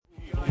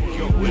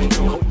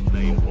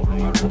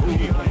Hey,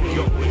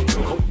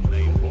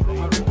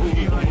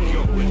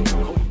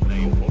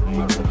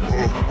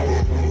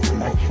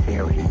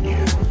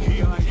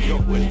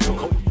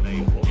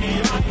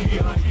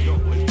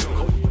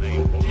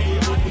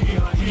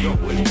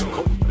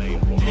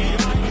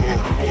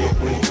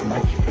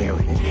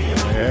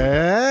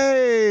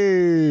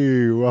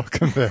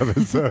 welcome to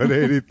episode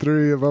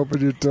 83 of Open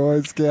Your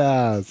Toys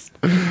Cast.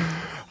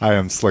 I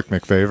am Slick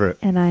McFavorite.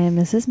 And I am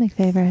Mrs.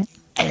 McFavorite.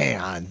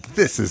 And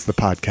this is the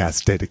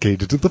podcast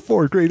dedicated to the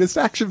 4 greatest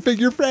action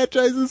figure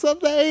franchises of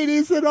the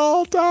 80s and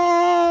all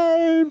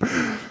time.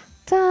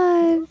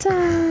 Time.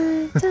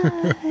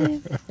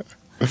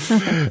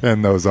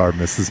 And those are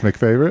Mrs.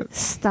 McFavorite,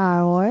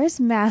 Star Wars,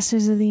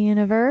 Masters of the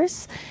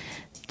Universe,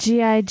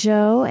 G.I.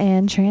 Joe,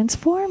 and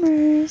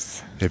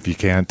Transformers. If you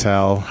can't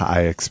tell,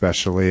 I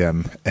especially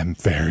am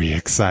very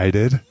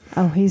excited.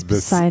 Oh, he's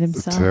beside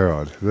himself.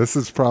 Dude, this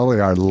is probably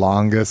our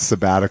longest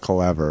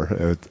sabbatical ever.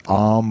 It's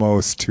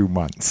almost 2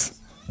 months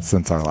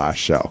since our last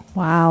show.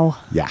 Wow.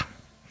 Yeah.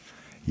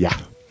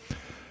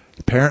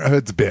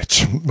 Parenthood's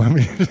bitch.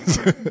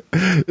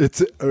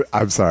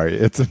 I'm sorry.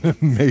 It's an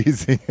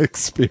amazing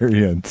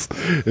experience,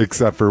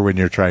 except for when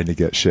you're trying to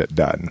get shit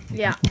done.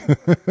 Yeah.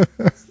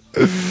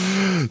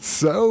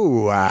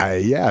 So,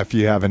 if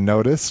you haven't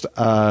noticed,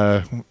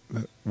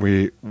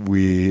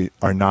 we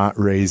are not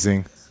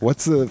raising.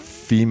 What's the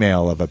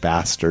female of a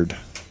bastard?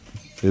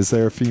 Is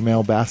there a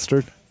female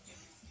bastard?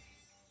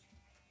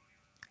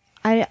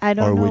 I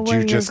don't know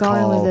where you're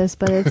going with this,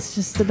 but it's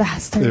just the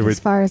bastard as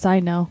far as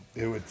I know.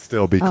 It would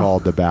still be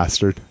called the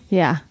bastard?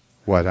 Yeah.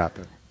 What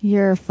happened?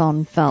 Your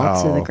phone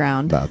fell to the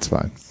ground. That's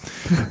fine.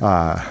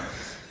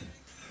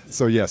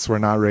 So, yes, we're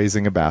not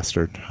raising a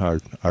bastard.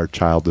 Our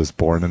child is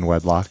born in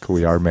wedlock.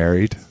 We are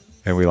married,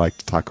 and we like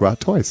to talk about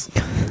toys.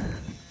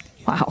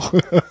 Wow.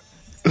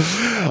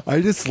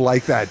 I just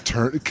like that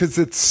term because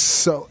it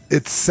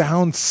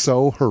sounds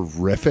so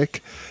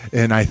horrific,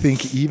 and I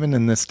think even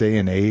in this day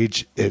and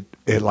age, it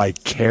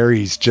like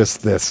carries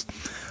just this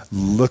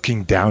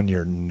looking down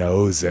your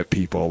nose at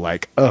people,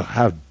 like, oh,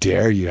 how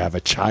dare you have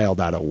a child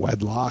out of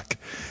wedlock,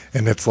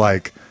 and it's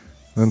like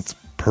that's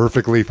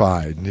perfectly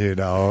fine, you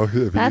know.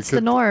 That's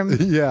the norm.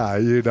 Yeah,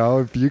 you know,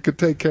 if you could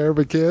take care of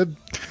a kid,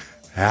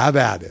 have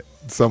at it.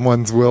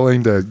 Someone's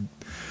willing to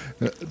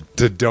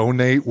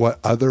donate what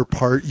other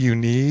part you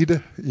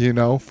need, you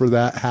know, for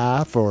that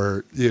half,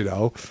 or, you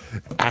know,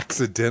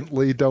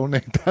 accidentally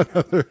donate that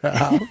other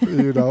half,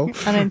 you know.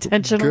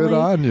 Unintentionally. Good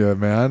on you,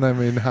 man. I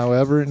mean,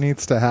 however it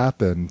needs to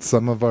happen.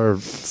 Some of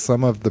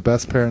the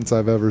best parents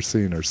I've ever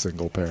seen are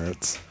single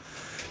parents,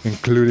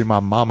 including my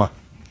mama.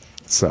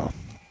 So,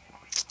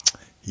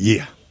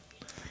 yeah.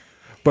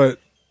 But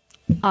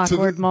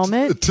awkward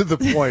moment. To the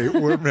point,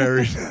 we're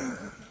married.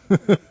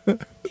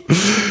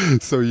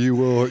 So you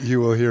will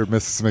hear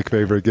Mrs.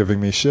 McFavorite giving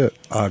me shit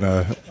on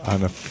a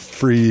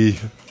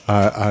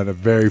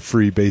very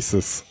free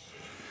basis,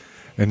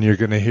 and you're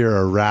going to hear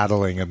a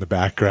rattling in the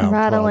background,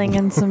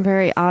 and some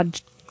very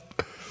odd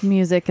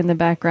music in the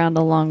background,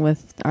 along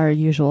with our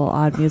usual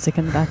odd music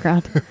in the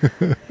background.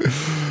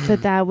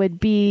 But that would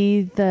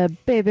be the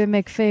baby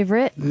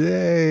McFavorite.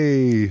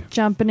 Yay!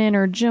 Jumping in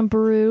her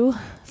jumperoo.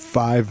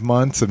 5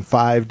 months and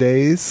 5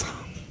 days.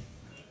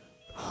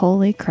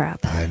 Holy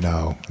crap. I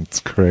know. It's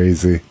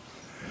crazy.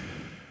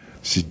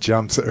 She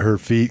jumps at her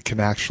feet, can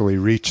actually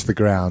reach the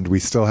ground. We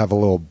still have a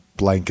little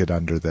blanket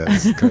under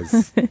this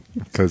because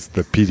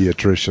the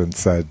pediatrician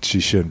said she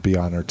shouldn't be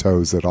on her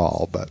toes at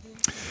all. But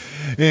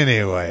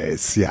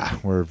anyways, yeah,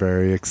 we're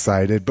very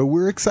excited. But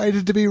we're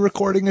excited to be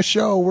recording a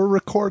show. We're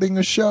recording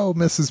a show,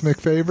 Mrs.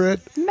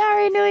 McFavorite.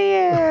 Merry New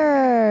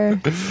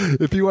Year!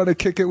 If you want to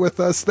kick it with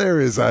us, there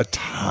is a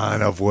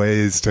ton of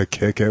ways to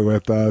kick it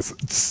with us.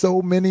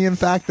 So many, in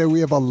fact, that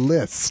we have a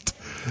list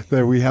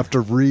that we have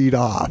to read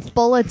off.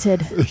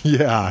 Bulleted.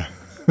 Yeah.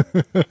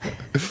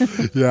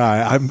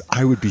 Yeah,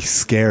 I would be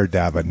scared to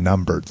have a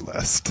numbered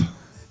list.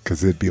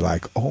 Because it'd be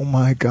like, oh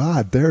my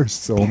God, there's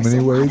so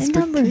many ways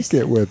to kick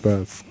it with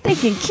us. They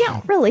can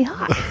count really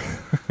high.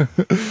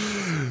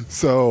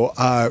 So,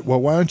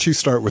 well, why don't you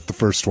start with the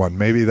first one?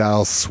 Maybe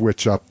that'll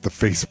switch up the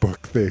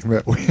Facebook thing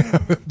that we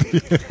have at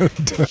the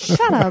end.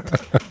 Shut up.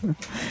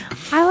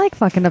 I like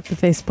fucking up the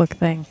Facebook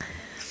thing.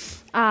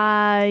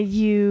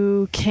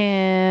 You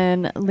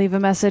can leave a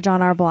message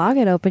on our blog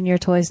at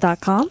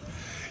openyourtoys.com.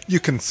 You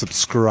can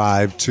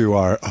subscribe to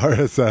our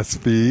RSS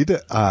feed.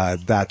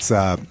 That's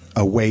a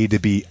way to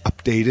be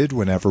updated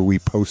whenever we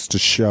post a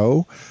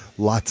show.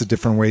 Lots of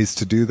different ways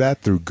to do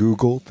that, through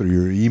Google, through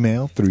your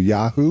email, through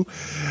Yahoo.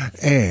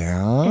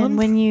 And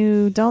when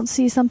you don't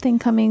see something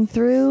coming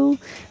through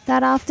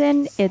that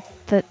often,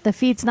 the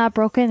feed's not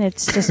broken.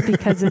 It's just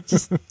because it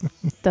just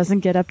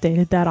doesn't get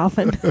updated that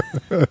often.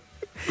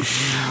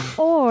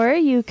 Or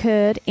you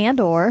could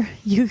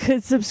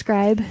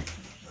subscribe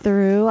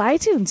through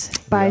iTunes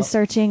by Yep.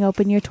 searching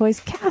Open Your Toys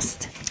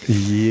Cast.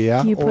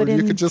 Yeah, You or put you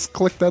in- could just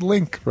click that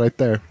link right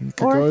there. You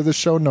could Or- go to the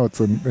show notes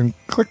and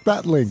click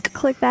that link.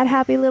 Click that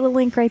happy little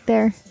link right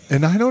there.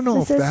 And I don't know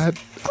That if says, that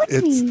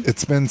 "Click me."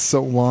 it's been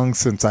so long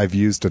since I've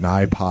used an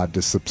iPod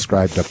to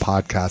subscribe to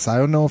podcasts. I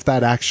don't know if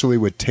that actually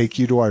would take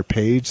you to our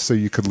page so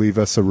you could leave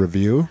us a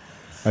review.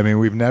 I mean,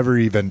 we've never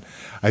even,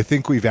 I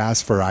think we've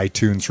asked for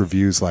iTunes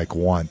reviews like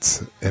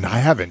once, and I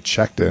haven't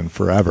checked in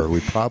forever.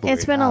 We probably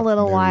It's been a have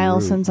little new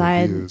while since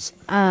reviews.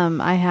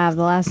 I have.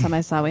 The last time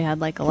I saw, we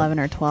had like 11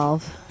 or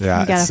 12.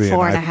 Yeah, we got see, a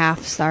and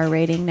 4.5 star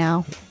rating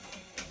now.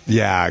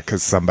 Yeah,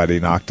 because somebody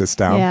knocked us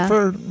down Yeah.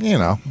 for,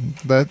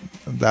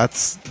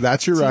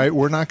 that's your right.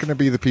 We're not going to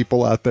be the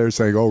people out there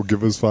saying, "Oh,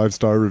 give us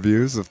 5-star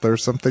reviews." If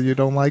there's something you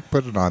don't like,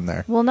 put it on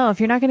there. Well, no, if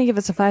you're not going to give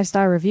us a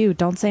 5-star review,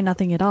 don't say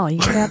nothing at all. You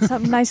can have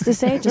something nice to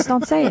say, just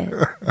don't say it.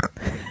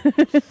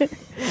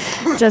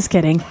 Just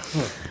kidding.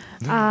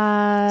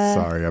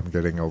 Sorry, I'm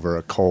getting over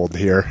a cold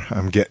here.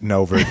 I'm getting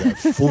over the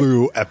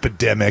flu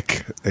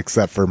epidemic,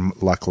 except for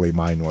luckily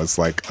mine was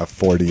like a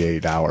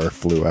 48-hour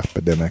flu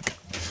epidemic.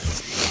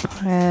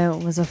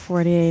 It was a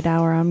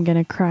 48-hour I'm going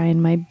to cry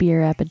in my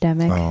beer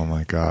epidemic. Oh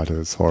my God, it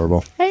was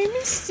horrible. I'm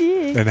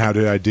sick. And how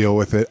did I deal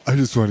with it? I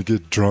just want to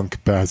get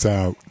drunk, pass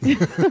out. Take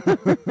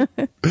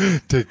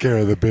care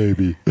of the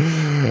baby.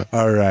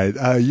 All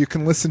right. You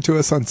can listen to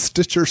us on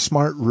Stitcher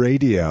Smart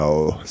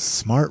Radio.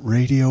 Smart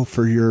Radio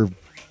for your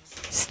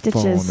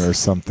Stitches. phone or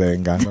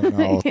something. I don't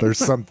know. There's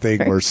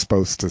something we're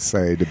supposed to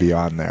say to be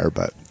on there.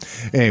 But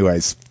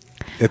anyways,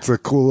 it's a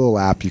cool little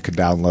app you can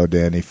download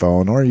to any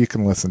phone, or you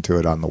can listen to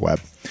it on the web.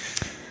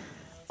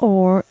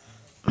 Or,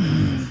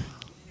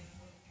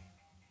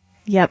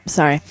 yep,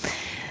 sorry.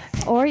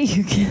 Or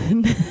you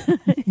can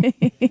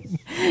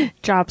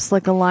drop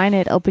Slick a line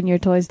at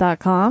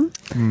openyourtoys.com.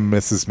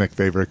 Mrs.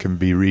 McFavorite can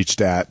be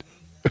reached at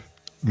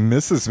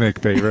Mrs.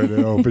 McFavorite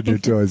at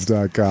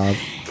openyourtoys.com.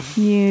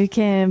 You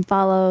can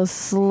follow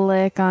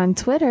Slick on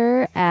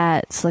Twitter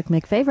at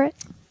SlickMcFavorite.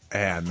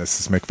 And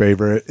Mrs.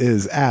 McFavorite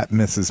is at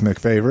Mrs.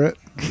 McFavorite.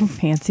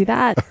 Fancy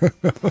that.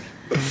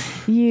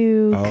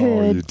 You Oh,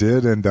 could. you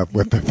did end up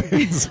with the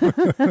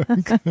Facebook.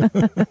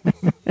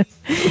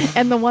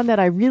 And the one that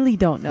I really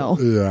don't know.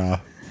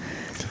 Yeah.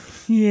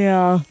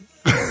 Yeah.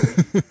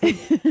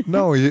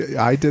 No,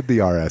 I did the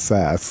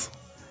RSS.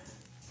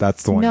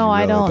 That's the one. No, you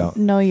I really don't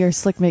know your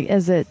Slick Mc.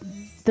 Is it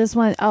this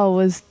one? Oh,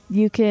 was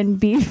you can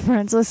be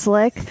friends with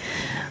Slick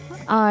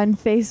on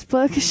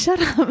Facebook.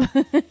 Shut up.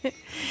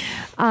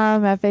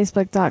 At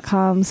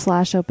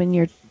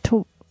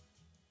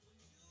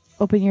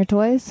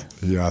facebook.com/openyourtoys.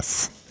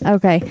 Yes.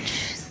 Okay.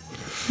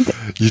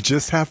 You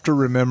just have to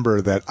remember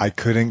that I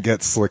couldn't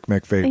get Slick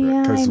McFavorite Yeah,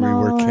 I because we know.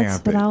 were That's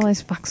camping. what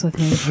always fucks with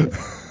me.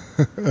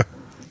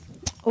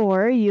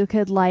 Or you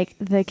could like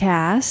the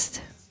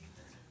cast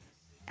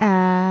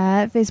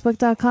at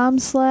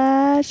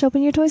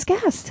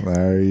facebook.com/openyourtoyscast.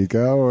 There you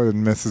go.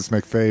 And Mrs.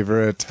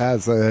 McFavorite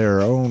has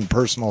her own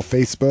personal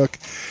Facebook.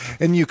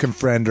 And you can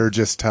friend her.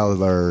 Just tell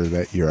her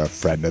that you're a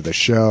friend of the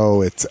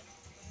show. It's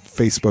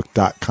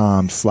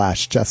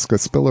facebook.com/Jessica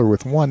Spiller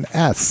with 1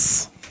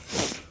 S.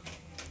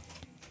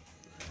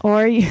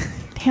 Or you,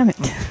 damn it,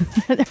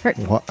 her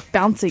What?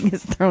 bouncing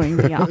is throwing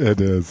me off. It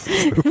is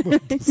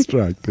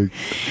distracting.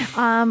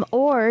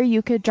 Or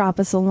you could drop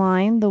us a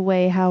line. The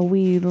way how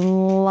we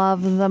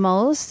love the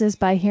most is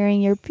by hearing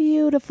your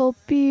beautiful,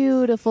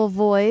 beautiful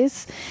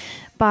voice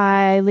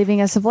by leaving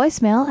us a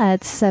voicemail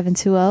at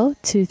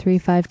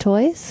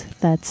 720-235-TOYS.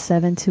 That's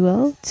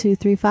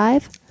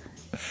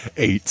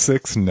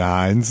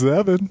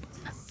 720-235-8697.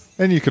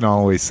 And you can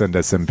always send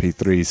us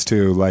MP3s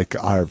too,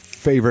 like our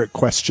favorite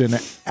question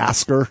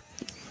asker,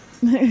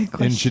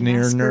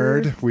 Engineer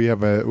Nerd. We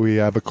have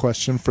a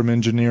question from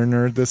Engineer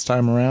Nerd this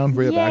time around.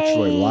 We have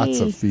actually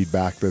lots of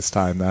feedback this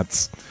time.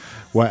 That's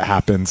what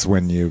happens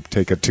when you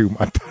take a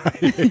 2-month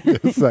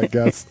hiatus, I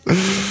guess.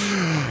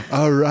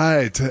 All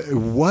right.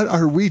 What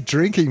are we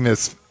drinking,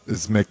 Miss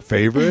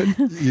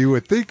McFavorite? You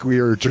would think we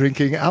are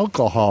drinking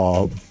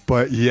alcohol,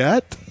 but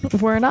yet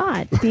We're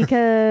not,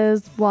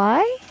 because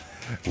why?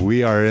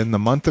 we are in the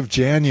month of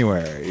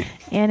January.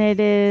 And it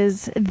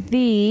is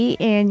the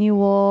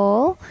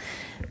annual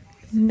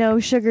no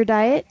sugar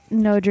diet,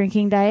 no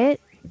drinking diet,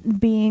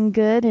 being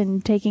good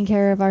and taking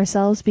care of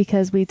ourselves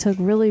because we took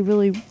really,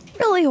 really,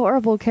 really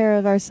horrible care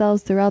of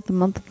ourselves throughout the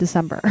month of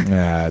December.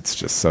 Yeah, it's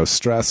just so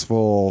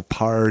stressful.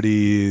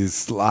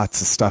 Parties,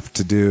 lots of stuff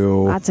to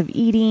do. Lots of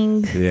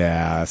eating.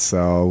 Yeah,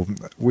 so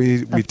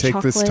we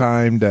take this chocolate.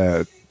 time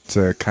to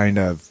kind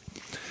of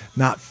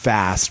not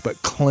fast,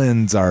 but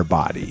cleanse our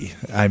body.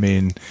 I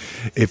mean,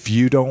 if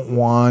you don't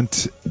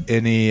want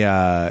any,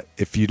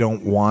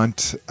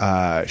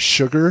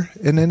 sugar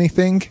in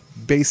anything,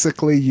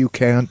 basically you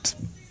can't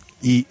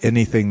eat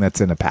anything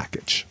that's in a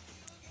package.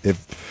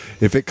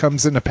 If it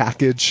comes in a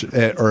package,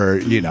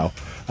 or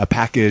a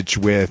package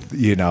with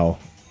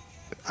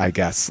I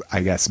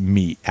guess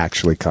meat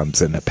actually comes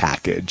in a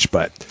package,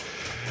 but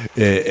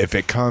if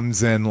it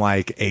comes in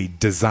like a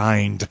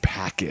designed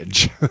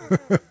package,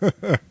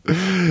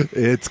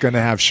 it's going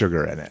to have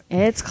sugar in it.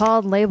 It's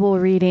called label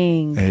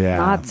reading. Yeah.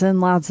 Lots and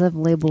lots of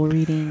label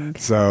reading.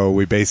 So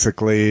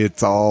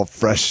it's all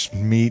fresh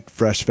meat,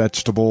 fresh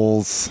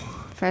vegetables.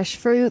 Fresh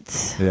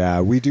fruits.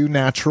 Yeah, we do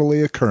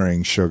naturally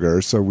occurring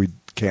sugar, so we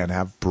can't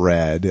have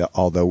bread,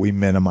 although we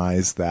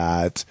minimize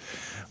that.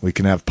 We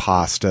can have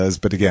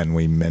pastas, but again,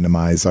 we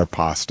minimize our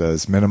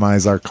pastas,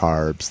 minimize our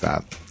carbs,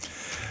 that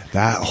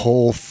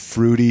whole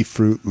fruity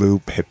Fruit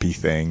Loop hippie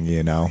thing,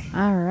 you know.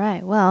 All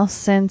right. Well,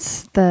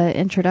 since the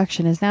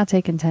introduction has now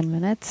taken 10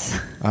 minutes.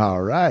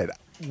 All right.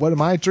 What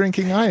am I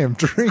drinking? I am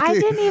drinking. I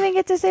didn't even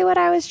get to say what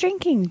I was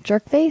drinking.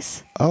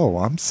 Jerkface. Oh,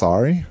 I'm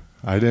sorry.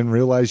 I didn't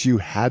realize you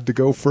had to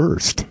go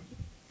first.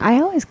 I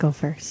always go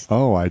first.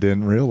 Oh, I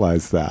didn't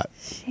realize that.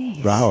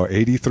 Jeez. Wow,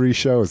 83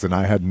 shows, and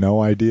I had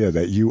no idea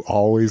that you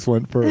always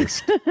went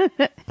first.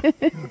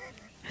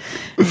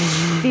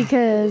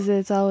 Because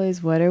it's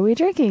always, what are we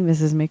drinking,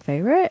 Mrs.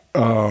 McFavorite?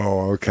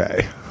 Oh,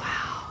 okay.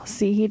 Wow.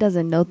 See, he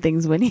doesn't know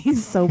things when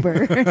he's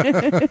sober.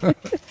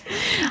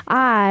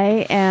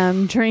 I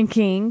am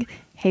drinking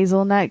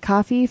hazelnut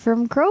coffee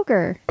from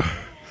Kroger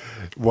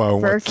Well,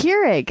 for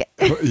Keurig.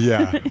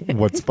 yeah.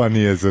 What's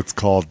funny is it's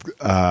called,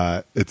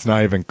 it's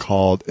not even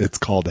called, it's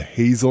called a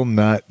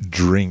hazelnut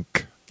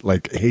drink,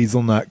 like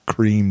hazelnut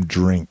cream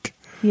drink.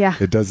 Yeah.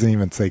 It doesn't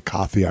even say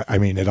coffee. I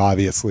mean, it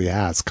obviously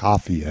has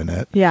coffee in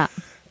it. Yeah.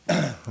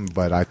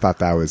 But I thought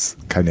that was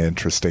kind of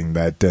interesting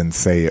that it didn't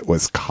say it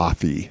was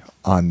coffee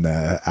on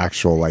the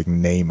actual like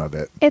name of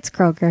it. It's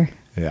Kroger.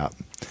 Yeah.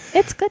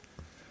 It's good.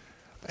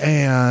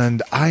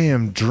 And I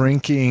am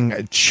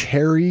drinking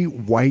cherry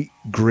white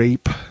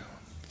grape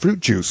fruit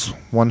juice,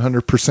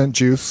 100%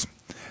 juice.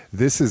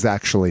 This is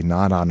actually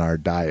not on our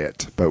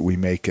diet, but we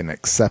make an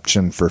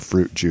exception for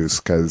fruit juice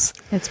because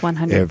It's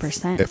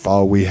 100%. if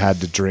all we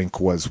had to drink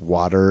was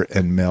water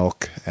and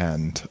milk,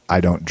 and I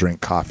don't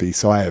drink coffee,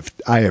 so I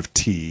have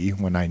tea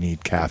when I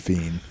need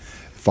caffeine.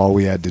 If all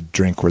we had to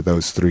drink were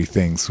those three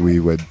things, we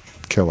would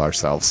kill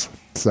ourselves.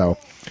 So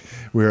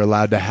we're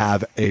allowed to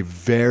have a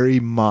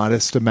very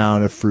modest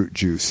amount of fruit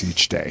juice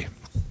each day.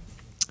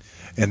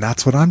 And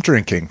that's what I'm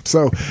drinking.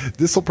 So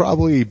this will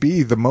probably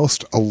be the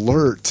most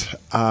alert,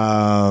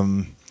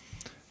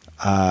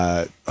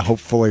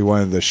 hopefully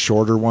one of the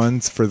shorter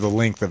ones for the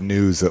length of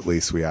news at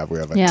least we have. We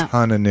have a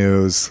ton of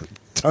news,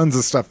 tons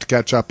of stuff to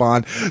catch up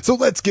on. So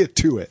let's get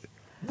to it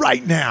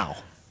right now.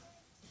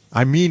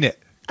 I mean it.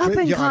 Up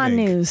Quit in con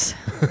yawning. news.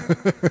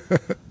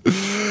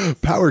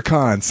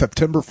 PowerCon,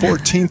 September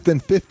 14th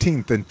and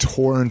 15th in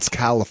Torrance,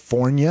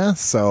 California.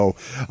 So,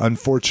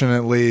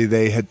 unfortunately,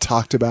 they had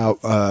talked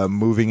about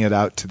moving it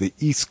out to the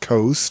East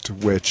Coast,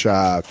 which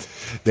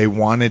they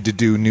wanted to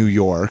do New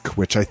York,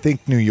 which I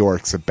think New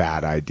York's a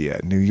bad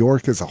idea. New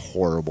York is a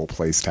horrible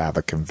place to have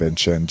a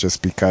convention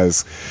just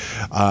because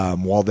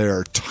while there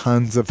are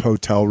tons of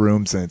hotel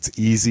rooms and it's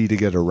easy to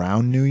get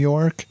around New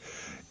York,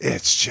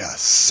 it's just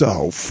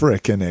so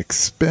freaking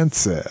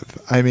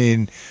expensive. I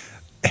mean,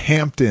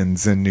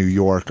 Hamptons in New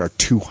York are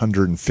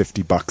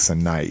 $250 a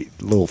night.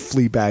 Little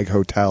flea bag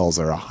hotels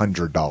are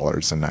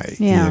 $100 a night,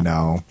 you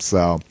know?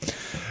 So,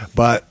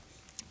 but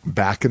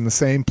back in the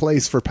same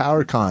place for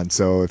PowerCon.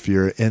 So if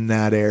you're in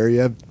that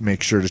area,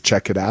 make sure to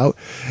check it out.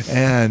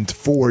 And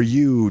for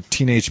you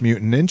Teenage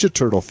Mutant Ninja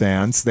Turtle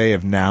fans, they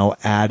have now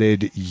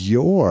added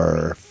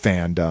your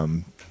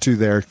fandom to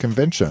their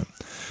convention.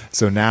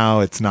 So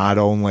now it's not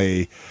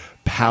only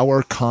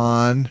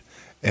PowerCon,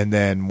 and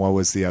then what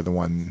was the other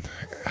one?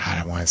 I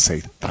don't want to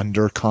say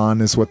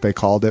ThunderCon is what they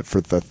called it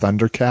for the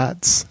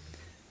Thundercats.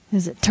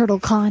 Is it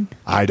TurtleCon?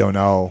 I don't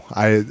know.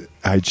 I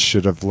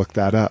should have looked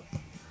that up.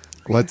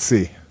 Let's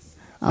see.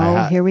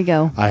 Oh, here we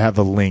go. I have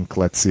a link.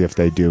 Let's see if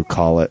they do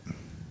call it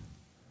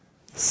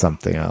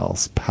something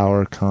else.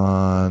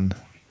 PowerCon.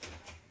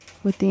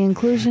 With the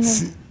inclusion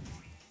of...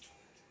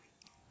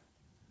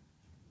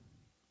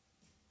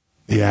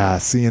 Yeah,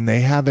 see, and they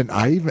haven't.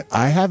 I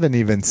haven't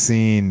even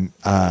seen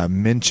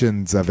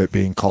mentions of it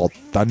being called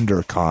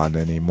ThunderCon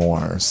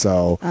anymore.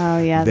 So, oh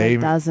yeah,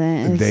 that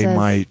doesn't.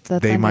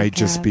 They might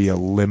just be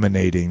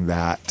eliminating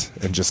that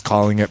and just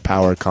calling it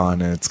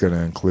PowerCon, and it's going to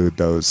include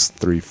those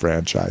three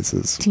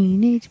franchises.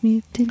 Teenage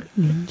Mutant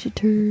Ninja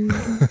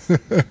Turtles.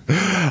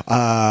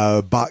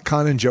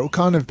 BotCon and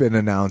JoeCon have been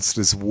announced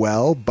as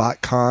well.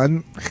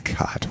 BotCon,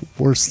 God,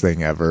 worst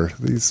thing ever.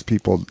 These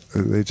people,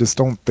 they just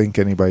don't think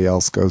anybody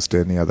else goes to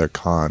any other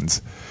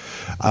cons.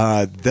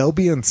 They'll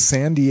be in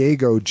San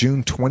Diego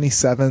June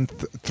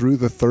 27th through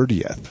the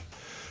 30th.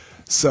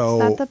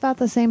 So is that about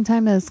the same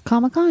time as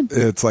Comic-Con?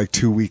 It's like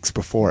 2 weeks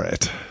before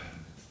it.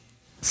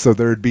 So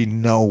there'd be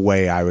no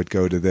way I would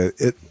go to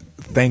it.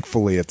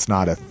 Thankfully, it's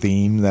not a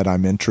theme that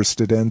I'm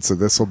interested in. So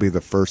this will be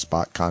the first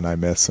BotCon I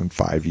miss in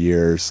 5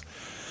 years.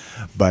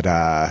 But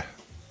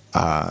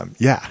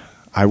yeah.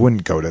 I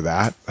wouldn't go to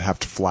that. I have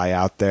to fly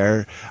out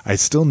there. I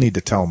still need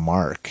to tell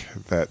Mark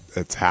that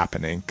it's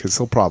happening because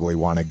he'll probably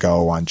want to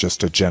go on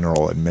just a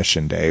general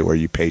admission day where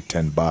you pay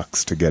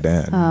 $10 to get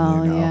in.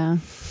 Oh, you know?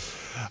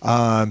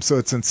 So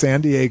it's in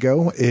San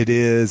Diego. It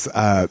is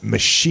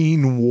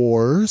Machine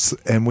Wars,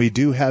 and we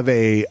do have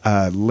a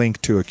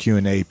link to a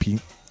Q&A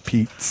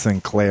Pete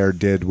Sinclair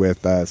did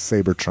with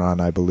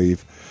Sabertron, I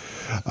believe,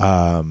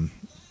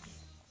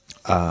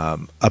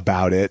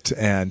 about it.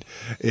 And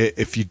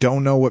if you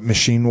don't know what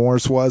Machine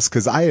Wars was,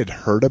 because I had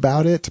heard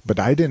about it, but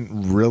I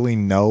didn't really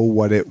know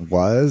what it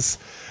was.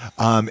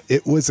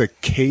 It was a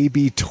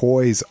KB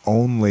Toys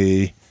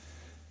only.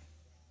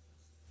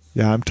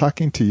 Yeah, I'm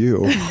talking to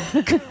you.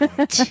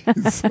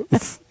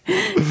 Jesus.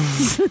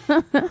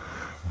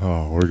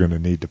 Oh, we're going to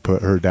need to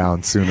put her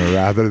down sooner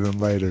rather than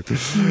later.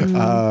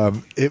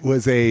 It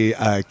was a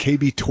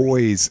KB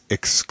Toys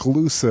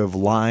exclusive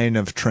line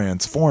of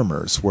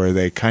Transformers where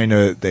they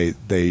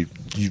reused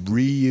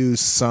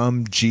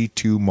some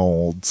G2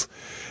 molds.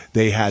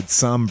 They had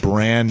some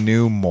brand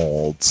new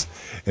molds.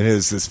 And it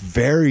was this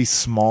very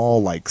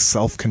small, like,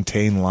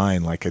 self-contained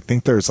line. Like, I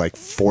think there's like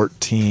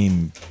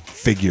 14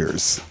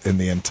 figures in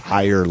the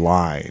entire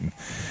line.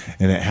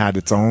 And it had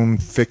its own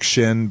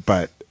fiction,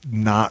 but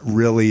not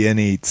really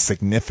any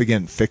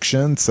significant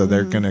fiction, so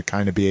they're going to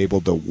kind of be able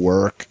to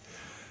work,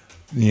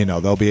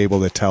 they'll be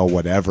able to tell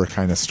whatever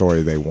kind of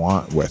story they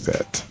want with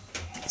it.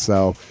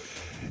 So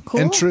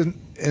cool.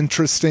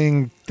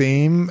 Interesting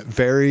theme,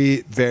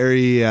 very,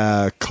 very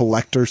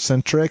collector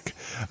centric.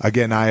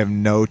 Again, I have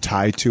no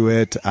tie to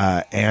it.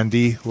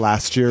 Andy,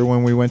 last year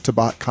when we went to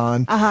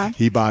BotCon,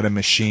 he bought a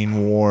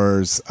Machine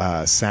Wars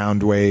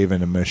Soundwave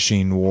and a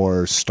Machine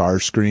Wars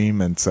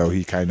Starscream, and so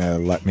he kind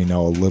of let me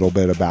know a little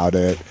bit about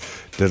it,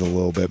 did a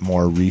little bit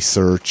more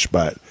research,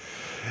 but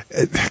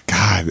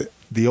God,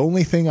 the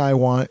only thing I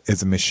want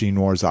is a Machine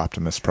Wars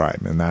Optimus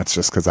Prime, and that's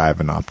just because I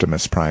have an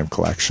Optimus Prime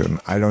collection.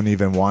 I don't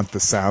even want the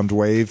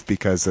Soundwave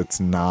because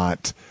it's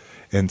not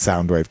in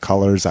Soundwave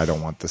colors. I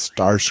don't want the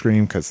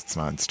Starscream because it's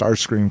not in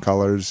Starscream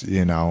colors,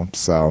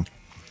 so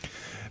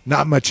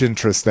not much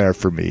interest there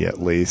for me,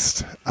 at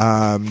least.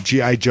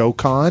 G.I. Joe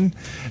Con.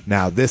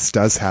 Now, this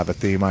does have a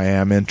theme I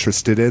am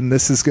interested in.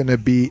 This is going to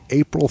be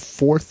April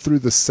 4th through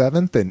the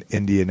 7th in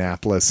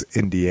Indianapolis,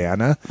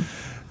 Indiana.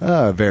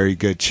 Very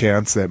good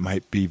chance that it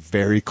might be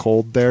very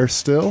cold there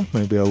still.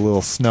 Maybe a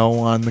little snow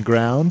on the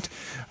ground.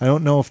 I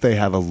don't know if they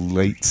have a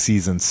late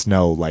season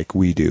snow like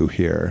we do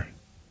here.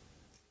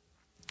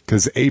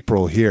 Because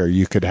April here,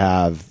 you could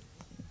have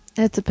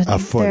a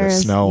foot of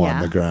snow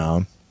on the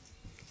ground.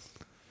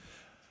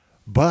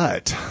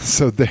 But,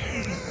 so there...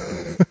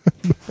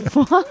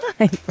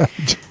 Why?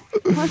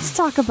 Let's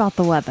talk about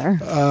the weather.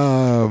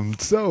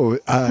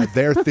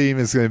 Their theme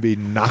is going to be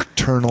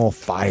Nocturnal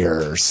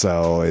Fire.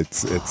 So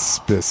it's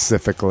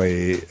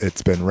specifically,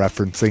 it's been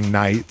referencing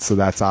night. So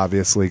that's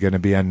obviously going to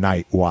be a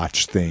Night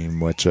Watch theme,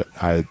 which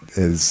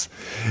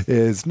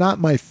is not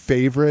my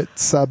favorite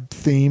sub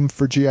theme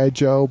for G.I.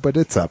 Joe, but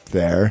it's up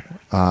there.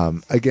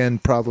 Again,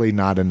 probably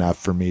not enough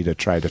for me to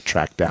try to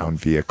track down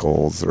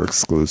vehicles or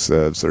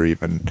exclusives or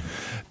even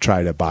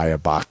try to buy a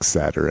box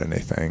set or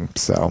anything.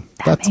 So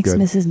that's good. That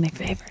makes Mrs.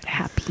 McFavorite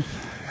happy.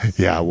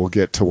 Yeah, we'll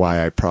get to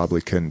why I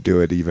probably couldn't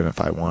do it even if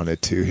I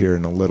wanted to here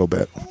in a little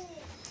bit.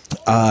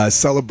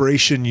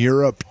 Celebration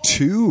Europe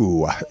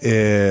 2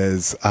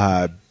 is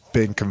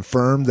been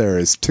confirmed. There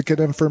is ticket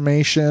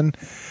information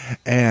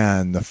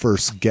and the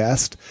first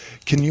guest.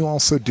 Can you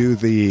also do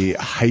the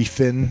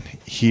hyphen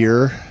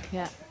here?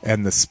 Yeah.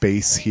 And the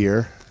space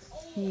here?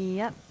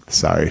 Yep.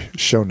 Sorry,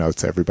 show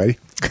notes, everybody.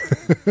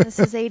 This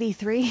is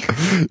 83.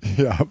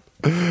 Yep.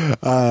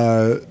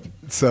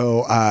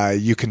 So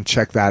you can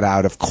check that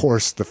out. Of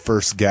course, the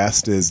first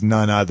guest is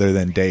none other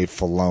than Dave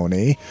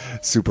Filoni,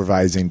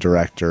 supervising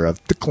director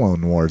of the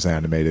Clone Wars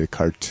animated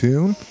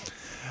cartoon.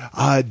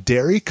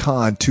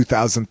 DairyCon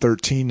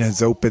 2013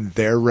 has opened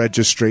their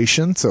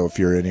registration, so if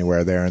you're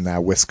anywhere there in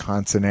that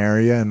Wisconsin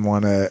area and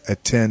want to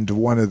attend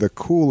one of the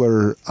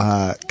cooler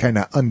kind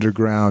of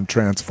underground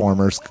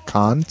Transformers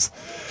cons,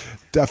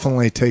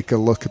 definitely take a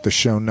look at the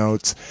show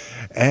notes.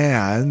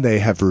 And they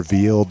have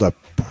revealed a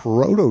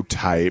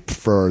prototype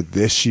for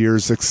this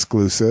year's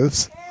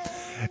exclusives,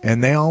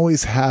 and they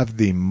always have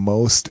the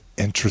most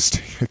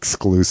interesting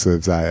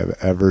exclusives I have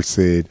ever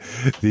seen.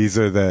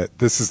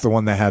 This is the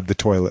one that had the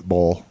toilet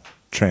bowl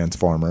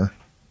Transformer.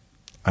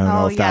 I don't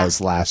know if that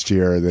was last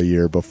year or the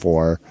year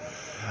before,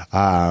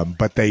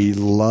 but they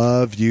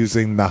love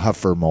using the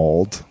Huffer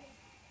mold.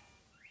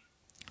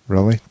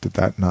 Really? Did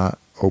that not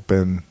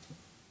open?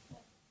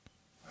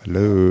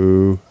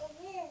 Hello?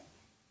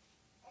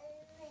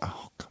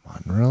 Oh, come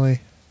on,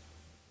 really?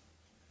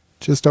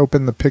 Just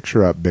open the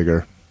picture up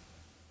bigger.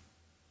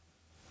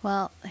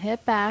 Well,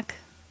 hit back.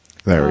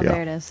 There we go.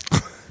 There it is.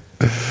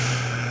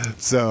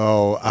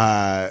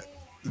 So,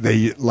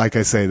 they, like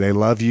I say, they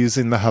love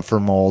using the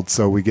Huffer mold,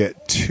 so we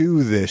get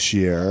 2 this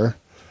year.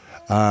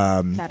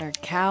 That are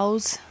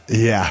cows.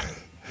 Yeah.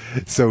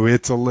 So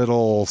it's a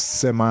little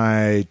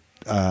semi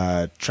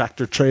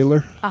tractor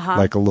trailer,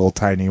 like a little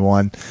tiny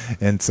one.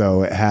 And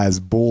so it has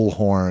bull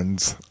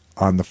horns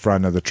on the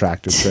front of the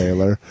tractor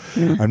trailer.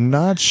 I'm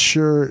not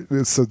sure.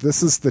 So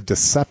this is the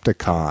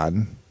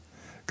Decepticon,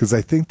 because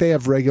I think they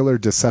have regular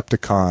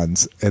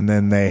Decepticons, and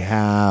then they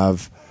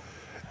have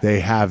they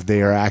have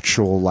their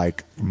actual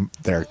like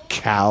their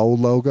cow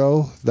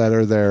logo that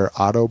are their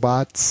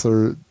Autobots.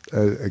 Or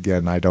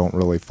again, I don't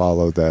really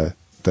follow the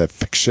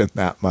fiction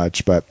that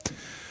much, but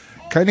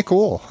kind of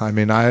cool. I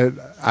mean, I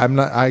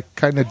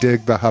kind of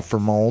dig the Huffer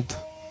mold,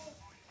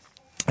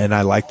 and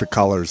I like the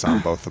colors on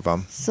both of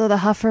them. So the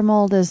Huffer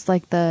mold is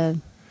like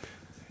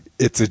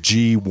it's a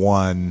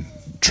G1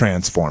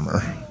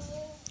 transformer.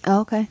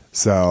 Oh, okay.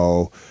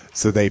 So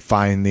they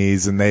find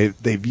these, and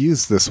they've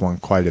used this one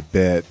quite a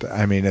bit.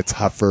 I mean, it's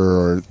Huffer,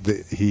 or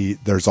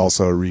there's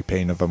also a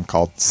repaint of him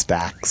called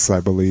Stax, I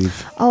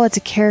believe. Oh, it's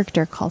a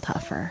character called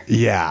Huffer.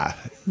 Yeah.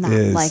 Not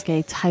like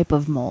a type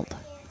of mold.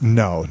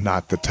 No,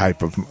 not the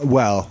type of...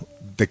 Well,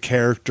 the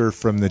character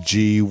from the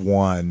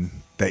G1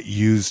 that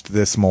used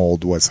this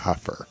mold was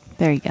Huffer.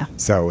 There you go.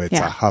 So it's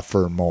a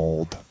Huffer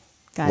mold.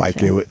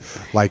 Gotcha.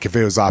 Like if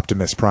it was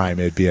Optimus Prime,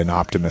 it'd be an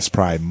Optimus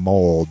Prime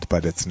mold,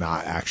 but it's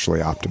not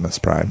actually Optimus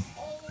Prime.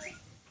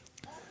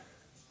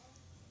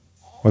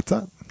 What's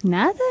up?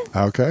 Nothing.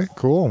 Okay,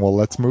 cool. Well,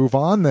 let's move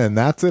on then.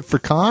 That's it for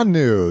con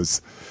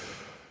news.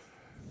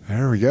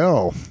 There we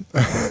go.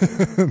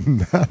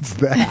 That's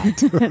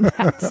that.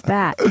 That's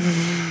that.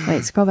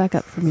 Wait, scroll back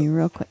up for me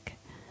real quick.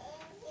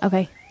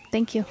 Okay,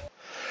 thank you.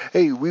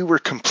 Hey, we were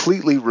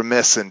completely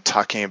remiss in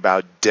talking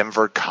about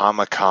Denver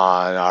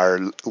Comic-Con, our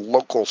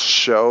local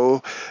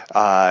show.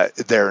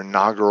 Their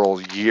inaugural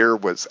year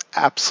was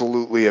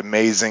absolutely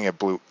amazing. It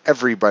blew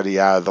everybody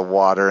out of the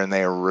water, and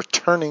they are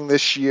returning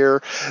this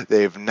year.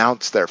 They've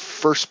announced their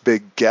first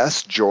big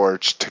guest,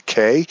 George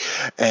Takei,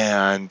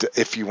 and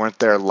if you weren't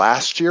there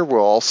last year,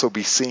 we'll also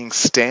be seeing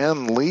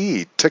Stan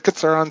Lee.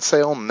 Tickets are on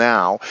sale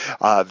now.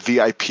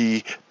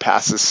 VIP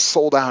passes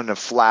sold out in a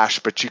flash,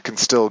 but you can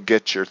still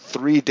get your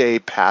 3-day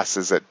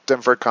passes at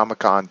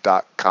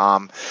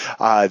denvercomiccon.com.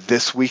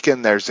 This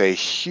weekend there's a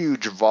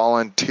huge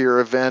volunteer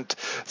event,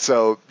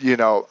 so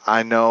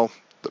I know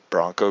the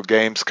Bronco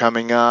game's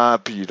coming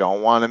up. You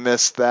don't want to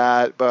miss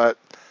that, but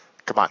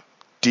come on.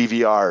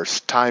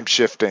 DVRs, time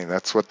shifting,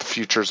 that's what the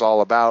future's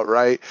all about,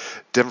 right?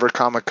 Denver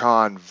Comic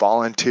Con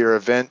volunteer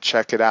event.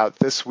 Check it out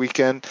this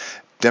weekend.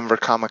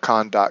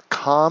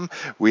 denvercomiccon.com.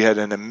 We had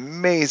an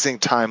amazing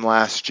time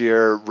last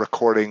year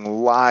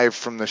recording live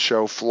from the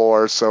show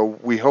floor, so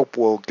we hope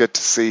we'll get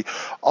to see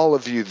all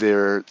of you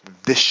there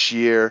this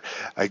year.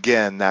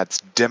 Again, that's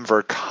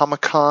Denver Comic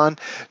Con,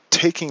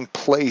 taking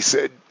place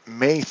at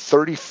May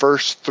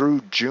 31st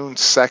through June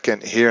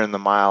 2nd here in the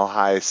Mile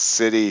High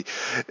City.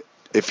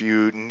 If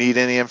you need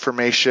any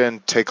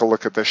information, take a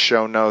look at the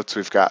show notes.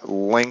 We've got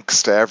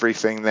links to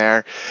everything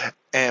there.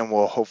 And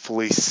we'll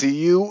hopefully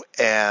see you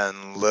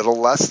in little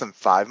less than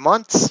 5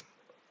 months.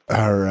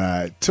 All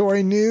right.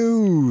 Toy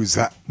news.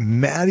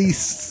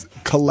 Maddie's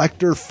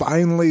Collector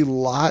finally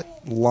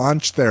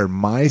launched their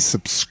My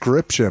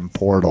Subscription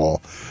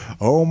portal.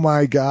 Oh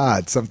my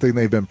God. Something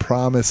they've been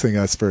promising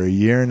us for a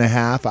year and a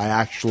half. I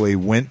actually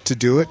went to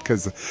do it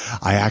because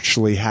I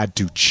actually had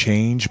to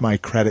change my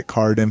credit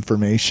card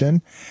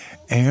information,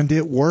 and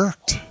it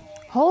worked.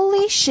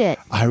 Holy shit.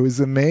 I was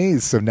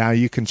amazed. So now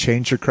you can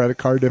change your credit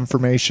card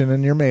information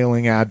and your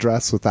mailing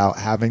address without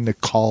having to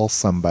call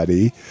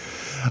somebody,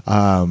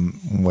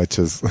 which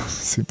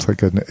seems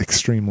like an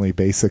extremely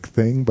basic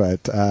thing,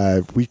 but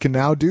we can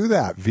now do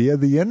that via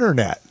the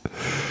internet.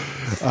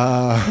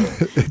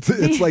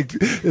 It's like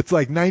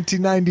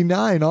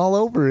 1999 all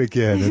over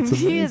again. It's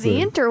amazing. Via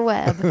the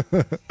interweb.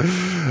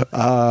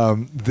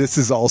 This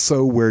is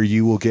also where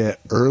you will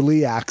get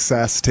early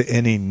access to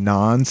any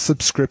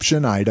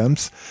non-subscription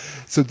items.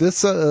 So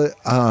this will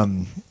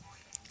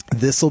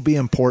be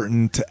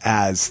important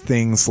as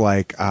things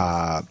like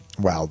the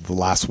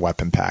last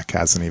weapon pack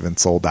hasn't even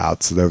sold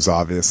out, so those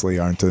obviously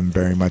aren't in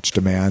very much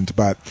demand.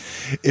 But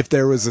if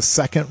there was a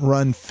second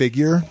run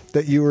figure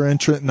that you were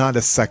interested, not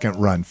a second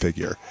run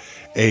figure,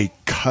 a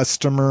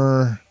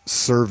customer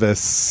service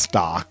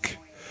stock.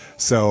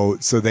 So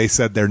they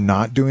said they're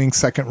not doing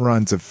second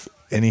runs of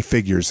any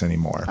figures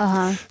anymore.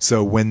 Uh-huh.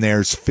 So when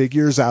there's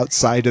figures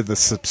outside of the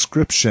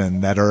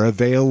subscription that are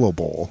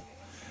available,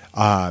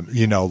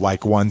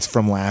 like ones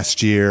from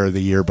last year, the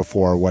year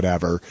before,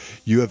 whatever,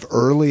 you have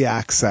early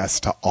access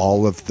to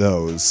all of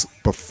those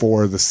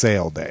before the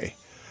sale day.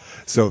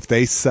 So if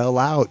they sell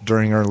out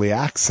during early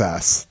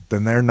access,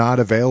 then they're not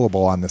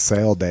available on the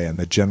sale day, and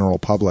the general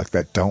public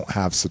that don't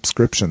have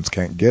subscriptions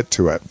can't get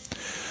to it.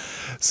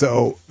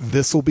 So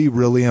this will be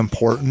really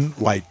important,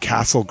 like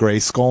Castle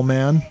Grayskull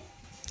Man.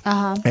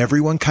 Uh-huh.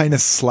 Everyone kind of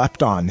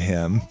slept on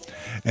him,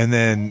 and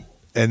then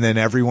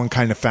everyone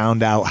kind of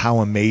found out how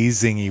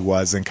amazing he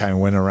was and kind of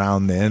went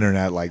around the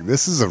internet like,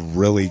 this is a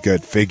really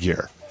good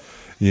figure,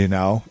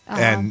 Uh-huh.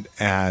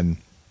 and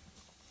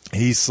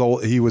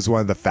he was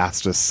one of the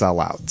fastest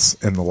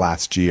sellouts in the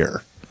last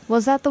year.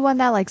 Was that the one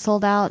that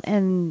sold out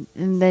and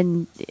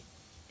then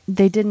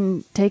they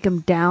didn't take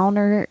him down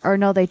or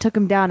no, they took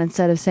him down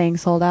instead of saying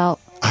sold out?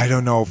 I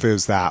don't know if it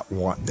was that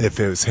one, if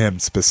it was him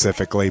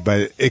specifically,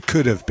 but it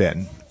could have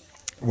been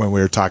when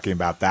we were talking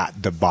about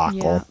that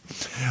debacle.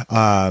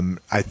 Yeah.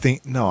 I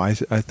think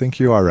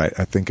you are right.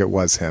 I think it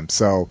was him.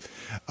 So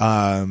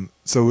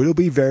So it'll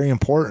be very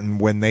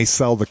important when they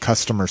sell the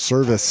customer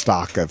service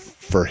stock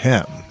for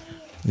him,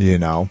 you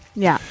know.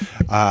 Yeah.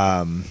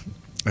 And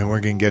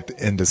we're going to get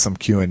into some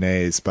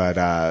Q&As,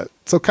 but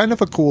so kind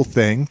of a cool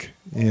thing,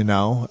 you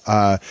know.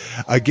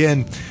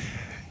 Again,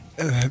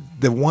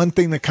 the one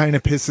thing that kind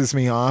of pisses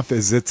me off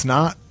is it's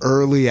not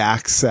early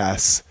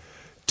access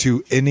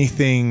to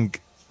anything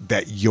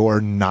that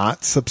you're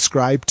not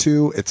subscribed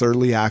to. It's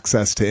early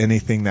access to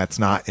anything that's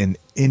not in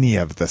any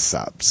of the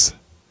subs.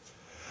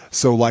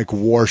 So like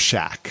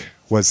Warshack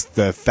was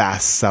the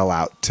fast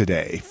sellout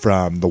today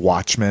from the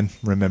Watchmen.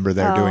 Remember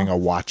they're doing a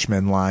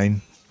Watchmen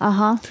line?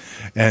 Uh-huh.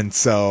 And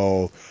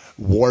so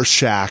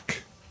Warshack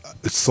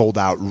sold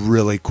out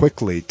really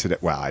quickly today.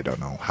 Well, I don't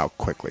know how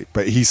quickly,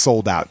 but he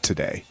sold out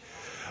today.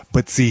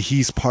 But see,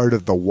 he's part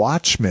of the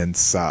Watchmen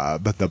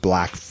sub, the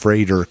Black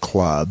Freighter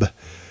Club.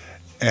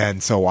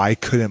 And so I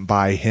couldn't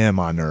buy him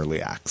on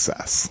early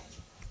access.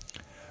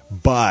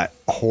 But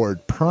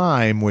Horde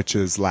Prime, which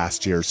is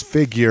last year's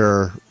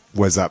figure,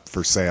 was up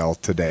for sale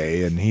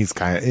today, and he's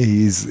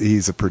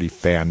a pretty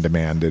fan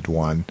demanded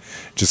one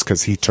just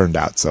because he turned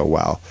out so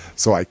well.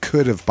 So I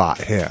could have bought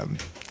him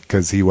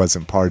because he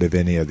wasn't part of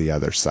any of the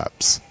other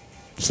subs.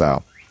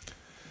 So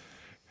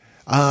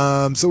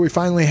we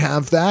finally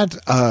have that.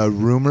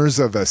 Rumors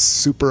of a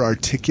super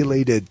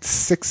articulated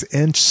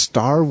 6-inch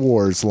Star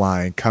Wars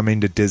line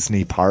coming to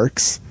Disney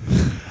parks.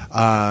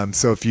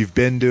 So if you've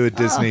been to a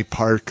Disney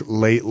park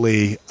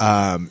lately,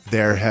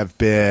 there have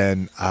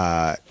been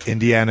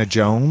Indiana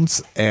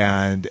Jones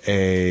and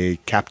a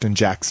Captain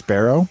Jack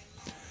Sparrow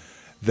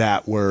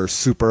that were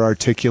super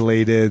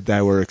articulated,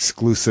 that were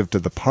exclusive to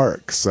the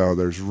park. So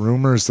there's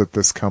rumors that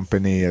this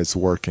company is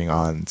working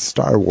on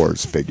Star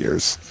Wars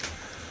figures.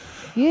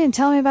 You didn't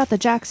tell me about the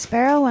Jack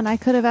Sparrow when I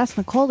could have asked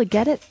Nicole to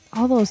get it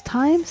all those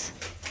times?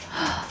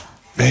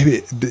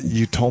 Maybe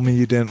you told me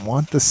you didn't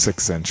want the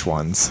 6-inch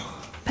ones.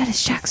 But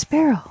it's Jack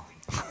Sparrow.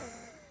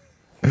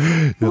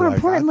 More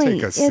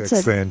importantly, I'll take a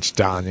 6-inch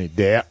Johnny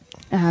Depp.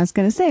 I was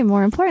going to say,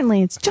 more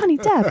importantly, it's Johnny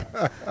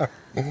Depp.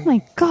 Oh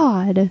my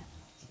God.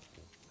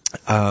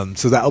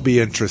 So that'll be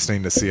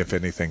interesting to see if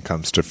anything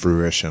comes to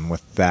fruition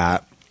with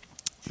that.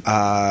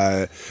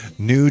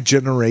 New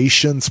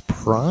Generations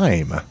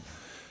Prime.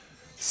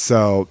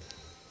 So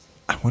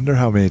I wonder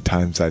how many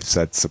times I've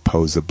said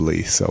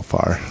supposedly so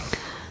far.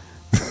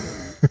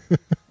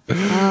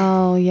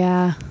 Oh,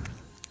 yeah.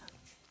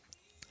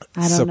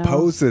 I don't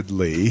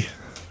supposedly,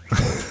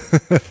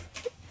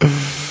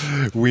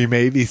 we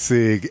may be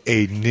seeing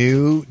a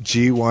new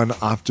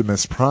G1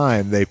 Optimus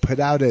Prime. They put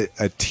out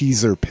a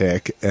teaser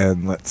pic,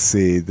 and let's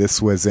see,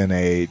 this was in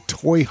a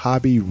Toy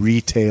Hobby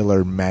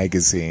Retailer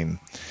magazine.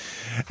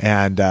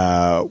 And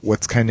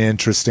what's kind of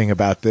interesting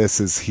about this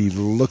is he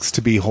looks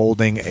to be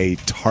holding a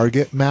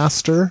Target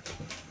Master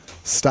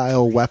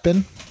style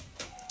weapon.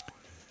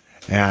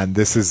 And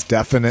this is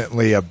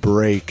definitely a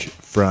break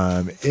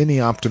from any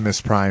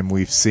Optimus Prime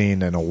we've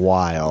seen in a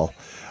while.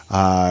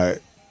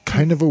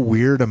 Kind of a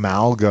weird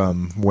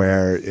amalgam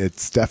where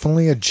it's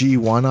definitely a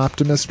G1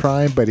 Optimus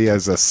Prime, but he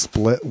has a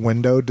split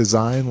window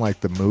design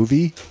like the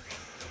movie.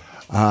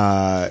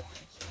 And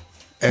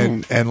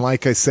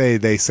like I say,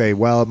 they say,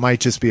 well, it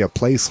might just be a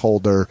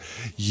placeholder.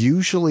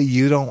 Usually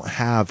you don't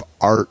have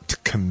art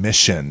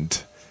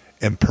commissioned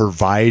and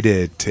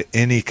provided to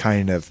any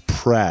kind of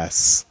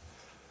press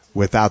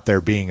without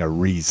there being a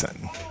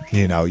reason.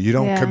 You know, you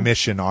don't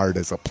commission art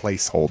as a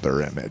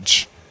placeholder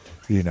image.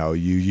 You know,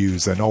 you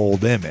use an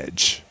old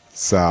image.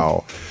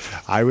 So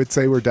I would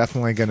say we're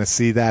definitely going to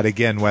see that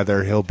again,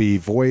 whether he'll be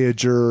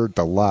Voyager,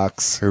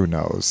 Deluxe, who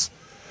knows.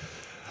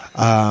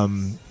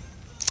 Dollar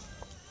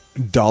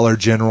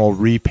General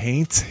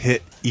repaints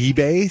hit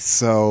eBay.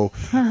 So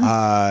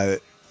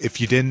if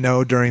you didn't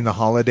know, during the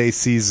holiday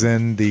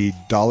season, the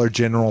Dollar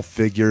General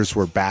figures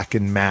were back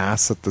in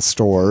mass at the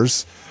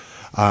stores.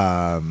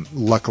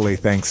 Luckily,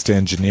 thanks to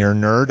Engineer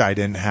Nerd, I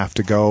didn't have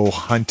to go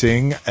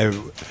hunting.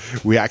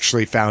 We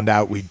actually found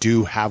out we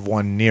do have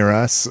one near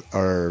us,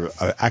 or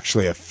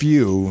actually a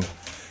few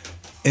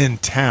in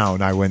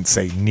town. I wouldn't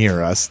say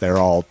near us. They're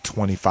all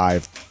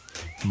 25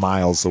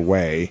 miles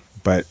away.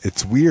 But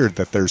it's weird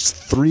that there's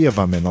 3 of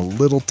them in a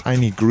little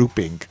tiny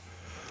grouping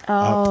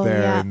up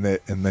there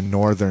in the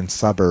northern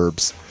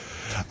suburbs.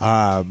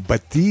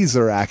 But these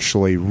are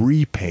actually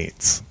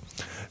repaints.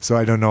 So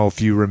I don't know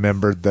if you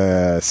remembered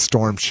the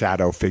Storm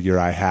Shadow figure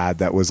I had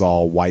that was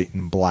all white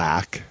and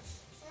black.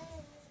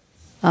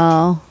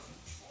 Oh,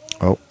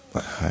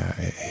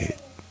 I hate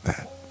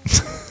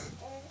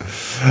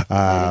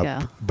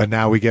that. But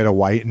now we get a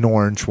white and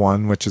orange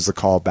one, which is a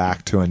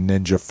callback to a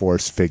Ninja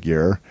Force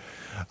figure.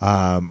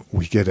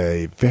 We get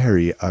a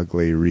very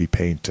ugly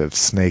repaint of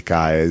Snake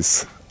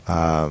Eyes.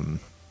 I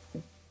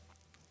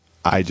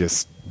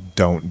just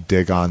don't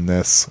dig on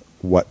this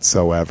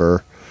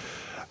whatsoever.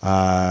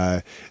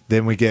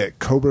 Then we get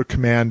Cobra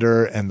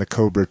Commander and the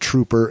Cobra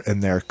Trooper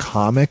in their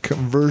comic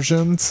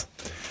versions.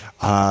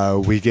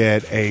 We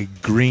get a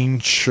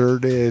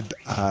green-shirted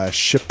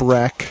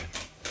Shipwreck.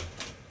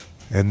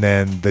 And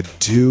then the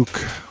Duke.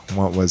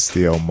 What was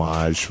the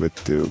homage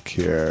with Duke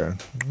here?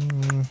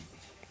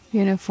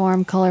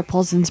 Uniform color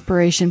pulls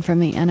inspiration from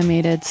the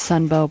animated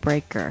Sunbow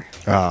Breaker.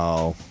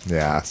 Oh,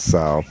 yeah.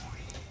 So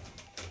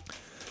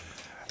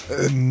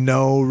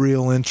no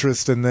real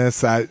interest in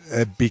this.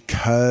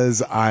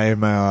 Because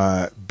I'm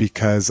a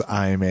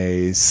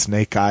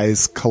Snake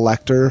Eyes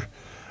collector.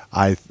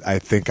 I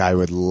think I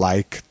would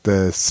like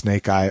the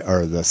Snake Eye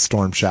or the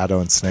Storm Shadow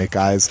and Snake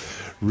Eyes.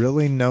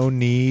 Really, no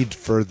need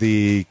for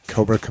the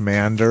Cobra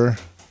Commander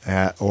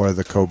or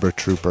the Cobra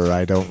Trooper.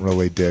 I don't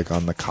really dig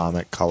on the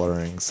comic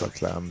colorings of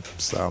them.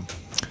 So,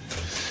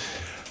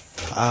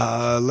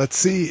 let's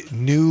see.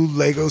 New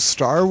Lego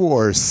Star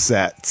Wars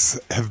sets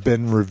have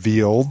been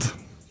revealed.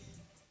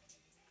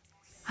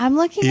 I'm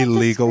looking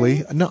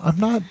illegally. No, I'm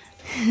not.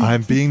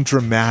 I'm being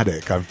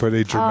dramatic. I'm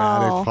putting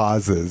dramatic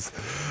pauses.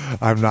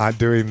 I'm not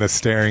doing the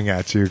staring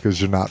at you because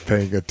you're not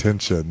paying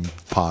attention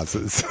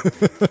pauses.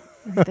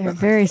 They're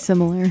very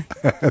similar.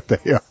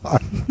 They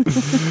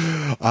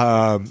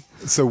are.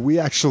 So we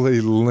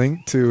actually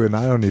linked to, and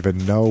I don't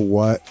even know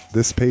what,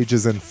 this page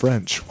is in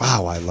French.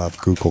 Wow, I love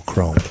Google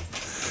Chrome.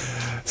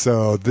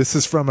 So this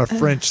is from a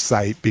French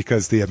site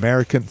because the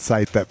American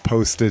site that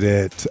posted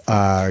it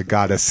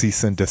got a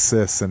cease and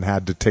desist and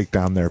had to take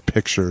down their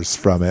pictures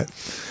from it.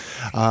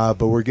 But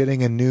we're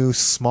getting a new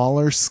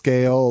smaller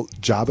scale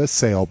Jabba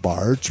sail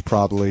barge,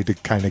 probably to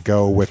kind of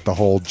go with the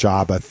whole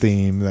Jabba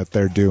theme that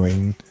they're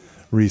doing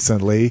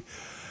recently.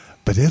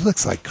 But it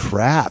looks like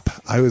crap.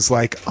 I was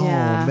like, oh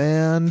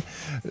man,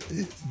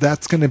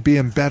 that's going to be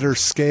in better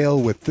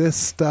scale with this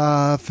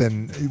stuff.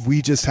 And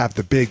we just have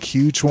the big,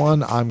 huge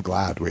one. I'm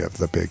glad we have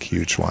the big,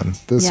 huge one.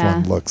 This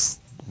one looks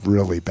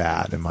really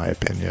bad, in my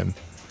opinion.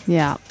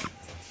 Yeah.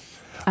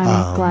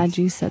 I'm glad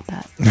you said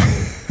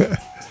that.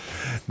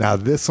 Now,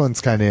 this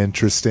one's kind of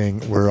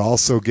interesting. We're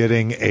also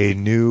getting a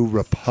new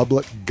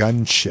Republic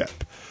gunship.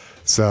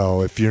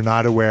 So if you're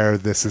not aware,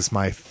 this is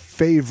my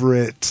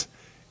favorite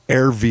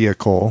air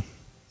vehicle.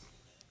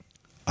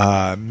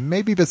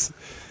 Maybe it's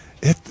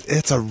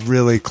a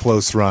really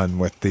close run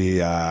with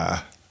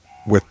the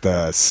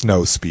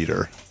snow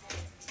speeder,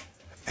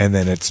 and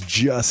then it's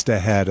just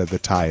ahead of the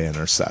TIE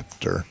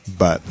Interceptor.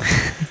 But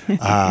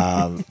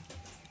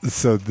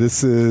so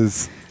this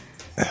is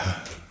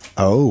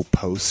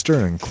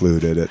poster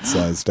included. It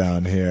says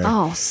down here.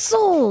 Oh,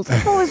 sold!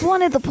 I've always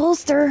wanted the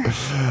poster.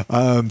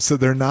 So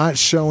they're not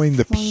showing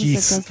the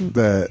piece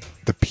the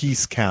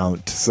piece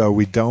count, so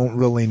we don't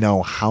really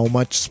know how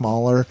much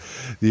smaller.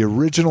 The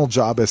original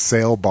Jabba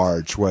sail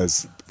barge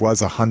was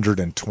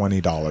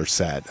 $120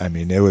 set. I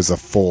mean, it was a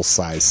full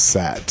size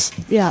set.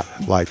 Yeah,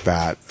 like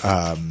that.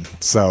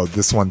 So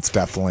this one's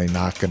definitely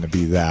not going to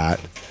be that.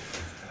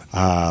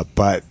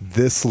 But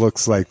this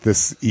looks like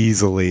this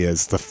easily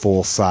is the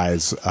full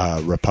size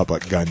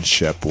Republic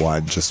gunship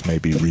one, just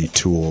maybe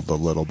retooled a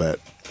little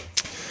bit.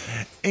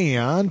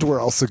 And we're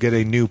also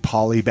getting new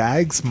poly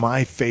bags,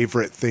 my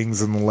favorite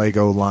things in the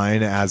Lego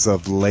line as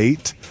of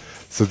late.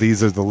 So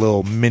these are the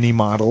little mini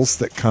models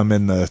that come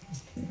in the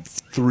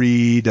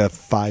 $3 to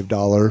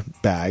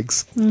 $5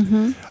 bags.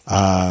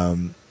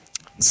 Mm-hmm.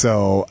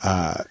 So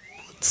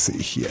let's see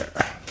here.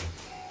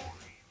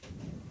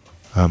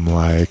 I'm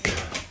like...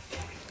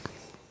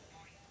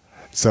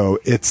 So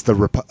it's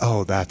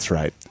the that's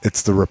right.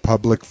 It's the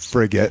Republic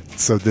frigate.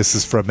 So this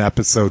is from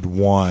episode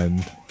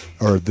 1,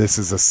 or this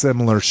is a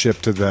similar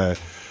ship to the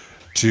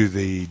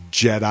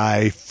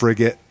Jedi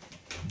frigate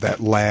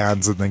that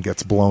lands and then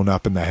gets blown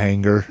up in the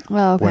hangar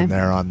when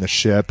they're on the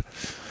ship.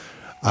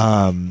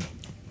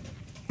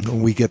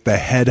 We get the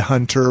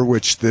Headhunter,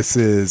 which this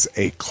is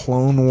a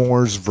Clone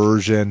Wars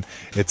version.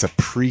 It's a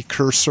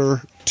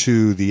precursor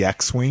to the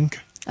X-Wing.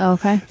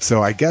 Okay.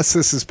 So I guess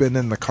this has been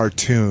in the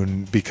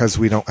cartoon because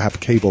we don't have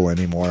cable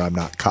anymore. I'm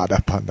not caught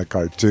up on the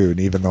cartoon,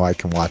 even though I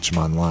can watch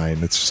them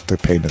online. It's just a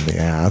pain in the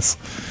ass.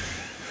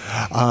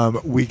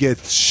 We get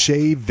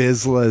Shea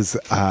Vizsla's,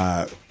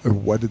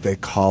 what did they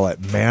call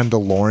it?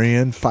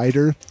 Mandalorian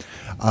fighter.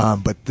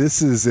 But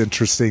this is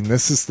interesting.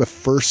 This is the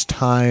first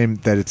time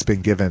that it's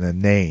been given a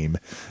name,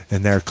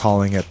 and they're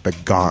calling it the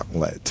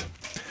Gauntlet.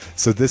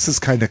 So this is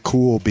kind of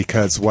cool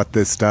because what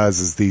this does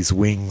is these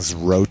wings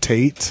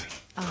rotate.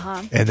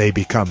 And they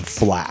become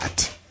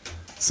flat.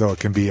 So it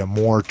can be a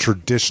more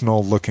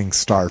traditional looking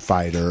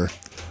starfighter,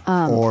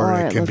 or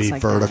it can be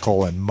like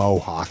vertical and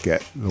mohawk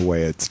it the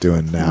way it's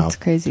doing now. That's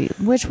crazy.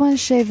 Which one's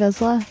Shea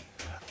Vizsla?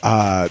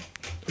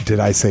 Did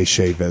I say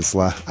Shea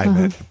Vizsla? I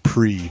meant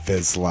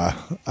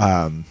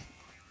pre-Vizsla.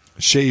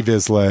 Shea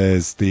Vizsla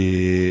is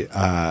the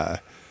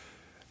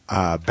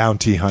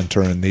bounty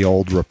hunter in the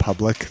Old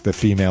Republic, the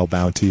female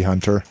bounty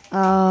hunter.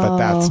 Oh. But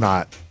that's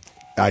not...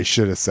 I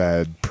should have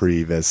said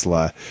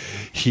pre-Vizsla.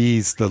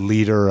 He's the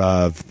leader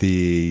of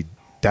the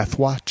Death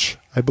Watch,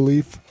 I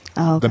believe.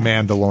 Oh, okay. The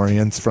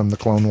Mandalorians from the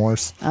Clone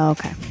Wars. Oh,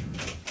 okay.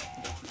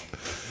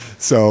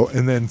 So,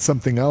 and then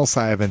something else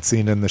I haven't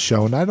seen in the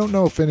show, and I don't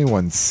know if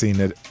anyone's seen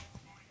it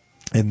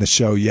in the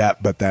show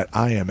yet, but that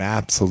I am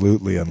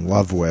absolutely in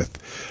love with.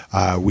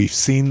 We've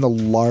seen the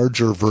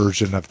larger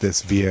version of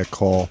this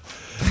vehicle,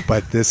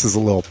 but this is a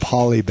little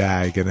poly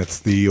bag, and it's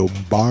the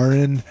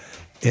Umbaran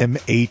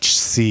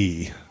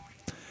MHC.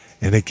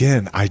 And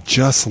again, I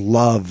just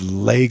love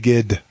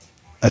legged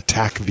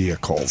attack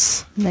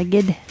vehicles.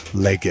 Legged.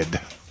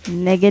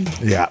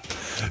 Yeah.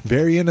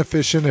 Very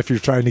inefficient if you're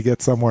trying to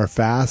get somewhere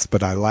fast,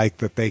 but I like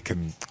that they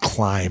can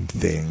climb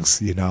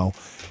things, you know.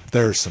 If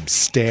there's some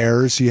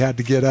stairs you had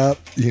to get up,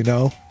 you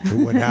know, it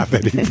wouldn't have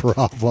any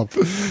problem.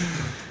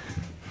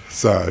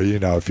 So, you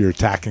know, if you're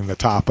attacking the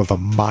top of a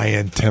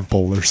Mayan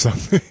temple or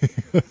something.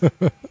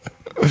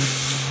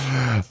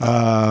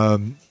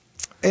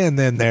 And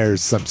then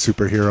there's some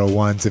superhero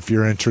ones. If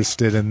you're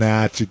interested in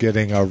that, you're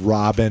getting a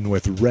Robin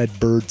with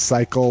Redbird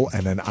Cycle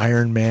and an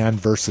Iron Man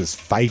versus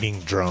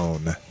fighting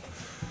drone.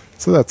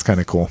 So that's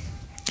kind of cool.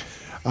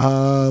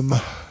 All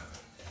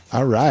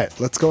right,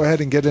 let's go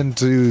ahead and get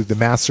into the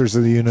Masters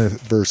of the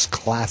Universe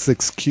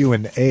Classics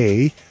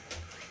Q&A.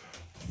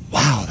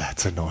 Wow,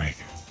 that's annoying.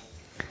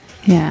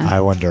 Yeah.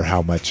 I wonder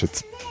how much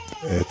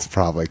it's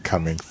probably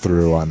coming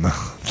through on the...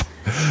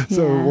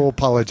 So Yeah. we'll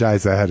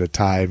apologize ahead of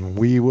time.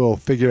 We will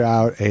figure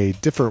out a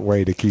different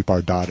way to keep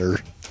our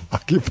daughter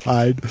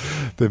occupied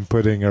than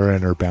putting her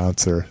in her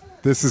bouncer.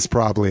 This is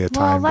probably a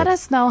Well, time. let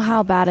us know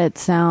how bad it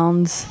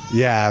sounds.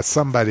 Yeah,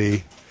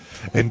 somebody.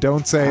 And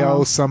don't say,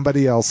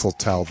 somebody else will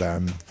tell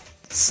them.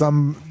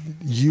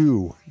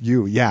 You.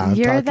 Yeah, I'm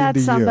You're talking that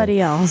to somebody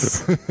you.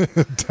 else.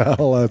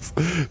 Tell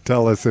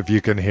us if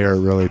you can hear it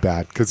really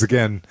bad. Because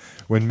again,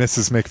 when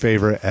Mrs.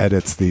 McFavorite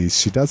edits these,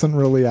 she doesn't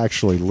really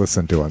actually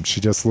listen to them.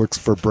 She just looks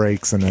for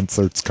breaks and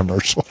inserts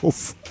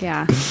commercials.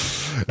 Yeah.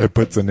 It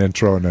puts an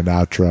intro and an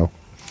outro.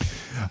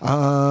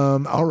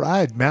 All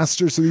right,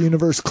 Masters of the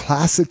Universe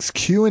Classics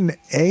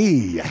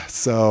Q&A.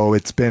 So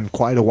it's been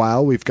quite a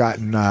while. We've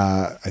gotten,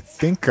 I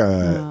think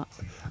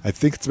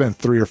it's been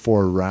 3 or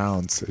 4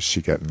 rounds. Is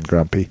she getting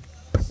grumpy?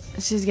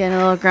 She's getting a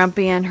little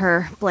grumpy and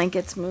her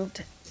blanket's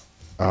moved.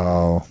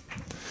 Oh.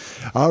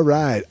 All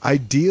right.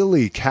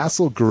 Ideally,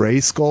 Castle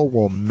Grayskull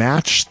will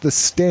match the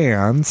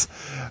stands,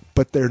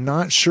 but they're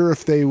not sure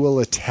if they will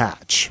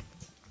attach.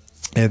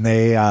 And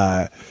they,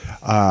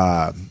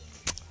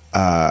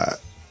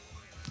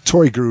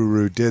 Toy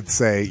Guru did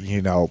say,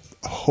 you know,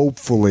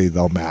 hopefully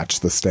they'll match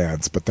the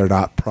stands, but they're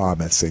not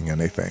promising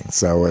anything.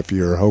 So if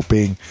you're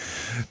hoping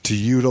to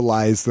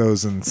utilize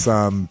those in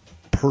some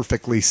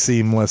perfectly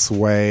seamless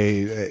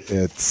way,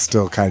 it's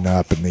still kind of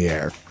up in the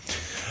air.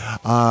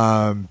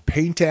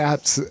 Paint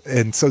apps,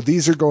 and so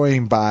these are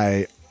going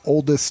by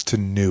oldest to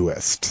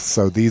newest.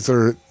 So these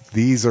are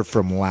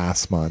from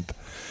last month.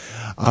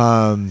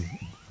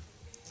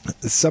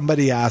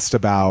 Somebody asked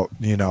about,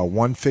 you know,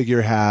 one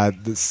figure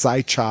had the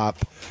Psychop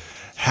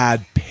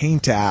had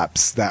paint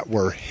apps that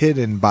were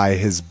hidden by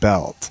his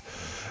belt.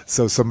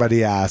 So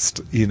somebody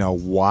asked, you know,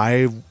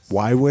 why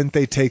wouldn't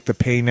they take the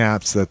paint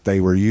apps that they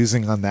were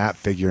using on that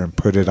figure and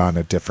put it on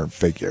a different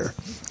figure?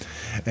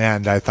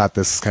 And I thought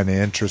this is kind of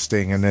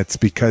interesting, and it's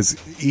because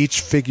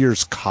each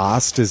figure's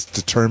cost is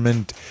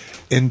determined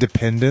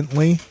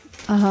independently.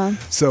 Uh-huh.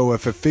 So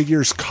if a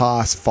figure's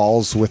cost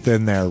falls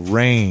within their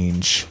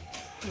range,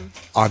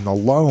 on the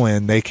low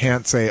end, they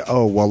can't say,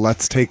 oh, well,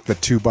 let's take the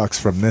 $2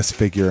 from this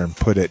figure and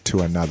put it to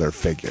another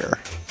figure.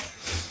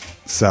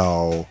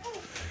 So,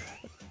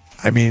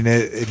 I mean,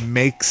 it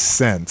makes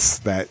sense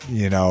that,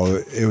 you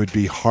know, it would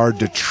be hard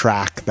to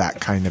track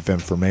that kind of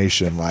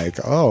information. Like,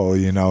 oh,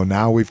 you know,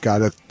 now we've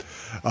got a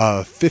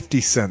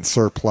 50-cent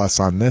surplus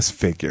on this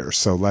figure,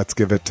 so let's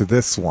give it to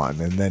this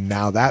one. And then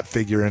now that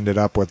figure ended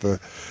up with a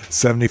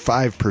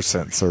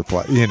 75%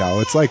 surplus. You know,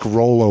 it's like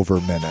rollover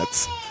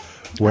minutes.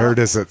 Where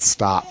does it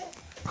stop?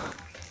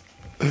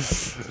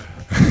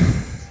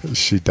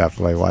 She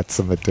definitely wants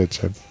some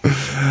attention.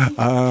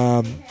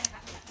 And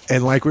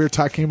like we were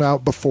talking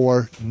about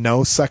before,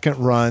 no second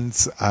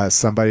runs.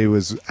 Somebody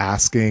was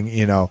asking,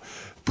 you know,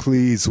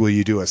 please, will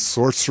you do a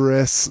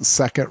Sorceress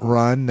second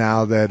run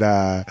now that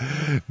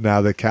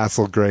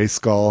Castle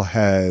Grayskull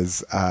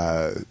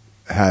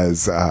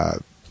has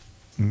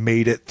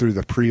made it through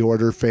the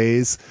pre-order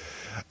phase?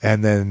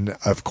 And then,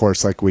 of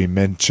course, like we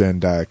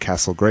mentioned,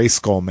 Castle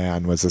Grayskull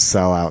Man was a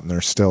sellout, and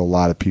there's still a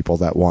lot of people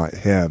that want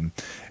him.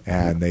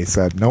 And they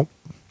said, nope,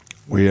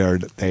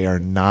 they are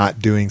not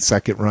doing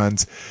second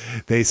runs.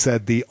 They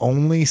said the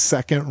only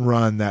second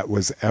run that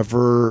was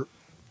ever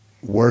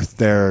worth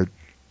their,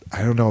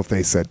 I don't know if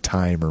they said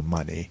time or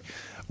money,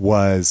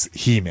 was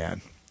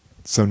He-Man.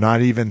 So not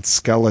even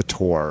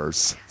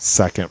Skeletor's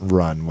second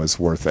run was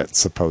worth it,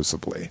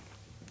 supposedly.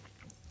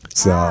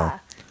 So,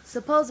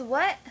 Suppose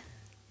what?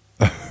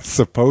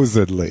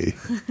 supposedly.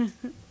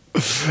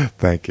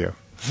 Thank you.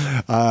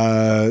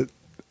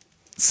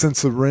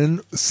 Since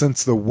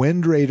the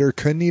Wind Raider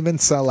couldn't even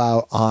sell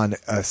out on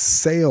a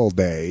sale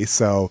day,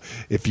 so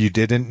if you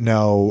didn't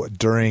know,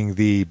 during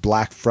the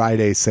Black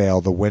Friday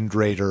sale, the Wind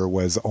Raider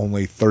was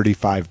only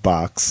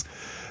 $35.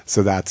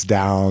 So that's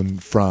down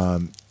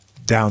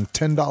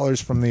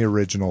 $10 from the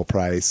original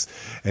price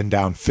and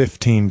down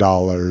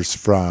 $15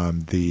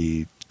 from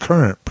the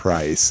current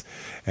price,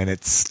 and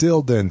it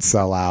still didn't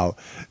sell out.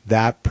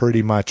 That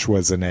pretty much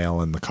was a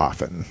nail in the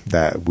coffin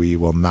that we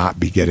will not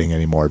be getting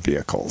any more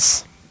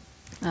vehicles.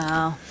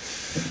 Oh.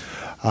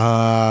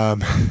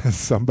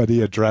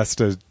 Somebody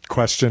addressed a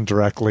question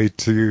directly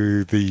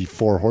to the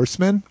Four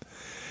Horsemen,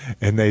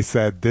 and they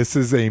said, this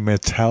is a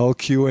Mattel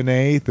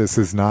Q&A. This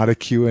is not a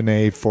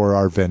Q&A for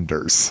our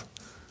vendors.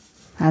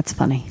 That's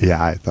funny.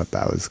 Yeah, I thought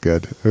that was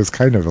good. It was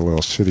kind of a little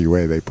shitty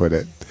way they put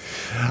it.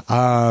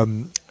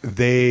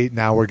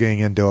 Now we're getting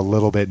into a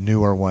little bit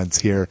newer ones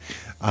here.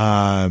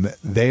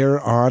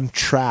 They're on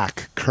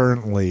track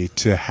currently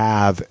to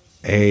have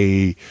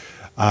a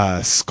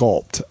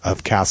sculpt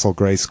of Castle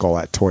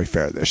Grayskull at Toy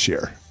Fair this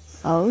year.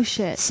 Oh,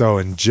 shit. So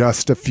in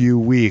just a few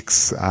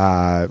weeks,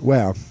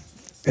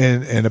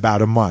 in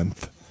about a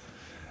month,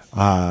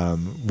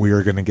 we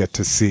are going to get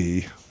to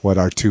see what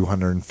our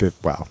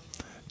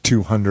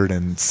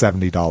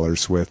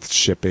 $270 with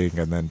shipping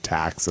and then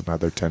tax,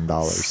 another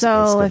 $10.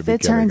 So if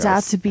it turns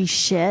out to be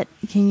shit,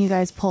 can you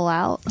guys pull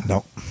out?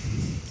 No.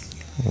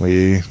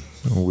 I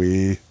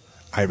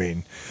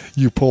mean,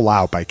 you pull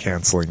out by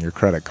canceling your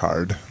credit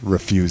card,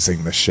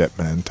 refusing the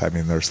shipment. I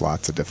mean, there's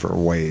lots of different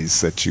ways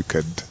that you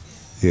could,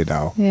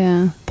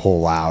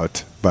 pull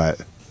out,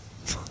 but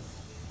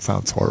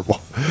sounds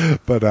horrible.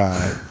 But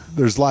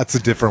there's lots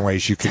of different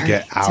ways you could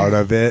get out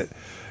of it.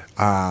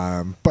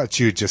 But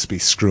you'd just be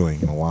screwing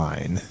the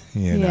line,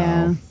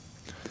 know.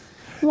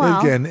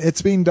 Well, again,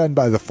 it's being done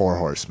by the Four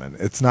Horsemen.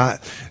 It's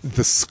not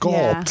the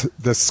sculpt. Yeah.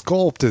 The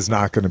sculpt is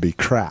not going to be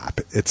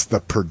crap. It's the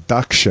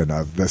production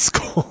of the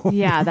sculpt.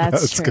 Yeah,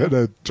 that's going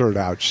to turn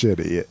out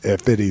shitty.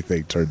 If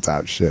anything turns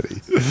out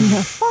shitty.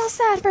 False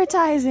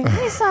advertising.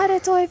 We saw it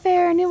at Toy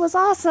Fair and it was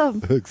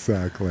awesome.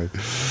 Exactly.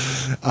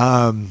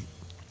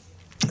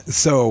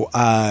 So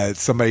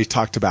somebody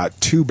talked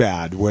about Too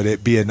Bad. Would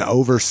it be an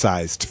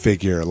oversized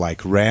figure like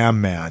Ram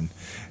Man?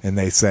 And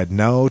they said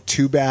no.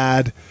 Too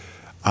Bad.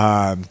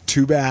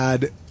 Too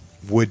Bad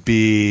would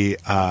be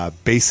a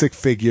basic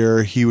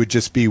figure. He would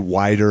just be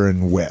wider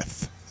in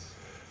width.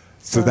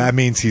 So that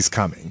means he's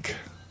coming,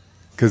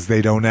 because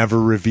they don't ever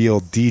reveal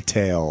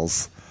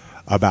details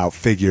about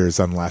figures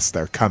unless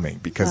they're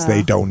coming, because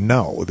they don't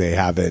know. They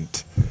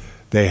haven't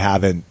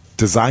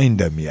designed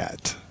them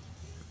yet.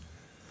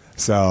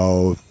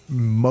 So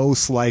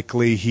most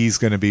likely he's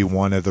going to be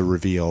one of the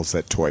reveals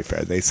at Toy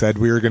Fair. They said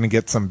we were going to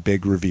get some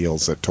big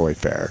reveals at Toy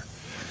Fair.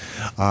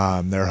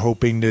 They're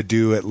hoping to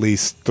do at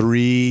least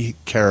 3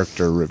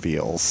 character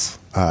reveals,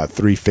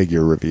 3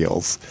 figure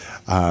reveals.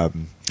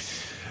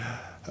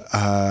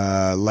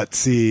 Let's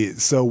see.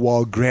 So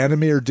while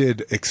Granomir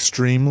did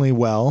extremely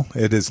well,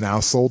 it is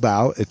now sold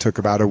out. It took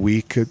about a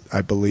week,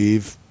 I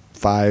believe,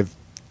 5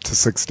 to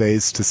 6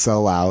 days to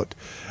sell out.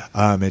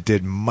 It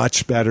did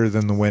much better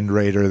than the Wind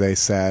Raider, they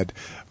said,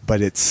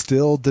 but it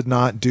still did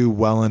not do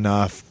well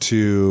enough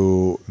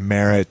to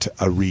merit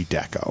a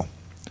redeco.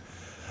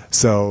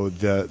 So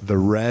the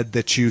red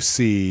that you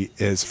see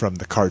is from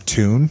the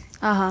cartoon.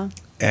 Uh-huh.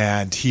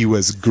 And he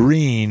was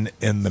green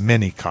in the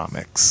mini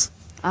comics.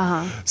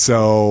 Uh-huh.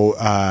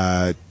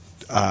 So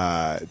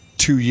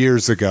 2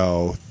 years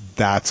ago,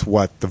 that's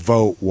what the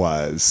vote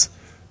was.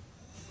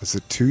 Was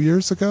it 2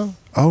 years ago?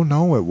 Oh,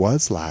 no, it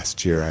was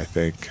last year, I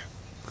think.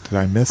 Did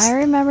I miss? I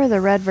remember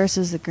the red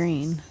versus the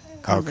green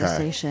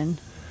conversation.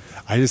 Okay.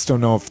 I just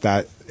don't know if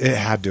it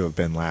had to have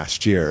been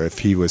last year, if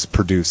he was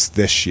produced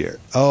this year.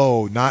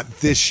 Oh, not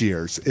this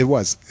year's. It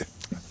was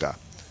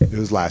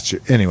last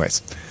year.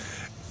 Anyways,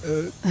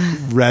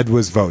 red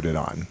was voted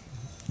on.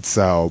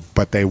 So,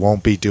 but they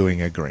won't be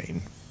doing a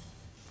green.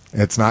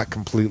 It's not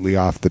completely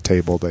off the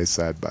table, they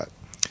said, but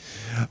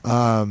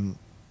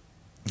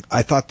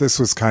I thought this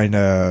was kind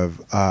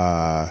of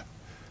can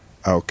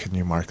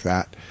you mark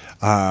that?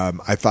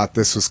 I thought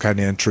this was kind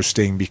of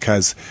interesting,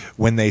 because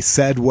when they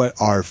said what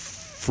our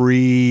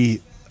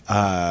free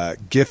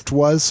gift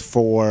was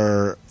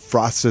for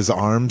Frosta's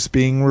arms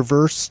being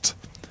reversed,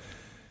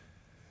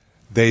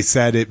 they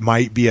said it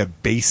might be a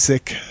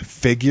basic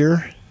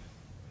figure.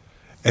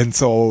 And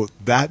so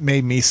that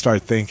made me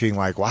start thinking,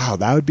 like, wow,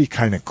 that would be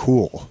kind of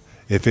cool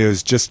if it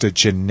was just a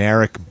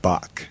generic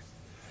buck.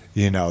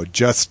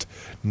 Just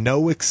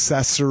no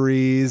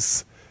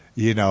accessories,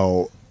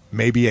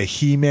 maybe a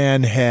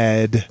He-Man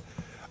head,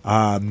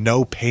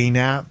 no paint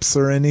apps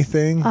or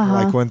anything. Uh-huh.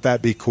 Like, wouldn't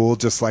that be cool?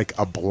 Just like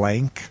a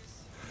blank.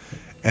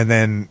 And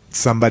then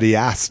somebody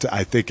asked,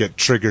 I think it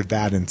triggered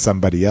that in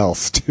somebody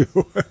else too,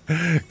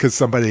 because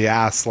somebody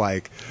asked,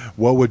 like,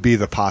 what would be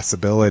the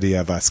possibility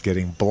of us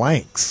getting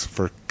blanks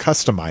for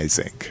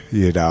customizing,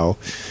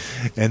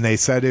 And they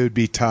said it would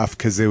be tough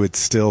because it would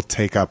still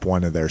take up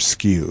one of their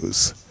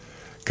SKUs,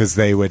 because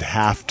they would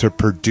have to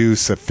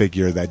produce a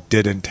figure that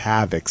didn't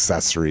have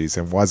accessories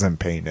and wasn't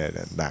painted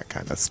and that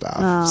kind of stuff.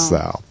 Oh.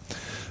 So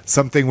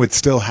something would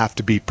still have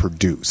to be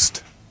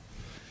produced.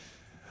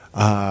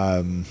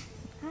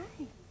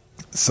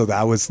 So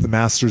that was the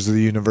Masters of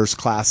the Universe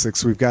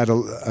Classics. We've got a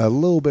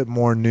little bit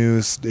more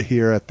news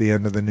here at the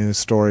end of the news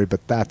story,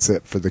 but that's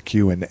it for the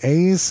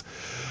Q&As.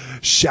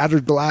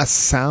 Shattered Glass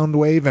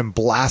Soundwave and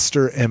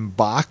Blaster in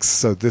box.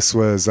 So this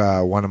was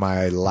one of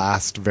my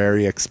last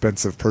very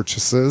expensive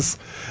purchases.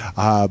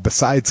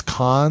 Besides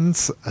con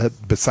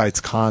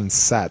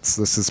sets,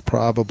 this is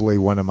probably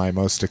one of my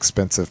most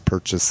expensive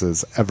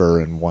purchases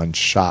ever in one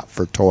shot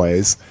for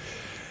toys.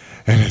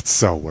 And it's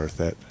so worth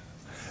it.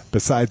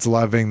 Besides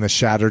loving the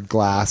shattered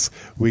glass,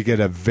 we get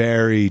a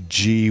very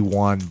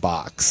G1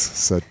 box.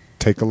 So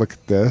take a look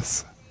at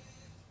this.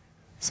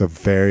 So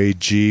very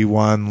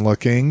G1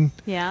 looking.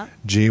 Yeah.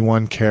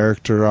 G1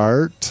 character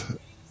art.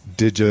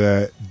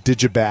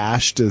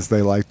 Digibashed, as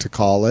they like to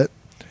call it.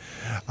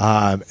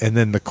 And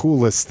then the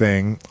coolest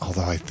thing,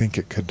 although I think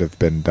it could have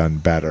been done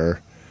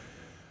better,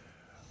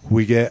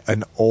 we get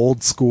an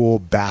old school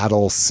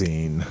battle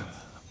scene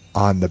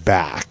on the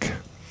back.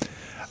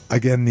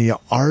 Again, the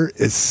art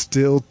is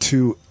still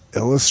too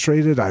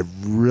illustrated. I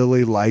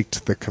really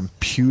liked the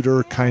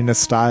computer kind of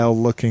style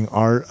looking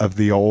art of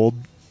the old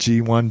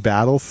G1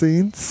 battle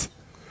scenes.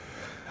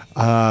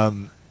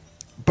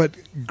 But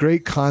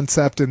great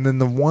concept. And then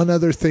the one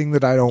other thing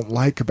that I don't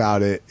like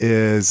about it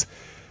is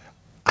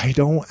I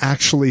don't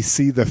actually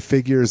see the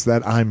figures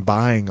that I'm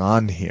buying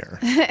on here.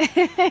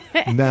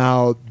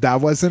 Now, that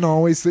wasn't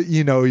always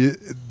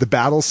the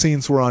battle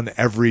scenes were on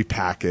every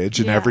package,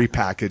 and every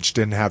package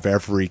didn't have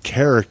every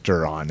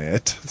character on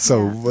it.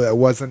 So it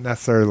wasn't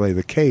necessarily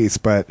the case,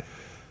 but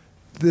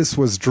this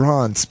was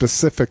drawn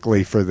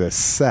specifically for this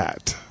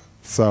set.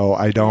 So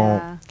I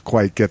don't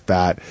quite get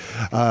that.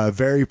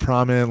 Very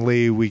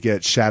prominently, we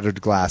get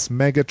Shattered Glass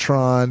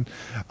Megatron,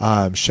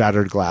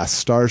 Shattered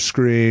Glass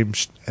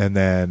Starscream, and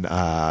then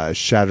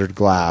Shattered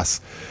Glass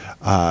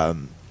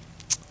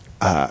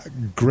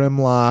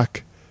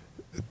Grimlock.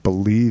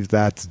 Believe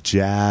that's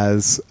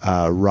Jazz,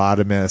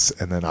 Rodimus,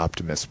 and then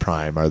Optimus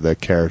Prime are the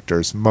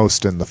characters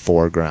most in the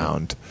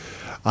foreground.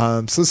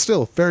 So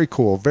still very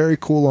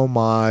cool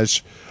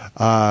homage.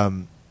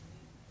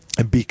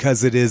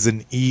 Because it is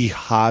an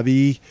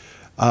e-hobby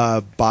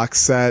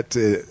box set,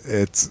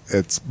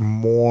 it's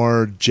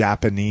more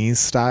Japanese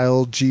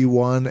style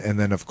G1, and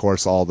then of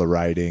course all the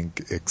writing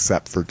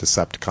except for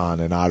Decepticon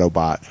and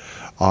Autobot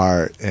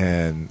are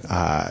in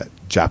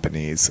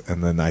Japanese,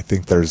 and then I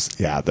think there's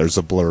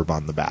a blurb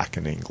on the back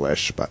in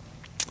English. But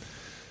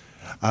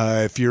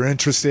if you're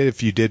interested,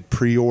 if you did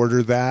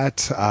pre-order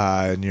that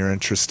and you're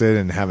interested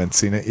and haven't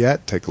seen it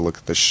yet, take a look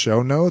at the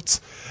show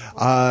notes.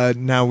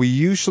 Now, we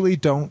usually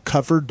don't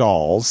cover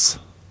dolls.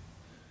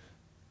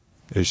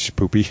 Is she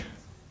poopy?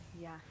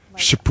 Yeah.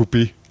 She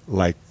poopy?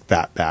 Like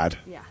that bad?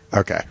 Yeah.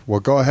 Okay. Well,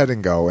 go ahead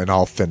and go, and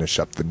I'll finish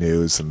up the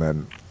news and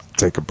then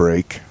take a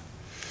break.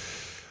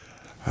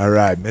 All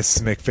right,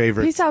 Mrs.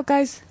 McFavorite. Peace out,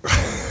 guys.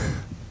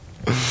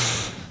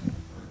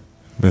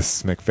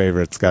 Mrs.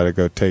 McFavorite's got to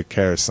go take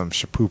care of some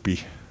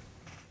shapoopy.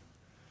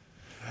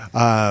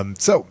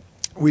 So,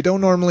 we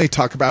don't normally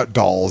talk about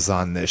dolls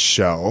on this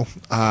show,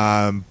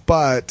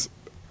 but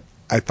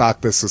I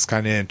thought this was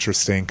kind of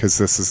interesting because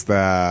this is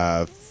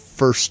the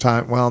first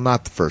time, well,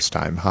 not the first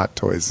time, Hot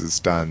Toys has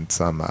done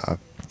some,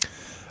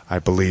 I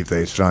believe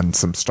they've done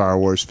some Star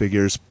Wars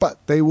figures, but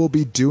they will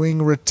be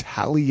doing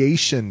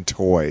Retaliation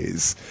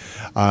toys.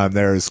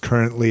 There is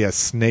currently a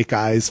Snake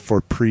Eyes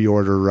for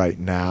pre-order right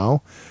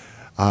now.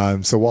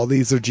 So while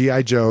these are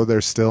G.I. Joe,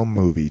 they're still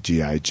movie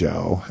G.I.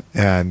 Joe.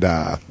 And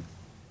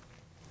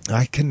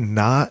I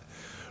cannot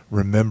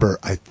remember.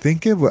 I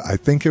think it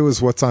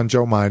was What's on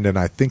Joe Mind, and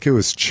I think it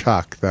was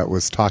Chuck that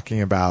was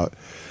talking about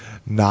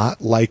not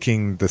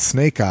liking the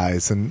Snake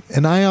Eyes. And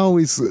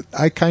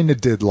I kind of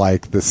did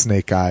like the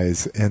Snake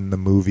Eyes in the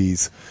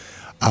movies.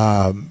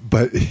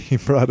 But he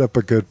brought up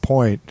a good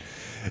point.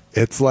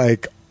 It's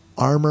like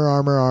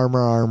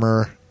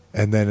armor,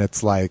 and then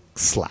it's like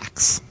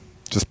slacks,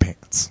 just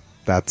pants.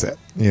 That's it,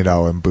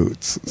 and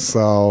boots.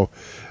 So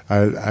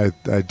I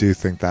do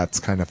think that's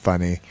kind of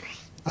funny.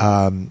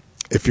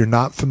 If you're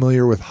not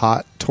familiar with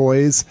Hot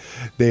Toys,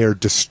 they are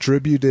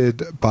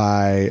distributed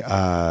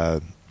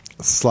by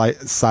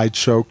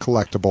Sideshow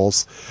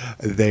Collectibles.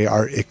 They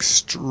are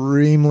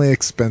extremely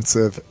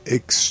expensive,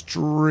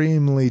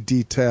 extremely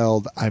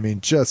detailed. I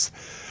mean, just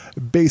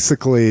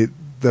basically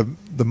the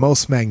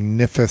most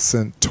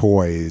magnificent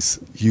toys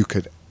you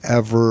could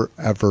ever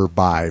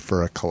buy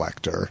for a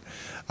collector.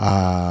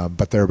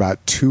 But they're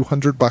about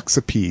 $200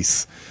 a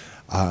piece.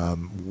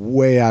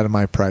 Way out of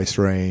my price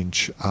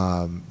range.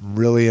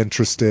 Really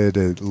interested.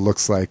 It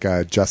looks like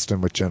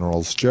Justin with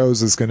General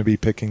Joe's is going to be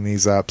picking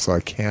these up, so I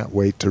can't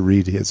wait to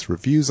read his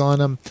reviews on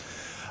them.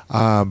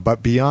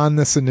 But beyond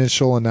this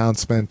initial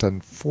announcement,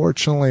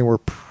 unfortunately, we're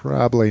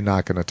probably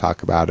not going to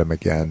talk about him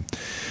again.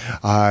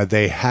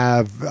 They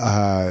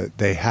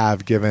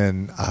have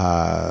given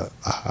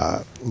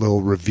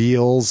little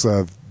reveals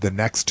of the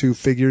next two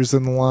figures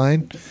in the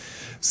line.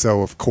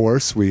 So, of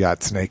course, we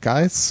got Snake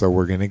Eyes. So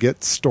we're going to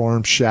get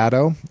Storm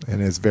Shadow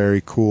in his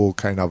very cool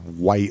kind of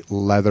white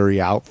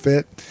leathery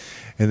outfit.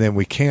 And then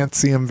we can't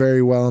see him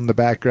very well in the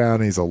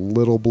background. He's a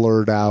little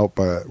blurred out,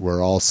 but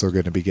we're also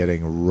going to be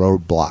getting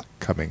Roadblock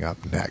coming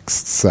up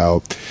next.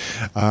 So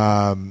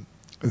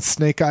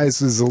Snake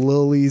Eyes is a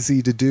little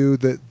easy to do.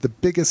 The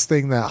biggest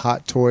thing that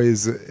Hot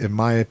Toys, in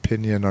my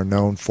opinion, are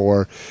known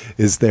for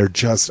is they're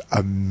just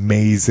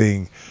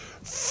amazing,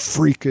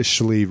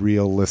 freakishly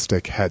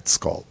realistic head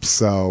sculpts.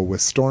 So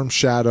with Storm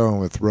Shadow and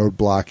with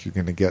Roadblock, you're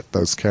going to get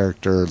those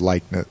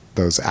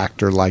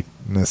actor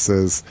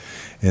likenesses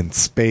in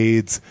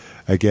spades.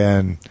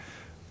 Again,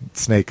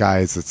 Snake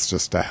Eyes, it's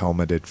just a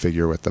helmeted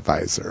figure with the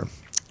visor.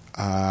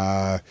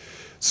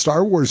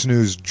 Star Wars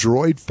news,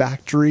 Droid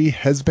Factory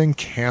has been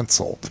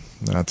canceled.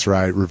 That's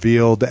right,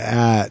 revealed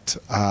at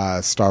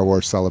Star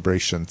Wars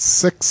Celebration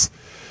 6.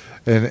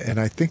 And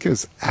I think it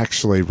was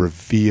actually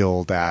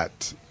revealed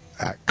at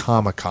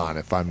Comic-Con,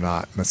 if I'm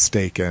not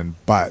mistaken,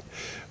 but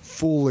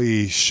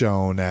fully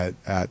shown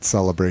at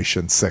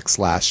Celebration 6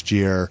 last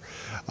year.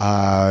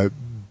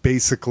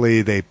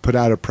 Basically, they put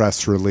out a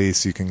press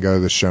release. You can go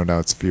to the show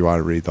notes if you want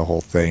to read the whole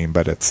thing,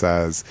 but it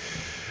says,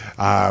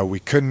 we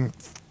couldn't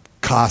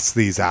cost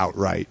these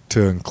outright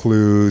to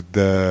include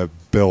the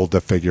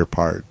build-a-figure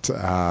part.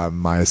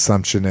 My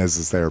assumption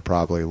is they were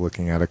probably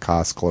looking at a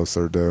cost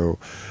closer to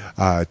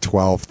 $12,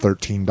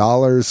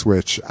 $13,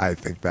 which I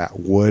think that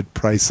would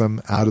price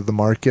them out of the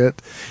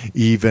market,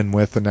 even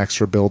with an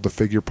extra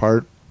build-a-figure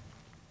part.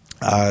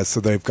 So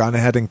they've gone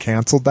ahead and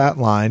canceled that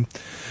line.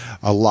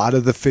 A lot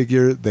of the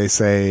figure, they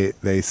say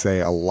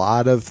a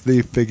lot of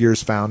the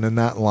figures found in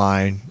that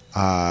line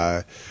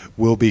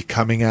will be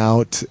coming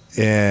out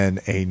in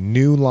a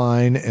new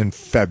line in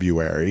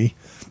February,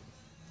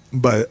 in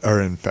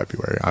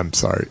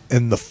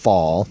the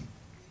fall.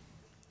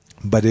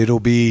 But it'll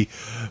be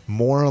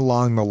more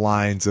along the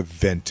lines of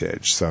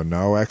vintage. So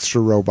no extra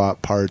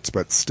robot parts,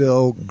 but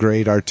still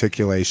great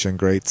articulation,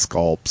 great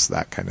sculpts,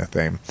 that kind of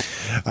thing.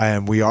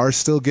 And we are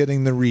still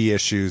getting the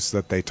reissues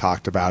that they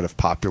talked about of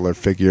popular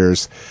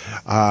figures.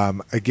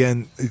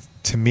 Again,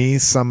 to me,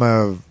 some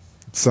of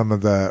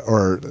the,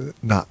 or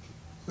not,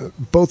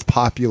 both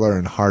popular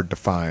and hard to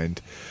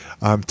find.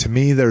 To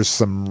me, there's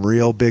some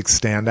real big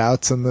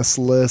standouts in this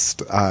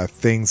list.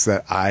 Things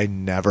that I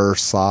never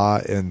saw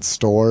in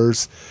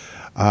stores.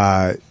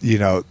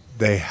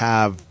 They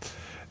have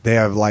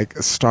like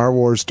Star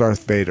Wars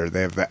Darth Vader.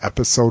 They have the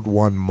Episode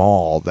 1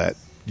 Maul that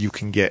you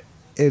can get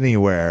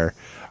anywhere.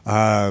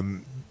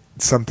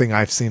 Something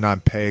I've seen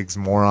on pegs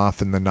more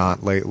often than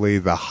not lately,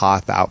 the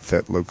Hoth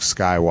outfit Luke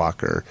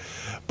Skywalker.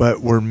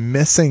 But we're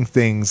missing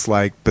things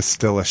like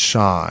Bastilla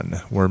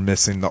Shan. We're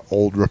missing the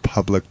Old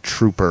Republic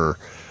Trooper.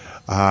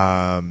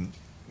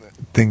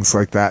 Things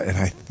like that. And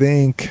I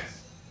think,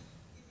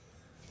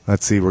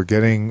 let's see, we're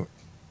getting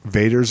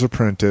Vader's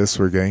Apprentice.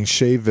 We're getting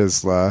Shea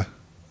Vizsla.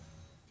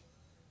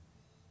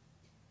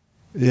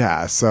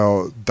 Yeah,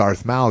 so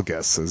Darth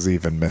Malgus is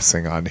even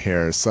missing on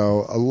here.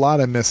 So a lot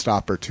of missed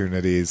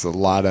opportunities. A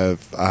lot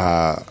of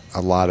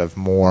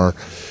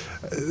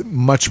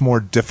much more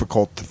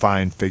difficult to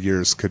find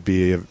figures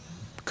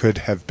could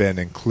have been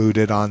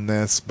included on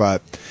this,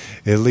 but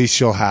at least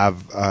you'll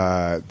have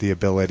the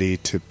ability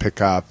to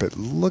pick up. It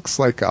looks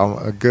like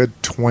a good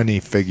 20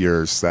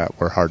 figures that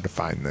were hard to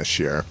find this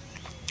year.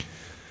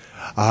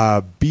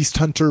 Beast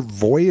Hunter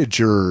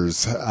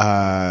Voyagers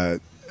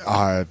have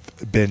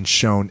been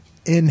shown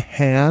in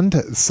hand,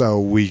 so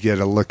we get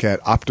a look at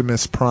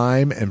Optimus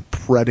Prime and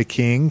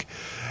Predaking,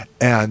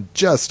 and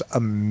just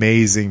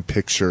amazing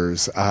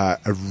pictures. I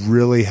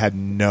really had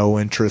no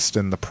interest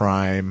in the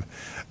Prime.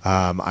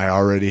 I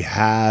already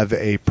have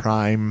a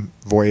Prime,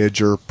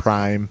 Voyager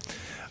Prime,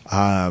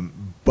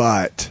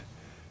 but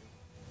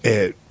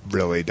it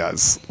really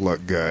does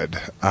look good.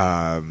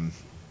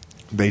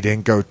 They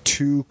didn't go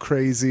too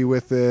crazy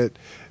with it.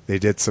 They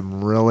did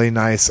some really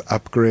nice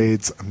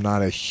upgrades. I'm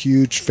not a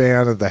huge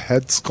fan of the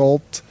head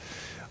sculpt.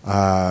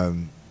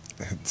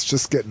 It's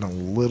just getting a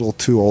little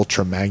too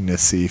Ultra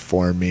Magnus-y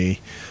for me.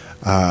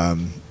 But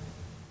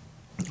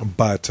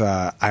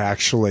I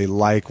actually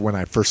like, when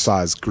I first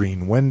saw his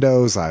green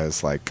windows, I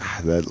was like,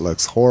 God, that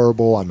looks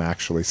horrible. I'm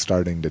actually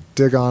starting to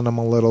dig on him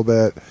a little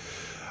bit.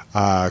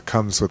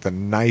 Comes with a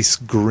nice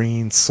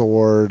green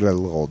sword, a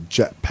little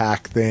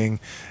jetpack thing.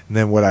 And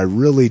then what I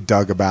really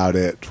dug about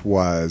it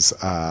was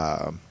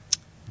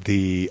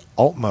the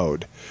alt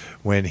mode.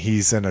 When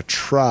he's in a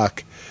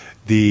truck,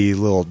 the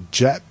little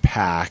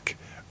jetpack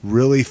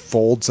really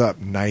folds up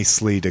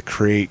nicely to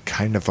create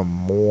kind of a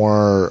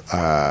more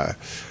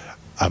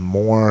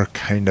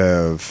kind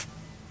of,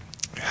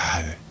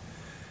 how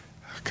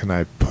can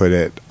I put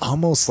it,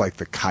 almost like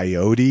the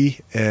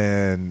Coyote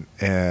and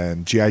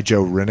G.I.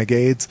 Joe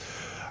Renegades.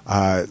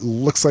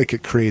 Looks like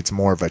it creates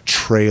more of a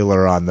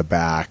trailer on the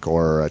back,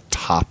 or a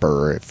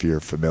topper if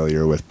you're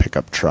familiar with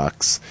pickup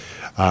trucks,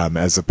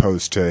 as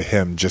opposed to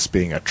him just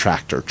being a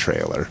tractor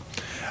trailer.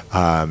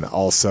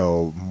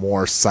 Also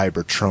more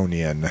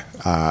Cybertronian,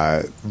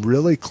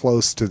 really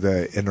close to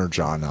the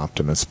Energon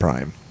Optimus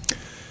Prime.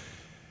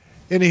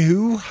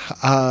 Anywho,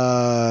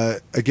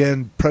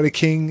 again,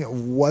 Predaking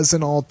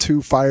wasn't all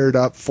too fired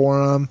up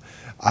for him.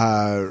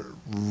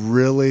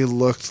 Really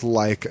looked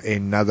like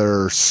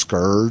another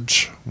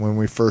Scourge when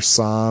we first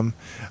saw him,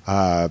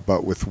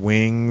 but with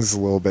wings, a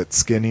little bit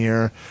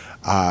skinnier.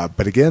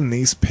 But again,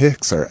 these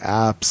pics are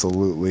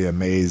absolutely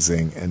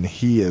amazing, and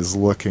he is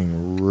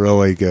looking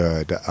really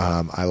good.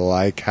 I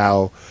like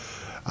how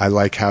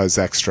his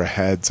extra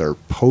heads are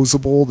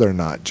posable. They're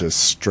not just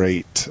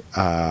straight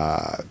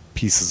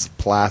pieces of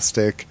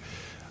plastic.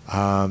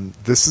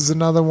 This is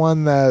another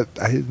one that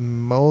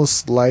I'm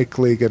most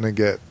likely going to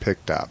get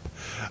picked up.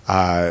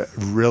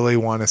 Really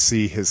want to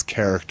see his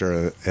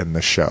character in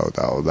the show,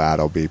 though.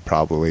 That'll be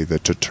probably the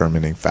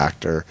determining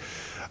factor.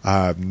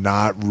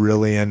 Not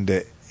really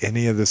into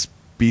any of this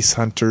Beast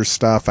Hunter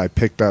stuff. I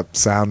picked up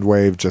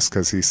Soundwave just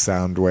because he's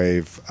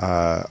Soundwave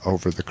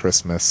over the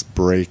Christmas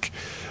break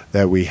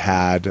that we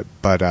had,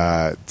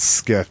 but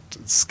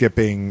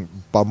skipping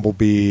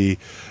Bumblebee,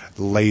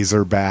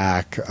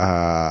 Laserback,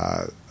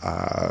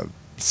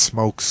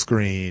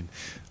 Smokescreen,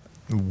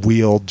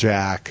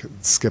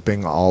 Wheeljack,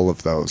 skipping all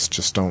of those.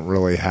 Just don't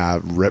really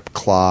have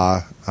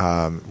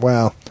Ripclaw.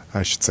 Well,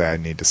 I should say I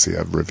need to see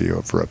a review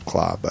of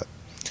Ripclaw, but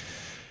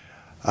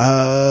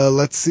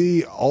let's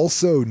see.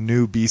 Also,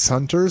 new Beast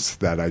Hunters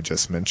that I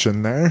just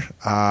mentioned there.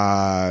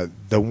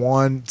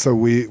 So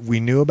we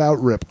knew about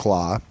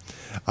Ripclaw,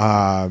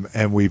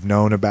 and we've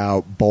known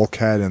about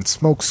Bulkhead and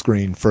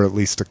Smokescreen for at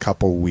least a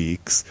couple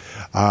weeks.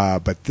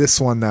 But this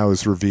one that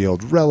was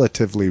revealed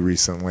relatively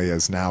recently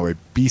is now a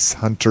Beast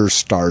Hunter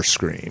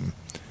Starscream.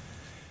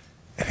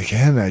 And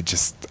again, I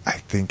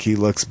think he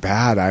looks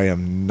bad. I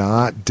am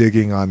not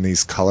digging on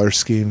these color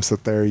schemes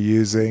that they're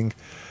using.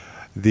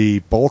 The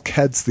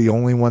Bulkhead's the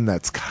only one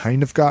that's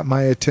kind of got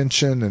my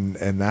attention,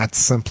 and that's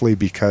simply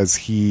because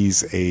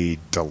he's a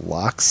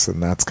deluxe, and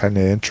that's kind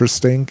of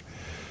interesting.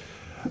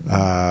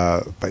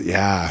 But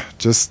yeah,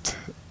 just,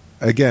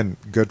 again,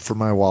 good for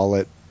my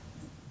wallet.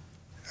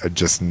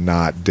 Just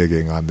not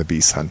digging on the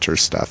Beast Hunter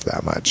stuff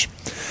that much.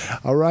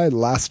 All right,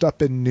 last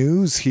up in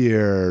news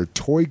here,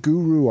 Toy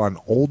Guru on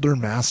older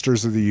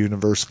Masters of the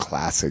Universe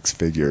Classics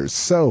figures.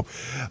 So,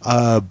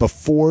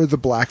 before the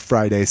Black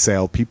Friday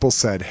sale, people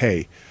said,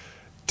 hey,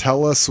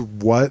 tell us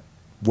what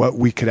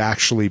we could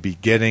actually be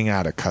getting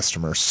out of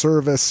customer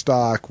service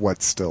stock,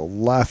 what's still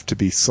left to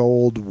be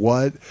sold,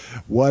 what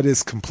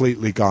is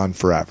completely gone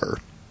forever.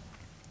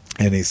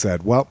 And he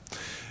said, well,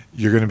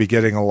 you're going to be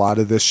getting a lot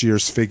of this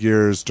year's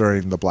figures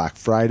during the Black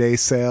Friday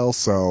sale,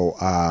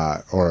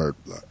 or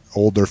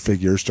older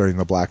figures during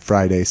the Black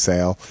Friday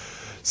sale.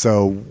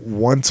 So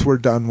once we're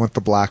done with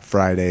the Black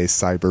Friday,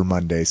 Cyber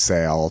Monday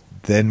sale,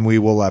 then we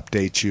will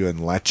update you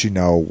and let you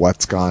know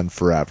what's gone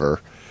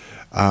forever.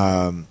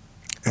 And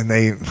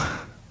they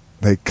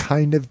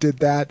kind of did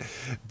that.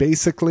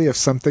 Basically, if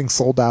something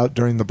sold out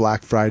during the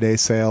Black Friday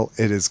sale,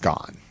 it is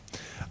gone.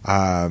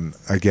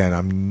 Again,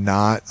 I'm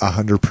not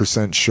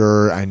 100%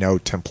 sure. I know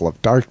Temple of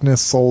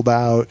Darkness sold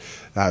out.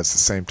 That was the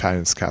same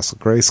time as Castle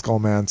Grayskull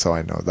Man, so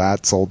I know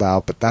that sold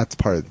out, but that's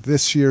part of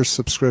this year's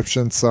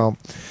subscription. So,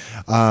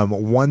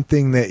 one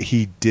thing that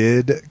he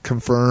did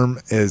confirm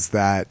is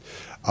that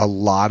a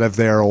lot of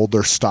their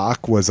older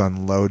stock was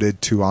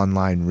unloaded to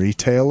online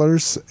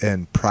retailers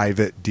and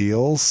private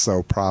deals,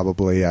 so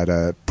probably at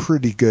a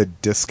pretty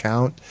good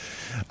discount.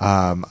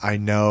 I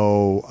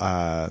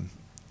know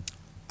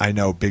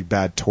Big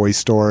Bad Toy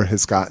Store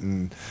has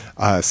gotten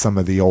some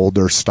of the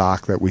older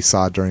stock that we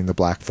saw during the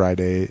Black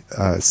Friday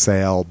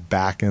sale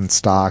back in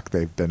stock.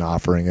 They've been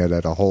offering it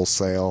at a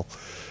wholesale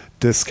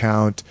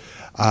discount.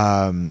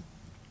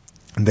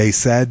 They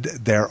said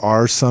there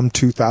are some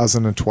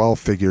 2012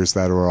 figures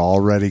that are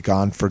already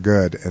gone for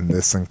good, and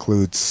this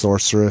includes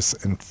Sorceress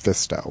and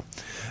Fisto.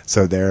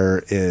 So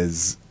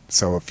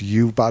if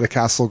you bought a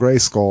Castle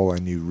Grayskull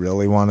and you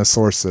really want a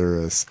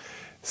Sorceress,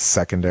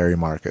 secondary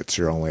market's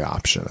your only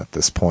option at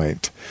this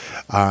point.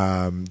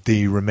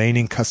 The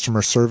remaining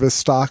customer service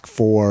stock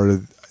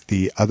for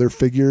the other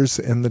figures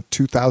in the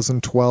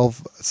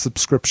 2012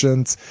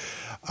 subscriptions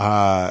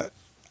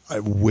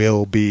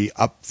will be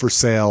up for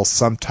sale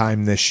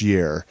sometime this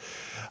year.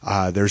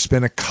 There's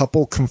been a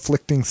couple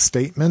conflicting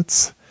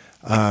statements.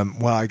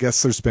 I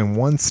guess there's been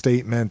one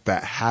statement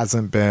that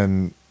hasn't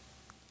been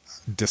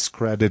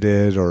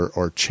discredited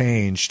or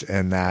changed,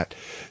 and that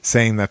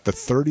saying that the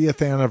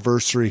 30th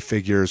anniversary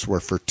figures were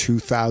for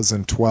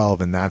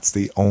 2012, and that's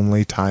the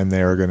only time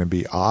they are going to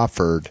be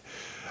offered.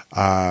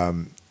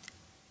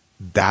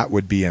 That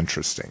would be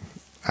interesting.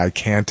 I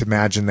can't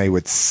imagine they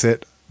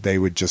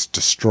would just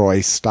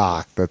destroy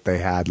stock that they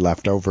had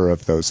left over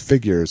of those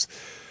figures,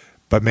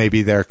 but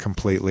maybe they're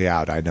completely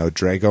out. I know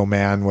Drago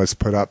Man was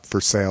put up for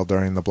sale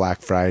during the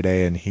Black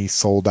Friday and he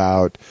sold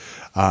out.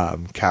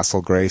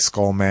 Castle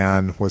Grayskull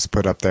Man was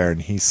put up there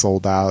and he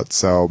sold out.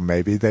 So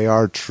maybe they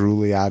are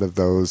truly out of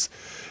those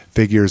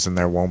figures and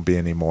there won't be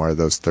any more of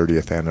those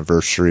 30th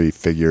anniversary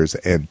figures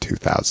in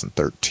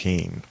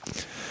 2013.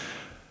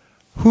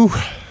 Whew.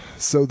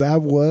 So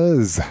that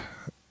was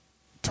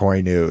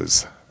Toy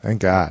News.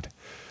 Thank God.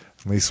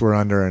 At least we're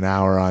under an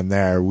hour on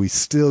there. We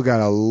still got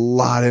a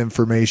lot of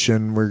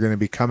information. We're going to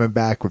be coming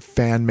back with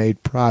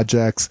fan-made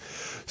projects,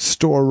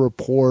 store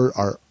report,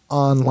 our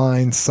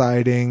online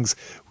sightings.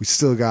 We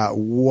still got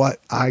What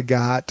I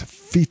Got,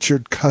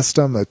 featured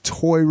custom, a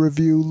toy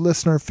review,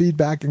 listener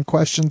feedback and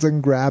questions,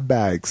 and grab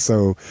bags.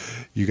 So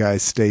you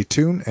guys stay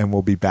tuned and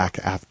we'll be back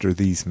after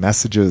these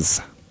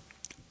messages.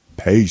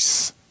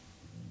 Peace.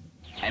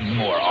 And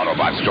more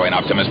Autobots join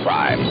Optimus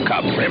Prime.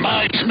 Cub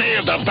Reminds me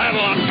of the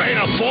battle on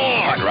Beta 4.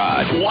 Hot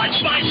Rod. Watch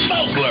my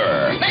smoke.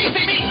 Blur. Now you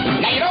see me.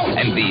 Now you don't.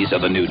 And these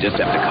are the new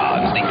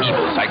Decepticons, the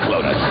evil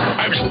Cyclonus.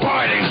 I'm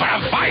spoiling for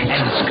a fight.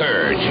 And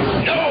Scourge.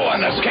 No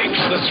one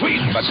escapes the sweet.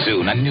 But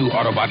soon, a new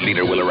Autobot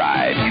leader will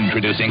arrive,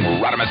 introducing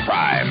Rodimus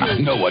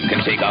Prime. No one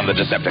can take on the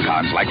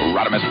Decepticons like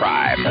Rodimus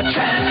Prime. The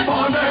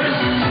Transformers.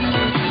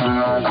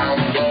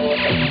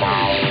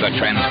 The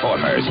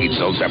Transformers, each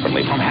sold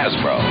separately from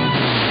Hasbro.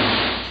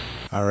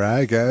 All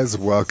right, guys,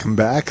 welcome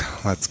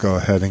back. Let's go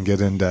ahead and get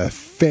into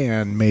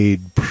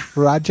fan-made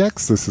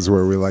projects. This is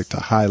where we like to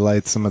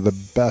highlight some of the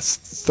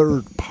best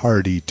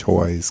third-party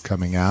toys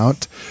coming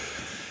out.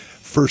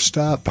 First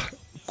up,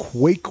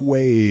 Quake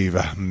Wave,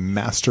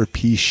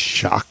 Masterpiece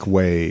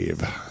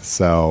Shockwave.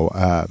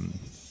 So,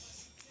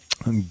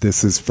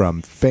 this is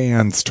from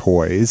Fans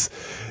Toys.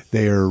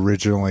 They are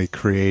originally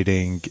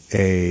creating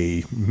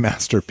a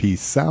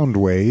Masterpiece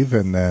Soundwave,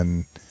 and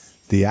then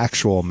the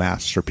actual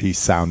Masterpiece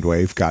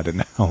Soundwave got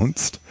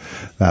announced.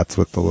 That's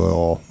what the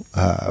little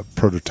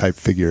prototype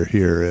figure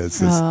here is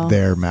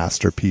their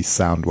Masterpiece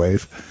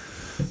Soundwave.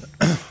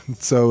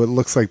 So it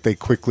looks like they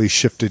quickly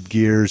shifted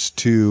gears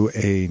to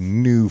a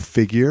new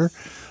figure.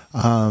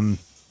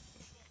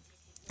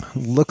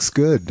 Looks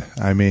good.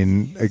 I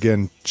mean,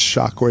 again,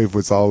 Shockwave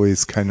was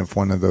always kind of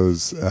one of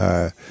those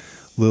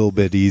little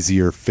bit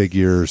easier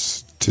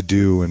figures to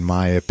do, in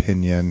my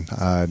opinion.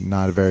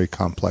 Not a very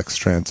complex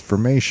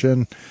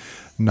transformation.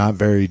 Not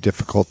very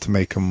difficult to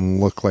make him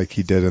look like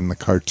he did in the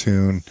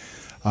cartoon.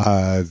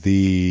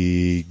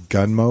 The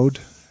gun mode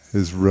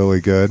is really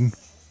good.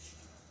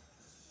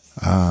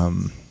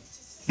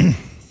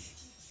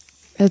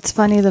 It's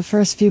funny, the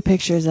first few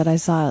pictures that I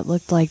saw, it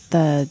looked like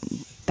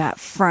that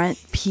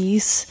front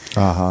piece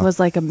was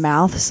like a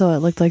mouth, so it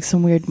looked like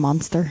some weird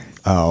monster.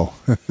 Oh.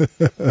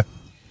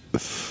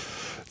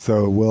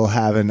 So we'll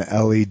have an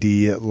LED,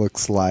 it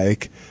looks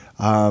like.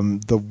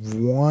 The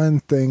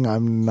one thing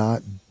I'm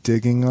not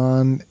digging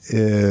on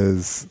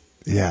is,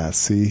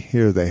 see,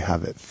 here they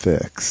have it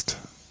fixed.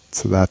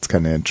 So that's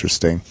kind of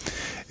interesting.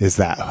 Is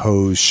that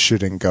hose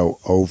shouldn't go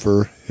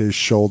over his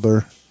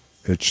shoulder.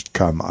 It should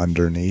come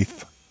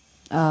underneath.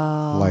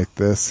 Oh. Like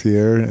this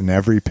here. In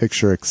every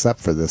picture except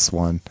for this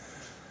one.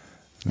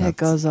 It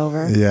goes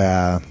over.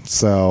 Yeah.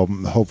 So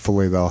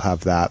hopefully they'll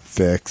have that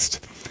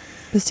fixed.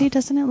 But see,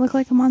 doesn't it look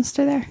like a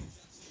monster there?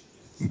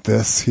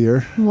 This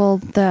here? Well,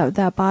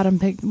 that bottom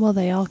pic. Well,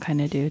 they all kind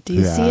of do. Do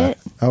you see it?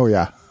 Oh,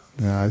 yeah.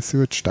 Yeah, I see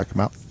what you're talking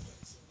about.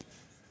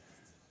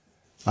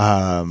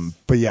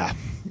 But yeah.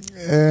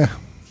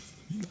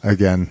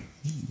 Again,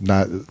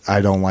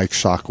 I don't like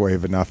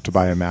Shockwave enough to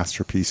buy a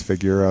Masterpiece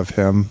figure of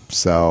him.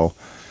 So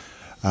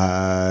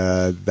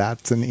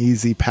that's an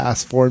easy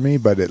pass for me,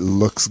 but it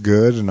looks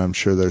good, and I'm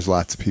sure there's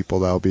lots of people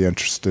that'll be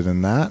interested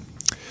in that.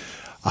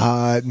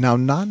 Now,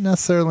 not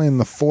necessarily in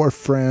the 4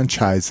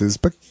 franchises,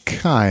 but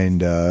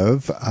kind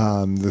of.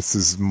 This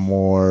is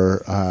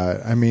more,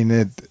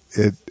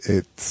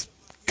 it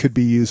could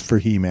be used for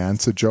He-Man.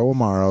 So Joe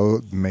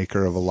Amaro,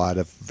 maker of a lot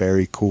of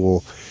very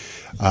cool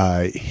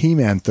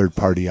He-Man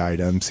third-party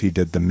items. He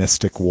did the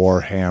Mystic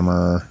War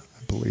Hammer.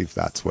 I believe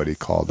that's what he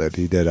called it.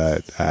 He did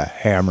a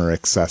hammer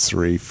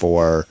accessory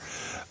for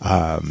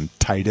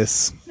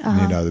Titus,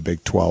 the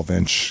big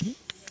 12-inch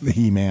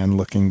He-Man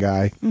looking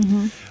guy.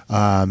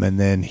 And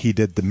then he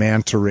did the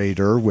Manta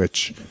Raider,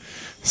 which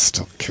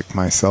still kick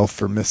myself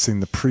for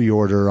missing the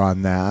pre-order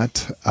on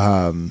that.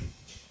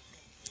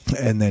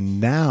 And then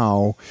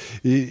now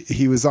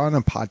he was on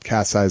a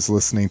podcast I was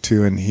listening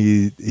to, and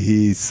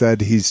he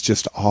said he's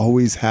just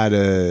always had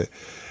an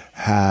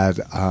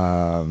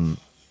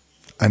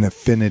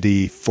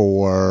affinity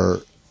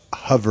for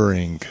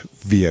hovering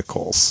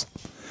vehicles.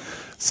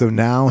 So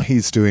now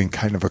he's doing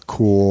kind of a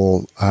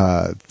cool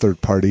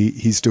third party.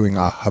 He's doing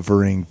a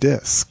hovering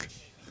disc.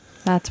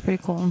 That's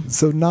pretty cool.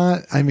 So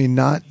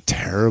not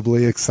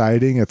terribly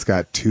exciting. It's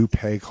got 2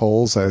 peg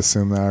holes. I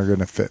assume that are going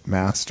to fit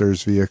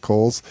Masters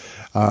vehicles.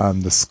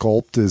 The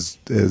sculpt is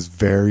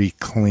very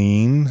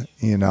clean.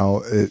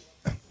 It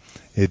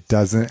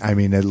doesn't,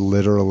 it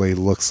literally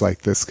looks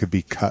like this could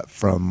be cut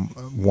from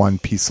one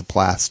piece of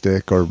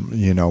plastic or,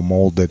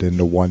 molded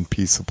into one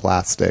piece of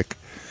plastic.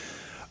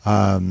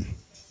 And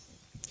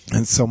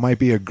so it might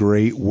be a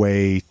great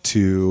way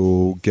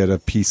to get a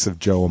piece of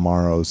Joe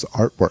Amaro's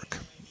artwork.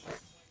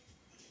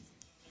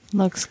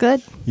 Looks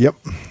good. Yep.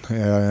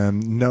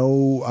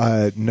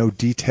 No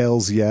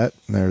details yet.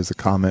 There's a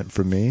comment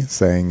from me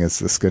saying, is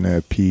this going to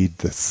impede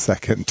the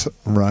second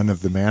run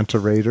of the Manta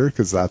Raider?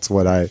 Because that's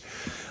what I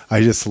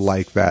just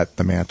like, that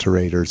the Manta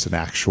Raider is an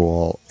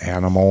actual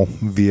animal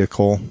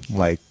vehicle,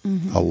 like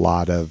a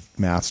lot of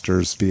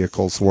Masters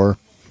vehicles were.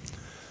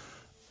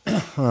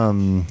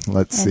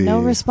 Let's see. No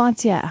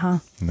response yet, huh?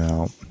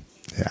 No.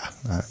 Yeah,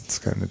 that's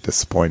kind of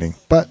disappointing.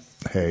 But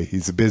hey,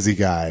 he's a busy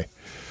guy.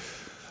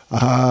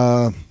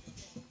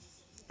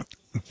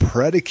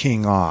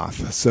 Predaking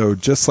off. So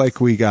just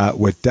like we got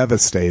with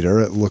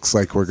Devastator, it looks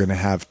like we're going to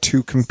have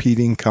 2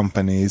 competing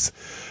companies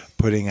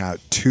putting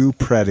out 2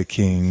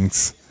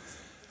 Predakings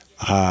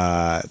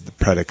the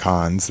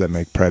Predacons that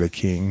make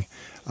Predaking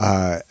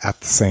at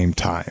the same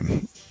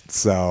time.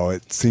 So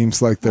it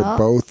seems like they're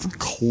both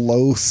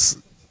close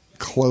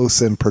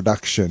in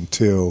production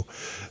too.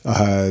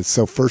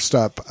 So first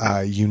up,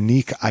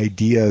 Unique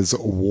Ideas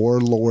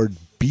Warlord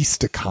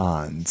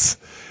Beasticons.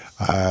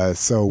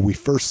 So we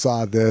first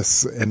saw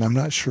this, and I'm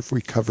not sure if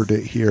we covered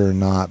it here or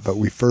not, but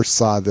we first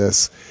saw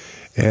this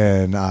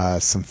in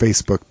some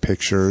Facebook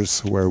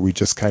pictures where we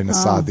just kind of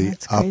saw the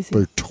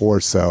upper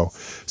torso.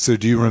 So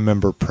do you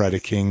remember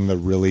Predaking, the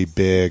really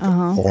big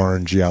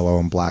orange, yellow,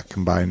 and black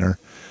combiner?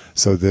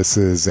 So this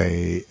is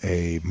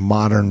a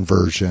modern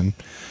version.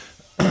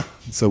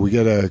 So we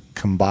get a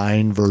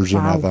combined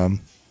version of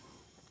him.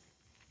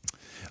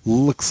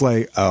 Looks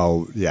like,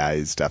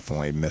 he's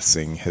definitely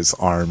missing his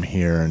arm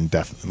here, and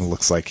definitely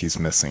looks like he's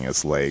missing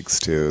his legs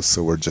too.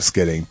 So we're just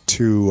getting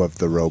two of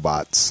the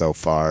robots so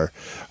far,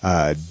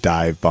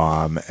 Dive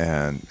Bomb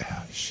and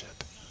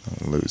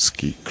I'll lose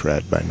geek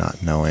cred by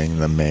not knowing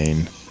the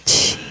main.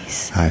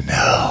 Jeez, I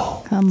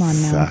know. Come on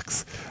now.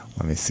 Sucks.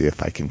 Let me see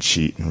if I can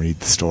cheat and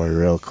read the story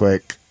real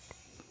quick.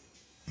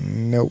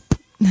 Nope.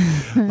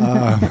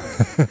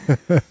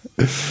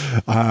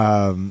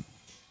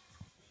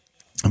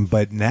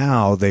 But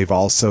now they've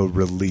also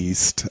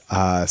released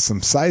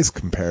some size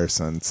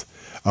comparisons.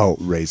 Oh,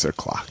 Razor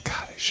Claw.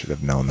 God, I should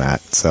have known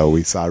that. So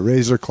we saw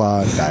Razor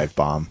Claw and Dive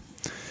Bomb.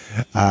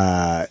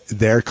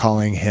 They're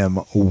calling him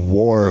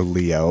War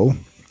Leo.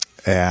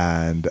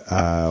 And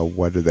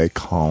what are they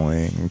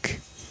calling?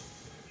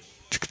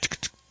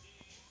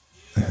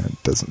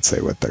 It doesn't say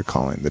what they're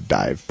calling the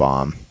Dive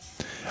Bomb.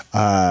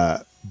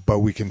 But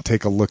we can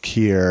take a look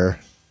here.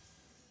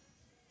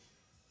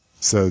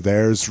 So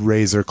there's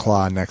Razor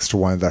Claw next to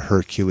one of the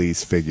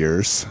Hercules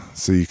figures.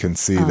 So you can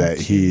see that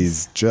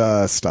he's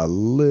just a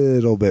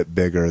little bit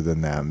bigger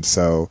than them.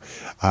 So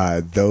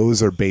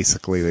those are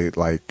basically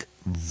like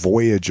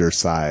Voyager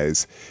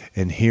size.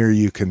 And here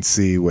you can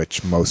see,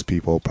 which most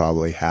people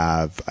probably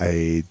have,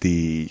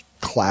 the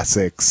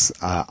Classics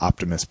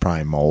Optimus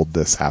Prime mold.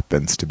 This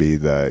happens to be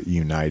the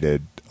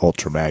United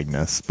Ultra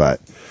Magnus,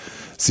 but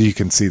so you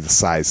can see the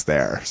size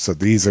there. So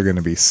these are going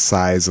to be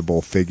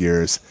sizable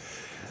figures.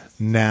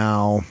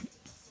 Now,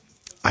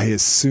 I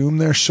assume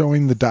they're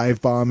showing the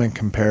Dive Bomb in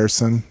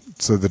comparison.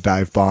 So the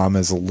Dive Bomb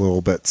is a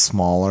little bit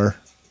smaller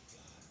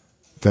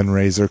than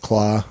Razor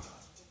Claw,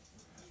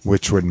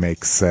 which would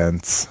make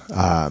sense.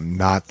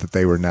 Not that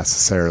they were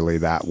necessarily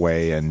that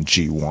way in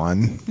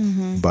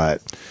G1,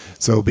 but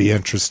so it'll be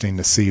interesting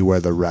to see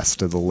where the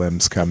rest of the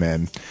limbs come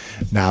in.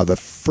 Now, the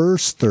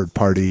first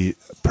third-party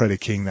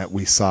Predaking that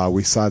we saw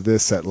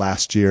this at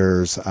last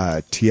year's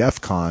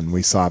TFCon.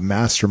 We saw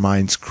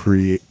Mastermind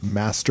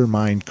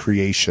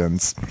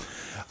Creations.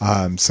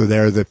 So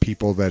they're the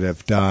people that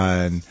have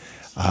done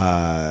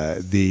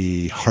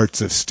the Hearts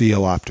of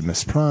Steel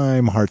Optimus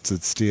Prime, Hearts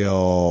of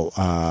Steel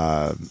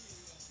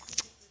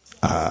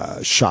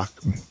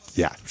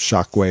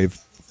Shockwave,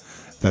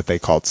 that they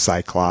called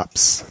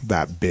Cyclops,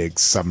 that big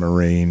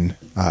submarine,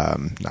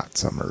 not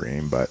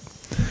submarine, but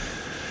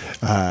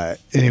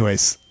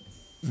anyways,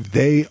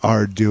 they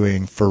are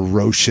doing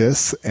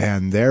Ferocious,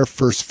 and their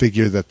first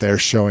figure that they're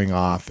showing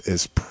off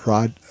is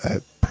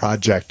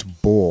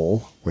Project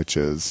Bull, which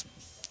is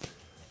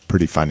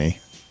pretty funny.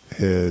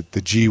 The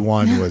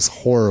G1 was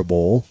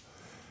horrible.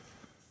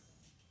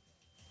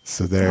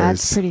 So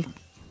there's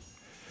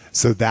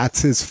So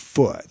that's his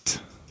foot.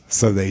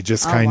 So they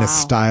just kind of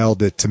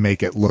styled it to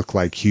make it look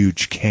like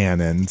huge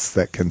cannons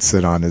that can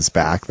sit on his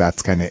back.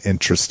 That's kind of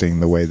interesting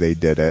the way they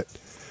did it.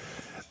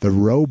 The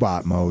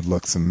robot mode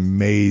looks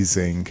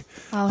amazing.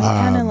 Oh, he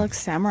kind of looks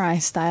samurai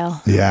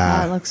style.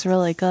 Yeah. It looks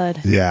really good.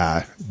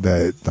 Yeah.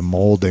 The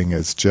molding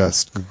is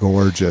just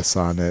gorgeous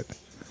on it.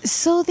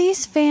 So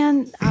these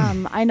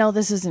I know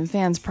this isn't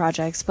fans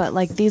projects, but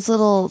like these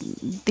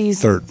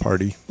third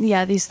party.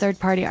 Yeah, these third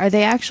party, are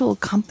they actual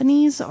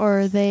companies,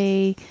 or are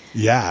they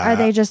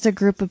just a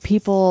group of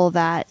people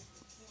that?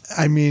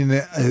 I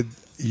mean,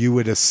 you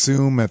would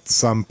assume at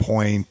some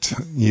point,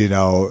 are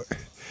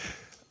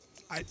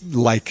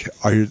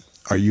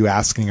you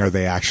asking, are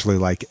they actually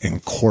like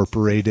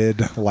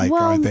incorporated? Like,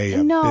 are they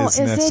a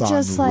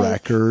business on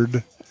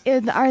record?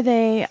 Are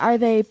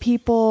they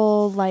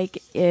people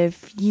like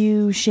if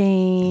you,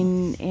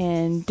 Shane,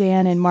 and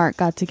Dan and Mark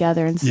got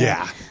together and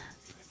said,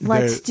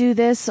 let's do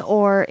this,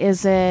 or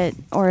is it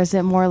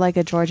more like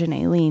a George and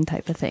Aileen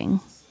type of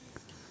thing?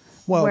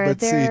 Well,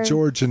 but see,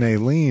 George and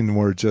Aileen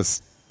were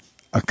just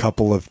a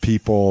couple of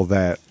people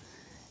that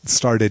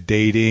started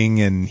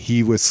dating, and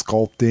he was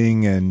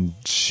sculpting, and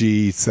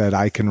she said,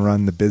 I can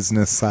run the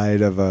business side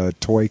of a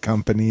toy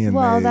company, and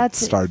they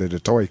started a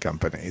toy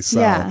company. So,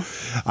 yeah.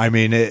 I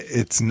mean,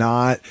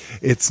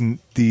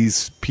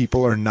 these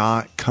people are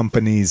not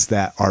companies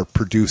that are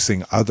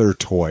producing other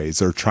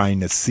toys or trying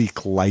to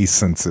seek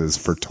licenses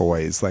for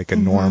toys like a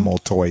normal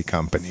toy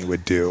company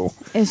would do.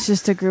 It's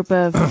just a group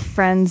of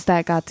friends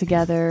that got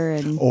together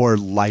or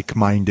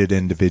like-minded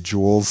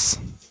individuals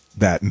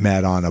that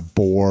met on a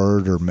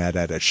board or met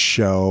at a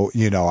show.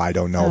 I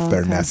don't know if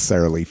they're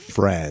necessarily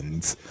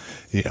friends.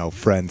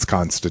 Friends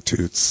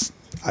constitutes.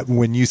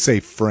 When you say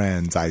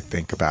friends, I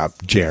think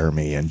about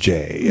Jeremy and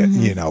Jay,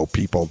 and,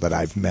 people that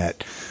I've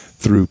met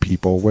through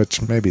people,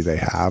 which maybe they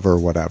have or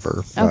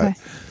whatever. Okay.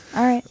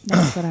 All right.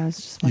 That's what I was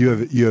just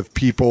wondering. You have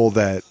people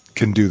that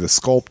can do the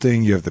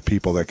sculpting. You have the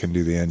people that can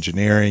do the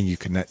engineering.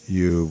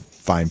 You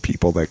find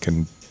people that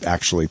can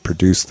actually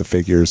produce the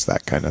figures,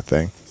 that kind of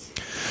thing.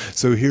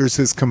 So here's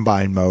his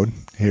combined mode.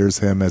 Here's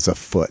him as a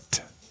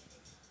foot.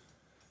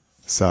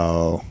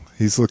 So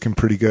he's looking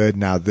pretty good.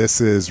 Now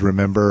this is,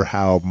 remember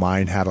how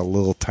mine had a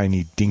little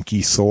tiny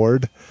dinky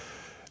sword?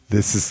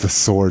 This is the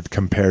sword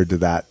compared to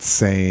that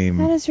same.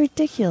 That is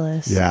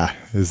ridiculous. Yeah,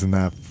 isn't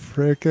that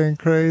freaking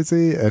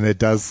crazy? And it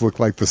does look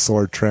like the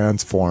sword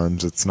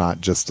transforms. It's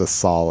not just a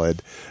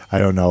solid. I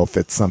don't know if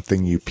it's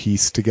something you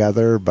piece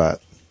together,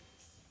 but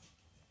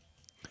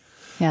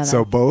Yeah.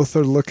 so both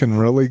are looking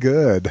really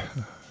good.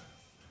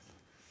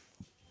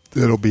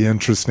 It'll be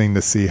interesting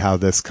to see how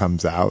this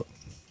comes out.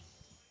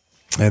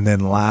 And then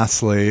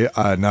lastly,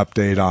 an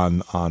update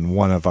on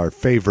one of our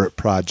favorite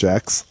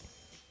projects.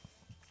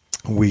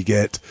 We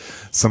get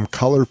some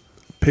color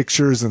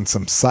pictures and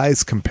some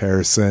size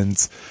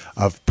comparisons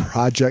of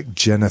Project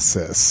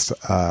Genesis.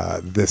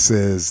 This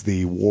is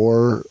the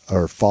War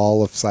or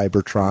Fall of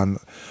Cybertron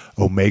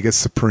Omega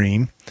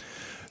Supreme.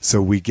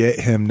 So we get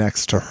him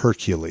next to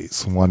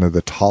Hercules, one of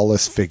the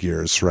tallest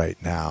figures right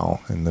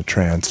now in the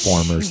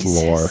Transformers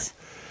lore.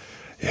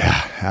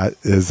 Yeah,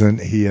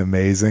 isn't he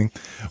amazing?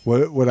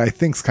 What I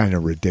think's kind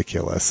of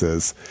ridiculous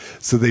is,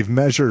 so they've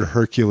measured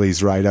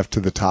Hercules right up to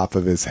the top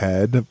of his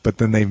head, but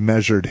then they've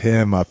measured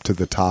him up to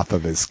the top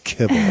of his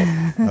kibble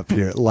up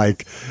here.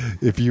 Like,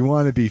 if you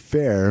want to be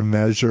fair,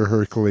 measure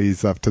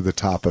Hercules up to the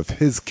top of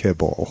his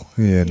kibble,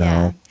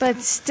 Yeah,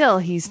 but still,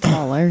 he's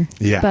taller.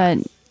 Yeah. But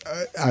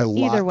a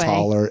lot either way.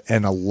 taller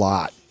and a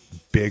lot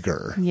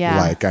bigger.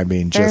 Yeah. Like, I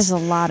mean, There's just a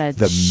lot of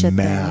the shit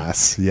there.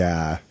 mass.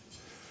 Yeah.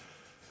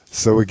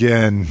 So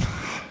again,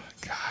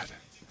 God,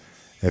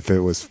 if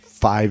it was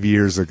 5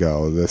 years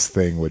ago, this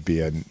thing would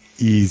be an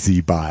easy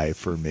buy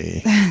for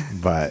me.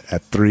 But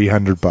at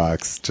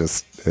 $300,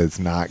 just it's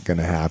not going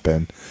to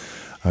happen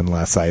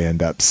unless I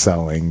end up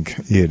selling,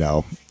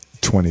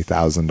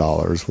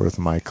 $20,000 worth of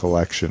my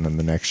collection in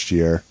the next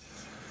year.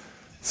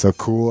 So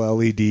cool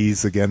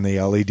LEDs. Again,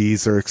 the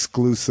LEDs are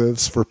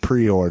exclusives for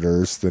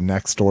pre-orders. The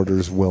next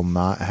orders will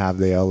not have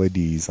the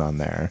LEDs on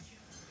there.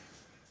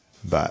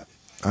 But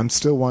I'm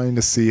still wanting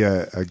to see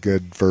a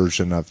good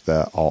version of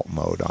the alt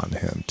mode on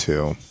him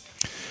too.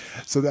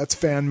 So that's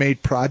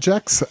fan-made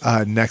projects.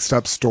 Next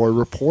up, store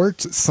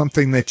reports.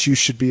 Something that you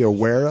should be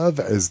aware of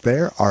is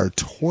there are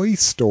toy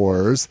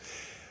stores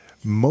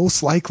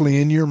most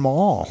likely in your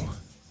mall.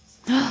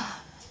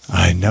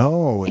 I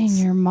know. in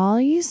your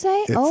mall, you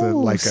say? It's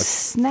Oh, a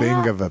snap.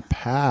 thing of a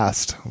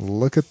past.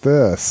 Look at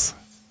this.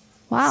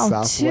 Wow,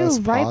 Southwest two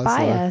right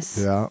by Plaza. us.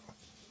 Yeah.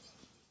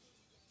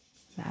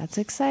 That's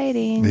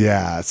exciting.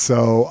 Yeah,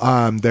 so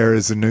there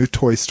is a new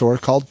toy store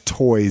called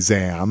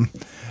Toyzam,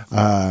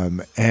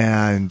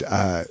 and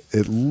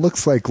it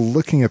looks like,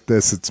 looking at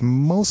this, it's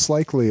most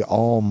likely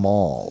all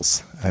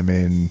malls. I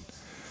mean,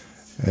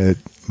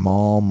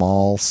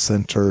 mall,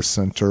 center,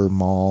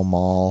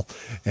 mall,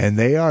 and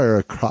they are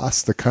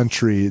across the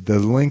country. The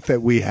link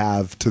that we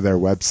have to their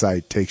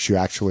website takes you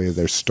actually to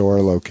their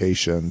store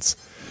locations.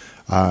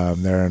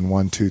 They're in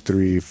 1, 2,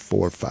 3,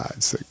 4, 5,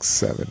 6,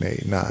 7,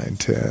 8, 9,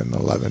 10,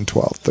 11,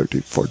 12,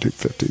 13, 14,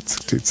 15,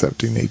 16,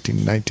 17,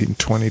 18, 19,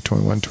 20,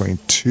 21,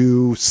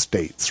 22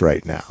 states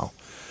right now.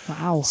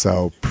 Wow.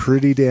 So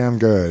pretty damn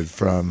good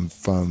from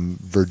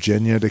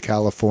Virginia to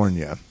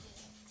California,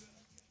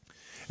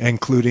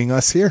 including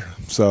us here.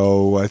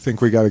 So I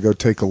think we got to go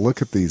take a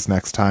look at these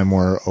next time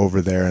we're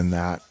over there in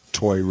that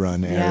Toy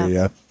Run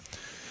area.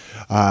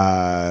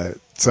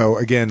 So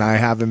again, I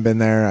haven't been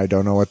there. I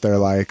don't know what they're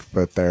like,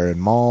 but they're in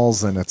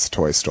malls and it's a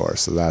toy store,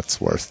 so that's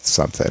worth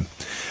something.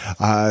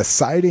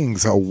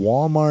 Sightings, a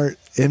Walmart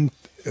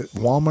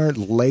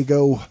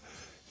Lego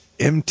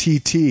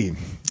MTT.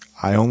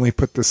 I only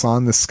put this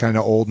on. This is kind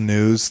of old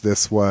news.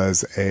 This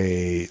was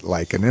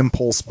an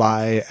impulse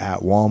buy at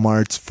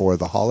Walmart's for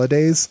the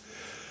holidays.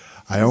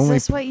 Is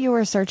this what you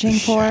were searching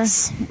for?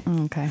 Yes.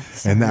 Okay.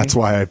 Sorry. And that's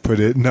why I put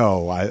it.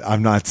 No,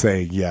 I'm not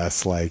saying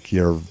yes like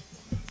you're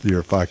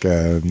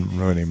fucking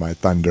ruining my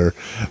thunder.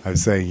 I'm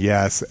saying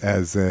yes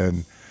as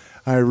in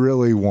I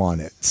really want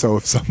it. So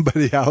if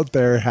somebody out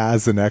there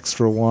has an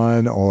extra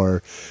one,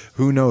 or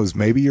who knows,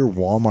 maybe your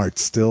Walmart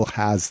still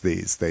has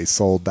these. They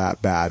sold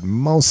that bad.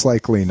 Most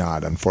likely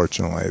not,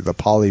 unfortunately. The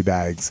poly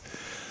bags,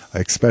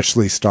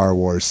 especially Star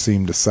Wars,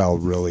 seem to sell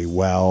really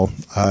well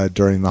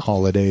during the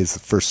holidays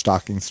for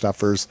stocking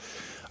stuffers.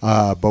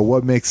 But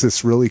what makes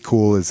this really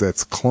cool is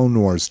it's Clone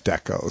Wars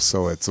deco,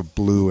 so it's a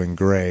blue and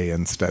gray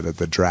instead of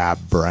the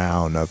drab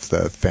brown of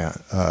the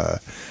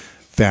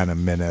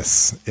Phantom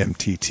Menace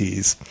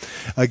MTTs.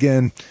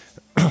 Again,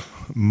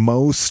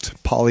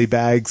 most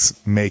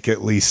polybags make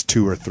at least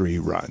 2 or 3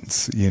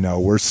 runs.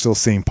 We're still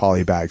seeing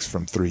polybags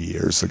from 3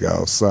 years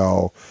ago,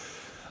 so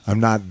I'm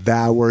not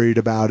that worried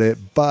about it,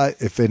 but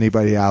if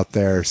anybody out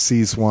there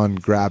sees one,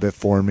 grab it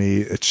for me.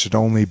 It should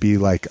only be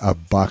like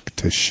 $1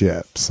 to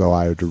ship, so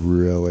I would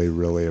really,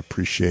 really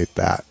appreciate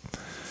that.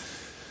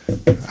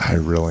 I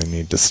really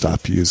need to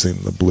stop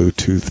using the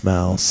Bluetooth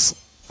mouse.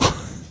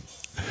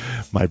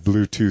 My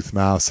Bluetooth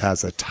mouse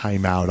has a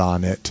timeout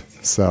on it,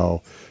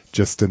 so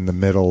just in the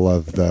middle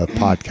of the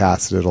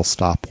podcast, it'll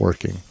stop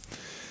working.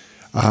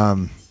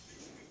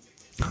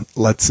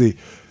 Let's see.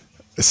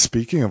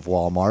 Speaking of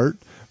Walmart,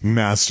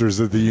 Masters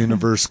of the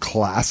Universe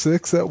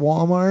Classics at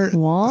Walmart.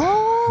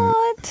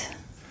 What?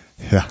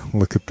 Yeah,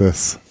 look at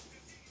this.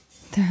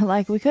 They're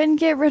like, we couldn't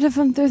get rid of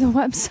them through the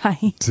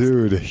website.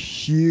 Dude,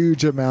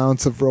 huge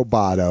amounts of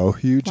Roboto,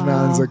 huge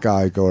amounts of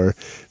Gygor.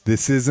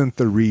 This isn't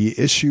the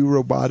reissue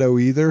Roboto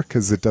either,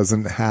 because it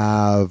doesn't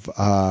have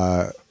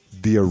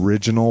the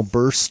original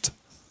burst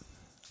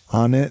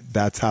on it.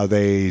 That's how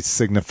they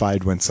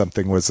signified when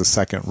something was a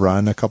second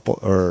run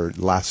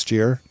last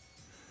year.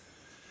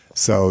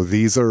 So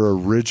these are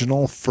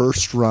original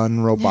first run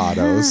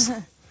Robotos.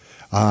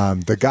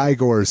 The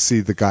Gygor, see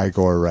the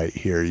Gygor right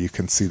here. You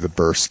can see the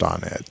burst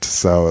on it.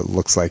 So it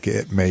looks like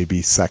it may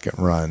be second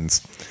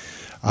runs.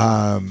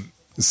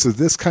 So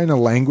this kind of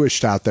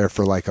languished out there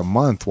for like a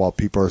month while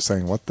people are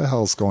saying, what the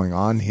hell's going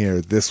on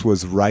here? This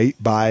was right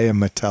by a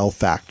Mattel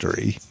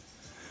factory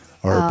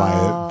or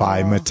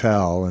by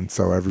Mattel. And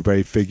so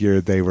everybody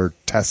figured they were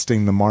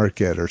testing the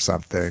market or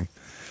something.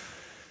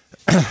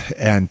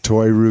 And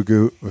Toy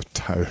Guru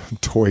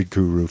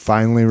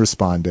finally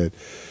responded.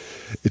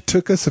 It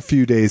took us a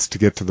few days to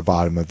get to the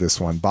bottom of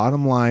this one.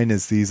 Bottom line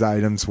is these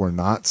items were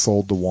not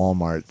sold to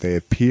Walmart. They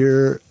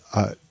appear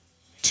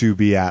to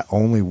be at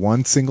only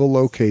one single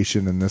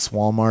location, and this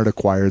Walmart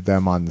acquired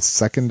them on the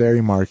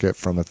secondary market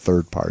from a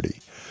third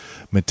party.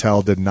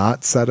 Mattel did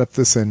not set up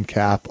this end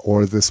cap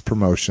or this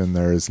promotion.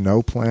 There is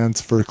no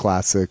plans for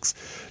classics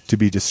to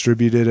be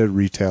distributed at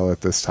retail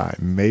at this time.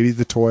 Maybe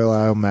the toy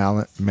aisle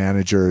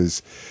manager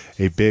is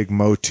a big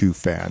Motu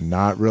fan.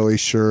 Not really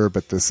sure,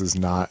 but this is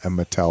not a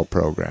Mattel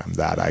program.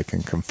 That I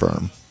can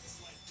confirm.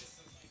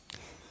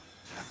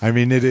 I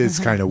mean, it is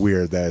kind of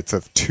weird that it's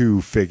of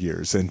two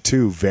figures and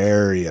two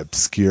very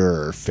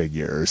obscure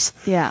figures.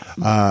 Yeah.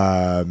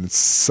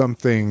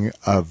 Something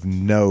of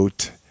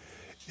note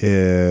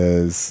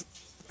is...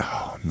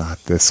 Oh,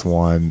 not this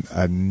one.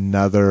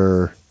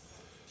 Another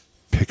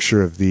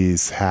picture of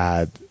these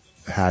had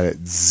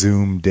it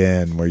zoomed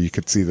in where you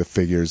could see the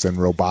figures, and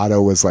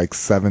Roboto was like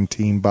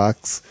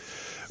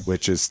 $17,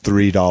 which is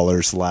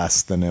 $3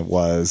 less than it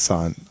was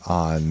on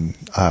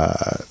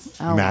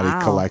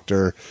Matty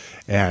Collector,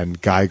 and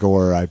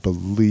Gygor, I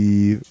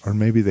believe, or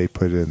maybe they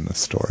put it in the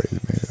story.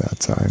 Maybe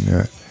that's how I knew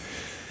it.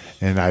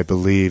 And I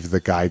believe the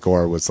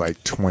Gygor was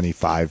like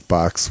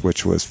 $25,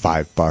 which was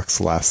 $5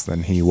 less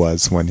than he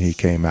was when he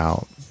came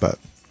out. But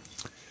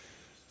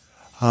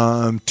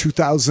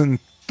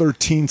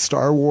 2013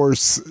 Star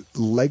Wars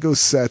Lego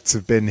sets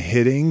have been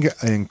hitting,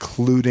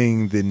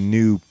 including the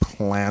new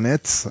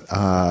planets.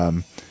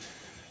 I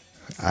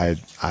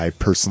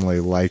personally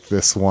like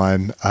this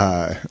one.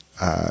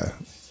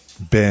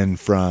 Ben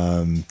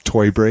from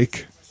Toy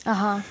Break.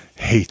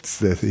 Hates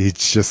this. He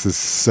just is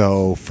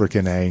so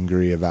freaking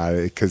angry about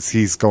it because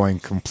he's going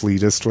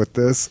completist with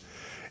this,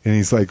 and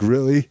he's like,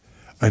 really,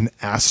 an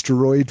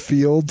asteroid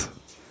field?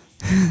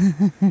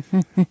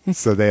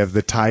 So they have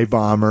the TIE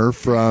bomber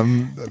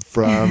from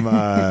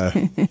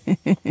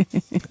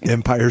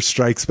Empire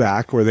Strikes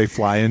Back, where they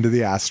fly into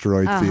the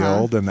asteroid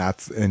field,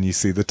 and you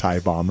see the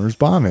TIE bombers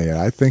bombing it.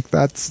 I think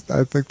that's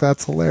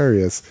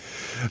hilarious.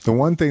 The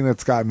one thing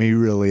that's got me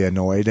really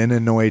annoyed, and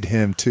annoyed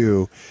him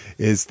too,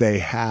 is they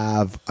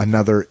have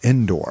another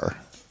indoor.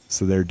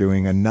 So they're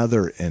doing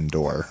another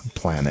indoor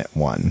Planet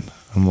One.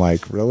 I'm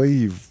like,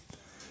 really?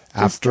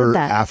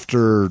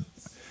 After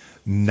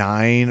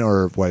 9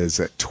 or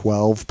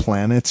 12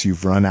 planets,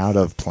 you've run out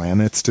of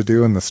planets to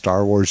do in the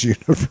Star Wars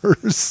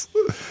universe.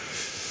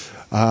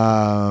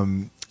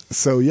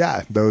 So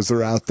yeah, those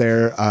are out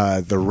there.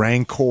 The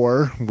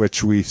Rancor,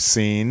 which we've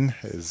seen,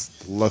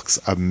 looks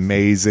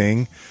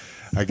amazing.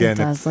 Again,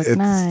 it's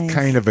nice.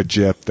 Kind of a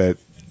jip that,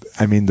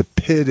 I mean, the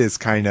pit is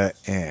kind of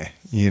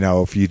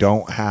if you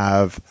don't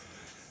have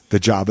the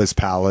Jabba's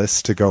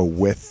Palace to go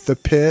with the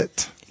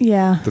pit.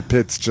 Yeah. The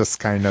pit's just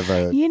kind of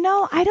a...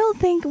 I don't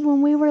think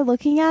when we were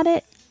looking at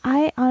it,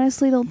 I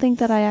honestly don't think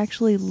that I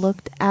actually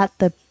looked at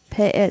the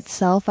pit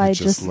itself. I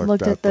just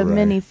looked at the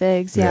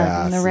minifigs,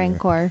 from the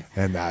Rancor.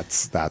 And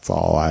that's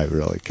all I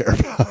really care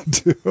about,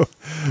 too.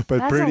 But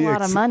that's a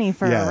lot of money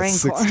for a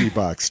Rancor.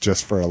 $60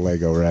 just for a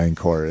Lego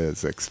Rancor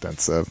is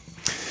expensive.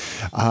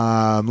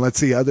 Let's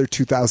see, other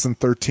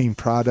 2013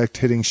 product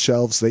hitting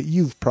shelves that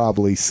you've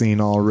probably seen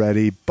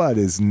already, but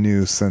is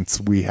new since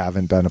we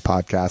haven't done a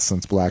podcast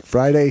since Black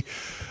Friday.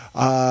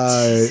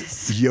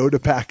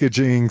 Yoda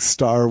packaging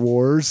Star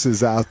Wars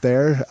is out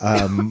there.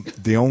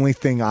 The only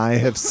thing I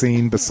have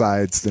seen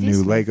besides the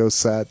new Lego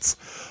sets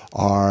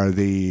are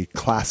the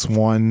Class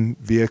 1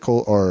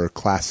 vehicle or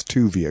Class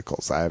 2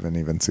 vehicles. I haven't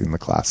even seen the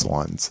Class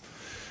 1s.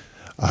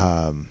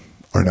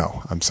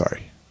 I'm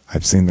sorry.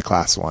 I've seen the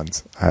class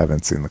 1s. I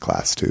haven't seen the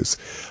class 2s.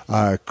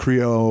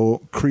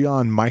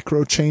 Creon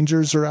micro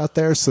changers are out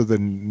there. So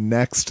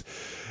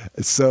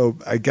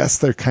I guess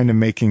they're kind of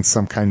making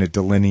some kind of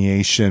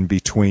delineation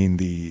between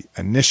the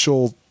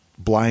initial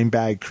blind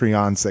bag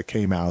Creons that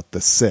came out,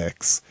 the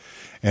 6,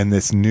 and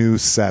this new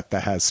set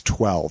that has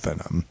 12 in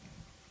them.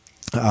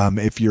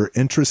 If you're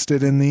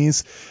interested in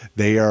these,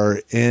 they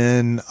are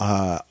in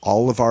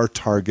all of our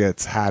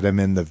Targets had them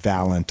in the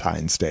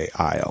Valentine's Day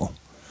aisle.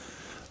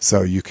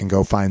 So you can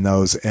go find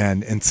those.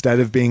 And instead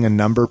of being a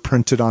number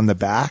printed on the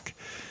back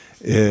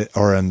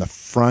or in the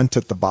front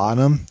at the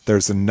bottom,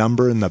 there's a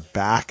number in the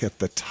back at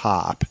the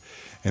top.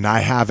 And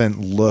I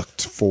haven't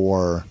looked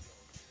for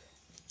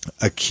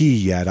a key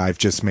yet. I've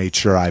just made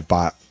sure I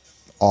bought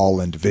all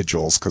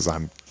individuals because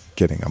I'm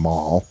getting them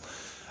all.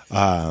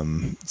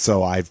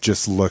 So I've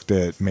just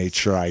made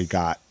sure I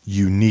got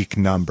unique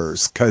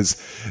numbers, because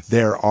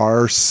there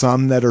are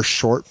some that are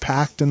short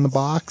packed in the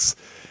box,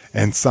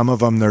 and some of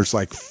them, there's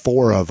like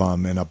 4 of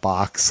them in a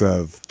box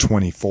of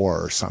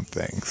 24 or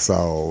something.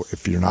 So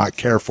if you're not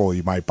careful,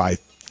 you might buy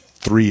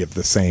 3 of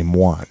the same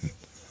one,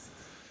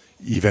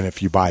 even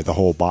if you buy the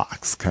whole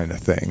box kind of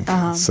thing.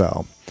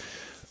 So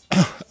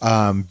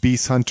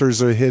Beast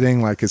Hunters are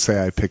hitting. Like I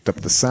say, I picked up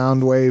the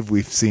Soundwave.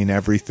 We've seen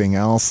everything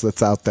else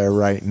that's out there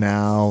right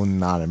now.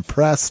 Not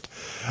impressed.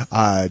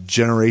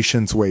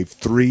 Generations Wave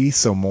 3,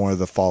 so more of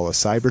the Fall of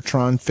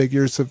Cybertron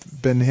figures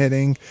have been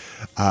hitting.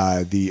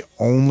 The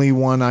only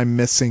one I'm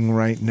missing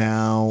right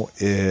now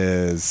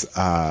is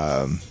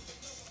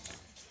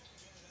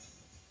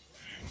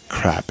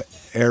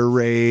Air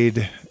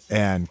Raid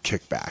and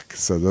Kickback.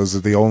 So those are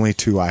the only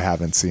 2 I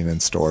haven't seen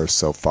in stores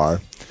so far.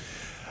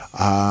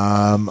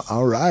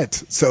 All right.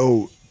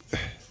 So,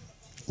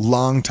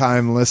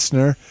 longtime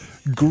listener,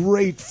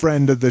 great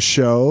friend of the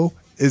show,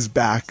 is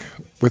back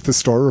with the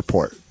store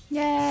report.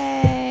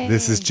 Yay!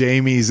 This is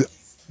Jamie's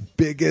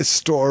biggest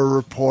store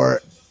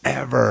report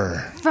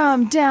ever.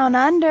 From down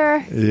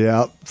under.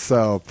 Yep.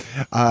 So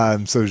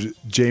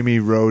Jamie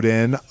wrote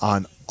in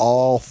on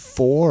all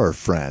 4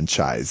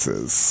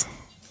 franchises.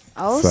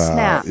 Oh,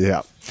 snap.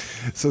 Yeah.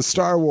 So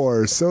Star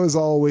Wars, so as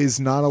always,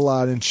 not a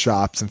lot in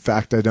shops. In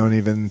fact, I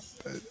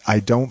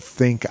don't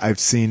think I've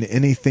seen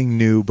anything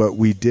new, but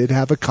we did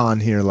have a con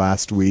here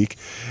last week,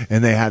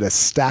 and they had a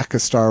stack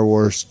of Star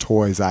Wars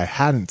toys I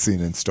hadn't seen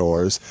in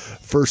stores.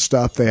 First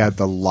up, they had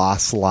the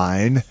Lost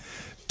Line,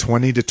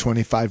 $20 to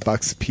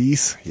 $25 a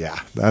piece. Yeah,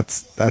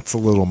 that's a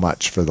little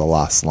much for the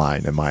Lost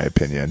Line, in my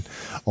opinion.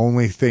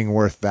 Only thing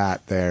worth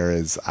that there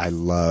is I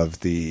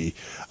love the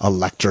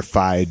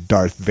electrified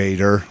Darth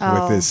Vader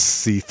with his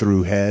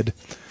see-through head.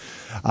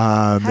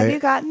 Have you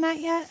gotten that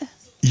yet?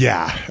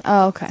 Yeah.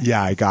 Oh, okay.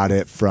 Yeah, I got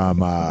it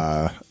from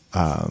Nerd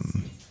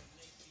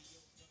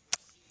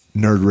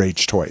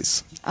Rage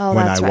Toys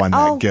when I won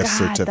that gift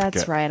certificate.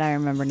 That's right. I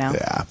remember now.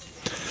 Yeah.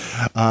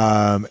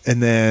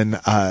 And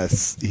then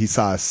he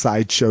saw a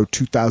Sideshow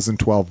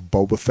 2012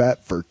 Boba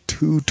Fett for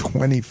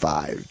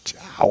 $225.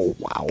 Oh,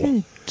 wow.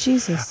 Good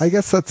Jesus. I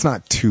guess that's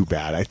not too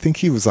bad. I think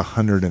he was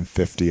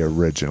 $150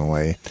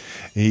 originally.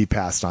 He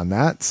passed on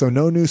that. So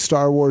no new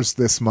Star Wars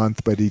this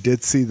month, but he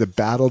did see the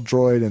Battle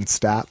Droid and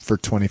Stat for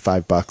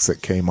 $25 at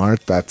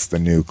Kmart. That's the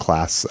new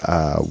Class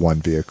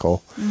 1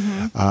 vehicle.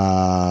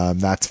 Mm-hmm.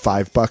 That's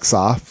 $5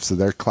 off. So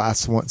they're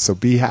Class 1. So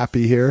be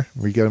happy here.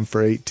 We get them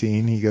for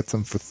 $18. He gets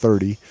them for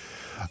 $30.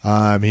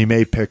 He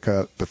may pick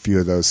up a few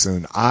of those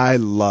soon. I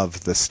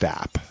love the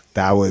Stap.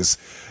 I was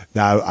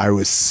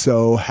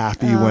so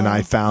happy when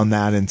I found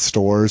that in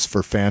stores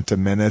for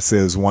Phantom Menace.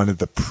 It was one of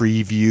the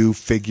preview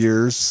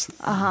figures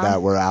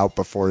that were out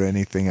before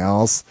anything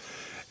else,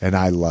 and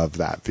I love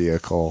that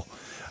vehicle.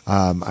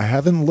 I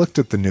haven't looked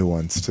at the new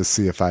ones to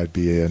see if I'd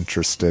be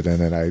interested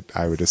in it.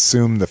 I would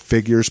assume the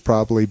figure's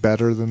probably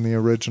better than the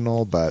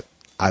original, but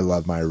I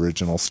love my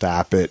original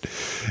Stap. It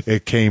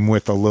came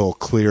with a little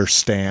clear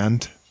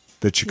stand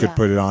that you could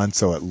put it on,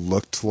 so it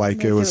looked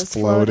like it was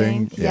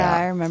floating. Yeah,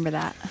 I remember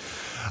that.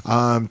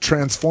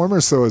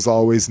 Transformers, so is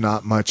always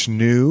not much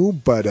new,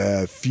 but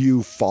a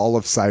few Fall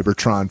of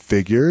Cybertron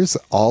figures.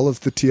 All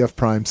of the TF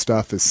Prime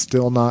stuff is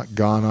still not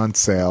gone on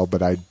sale,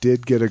 but I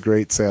did get a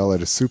great sale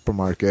at a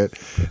supermarket.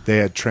 They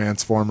had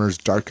Transformers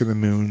Dark of the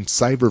Moon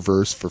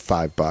Cyberverse for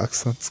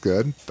 $5. That's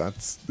good.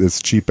 That's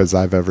as cheap as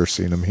I've ever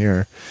seen them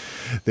here.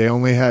 They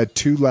only had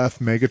 2 left,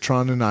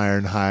 Megatron and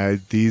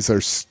Ironhide. These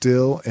are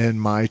still in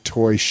my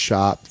toy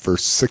shop for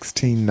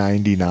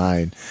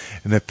 $16.99.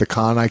 And at the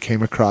con, I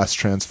came across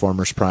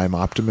Transformers Prime,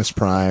 Optimus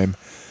Prime,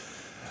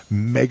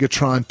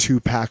 Megatron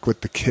 2-pack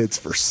with the kids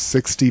for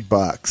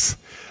 $60.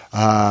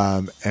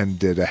 And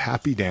did a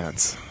happy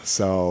dance.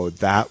 So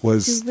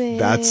that's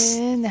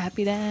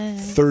happy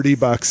dance.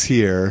 $30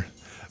 here.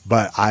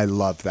 But I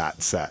love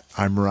that set.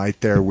 I'm right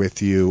there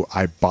with you.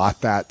 I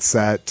bought that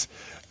set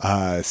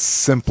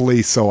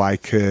simply so I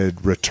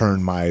could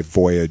return my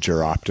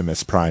Voyager,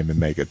 Optimus Prime, and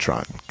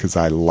Megatron, because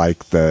I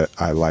like the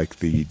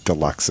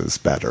deluxes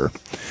better.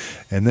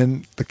 And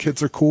then the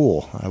kids are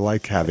cool. I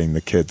like having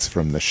the kids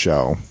from the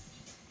show.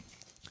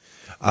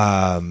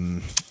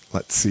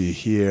 Let's see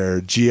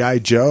here. G.I.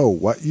 Joe.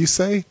 What you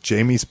say?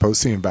 Jamie's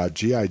posting about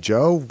G.I.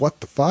 Joe?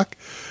 What the fuck?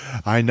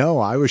 I know.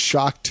 I was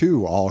shocked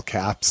too. All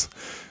caps.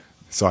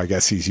 So I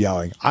guess he's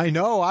yelling. I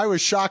know. I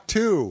was shocked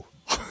too.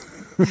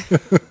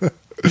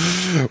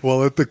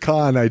 Well, at the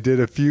con, I did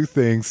a few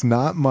things.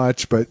 Not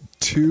much, but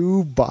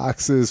 2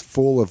 boxes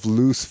full of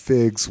loose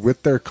figs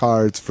with their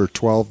cards for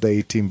 $12 to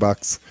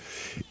 $18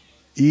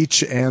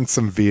 each, and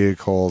some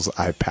vehicles.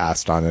 I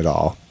passed on it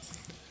all.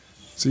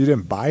 So you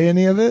didn't buy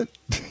any of it?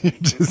 You're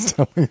just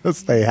telling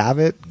us they have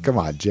it? Come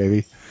on, Jamie.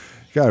 You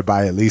got to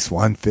buy at least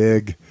one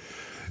fig.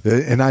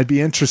 And I'd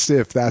be interested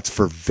if that's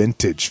for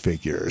vintage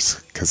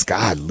figures. Because,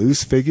 God,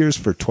 loose figures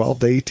for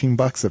 $12 to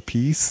 $18 a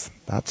piece?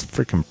 That's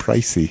freaking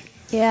pricey.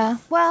 Yeah,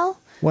 well,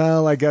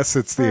 I guess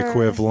it's the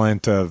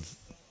equivalent of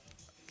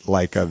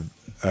like a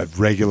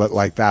regular,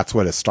 like that's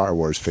what a Star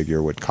Wars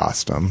figure would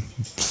cost them.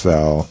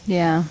 So,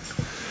 yeah.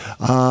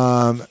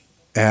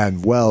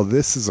 And, well,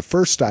 this is the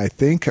first, I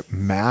think,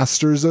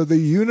 Masters of the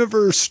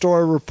Universe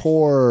store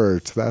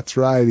report. That's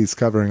right. He's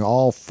covering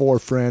all 4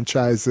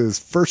 franchises.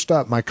 First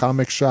up, my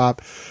comic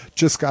shop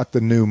just got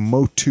the new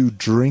Motu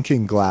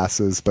drinking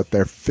glasses, but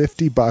they're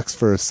 $50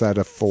 for a set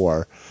of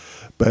 4.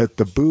 But at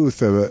the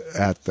booth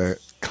at the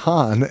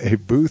con, a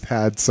booth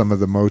had some of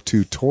the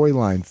Motu toy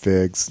line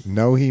figs,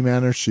 no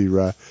He-Man or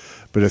She-Ra,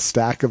 but a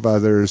stack of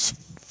others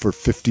for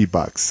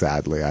 $50.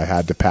 Sadly, I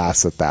had to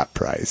pass at that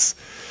price.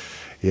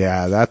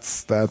 Yeah,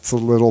 that's a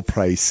little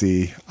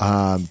pricey.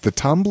 The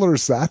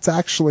tumblers, that's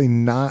actually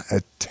not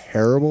a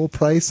terrible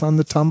price on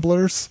the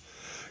tumblers,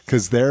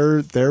 because they're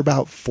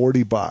about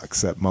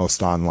 $40 at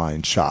most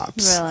online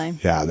shops. Really?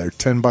 Yeah, they're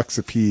 $10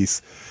 a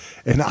piece,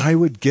 and I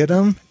would get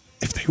them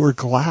if they were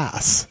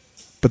glass,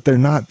 but they're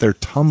not. They're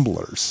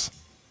tumblers.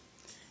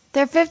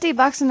 They're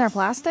 $50 and they're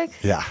plastic?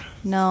 Yeah.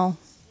 No.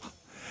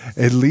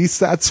 At least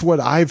that's what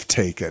I've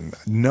taken.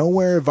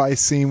 Nowhere have I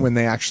seen when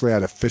they actually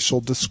had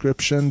official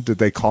description did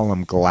they call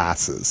them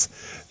glasses.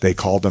 They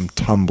called them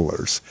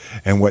tumblers.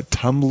 And what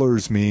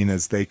tumblers mean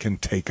is they can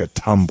take a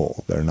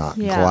tumble. They're not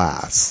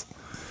glass.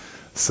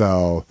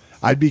 So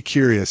I'd be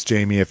curious,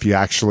 Jamie, if you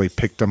actually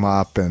picked them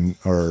up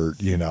or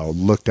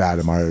looked at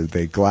them. Are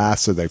they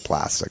glass or are they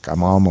plastic?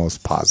 I'm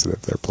almost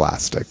positive they're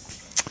plastic.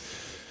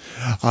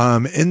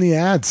 In the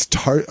ads,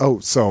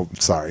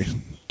 sorry.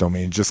 Don't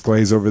mean to just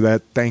glaze over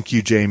that. Thank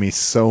you, Jamie,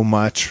 so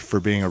much for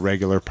being a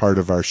regular part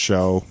of our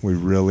show. We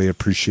really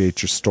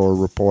appreciate your store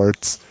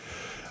reports.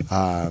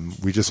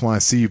 We just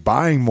want to see you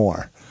buying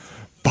more.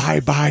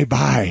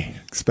 Buy.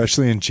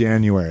 Especially in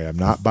January. I'm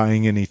not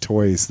buying any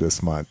toys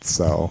this month,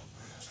 so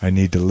I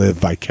need to live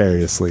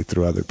vicariously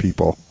through other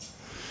people.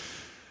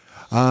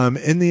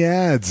 In the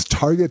ads,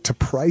 Target to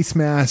Price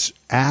Match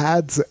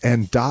ads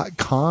and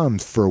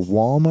 .coms for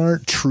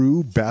Walmart,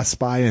 True, Best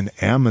Buy, and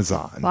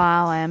Amazon.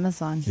 Wow,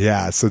 Amazon.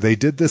 Yeah, so they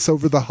did this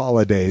over the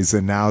holidays,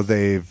 and now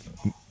they've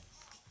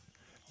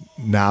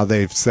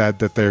said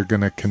that they're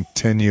going to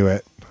continue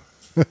it.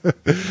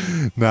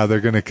 Now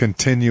they're going to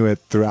continue it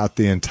throughout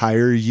the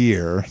entire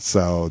year.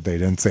 So they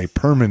didn't say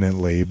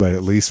permanently, but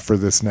at least for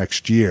this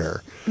next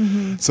year.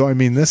 Mm-hmm. So, I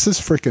mean, this is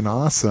freaking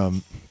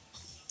awesome.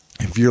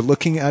 If you're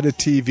looking at a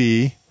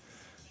TV,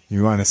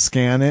 you want to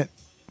scan it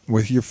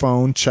with your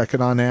phone, check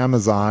it on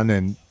Amazon,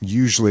 and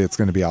usually it's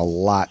going to be a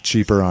lot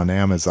cheaper on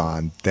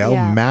Amazon. They'll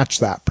match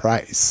that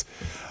price.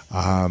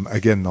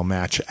 Again, they'll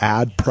match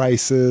ad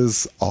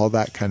prices, all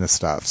that kind of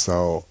stuff.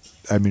 So,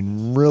 I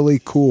mean, really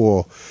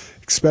cool,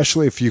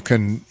 especially if you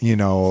can,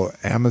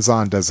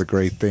 Amazon does a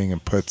great thing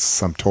and puts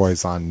some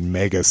toys on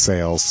mega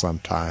sales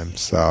sometimes.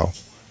 So,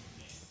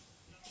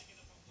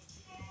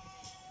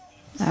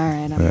 all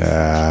right.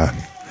 Yeah.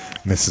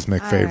 Mrs.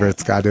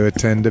 McFavorite's got to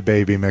attend to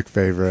baby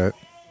McFavorite.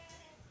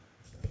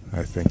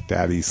 I think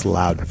Daddy's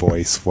loud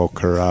voice woke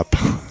her up.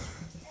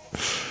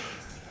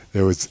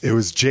 It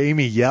was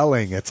Jamie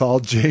yelling. It's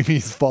all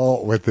Jamie's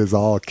fault with his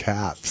all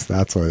caps.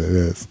 That's what it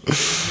is.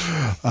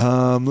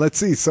 Let's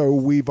see. So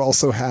we've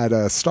also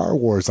had Star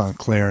Wars on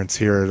clearance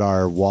here at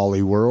our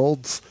Wally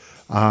Worlds.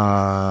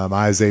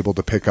 I was able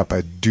to pick up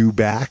a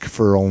Dewback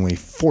for only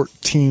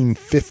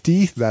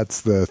 $14.50.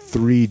 That's the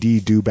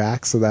 3D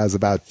Dewback, so that was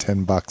about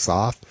 $10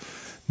 off.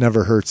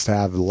 Never hurts to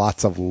have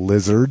lots of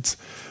lizards.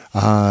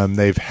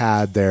 They've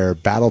had their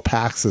battle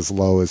packs as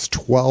low as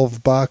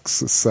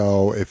 $12.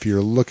 So if you're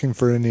looking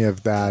for any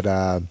of that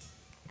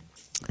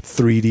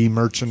 3D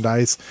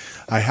merchandise,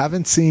 I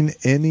haven't seen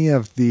any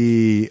of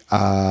the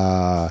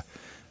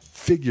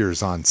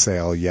figures on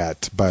sale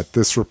yet, but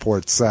this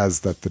report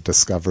says that the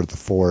Discover the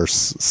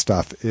Force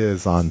stuff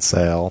is on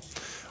sale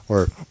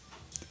or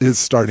is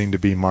starting to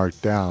be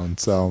marked down.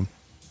 So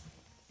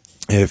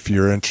if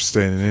you're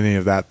interested in any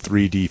of that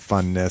 3D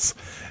funness,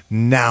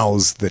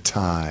 now's the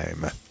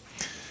time.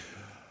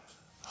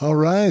 All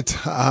right.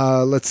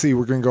 Let's see.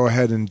 We're going to go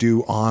ahead and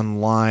do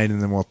online,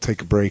 and then we'll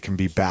take a break and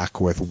be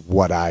back with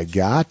what I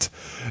got.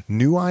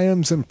 New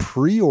items and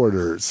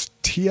pre-orders.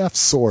 TF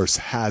Source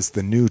has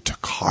the new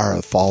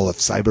Takara Fall of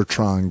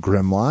Cybertron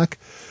Grimlock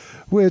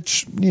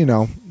which,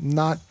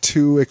 not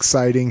too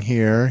exciting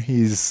here.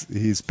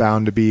 He's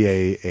bound to be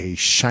a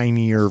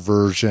shinier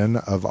version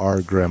of our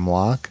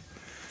Grimlock.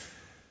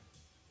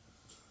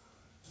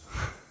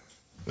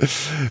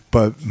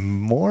 But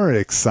more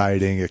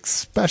exciting,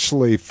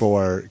 especially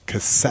for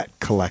cassette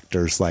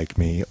collectors like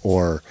me,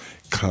 or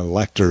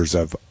collectors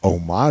of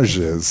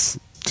homages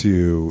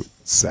to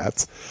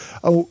sets.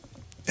 Oh,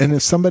 and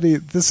if somebody,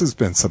 this has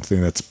been something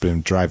that's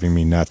been driving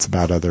me nuts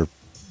about other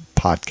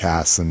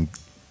podcasts and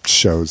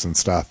shows and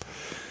stuff.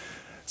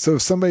 So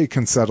if somebody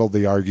can settle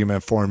the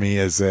argument for me,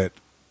 is it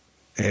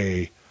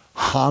a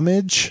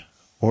homage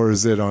or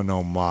is it an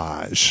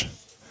homage?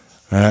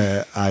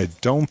 I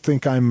don't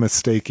think I'm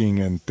mistaking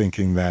in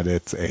thinking that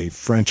it's a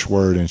French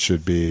word and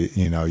should be,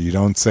 you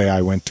don't say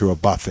I went to a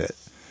buffet.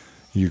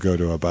 You go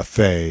to a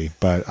buffet,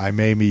 but I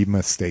may be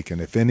mistaken.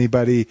 If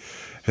anybody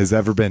has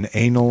ever been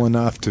anal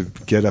enough to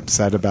get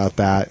upset about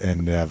that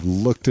and have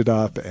looked it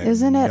up. And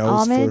isn't it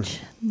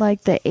homage?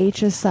 Like the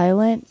H is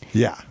silent?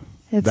 Yeah.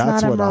 It's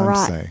that's not a what I'm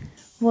mirage. saying.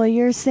 Well,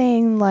 you're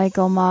saying like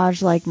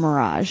homage, like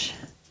mirage.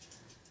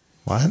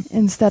 What?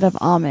 Instead of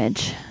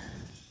homage.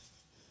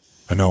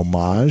 An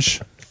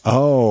homage?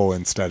 Oh,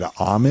 instead of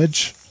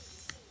homage?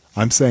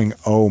 I'm saying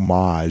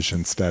homage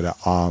instead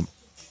of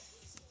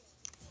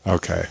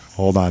Okay,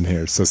 hold on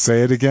here. So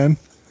say it again.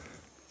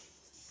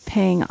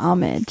 Paying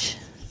homage.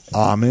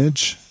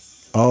 Homage?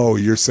 Oh,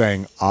 you're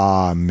saying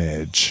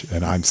homage,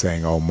 and I'm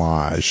saying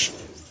homage.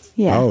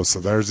 Yeah. Oh, so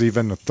there's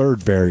even a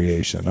third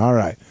variation. All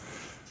right.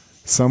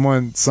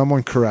 Someone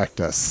correct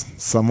us.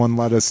 Someone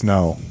let us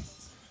know.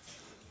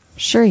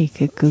 Sure, you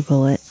could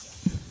Google it.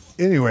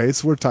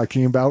 Anyways, we're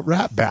talking about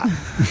Rat Bat.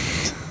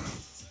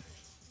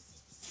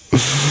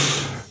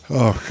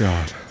 Oh,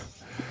 God.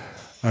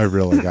 I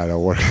really got to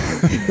work.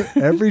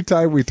 Every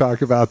time we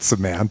talk about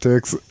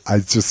semantics, I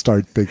just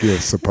start thinking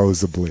of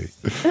supposedly.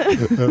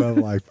 And I'm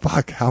like,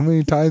 fuck, how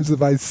many times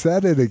have I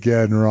said it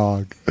again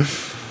wrong?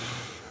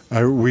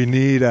 We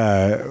need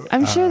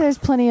I'm sure there's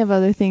plenty of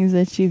other things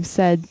that you've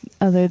said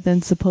other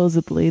than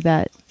supposedly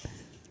that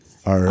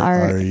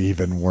are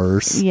even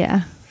worse.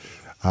 Yeah.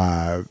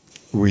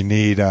 We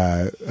need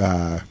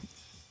oh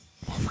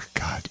my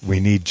God, we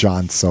need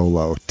John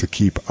Solo to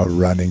keep a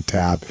running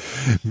tab.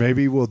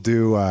 Maybe we'll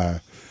do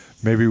a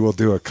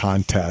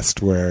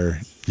contest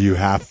where you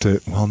have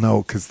to. Well,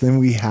 no, because then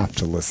we have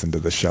to listen to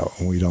the show,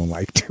 and we don't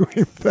like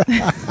doing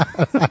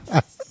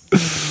that.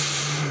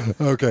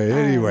 Okay.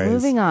 Anyways,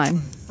 moving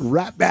on.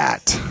 Rat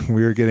Bat.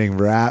 We are getting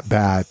Rat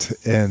Bat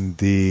in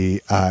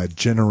the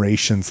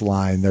Generations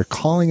line. They're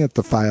calling it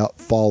the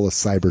Fall of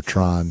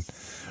Cybertron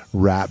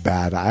Rat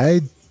Bat.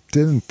 I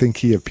didn't think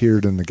he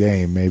appeared in the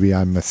game. Maybe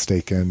I'm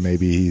mistaken.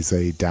 Maybe he's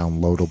a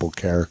downloadable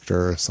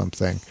character or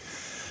something.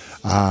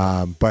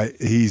 But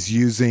he's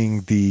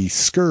using the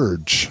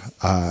Scourge,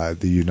 the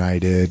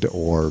United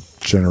or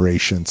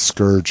Generation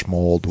Scourge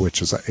mold, which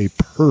is a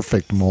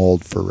perfect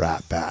mold for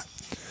Rat Bat.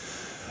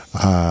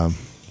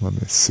 Let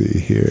me see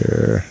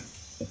here.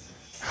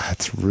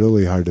 It's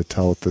really hard to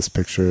tell with this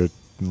picture. It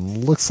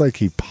looks like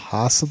he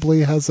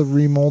possibly has a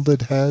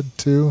remolded head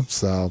too.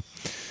 So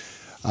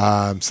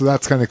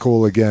that's kind of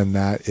cool. Again,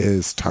 that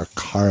is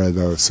Takara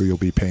though, so you'll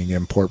be paying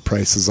import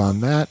prices on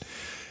that.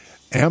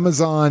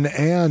 Amazon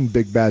and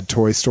Big Bad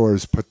Toy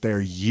Stores put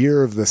their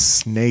Year of the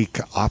Snake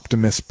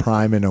Optimus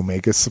Prime and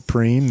Omega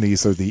Supreme.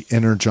 These are the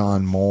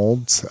Energon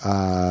molds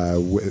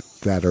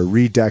that are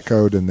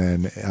redecoed, and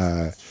then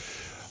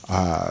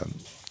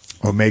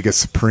Omega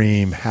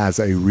Supreme has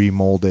a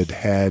remolded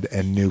head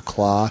and new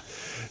claw.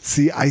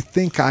 See, I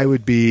think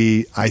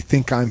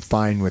I'm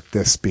fine with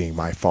this being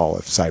my Fall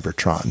of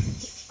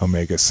Cybertron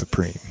Omega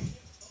Supreme.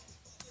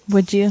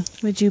 Would you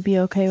be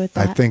okay with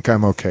that? I think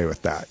I'm okay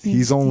with that.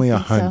 He's only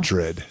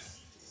 100. So?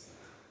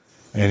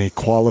 And he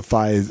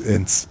qualifies,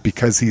 and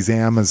because he's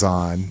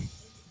Amazon,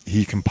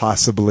 he can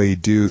possibly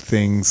do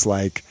things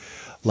like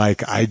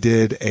I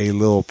did a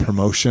little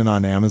promotion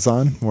on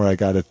Amazon where I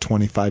got a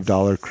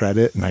 $25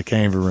 credit, and I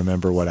can't even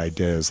remember what I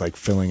did. It was like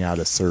filling out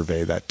a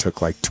survey that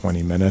took like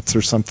 20 minutes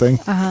or something.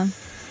 Uh-huh.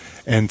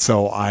 And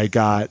so I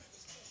got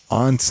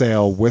on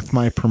sale with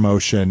my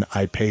promotion.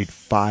 I paid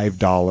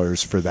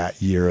 $5 for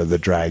that Year of the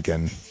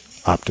Dragon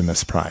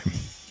Optimus Prime.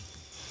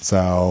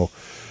 So,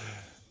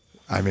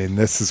 I mean,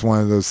 this is one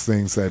of those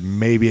things that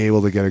may be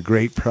able to get a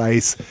great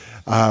price.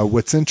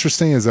 What's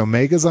interesting is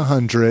Omega's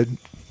 100.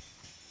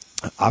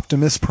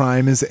 Optimus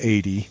Prime is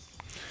 80.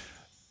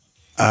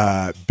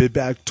 Big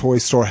Bad Toy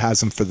Store has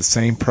them for the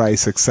same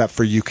price, except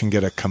for you can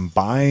get a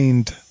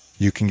combined.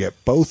 You can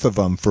get both of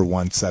them for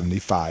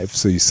 $175,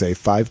 so you save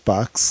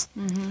 $5.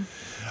 Mm-hmm.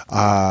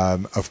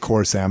 Of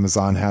course,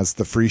 Amazon has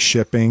the free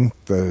shipping.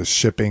 The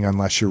shipping,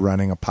 unless you're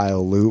running a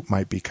pile of loot,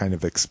 might be kind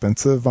of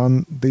expensive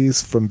on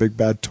these from Big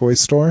Bad Toy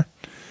Store.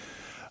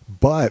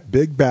 But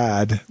Big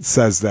Bad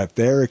says that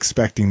they're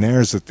expecting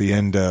theirs at the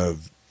end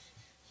of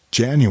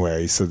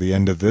January, so the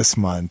end of this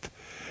month,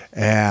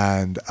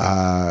 and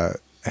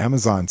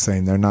Amazon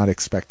saying they're not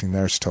expecting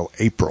theirs till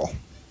April.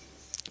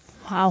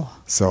 Wow.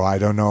 So I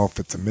don't know if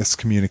it's a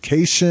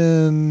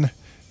miscommunication,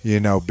 You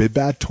know, Big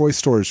Bad Toy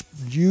Store is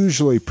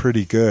usually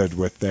pretty good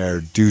with their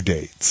due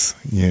dates,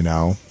 you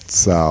know.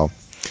 So,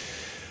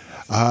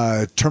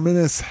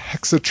 Terminus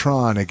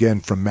Hexatron, again,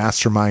 from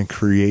Mastermind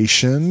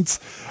Creations.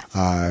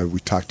 We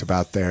talked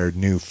about their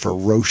new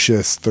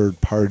ferocious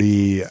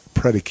third-party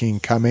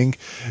Predaking coming.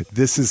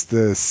 This is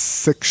the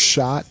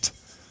 6-shot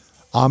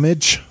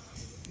homage.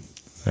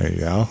 There you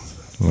go.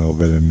 A little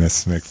bit of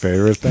Miss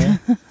McFavorite there.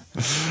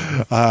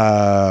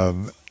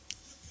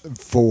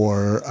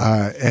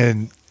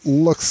 And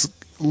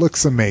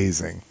looks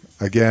amazing.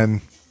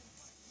 Again,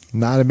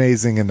 not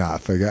amazing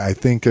enough. I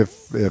think if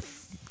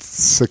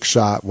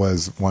 6-shot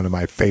was one of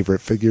my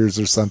favorite figures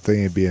or something,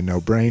 it'd be a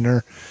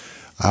no-brainer.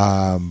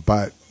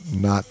 But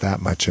not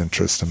that much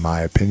interest in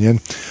my opinion.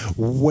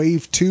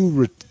 Wave 2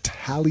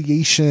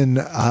 Retaliation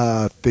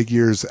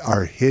figures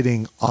are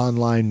hitting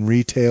online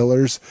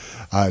retailers.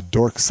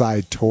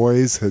 Dorkside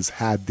Toys has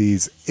had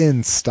these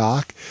in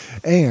stock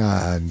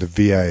and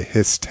via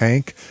his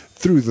tank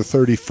through the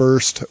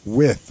 31st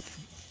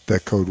with the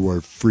code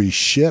word free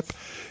ship.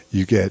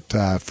 You get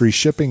free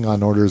shipping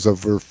on orders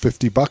over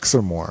 $50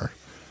 or more.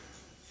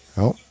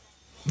 Oh,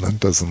 that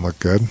doesn't look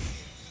good.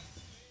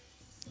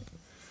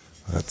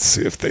 Let's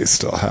see if they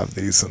still have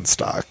these in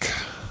stock.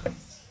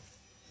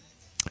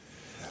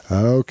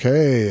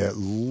 Okay, it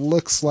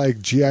looks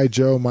like G.I.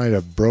 Joe might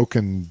have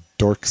broken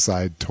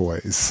Dorkside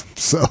Toys.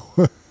 So,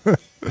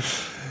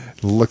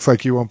 looks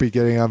like you won't be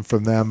getting them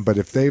from them, but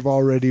if they've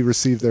already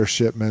received their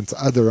shipments,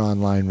 other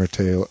online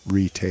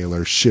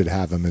retailers should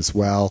have them as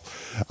well.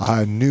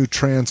 New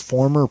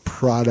Transformer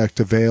product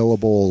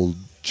available,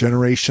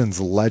 Generations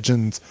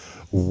Legends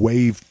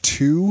Wave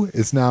 2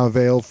 is now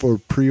available for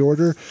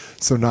pre-order.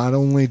 So not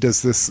only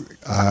does this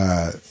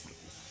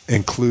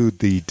include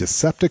the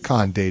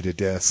Decepticon data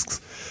discs,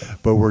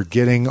 but we're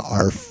getting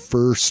our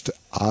first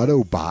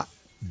Autobot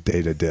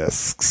data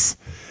discs.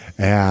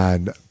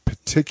 And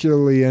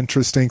particularly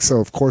interesting, so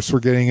of course we're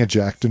getting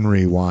Eject and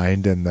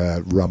Rewind in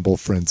the Rumble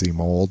Frenzy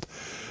mold.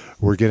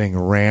 We're getting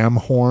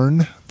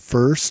Ramhorn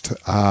first,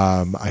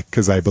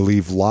 because I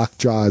believe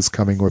Lockjaw is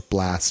coming with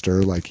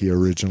Blaster like he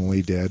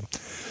originally did.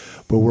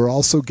 But we're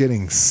also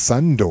getting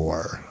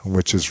Sundor,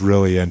 which is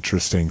really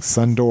interesting.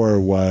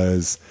 Sundor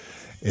was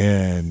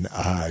in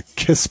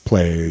Kiss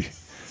Player's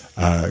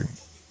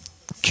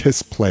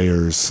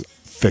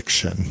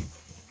fiction,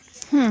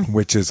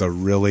 which is a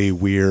really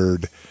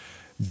weird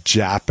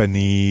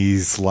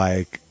Japanese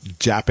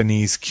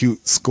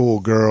cute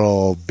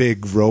schoolgirl,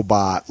 big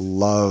robot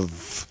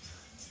love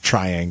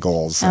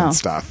triangles and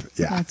stuff.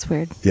 Yeah, that's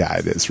weird. Yeah,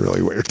 it is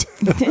really weird.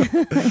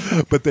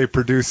 But they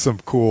produced some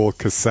cool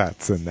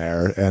cassettes in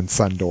there, and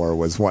Sundor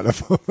was one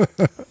of them.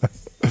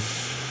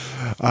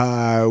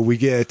 We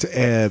get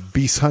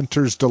Beast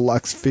Hunters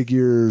Deluxe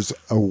Figures,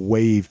 a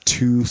Wave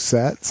 2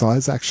 set. So I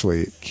was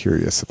actually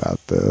curious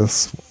about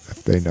this,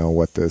 if they know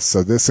what this.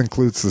 So this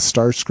includes the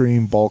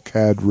Starscream,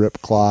 Bulkhead,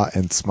 Ripclaw,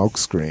 and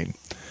Smokescreen.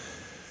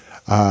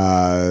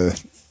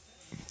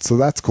 So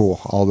that's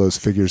cool. All those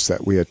figures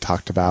that we had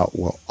talked about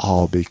will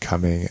all be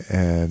coming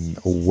in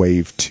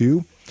Wave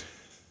 2.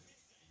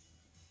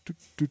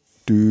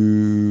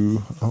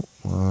 Oh,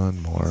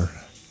 one more.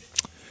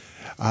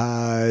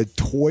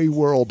 Toy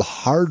World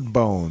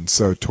Hardbone.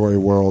 So Toy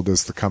World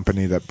is the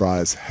company that brought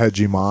us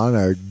Hegemon,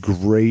 a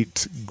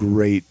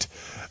great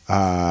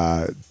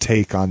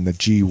take on the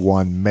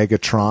G1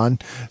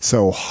 Megatron.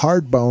 So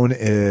Hardbone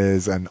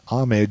is an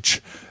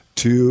homage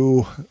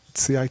to,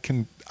 see, I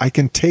can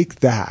take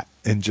that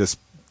and just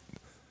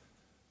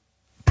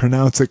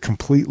pronounce it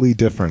completely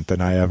different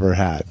than I ever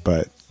had,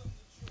 but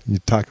you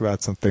talk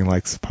about something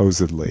like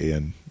supposedly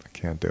and I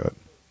can't do it.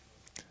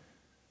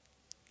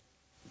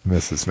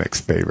 Mrs.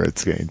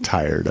 McFavorite's getting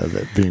tired of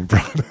it being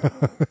brought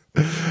up.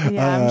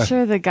 Yeah, I'm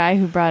sure the guy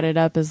who brought it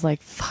up is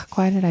like, fuck,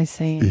 why did I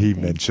say anything? He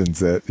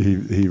mentions it.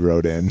 He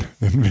wrote in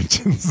and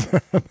mentions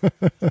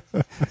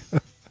that.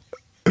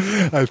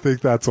 I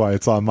think that's why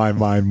it's on my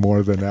mind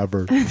more than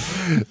ever.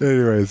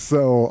 Anyway,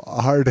 so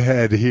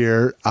Hardhead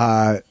here.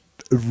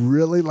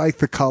 Really like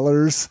the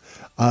colors.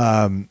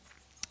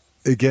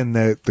 Again,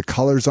 the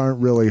colors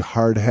aren't really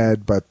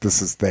Hardhead, but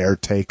this is their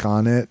take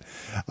on it.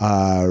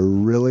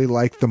 Really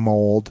like the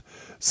mold.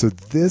 So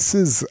this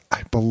is,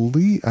 I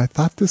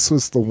thought this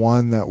was the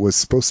one that was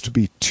supposed to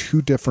be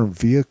two different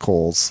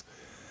vehicles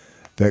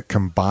that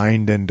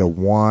combined into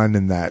one,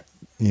 and that,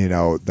 you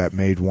know, that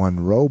made one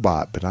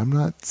robot, but I'm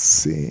not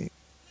seeing,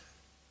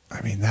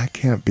 I mean, that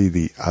can't be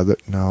the other,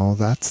 no,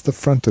 that's the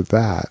front of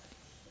that.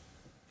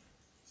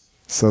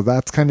 So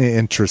that's kind of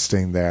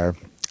interesting there.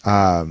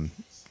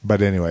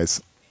 But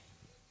anyways,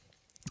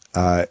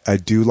 I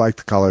do like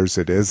the colors.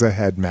 It is a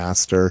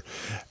Headmaster.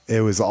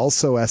 It was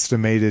also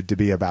estimated to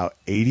be about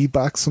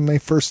 $80 when they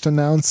first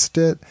announced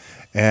it,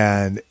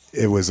 and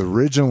it was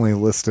originally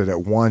listed at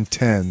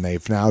 $110.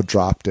 They've now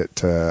dropped it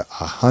to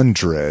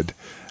 $100.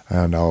 I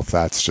don't know if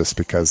that's just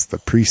because the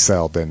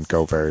pre-sale didn't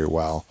go very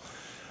well,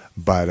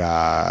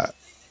 but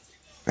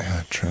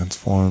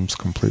transforms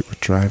complete with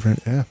driver.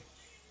 Yeah,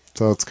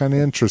 so it's kind of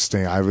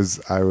interesting. I was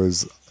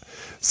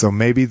So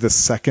maybe the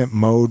second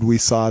mode we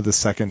saw, the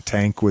second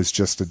tank, was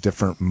just a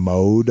different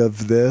mode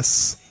of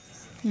this.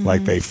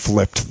 Like they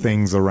flipped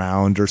things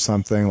around or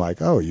something.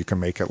 Like, oh, you can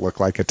make it look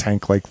like a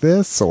tank like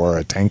this or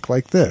a tank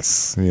like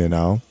this, you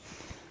know?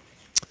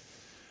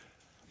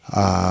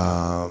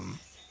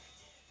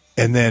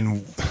 And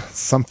then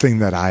something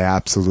that I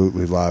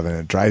absolutely love, and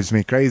it drives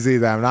me crazy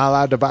that I'm not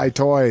allowed to buy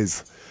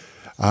toys,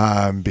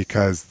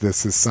 because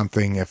this is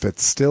something, if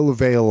it's still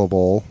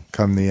available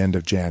come the end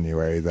of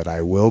January, that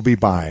I will be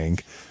buying.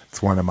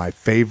 It's one of my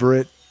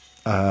favorite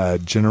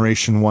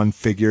Generation 1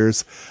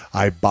 figures.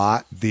 I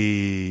bought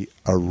the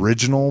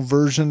original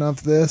version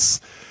of this,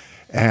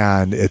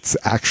 and it's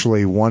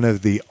actually one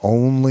of the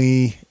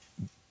only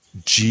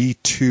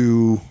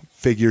G2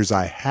 figures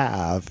I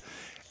have,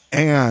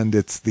 and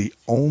it's the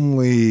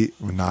only,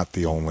 not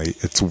the only,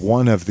 it's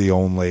one of the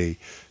only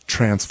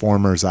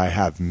Transformers I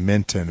have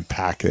mint in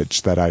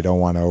package that I don't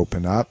want to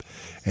open up,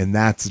 and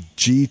that's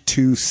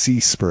G2 Sea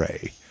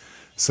Spray.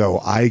 So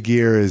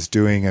iGear is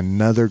doing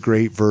another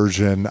great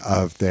version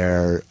of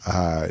their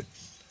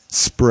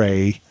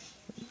spray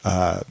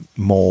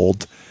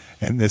mold,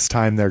 and this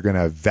time they're going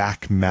to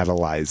vac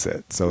metalize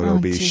it. So it'll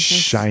be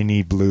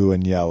shiny blue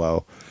and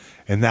yellow.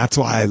 And that's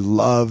why I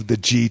love the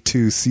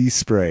G2 Sea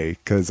Spray,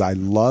 because I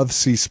love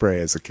Sea Spray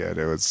as a kid.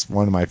 It was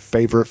one of my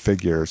favorite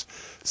figures.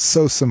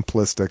 So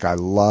simplistic. I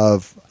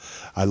love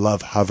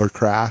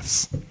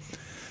hovercrafts.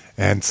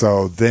 And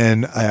so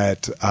then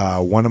at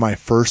one of my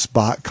first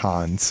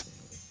BotCons,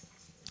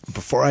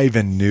 before I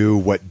even knew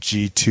what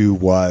G2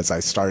 was, I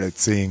started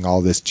seeing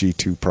all this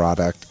G2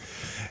 product,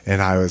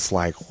 and I was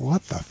like,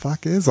 what the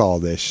fuck is all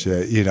this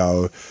shit? You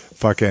know,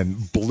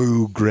 fucking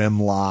blue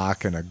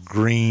Grimlock and a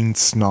green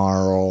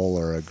Snarl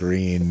or a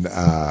green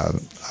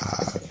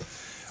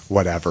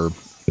whatever.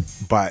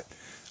 But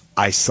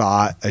I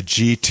saw a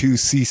G2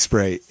 Sea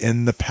Spray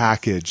in the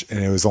package,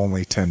 and it was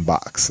only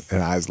 $10.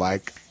 And I was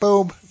like,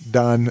 boom,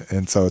 done.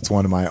 And so it's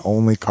one of my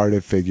only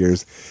carded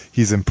figures.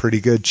 He's in pretty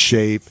good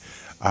shape.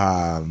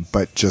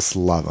 But just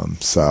love them.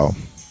 So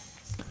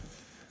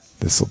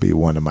this will be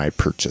one of my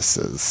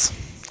purchases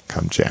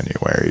come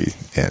January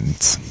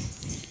ends.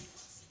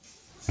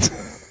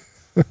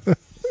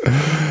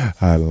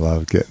 I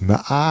love getting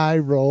the eye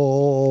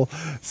roll.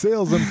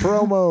 Sales and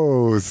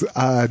promos.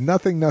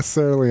 Nothing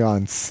necessarily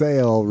on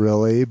sale,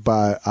 really,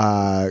 but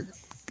I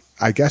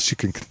guess you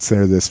can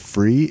consider this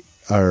free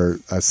or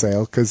a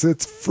sale because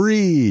it's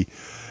free.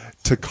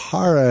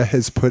 Takara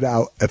has put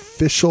out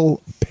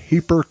official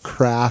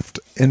Papercraft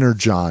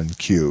Energon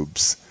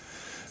cubes.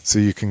 So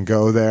you can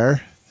go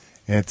there,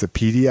 and it's a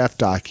PDF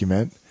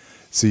document.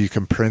 So you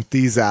can print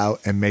these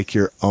out and make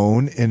your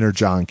own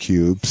Energon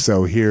cube.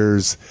 So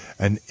here's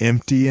an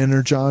empty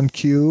Energon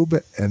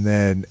cube and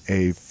then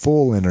a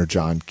full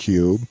Energon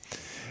cube.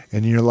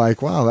 And you're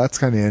like, wow, that's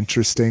kind of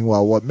interesting.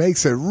 Well, what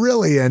makes it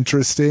really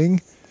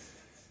interesting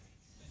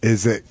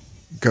is it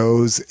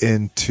goes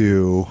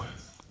into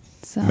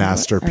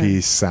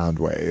Masterpiece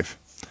Soundwave.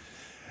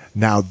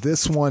 Now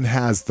this one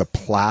has the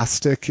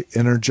plastic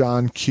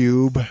Energon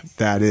cube.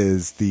 That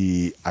is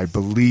I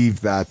believe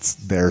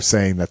they're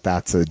saying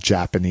that's a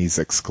Japanese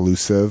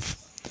exclusive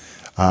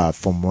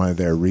from one of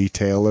their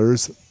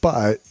retailers.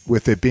 But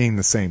with it being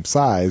the same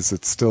size,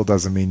 it still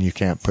doesn't mean you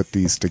can't put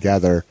these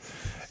together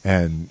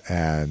and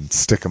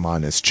stick them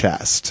on his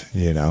chest,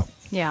 you know?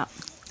 Yeah.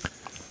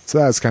 So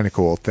that was kind of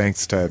cool.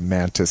 Thanks to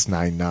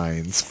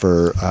Mantis99s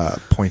for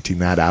pointing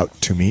that out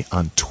to me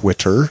on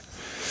Twitter.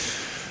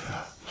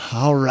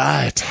 All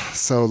right.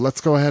 So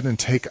let's go ahead and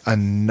take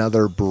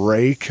another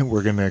break.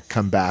 We're going to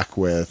come back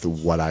with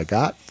What I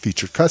Got,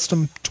 Featured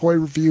Custom, Toy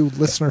Review,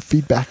 Listener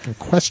Feedback and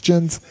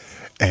Questions,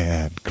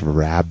 and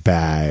Grab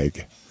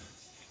Bag.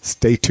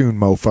 Stay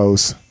tuned,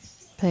 mofos.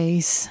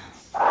 Peace.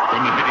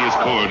 From the hideous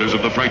corridors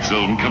of the Fright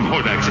Zone come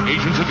Hordak's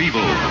Agents of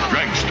Evil.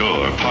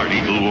 Dragstore, part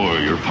evil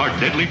warrior, part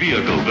deadly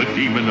vehicle, the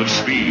demon of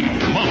speed.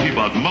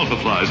 Multibot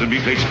multiplies and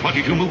befakes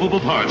 22 movable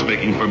parts,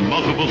 making for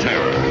multiple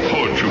terror.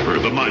 Horde Trooper,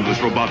 the mindless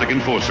robotic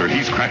enforcer,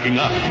 he's cracking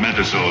up.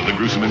 Mantisaur, the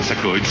gruesome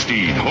insectoid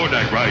steed.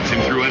 Hordak rides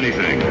him through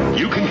anything.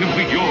 You can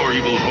complete your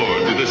evil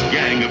horde with this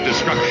gang of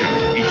destruction,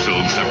 each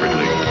sold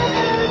separately.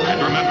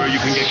 And remember, you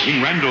can get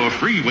King Randor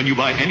free when you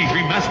buy any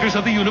 3 Masters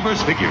of the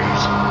Universe figures.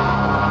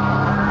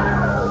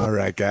 All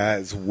right,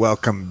 guys,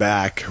 welcome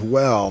back.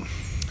 Well,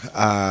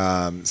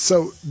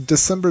 so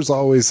December's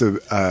always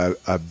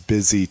a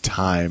busy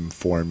time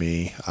for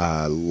me.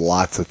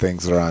 Lots of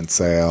things are on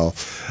sale.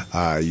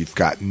 You've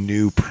got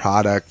new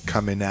product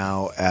coming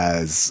out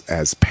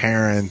as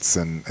parents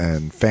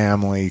and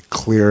family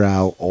clear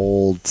out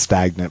old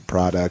stagnant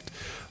product,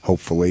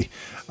 hopefully.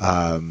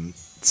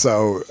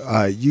 So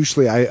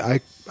usually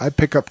I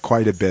pick up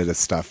quite a bit of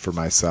stuff for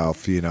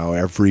myself. You know,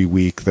 every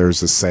week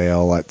there's a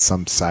sale at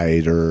some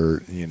site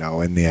or, you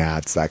know, in the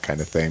ads, that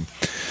kind of thing.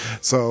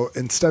 So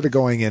instead of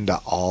going into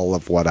all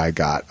of what I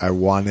got, I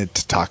wanted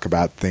to talk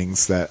about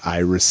things that I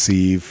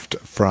received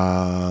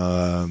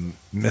from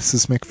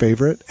Mrs.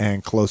 McFavorite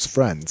and close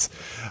friends.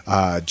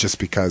 Just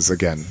because,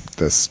 again,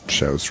 this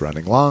show's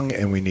running long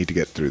and we need to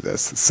get through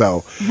this.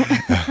 So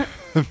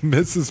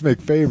Mrs.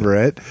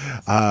 McFavorite.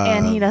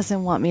 And he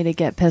doesn't want me to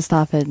get pissed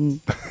off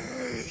and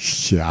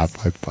Yeah, I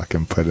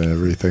fucking put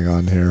everything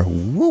on here.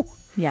 Woo!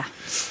 yeah.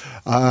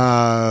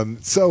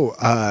 So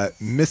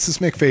Mrs.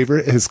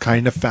 McFavorite has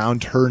kind of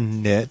found her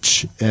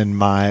niche in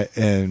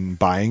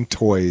buying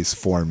toys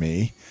for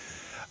me.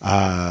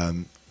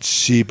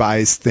 She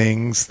buys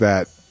things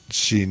that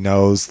she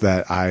knows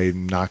that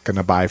I'm not going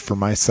to buy for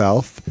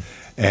myself,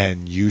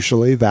 and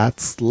usually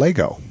that's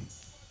Lego.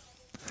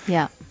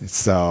 Yeah.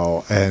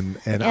 So and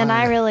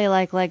I really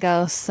like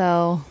Lego,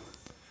 so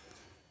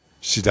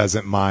she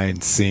doesn't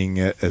mind seeing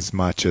it as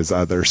much as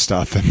other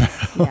stuff in the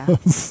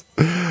house.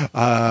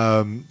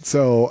 yeah.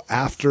 So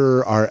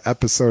after our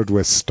episode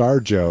with Star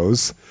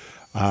Joe's,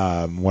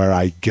 where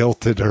I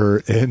guilted her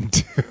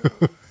into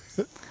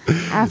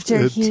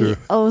After he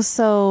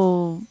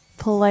so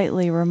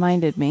politely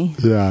reminded me.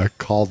 yeah,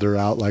 called her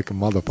out like a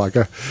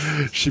motherfucker,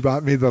 she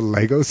bought me the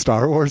Lego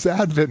Star Wars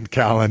Advent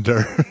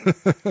Calendar.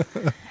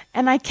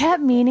 And I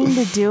kept meaning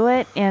to do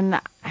it, and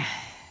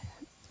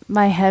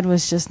my head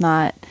was just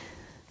not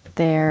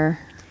there.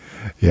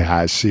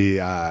 Yeah,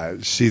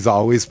 she's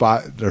always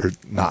bought, or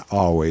not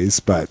always,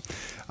 but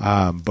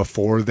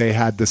before they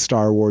had the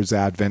Star Wars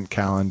Advent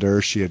Calendar,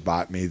 she had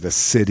bought me the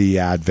City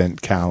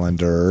Advent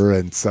Calendar,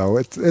 and so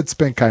it's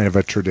been kind of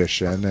a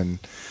tradition. And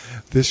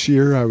this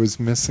year I was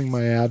missing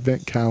my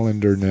Advent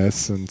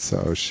Calendar-ness, and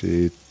so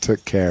she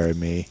took care of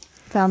me.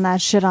 Found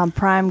that shit on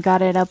Prime,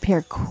 got it up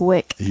here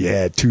quick.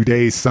 Yeah, 2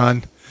 days,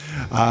 son.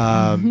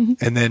 And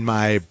then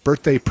my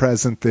birthday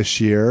present this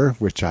year,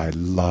 which I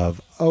love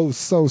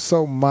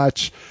so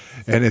much,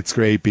 and it's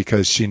great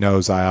because she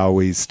knows I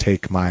always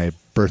take my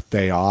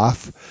birthday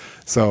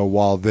off. So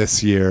while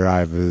this year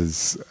I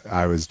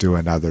was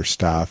doing other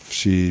stuff,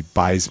 she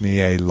buys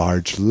me a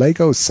large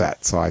Lego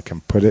set so I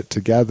can put it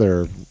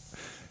together,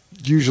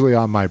 usually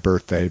on my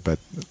birthday, but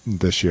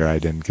this year I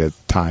didn't get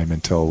time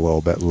until a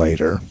little bit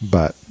later.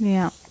 But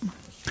Yeah.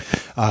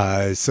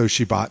 so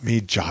she bought me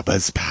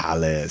Jabba's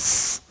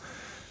Palace,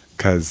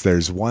 because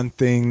there's one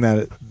thing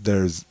that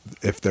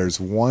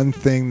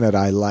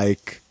I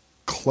like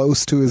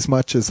close to as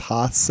much as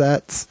Hoth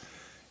sets,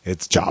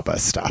 it's Jabba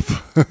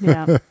stuff.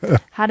 Yeah.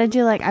 How did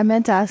you like, I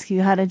meant to ask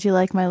you, how did you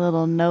like my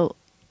little note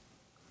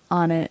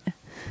on it?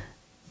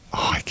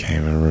 Oh, I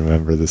can't even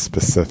remember the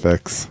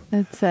specifics.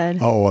 It said,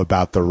 Oh,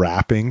 about the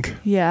wrapping.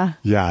 yeah.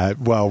 Yeah.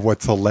 Well,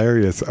 what's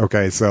hilarious?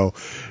 Okay, so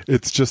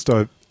it's just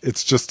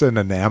in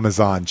an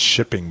Amazon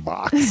shipping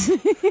box,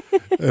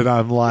 and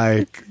I'm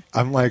like,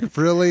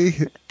 really?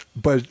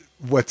 But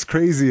what's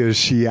crazy is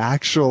she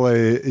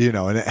actually,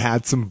 and it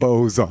had some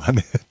bows on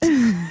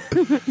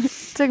it.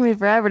 Took me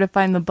forever to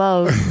find the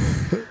bows.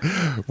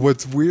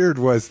 What's weird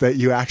was that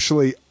you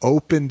actually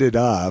opened it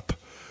up,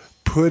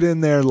 put in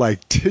there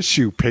like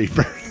tissue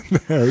paper in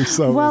there.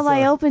 So Well,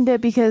 I opened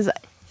it because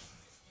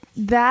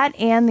that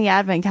and the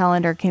advent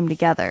calendar came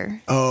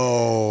together.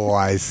 Oh,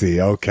 I see.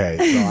 Okay.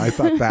 So I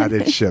thought that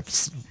it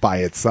ships by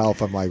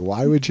itself. I'm like,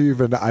 why would you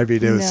even? I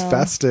mean, it was No.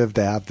 festive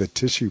to have the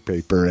tissue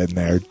paper in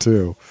there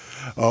too.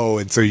 Oh,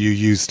 and so you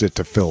used it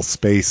to fill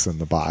space in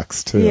the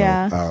box too.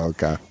 Yeah. Oh,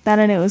 okay. That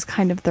and it was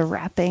kind of the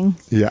wrapping.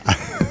 Yeah.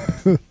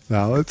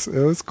 No, it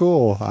was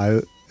cool.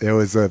 It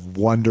was a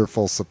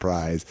wonderful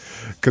surprise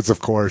because, of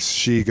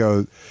course,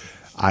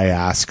 I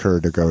ask her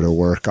to go to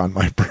work on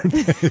my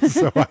birthday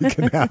so I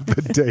can have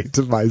the day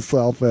to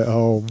myself at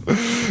home.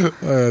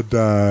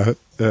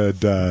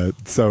 And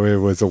so it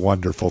was a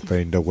wonderful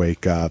thing to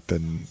wake up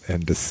and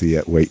to see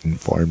it waiting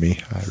for me.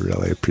 I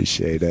really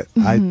appreciate it.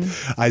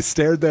 I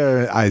stared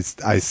there. I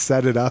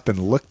set it up and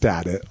looked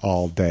at it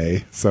all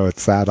day. So it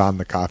sat on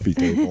the coffee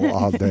table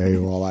all day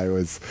while I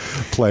was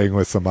playing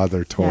with some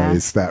other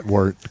toys that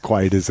weren't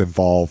quite as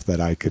involved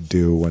that I could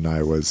do when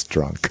I was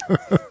drunk.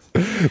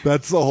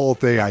 That's the whole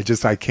thing. I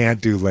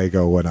can't do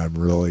Lego when I'm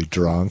really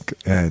drunk,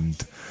 and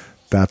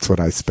that's what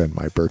I spend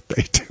my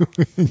birthday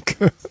doing.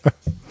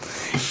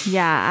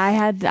 Yeah, I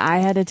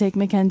had to take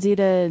Mackenzie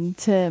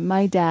to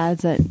my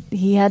dad's.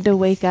 He had to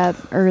wake up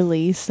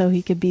early so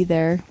he could be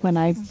there when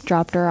I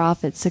dropped her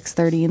off at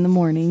 6:30 in the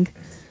morning.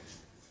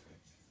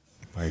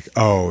 Like,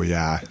 oh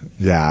yeah.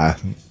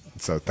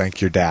 So thank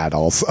your dad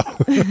also.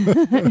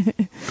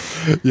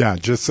 Yeah,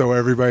 just so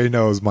everybody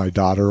knows, my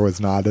daughter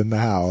was not in the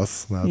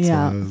house. That's when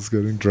I was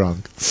getting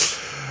drunk.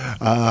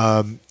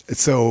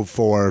 So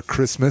for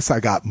Christmas,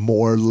 I got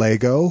more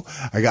Lego.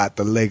 I got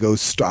the Lego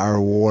Star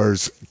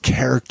Wars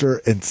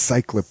Character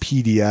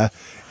Encyclopedia,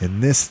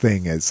 and this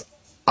thing is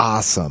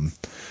awesome.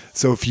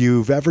 So if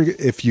you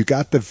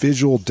got the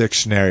visual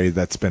dictionary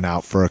that's been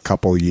out for a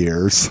couple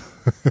years,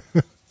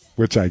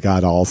 which I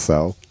got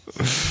also,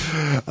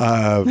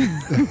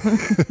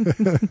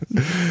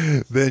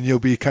 then you'll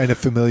be kind of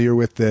familiar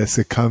with this.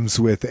 It comes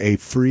with a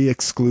free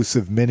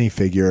exclusive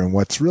minifigure, and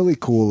what's really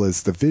cool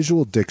is the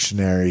visual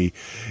dictionary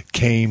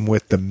came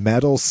with the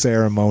medal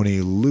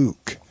ceremony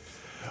Luke.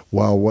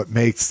 Well, what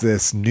makes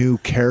this new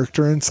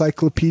character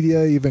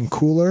encyclopedia even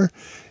cooler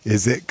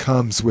is it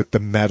comes with the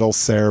medal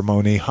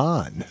ceremony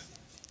Han.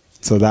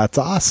 So that's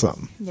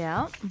awesome.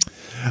 Yeah.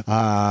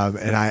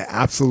 And I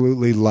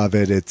absolutely love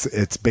it.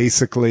 It's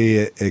basically,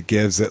 it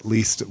gives at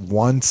least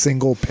one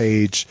single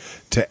page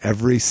to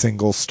every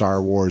single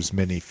Star Wars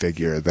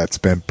minifigure that's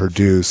been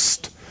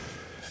produced.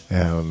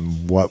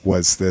 What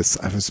was this?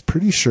 I was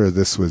pretty sure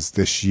this was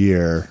this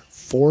year.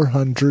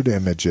 400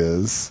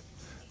 images.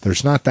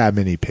 There's not that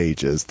many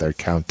pages. They're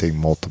counting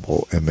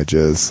multiple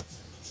images.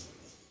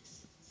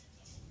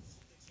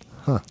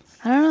 Huh.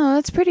 I don't know.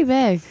 That's pretty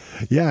big.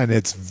 Yeah, and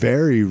it's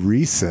very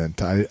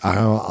recent. I'm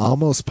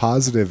almost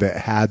positive it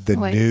had the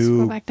Wait, new...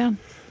 scroll back down.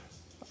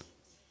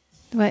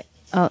 Wait.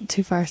 Oh,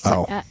 too far.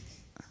 Oh.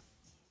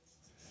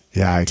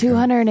 Yeah.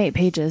 208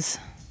 pages.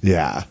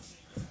 Yeah.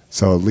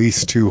 So at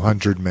least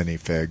 200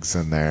 minifigs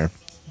in there.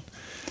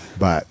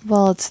 But...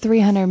 Well, it's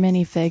 300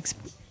 minifigs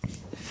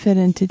fit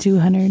into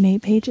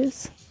 208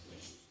 pages.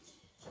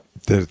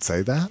 Did it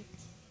say that?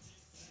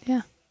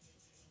 Yeah.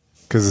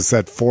 Because it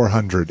said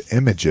 400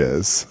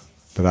 images,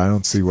 but I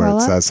don't see where Scroll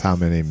it up. says how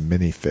many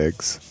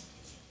minifigs.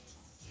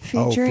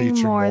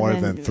 Featuring more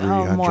than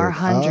 300. more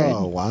 100.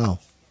 Oh, wow.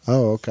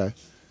 Oh, okay.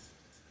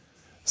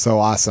 So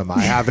awesome.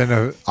 I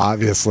haven't,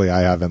 obviously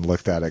I haven't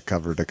looked at it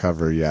cover to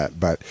cover yet,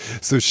 but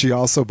so she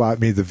also bought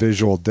me the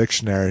visual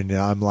dictionary, and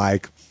I'm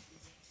like,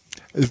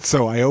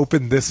 so I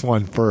opened this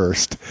one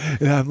first,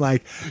 and I'm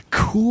like,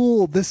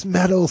 cool, this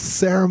metal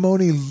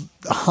ceremony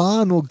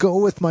Han will go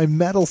with my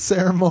metal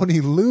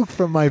ceremony Luke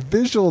from my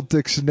visual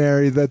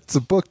dictionary. That's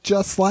a book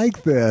just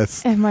like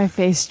this. And my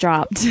face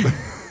dropped.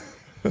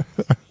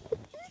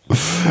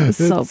 I was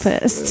so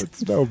pissed.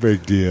 It's no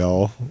big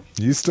deal.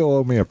 You still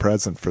owe me a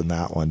present from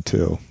that one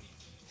too.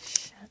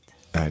 Shit.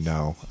 I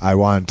know. I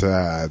want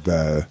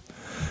the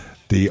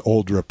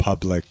Old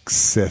Republic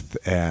Sith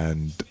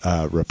and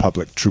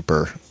Republic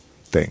Trooper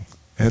thing.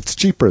 And it's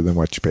cheaper than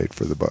what you paid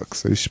for the book,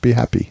 so you should be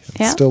happy. It's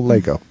Yeah. still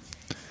Lego.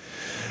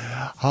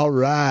 All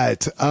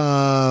right.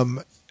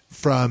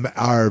 From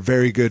our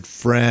very good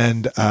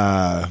friend,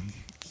 God,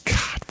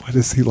 what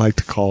does he like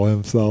to call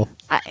himself?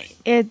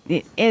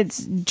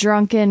 It's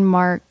Drunken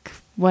Mark,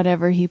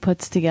 whatever he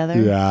puts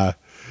together. Yeah.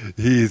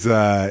 He's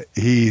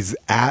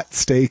at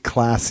Stay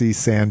Classy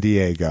San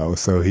Diego.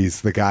 So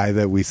he's the guy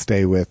that we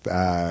stay with,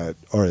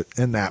 or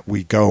in that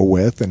we go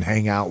with and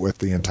hang out with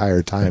the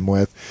entire time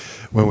with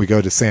when we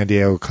go to San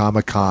Diego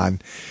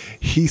Comic-Con.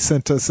 He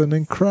sent us an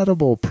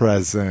incredible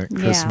present,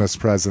 Christmas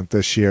present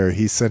this year.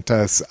 He sent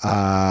us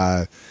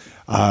Morgan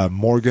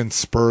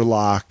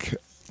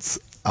Spurlock's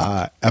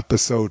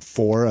episode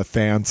 4, A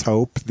Fan's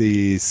Hope,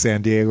 the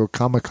San Diego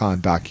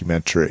Comic-Con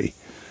documentary.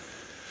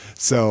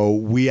 So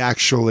we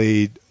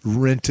actually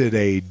rented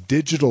a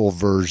digital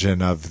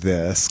version of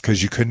this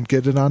because you couldn't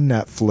get it on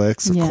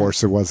Netflix. Of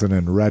course, it wasn't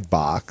in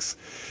Redbox.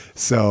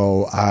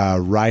 So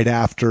right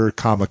after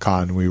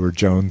Comic-Con, we were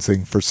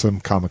jonesing for some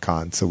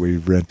Comic-Con. So we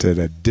rented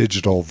a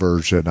digital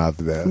version of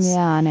this. Yeah,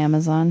 on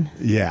Amazon.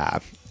 Yeah.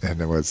 And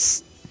it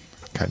was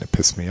kind of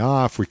pissed me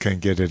off. We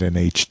couldn't get it in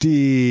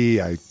HD.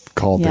 I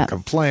called and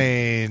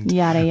complained.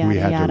 Yada, yada, we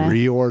had yada. to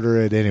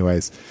reorder it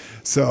anyways.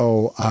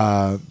 So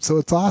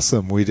it's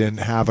awesome. We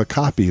didn't have a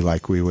copy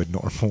like we would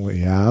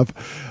normally have.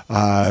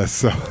 And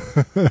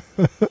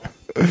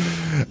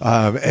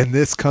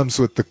this comes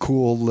with the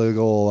cool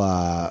little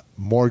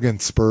Morgan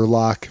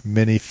Spurlock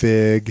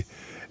minifig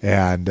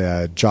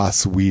and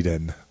Joss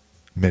Whedon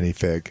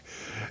minifig.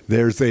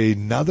 There's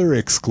another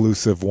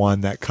exclusive one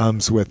that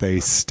comes with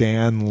a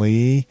Stan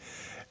Lee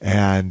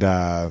and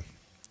the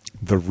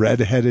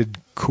redheaded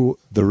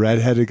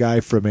guy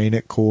from Ain't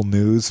It Cool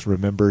News.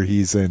 Remember,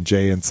 he's in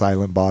Jay and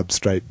Silent Bob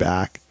Strike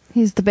Back.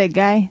 He's the big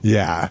guy.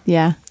 Yeah.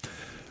 Yeah.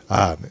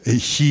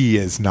 He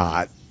is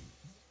not.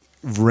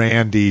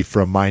 Randy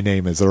from My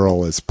Name is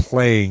Earl is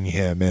playing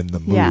him in the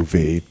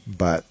movie,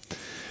 but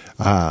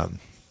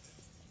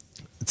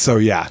so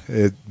yeah,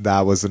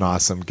 that was an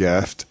awesome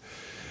gift.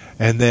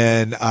 And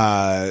then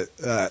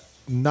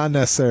not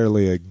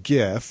necessarily a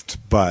gift,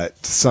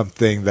 but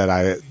something that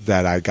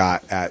I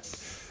got at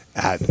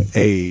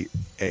a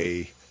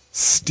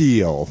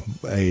steal,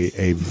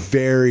 a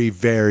very,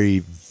 very,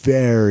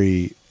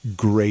 very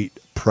great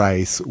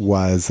price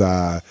was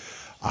I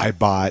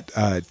bought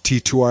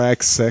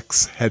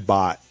T2RX6 had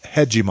bought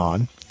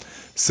Hegemon.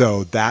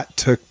 So that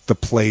took the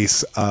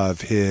place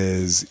of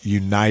his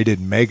United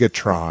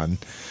Megatron.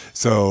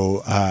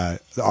 So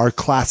our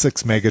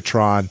Classics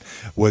Megatron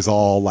was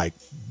all like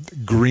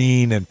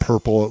green and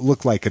purple. It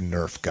looked like a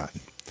Nerf gun.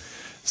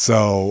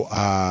 So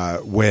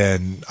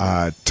when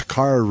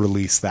Takara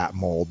released that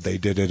mold, they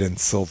did it in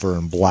silver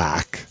and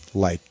black,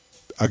 like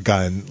a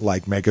gun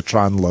like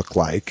Megatron looked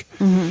like.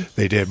 Mm-hmm.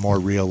 They did more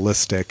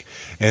realistic.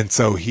 And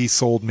so he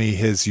sold me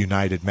his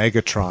United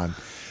Megatron.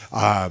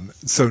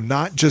 So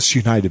not just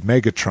United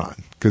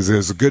Megatron, because it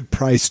was a good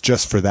price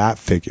just for that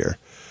figure.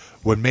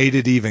 What made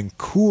it even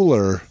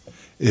cooler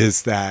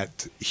is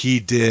that he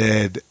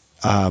did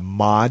a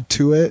mod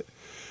to it,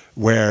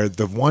 where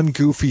the one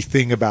goofy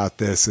thing about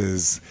this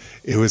is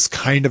it was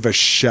kind of a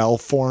shell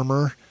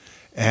former.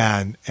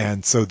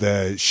 And so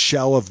the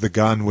shell of the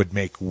gun would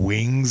make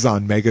wings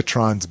on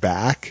Megatron's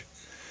back.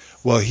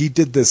 Well, he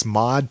did this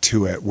mod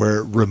to it where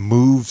it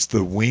removes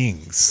the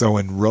wings. So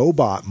in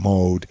robot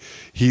mode,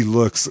 he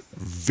looks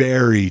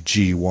very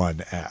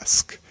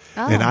G1-esque.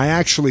 Oh. And I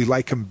actually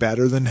like him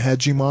better than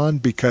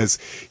Hegemon because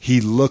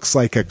he looks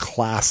like a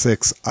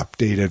classics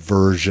updated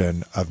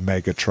version of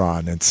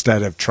Megatron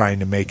instead of trying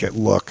to make it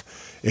look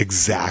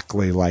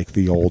exactly like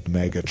the old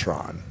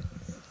Megatron.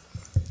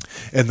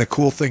 And the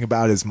cool thing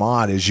about his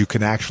mod is you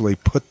can actually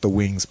put the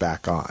wings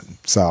back on.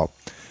 So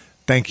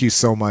thank you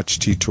so much,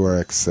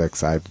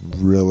 T2RX6. I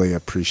really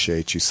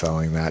appreciate you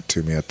selling that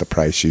to me at the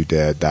price you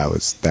did. That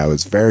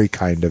was very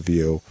kind of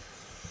you.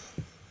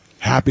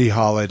 Happy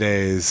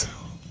holidays.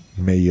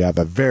 May you have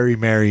a very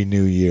merry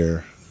new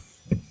year.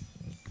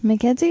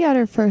 Mackenzie got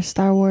her first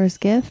Star Wars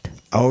gift.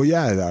 Oh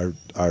yeah,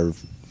 our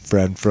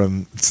friend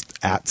from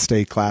at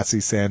Stay Classy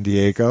San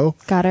Diego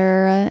Got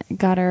her an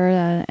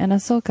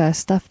Ahsoka,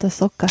 stuffed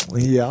Ahsoka.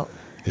 Yeah,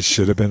 it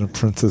should have been a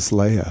Princess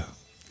Leia,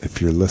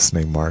 if you're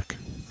listening, Mark.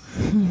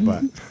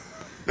 But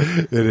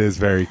it is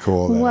very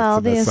cool. That Well,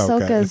 it's an the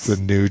Ahsoka. Ahsoka's- It's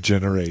a new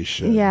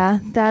generation. Yeah,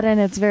 that, and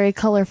it's very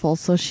colorful,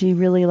 so she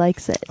really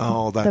likes it.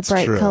 Oh, that's the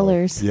bright true.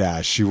 colors.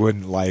 Yeah, she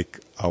wouldn't like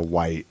a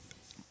white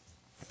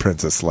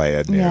Princess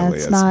Leia Yeah, nearly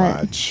it's as not-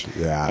 much.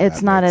 Yeah, It's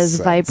that not makes as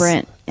sense.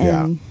 vibrant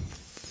and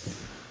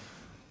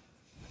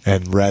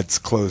And red's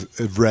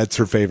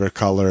her favorite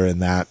color,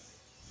 and that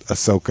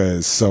Ahsoka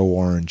is so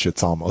orange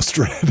it's almost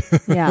red.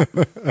 yeah.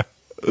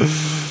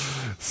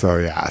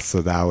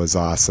 So that was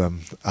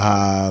awesome.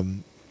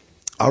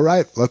 All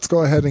right, let's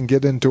go ahead and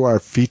get into our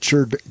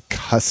featured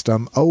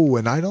custom. Oh,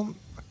 and I don't.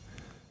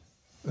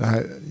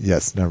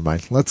 Yes, never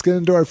mind. Let's get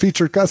into our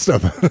featured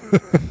custom.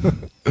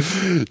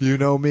 You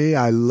know me,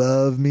 I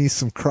love me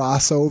some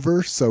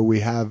crossover. So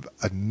we have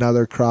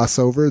another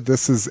crossover.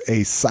 This is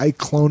a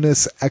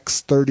Cyclonus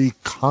X30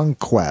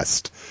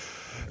 Conquest.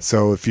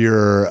 So if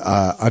you're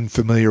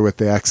unfamiliar with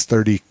the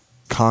X30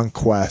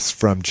 Conquest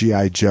from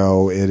G.I.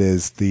 Joe, it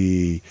is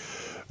the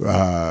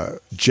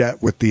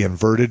jet with the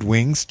inverted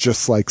wings,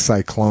 just like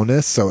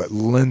Cyclonus. So it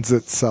lends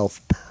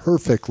itself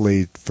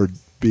perfectly for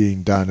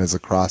being done as a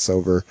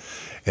crossover.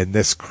 And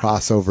this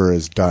crossover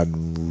is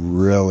done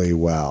really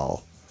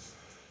well.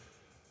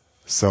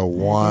 So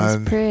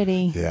It's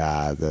pretty.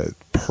 yeah, the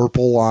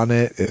purple on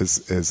it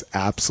is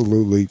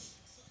absolutely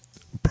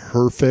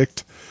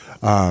perfect.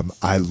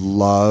 I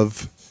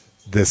love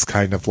this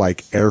kind of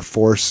like Air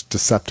Force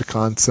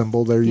Decepticon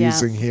symbol they're Yeah.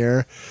 using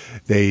here.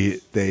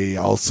 They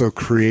also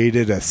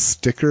created a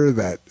sticker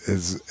that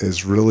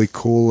is really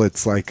cool.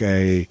 It's like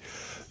a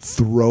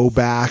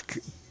throwback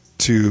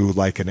to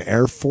like an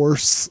Air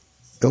Force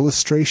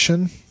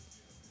illustration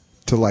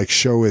to like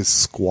show his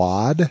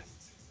squad.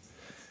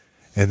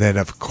 And then,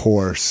 of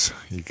course,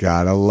 you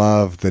gotta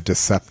love the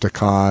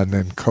Decepticon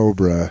and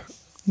Cobra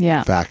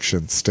Yeah.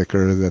 faction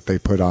sticker that they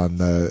put on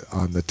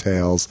the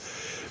tails.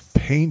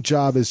 Paint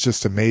job is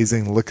just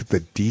amazing. Look at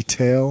the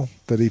detail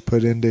that he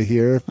put into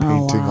here,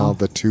 painting wow. all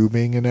the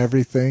tubing and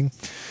everything.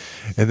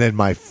 And then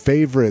my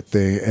favorite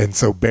thing, and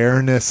so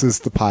Baroness is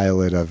the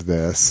pilot of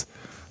this.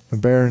 The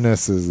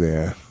Baroness is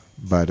there,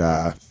 but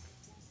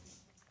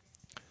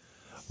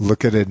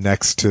look at it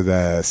next to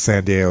the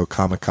San Diego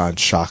Comic-Con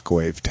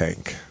Shockwave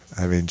tank.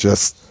 I mean,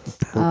 just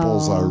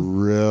purples are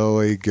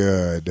really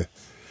good.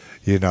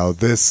 You know,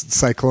 this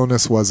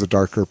Cyclonus was a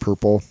darker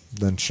purple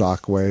than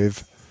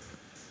Shockwave,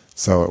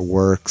 so it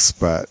works.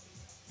 But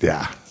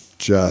yeah,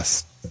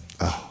 just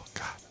oh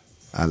god,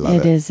 I love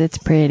it. It is. It's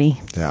pretty.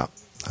 Yeah,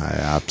 I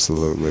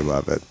absolutely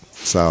love it.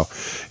 So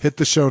hit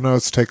the show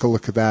notes, take a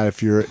look at that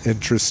if you're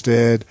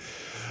interested.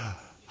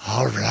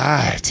 All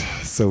right,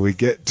 so we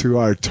get to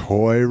our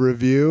toy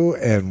review,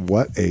 and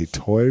what a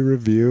toy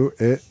review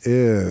it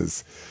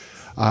is.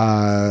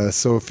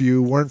 So if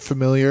you weren't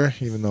familiar,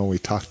 even though we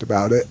talked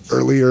about it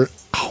earlier,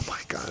 oh my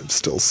god, I'm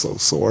still so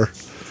sore.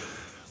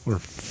 We're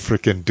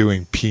freaking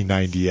doing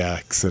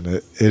P90X, and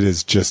it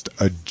is just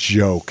a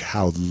joke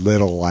how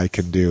little I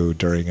can do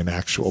during an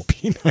actual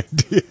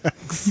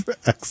P90X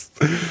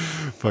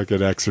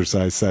fucking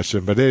exercise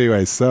session. But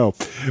anyway, so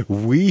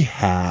we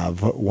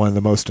have one of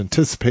the most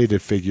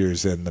anticipated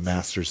figures in the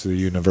Masters of the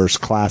Universe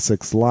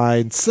Classics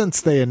line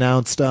since they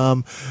announced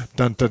them.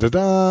 Dun dun dun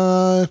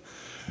dun.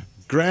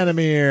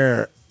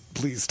 Granomir,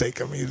 please take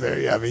him. He's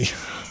very heavy,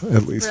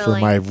 at least for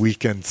Really? my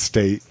weekend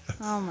state.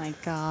 Oh my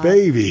god.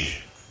 Baby,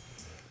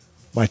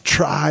 my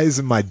tries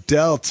and my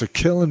delts are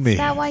killing me. Is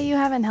that why you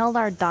haven't held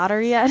our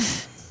daughter yet?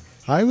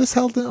 I was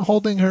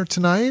holding her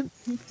tonight.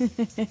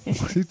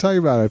 What are you talking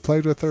about? I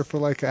played with her for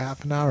like a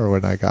half an hour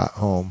when I got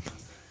home.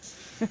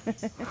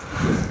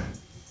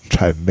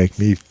 Try to make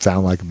me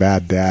sound like a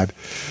bad dad.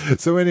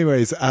 So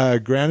anyways,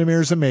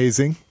 Granomir's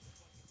amazing.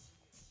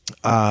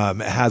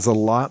 It has a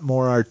lot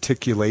more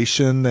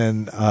articulation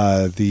than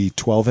the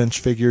 12-inch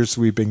figures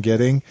we've been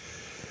getting.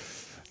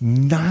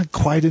 Not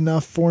quite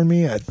enough for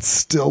me. I'd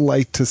still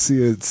like to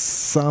see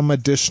some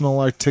additional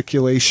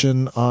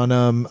articulation on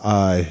him.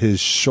 His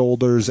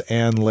shoulders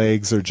and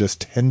legs are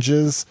just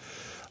hinges.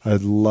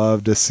 I'd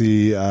love to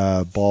see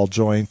ball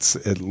joints,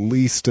 at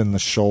least in the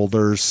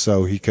shoulders,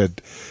 so he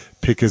could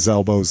pick his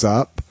elbows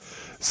up.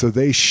 So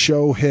they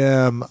show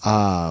him,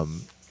 well,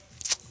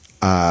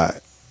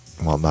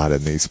 not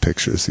in these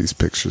pictures. These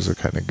pictures are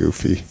kind of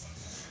goofy.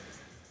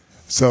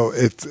 So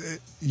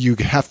you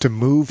have to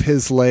move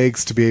his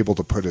legs to be able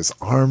to put his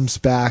arms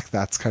back.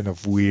 That's kind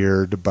of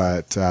weird,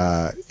 but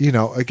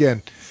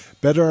again,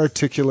 better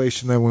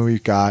articulation than what we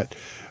got.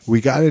 We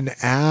got an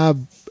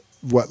ab,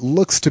 what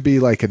looks to be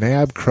like an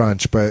ab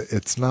crunch, but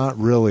it's not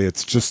really.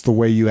 It's just the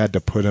way you had to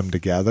put them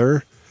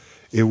together.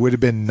 It would have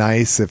been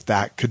nice if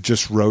that could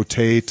just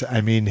rotate.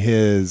 I mean,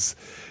 his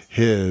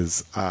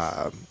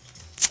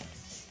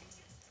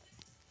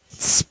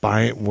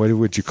spine. What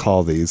would you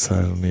call these?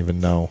 I don't even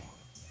know.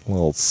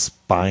 Little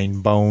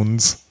spine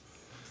bones.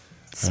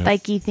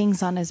 Spiky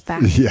things on his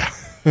back. Yeah.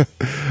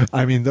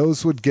 I mean,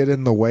 those would get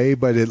in the way,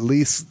 but at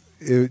least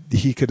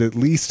he could at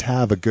least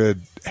have a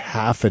good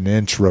half an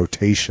inch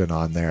rotation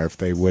on there if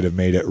they would have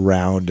made it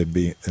round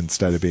and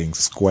instead of being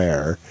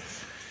square.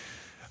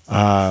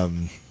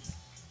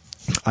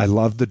 I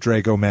love the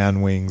Drago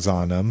Man wings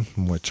on him,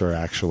 which are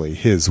actually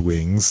his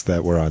wings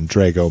that were on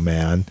Drago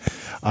Man.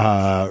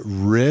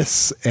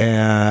 Wrists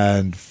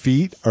and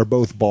feet are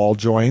both ball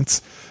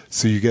joints,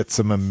 so you get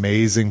some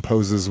amazing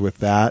poses with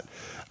that.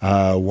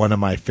 One of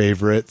my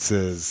favorites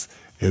is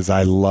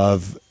I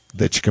love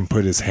that you can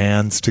put his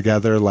hands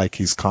together like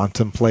he's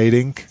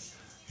contemplating,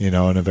 in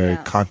a very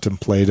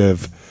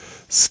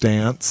contemplative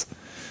stance.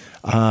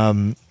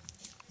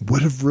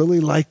 Would have really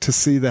liked to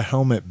see the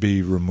helmet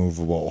be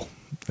removable.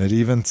 It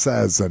even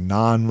says a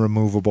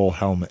non-removable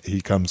helmet.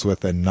 He comes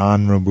with a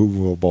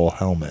non-removable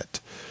helmet.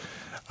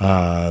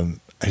 I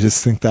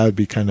just think that would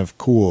be kind of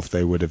cool if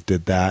they would have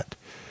did that.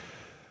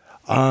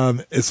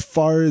 As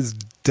far as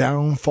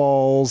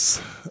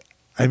downfalls,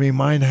 I mean,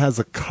 mine has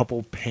a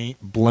couple paint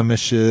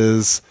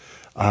blemishes.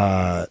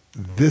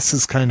 This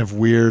is kind of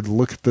weird.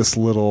 Look at this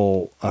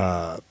little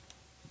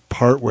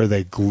part where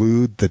they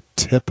glued the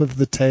tip of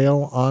the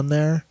tail on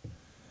there.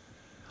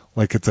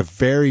 Like, it's a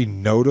very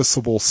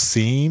noticeable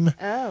seam.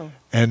 Oh.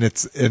 And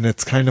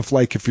it's kind of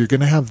like, if you're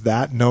going to have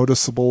that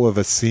noticeable of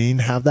a seam,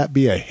 have that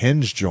be a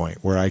hinge joint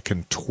where I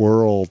can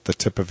twirl the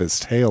tip of his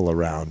tail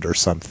around or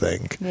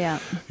something. Yeah.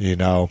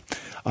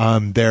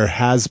 There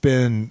has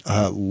been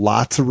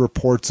lots of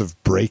reports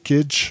of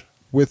breakage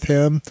with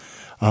him.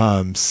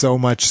 So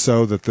much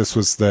so that this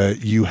was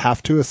you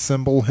have to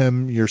assemble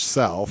him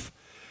yourself.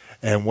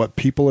 And what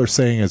people are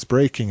saying is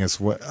breaking is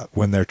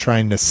when they're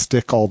trying to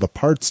stick all the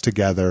parts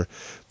together,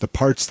 the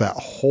parts that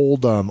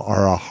hold them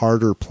are a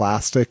harder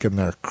plastic and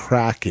they're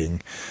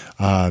cracking.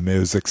 It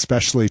was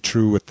especially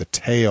true with the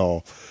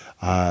tail.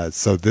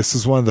 So this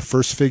is one of the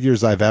first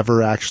figures I've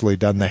ever actually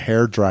done the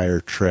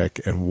hairdryer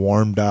trick and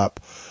warmed up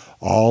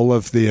all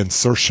of the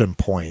insertion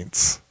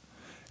points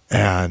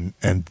and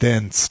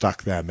then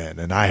stuck them in.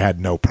 And I had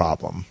no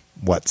problem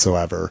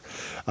whatsoever.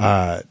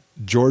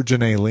 George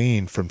and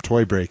Aileen from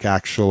Toy Break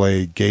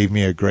actually gave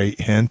me a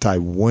great hint. I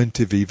wouldn't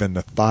have even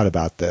thought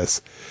about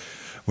this.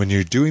 When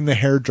you're doing the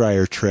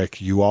hairdryer trick,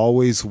 you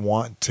always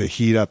want to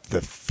heat up the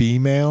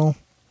female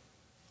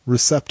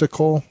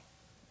receptacle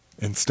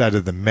instead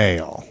of the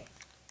male,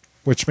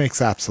 which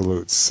makes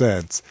absolute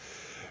sense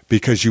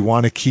because you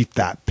want to keep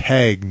that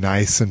peg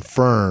nice and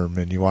firm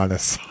and you want to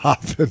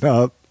soften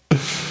up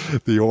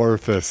the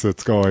orifice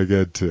it's going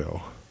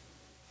into.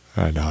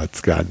 I know I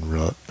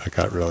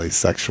got really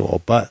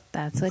sexual, but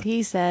That's what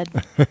he said.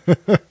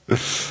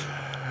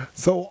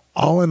 So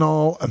all in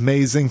all,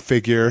 amazing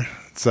figure.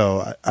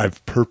 So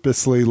I've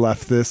purposely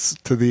left this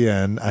to the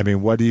end. I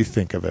mean, what do you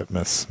think of it,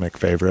 Miss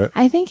McFavorite?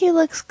 I think he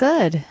looks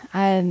good.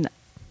 And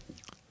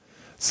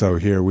so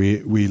here we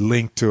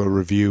linked to a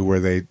review where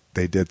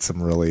they did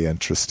some really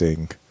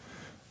interesting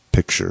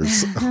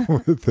pictures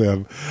with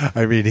him.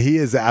 I mean, he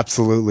is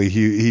absolutely,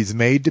 he's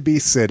made to be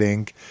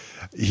sitting.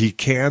 He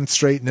can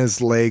straighten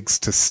his legs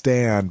to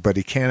stand, but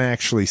he can't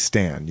actually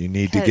stand. You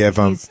need to give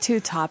him... He's too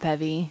top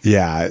heavy.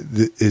 Yeah,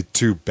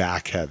 too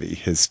back heavy.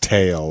 His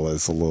tail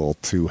is a little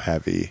too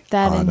heavy.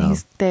 That and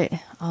he's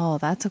there. Oh,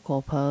 that's a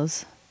cool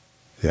pose.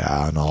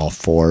 Yeah, on all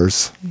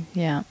fours.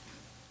 Yeah.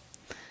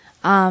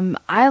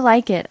 I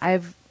like it.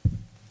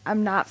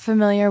 I'm not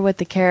familiar with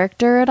the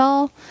character at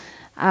all,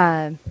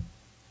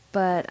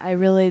 but I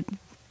really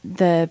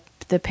the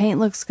paint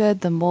looks good.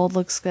 The mold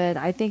looks good.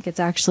 I think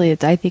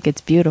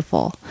it's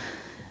beautiful.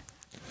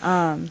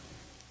 I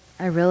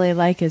really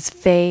like his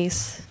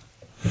face.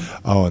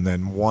 Oh, and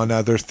then one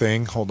other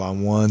thing. Hold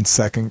on 1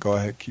 second. Go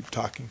ahead. Keep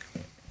talking.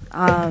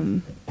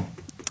 I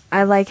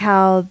like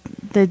how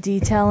the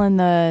detail in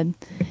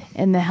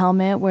the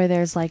helmet where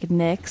there's like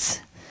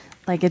nicks.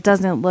 Like, it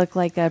doesn't look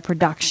like a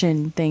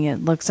production thing.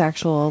 It looks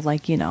actual,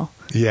 like,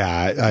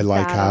 Yeah, I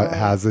like how it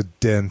has a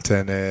dent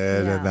in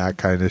it and that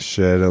kind of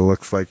shit. It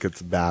looks like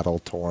it's battle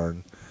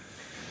torn.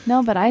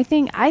 No, but I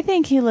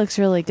think he looks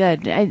really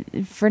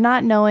good. For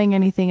not knowing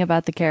anything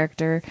about the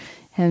character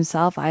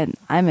himself, I'm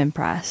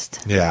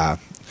impressed. Yeah.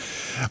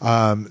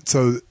 And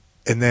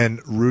then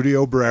Rudy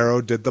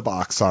Obrero did the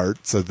box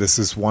art. So this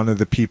is one of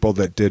the people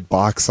that did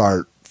box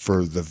art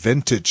for the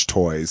vintage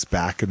toys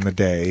back in the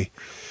day.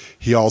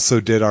 He also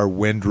did our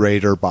Wind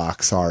Raider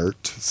box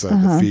art. So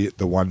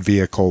the one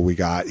vehicle we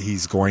got,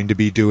 he's going to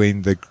be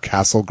doing the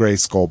Castle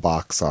Grayskull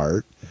box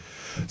art.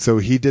 So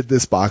he did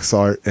this box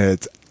art, and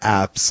it's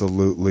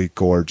absolutely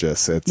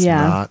gorgeous. It's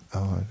not.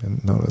 Oh, I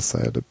didn't notice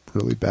I had a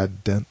really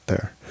bad dent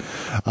there.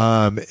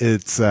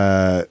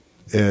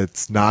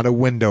 It's not a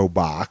window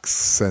box,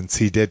 since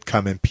he did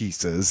come in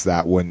pieces.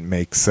 That wouldn't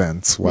make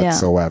sense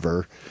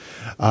whatsoever.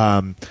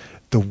 The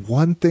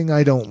one thing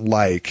I don't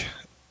like,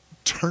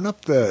 turn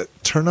up the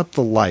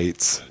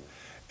lights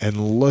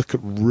and look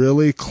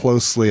really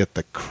closely at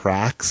the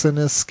cracks in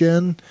his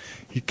skin.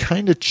 He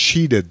kind of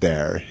cheated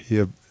there.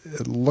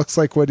 It looks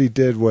like what he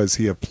did was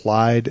he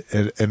applied,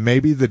 and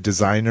maybe the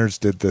designers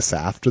did this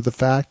after the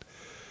fact,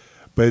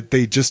 but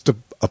they just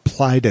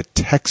applied a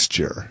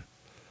texture.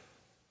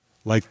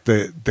 Like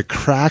the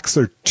cracks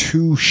are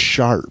too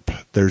sharp.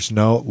 There's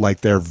no,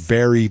 like, they're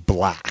very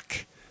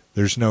black.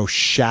 There's no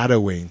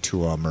shadowing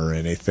to them or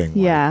anything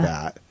like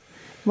that.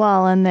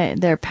 Well, and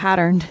they're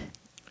patterned.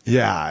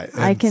 Yeah.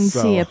 I can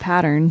see a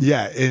pattern.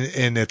 Yeah,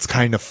 and it's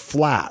kind of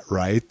flat,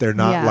 right? They're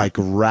not like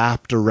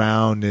wrapped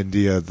around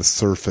into the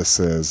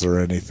surfaces or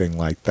anything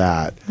like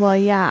that. Well,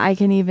 yeah, I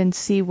can even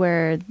see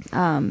where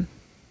on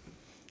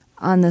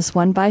this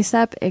one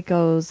bicep, it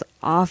goes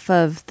off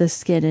of the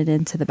skin and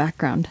into the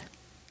background.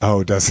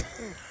 Oh, does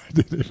I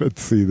didn't even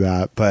see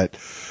that. But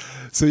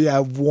so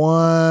yeah,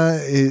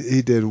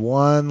 he did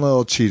one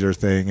little cheater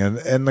thing,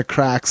 and the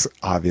cracks,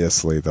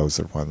 obviously those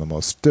are one of the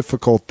most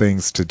difficult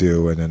things to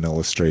do in an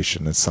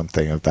illustration, is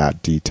something of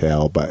that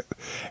detail, but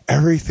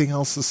everything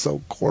else is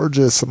so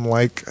gorgeous. I'm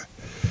like,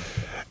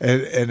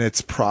 and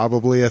it's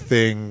probably a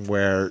thing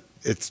where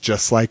it's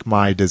just like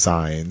my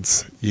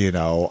designs,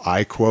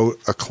 I quote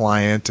a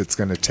client, it's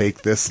going to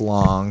take this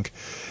long.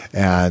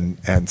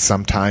 And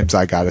sometimes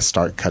I got to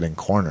start cutting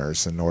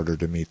corners in order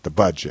to meet the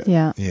budget.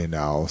 Yeah.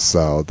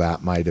 So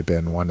that might have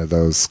been one of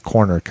those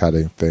corner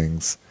cutting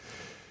things.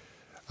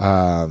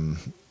 But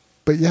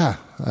yeah,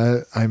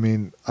 I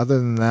mean, other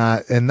than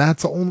that, and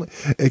that's only,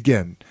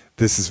 again,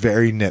 this is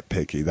very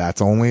nitpicky.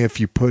 That's only if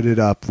you put it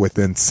up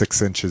within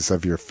 6 inches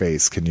of your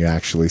face can you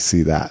actually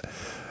see that.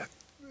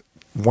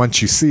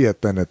 Once you see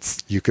it, then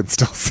you can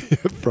still see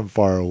it from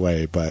far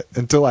away. But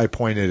until I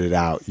pointed it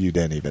out, you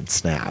didn't even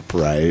snap,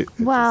 right?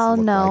 Well,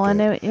 no, like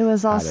and it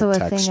was also a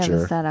thing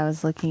texture. of that I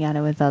was looking at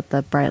it without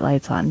the bright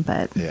lights on.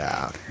 But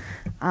Yeah.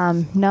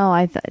 no,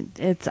 I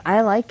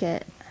like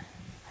it.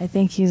 I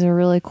think he's a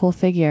really cool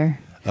figure.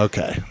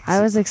 Okay. I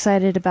was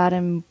excited about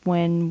him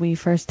when we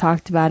first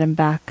talked about him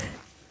back,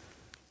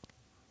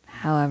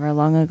 however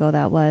long ago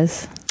that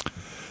was.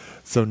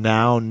 So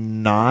now,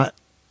 not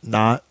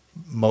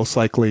most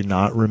likely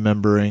not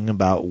remembering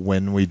about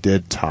when we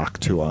did talk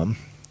to him.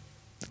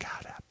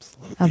 God,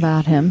 absolutely.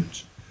 About him.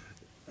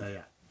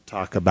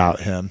 Talk about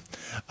him.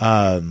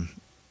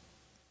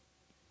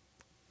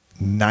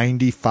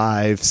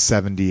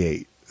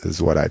 $95.78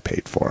 is what I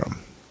paid for him.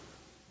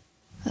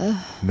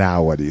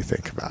 Now, what do you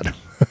think about him?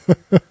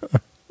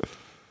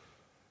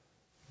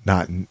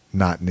 Not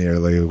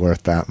nearly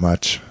worth that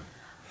much.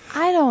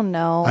 I don't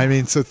know. I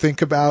mean, so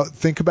think about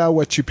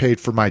what you paid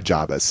for my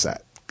Jabba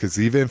set. Because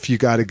even if you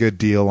got a good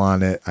deal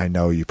on it, I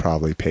know you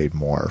probably paid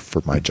more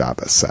for my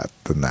Jabba set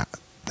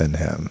than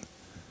him.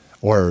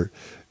 Or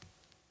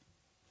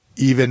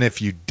even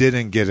if you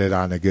didn't get it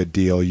on a good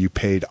deal, you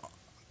paid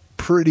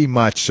pretty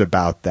much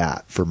about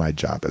that for my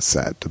Jabba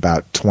set,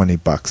 about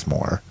 $20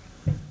 more.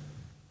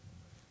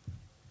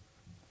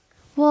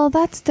 Well,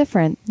 that's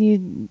different.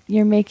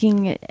 You're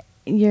making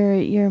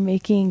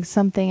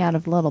something out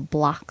of little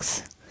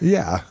blocks.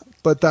 Yeah,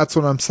 but that's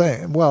what I'm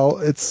saying. Well,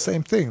 it's the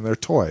same thing. They're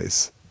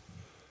toys.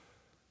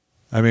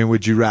 I mean,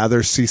 would you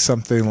rather see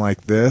something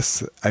like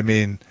this? I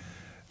mean,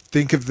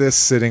 think of this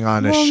sitting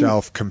on a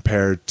shelf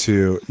compared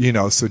to,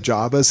 so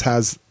Jabba's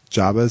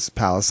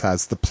Palace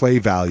has the play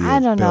value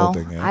of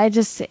building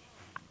it.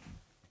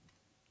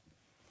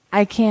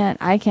 I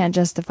can't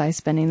justify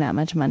spending that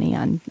much money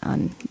on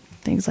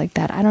things like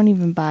that. I don't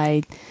even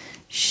buy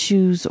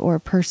shoes or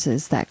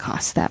purses that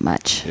cost that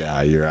much.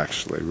 Yeah, you're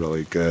actually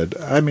really good.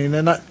 I mean,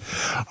 and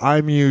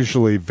I'm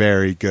usually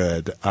very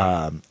good.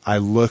 I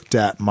looked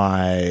at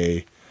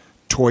my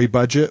toy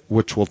budget,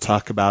 which we'll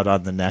talk about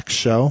on the next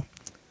show,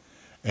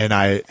 and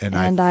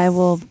I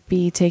will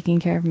be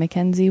taking care of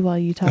Mackenzie while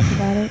you talk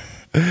about it.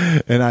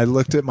 And I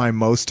looked at my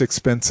most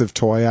expensive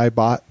toy I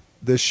bought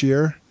this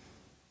year,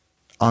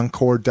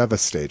 Encore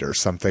Devastator,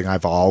 something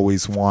I've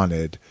always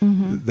wanted.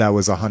 That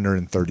was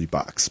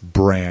 $130,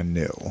 brand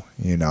new.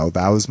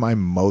 That was my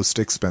most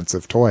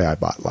expensive toy I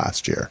bought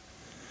last year.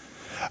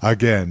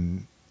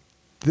 Again,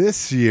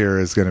 this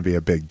year is going to be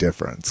a big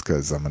difference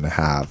because I'm going to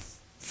have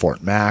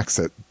Fort Max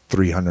at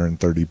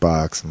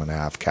 $330. I'm going to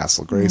have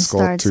Castle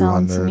Grayskull $200.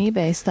 Selling some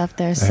eBay stuff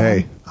there. So.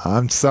 Hey,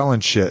 I'm selling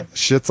shit.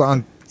 Shit's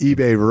on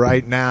eBay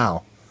right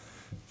now.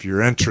 If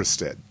you're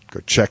interested, go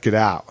check it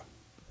out.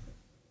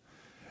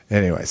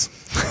 Anyways,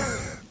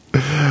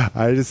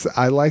 I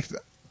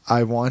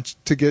I want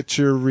to get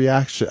your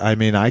reaction. I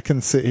mean, I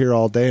can sit here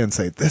all day and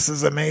say, this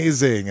is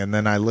amazing. And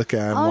then I look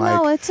at him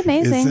no, it's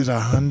amazing. Is it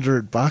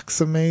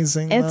 $100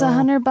 amazing? It's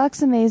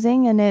 $100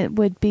 amazing, and it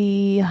would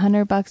be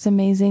 $100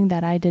 amazing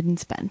that I didn't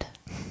spend.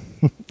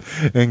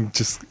 And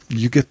just,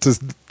 you get to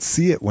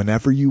see it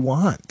whenever you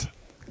want.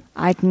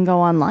 I can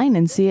go online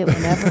and see it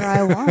whenever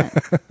I want.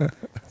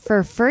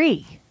 For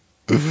free.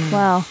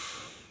 Well,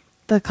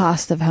 the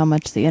cost of how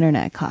much the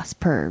internet costs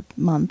per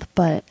month,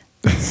 but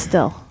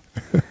still.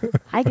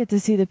 I get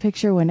to see the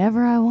picture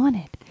whenever I want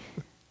it.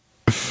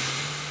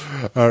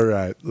 All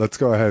right. Let's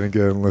go ahead and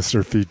get in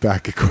listener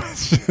feedback and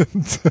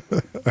questions.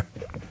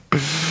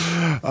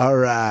 All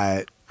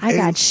right. I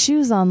got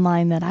shoes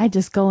online that I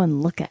just go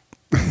and look at.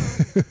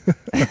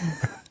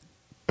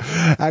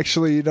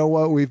 Actually, you know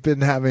what? We've been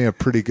having a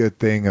pretty good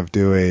thing of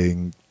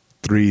doing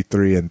 3,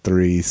 3, and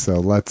 3. So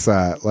let's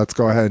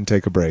go ahead and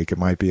take a break. It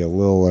might be a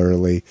little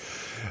early,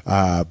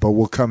 but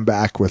we'll come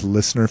back with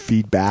listener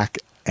feedback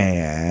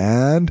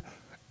and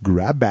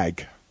grab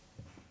bag.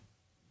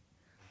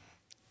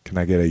 Can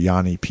I get a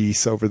Yanni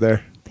peace over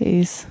there?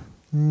 Peace.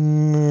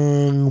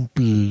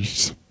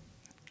 Peace.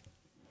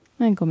 I'm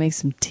gonna go make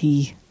some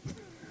tea.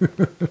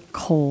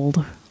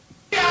 Cold.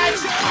 I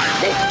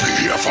won't be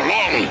here for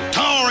long.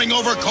 Towering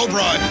over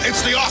Cobra,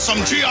 it's the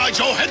awesome G.I.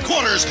 Joe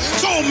headquarters.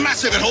 So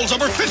massive it holds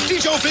over 50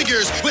 Joe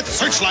figures with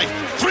searchlight,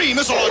 3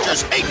 missile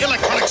launchers, 8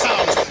 electronic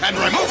sounds, and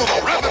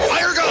removable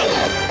rapid-fire gun.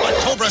 But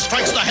Cobra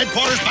strikes the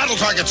headquarters battle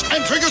targets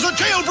and triggers a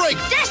jailbreak.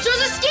 Destro's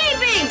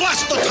escaping!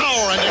 Blast the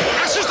tower and it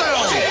crashes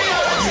down.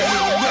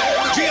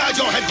 G.I.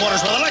 Joe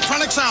headquarters with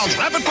electronic sounds,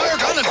 rapid-fire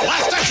gun, and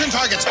blast action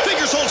targets.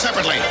 Figures sold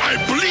separately. I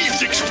believe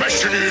the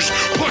expression is,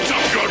 put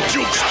up your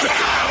dukes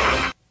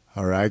down.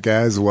 All right,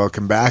 guys,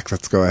 welcome back.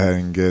 Let's go ahead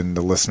and get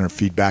into listener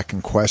feedback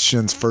and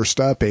questions. First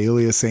up,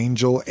 Alias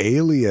Angel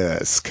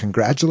Alias.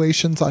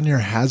 Congratulations on your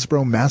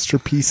Hasbro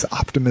Masterpiece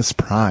Optimus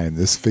Prime.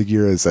 This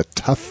figure is a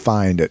tough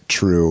find at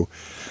True.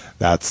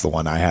 That's the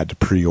one I had to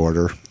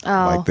pre-order.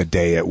 Like the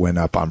day it went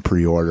up on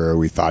pre-order,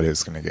 we thought it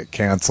was going to get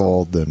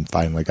canceled, and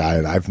finally got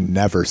it. I've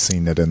never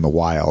seen it in the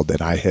wild,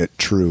 and I hit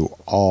True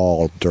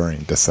all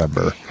during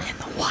December. In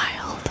the wild.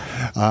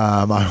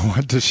 I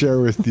want to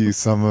share with you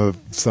some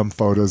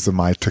photos of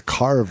my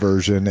Takara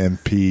version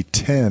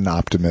MP10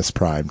 Optimus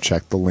Prime.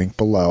 Check the link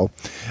below.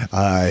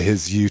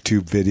 His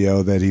YouTube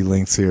video that he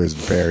links here is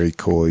very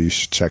cool. You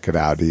should check it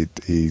out.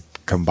 He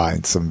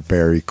combined some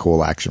very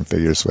cool action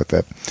figures with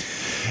it.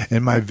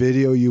 In my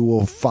video, you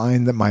will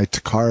find that my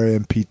Takara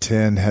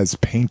MP10 has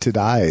painted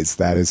eyes.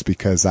 That is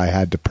because I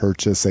had to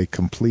purchase a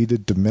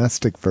completed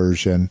domestic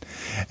version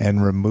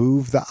and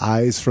remove the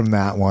eyes from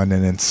that one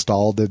and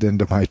installed it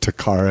into my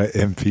Takara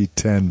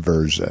MP10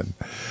 version,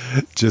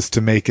 just to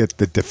make it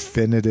the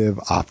definitive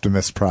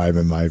Optimus Prime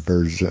in my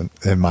version,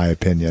 in my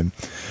opinion.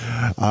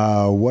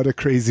 What a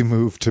crazy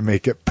move to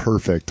make it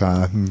perfect,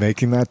 huh?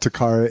 Making that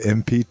Takara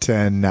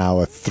MP10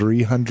 now a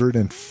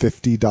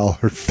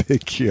 $350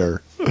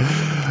 figure.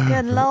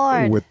 Good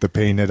Lord. With the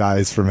painted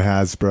eyes from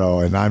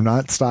Hasbro. And I'm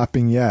not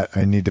stopping yet.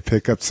 I need to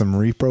pick up some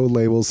repro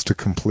labels to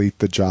complete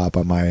the job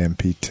on my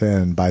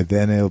MP10. By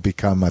then it'll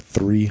become out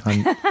to be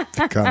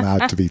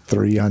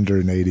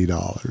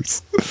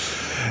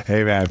 $380.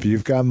 Hey man, if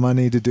you've got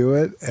money to do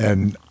it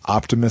and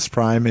Optimus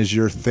Prime is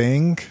your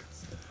thing,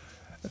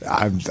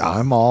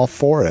 I'm all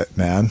for it,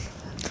 man.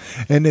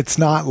 And it's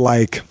not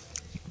like,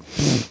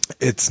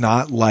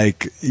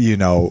 you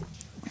know,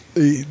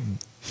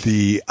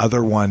 the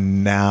other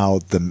one now,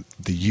 the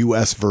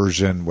U.S.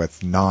 version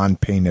with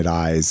non-painted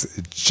eyes,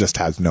 it just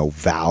has no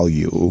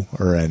value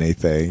or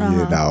anything.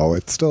 You know,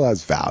 it still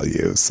has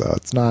value, so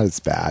it's not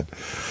as bad.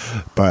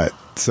 But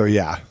so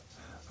yeah,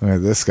 look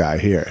at this guy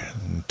here.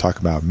 Talk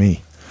about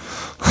me.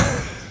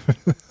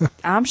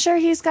 I'm sure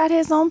he's got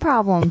his own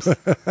problems.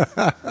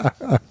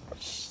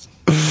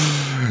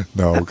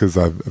 No, because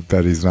I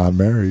bet he's not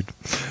married.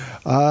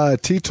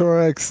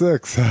 T-Tor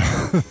X6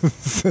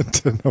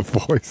 sent in a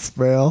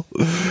voicemail.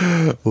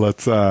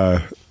 Let's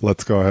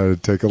go ahead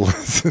and take a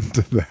listen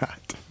to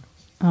that.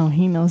 Oh,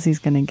 he knows he's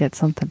going to get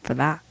something for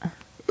that.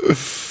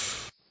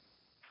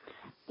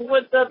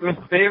 What's up,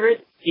 Mr.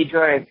 Favorite?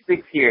 T-Tor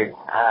X6 here.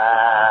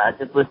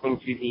 Just listening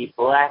to the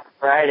Black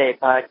Friday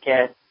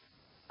podcast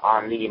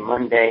on the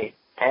Monday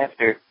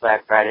after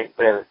Black Friday,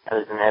 but I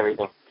was in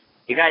everything.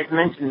 You guys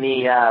mentioned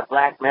the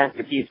Black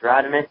Masterpiece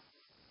Rodimus.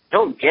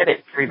 Don't get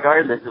it,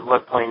 regardless of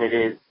what point it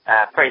is,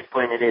 price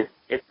point it is.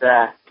 It's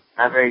not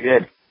very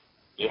good.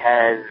 He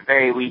has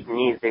very weak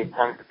knees. There's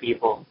tons of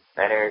people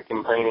that are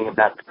complaining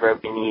about the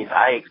broken knees.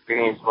 I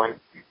experienced one.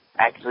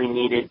 Actually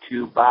needed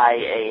to buy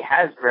a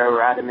Hasbro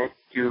Rodimus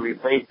to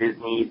replace his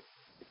knees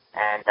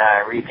and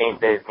repaint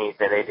those knees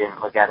so they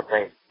didn't look out of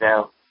place.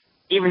 So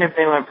even if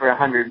they went for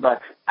 $100,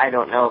 I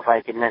don't know if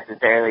I could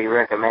necessarily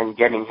recommend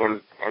getting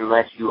him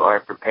unless you are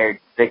prepared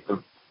to fix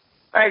them.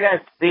 All right, guys.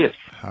 See you.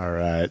 All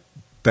right.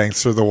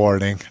 Thanks for the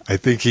warning. I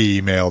think he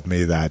emailed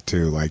me that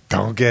too. Like,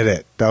 don't get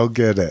it. Don't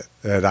get it.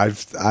 And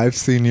I've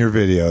seen your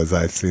videos.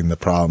 I've seen the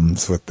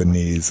problems with the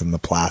knees and the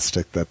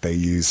plastic that they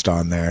used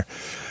on there.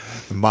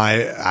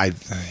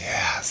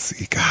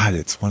 See, God,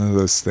 it's one of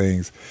those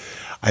things.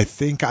 I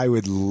think I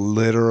would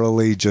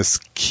literally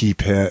just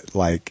keep it,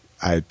 like,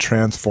 I'd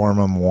transform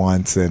him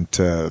once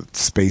into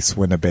Space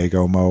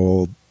Winnebago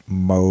mode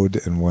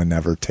and would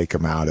never take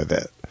him out of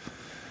it.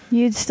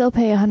 You'd still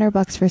pay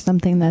 $100 for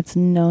something that's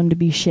known to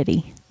be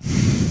shitty.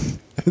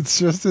 It's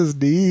just his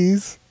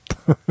knees.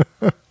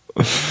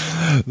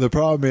 The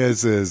problem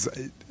is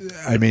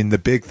I mean, the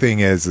big thing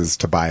is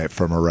to buy it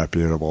from a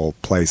reputable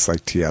place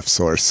like TF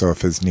Source. So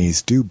if his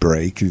knees do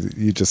break,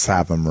 you just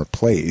have them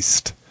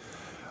replaced.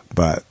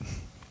 But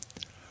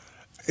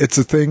it's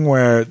a thing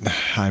where,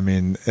 I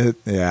mean,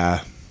 it's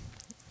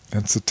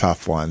a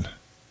tough one.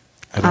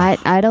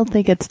 I don't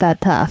think it's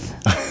that tough.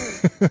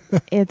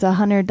 It's a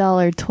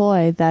 $100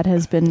 toy that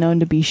has been known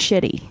to be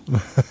shitty.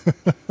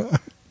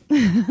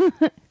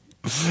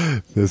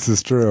 This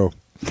is true.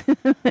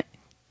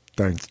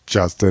 Thanks,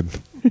 Justin.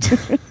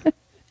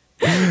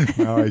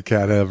 Now I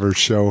can't ever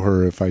show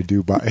her if I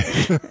do buy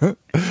it.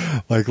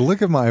 Like,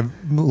 look at my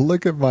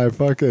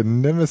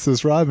fucking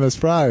Nemesis Rodimus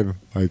Prime.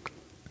 Like,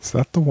 is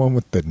that the one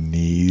with the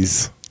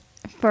knees?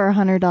 For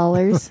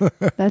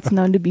 $100, that's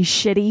known to be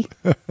shitty.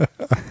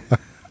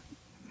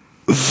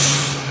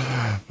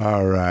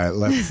 All right,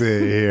 let's see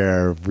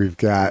here. We've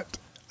got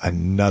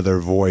another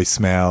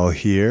voicemail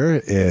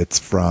here. It's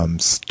from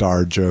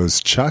Star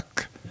Joe's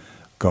Chuck.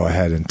 Go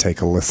ahead and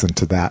take a listen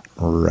to that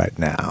right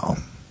now.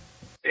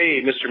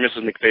 Hey, Mr. and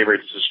Mrs. McFavorite.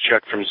 This is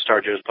Chuck from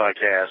Star Joe's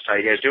Podcast. How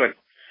you guys doing?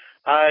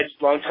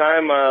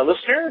 Long-time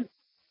listener.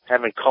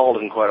 Haven't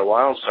called in quite a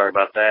while. Sorry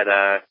about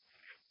that.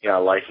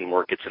 Life and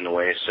work gets in the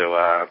way, so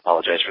I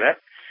apologize for that.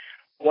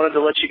 Wanted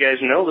to let you guys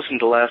know, listen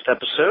to the last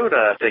episode.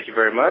 Thank you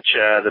very much.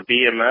 The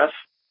BMF,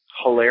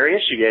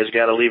 hilarious. You guys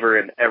got to leave her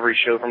in every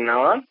show from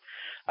now on.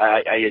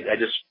 I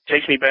just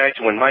takes me back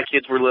to when my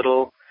kids were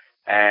little,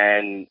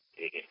 and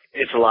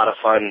it's a lot of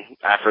fun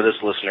for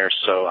this listener,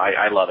 so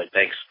I love it.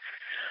 Thanks.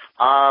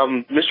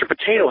 Mr.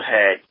 Potato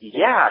Head,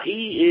 yeah,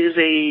 he is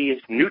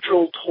a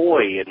neutral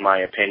toy, in my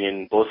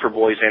opinion, both for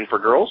boys and for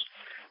girls.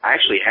 I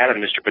actually had a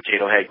Mr.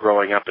 Potato Head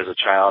growing up as a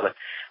child.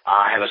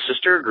 I have a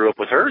sister, grew up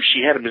with her.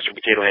 She had a Mr.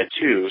 Potato Head,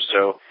 too.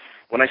 So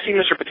when I see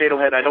Mr. Potato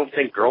Head, I don't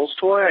think girl's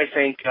toy. I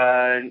think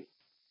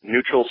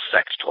neutral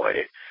sex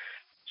toy.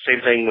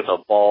 Same thing with a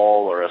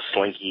ball or a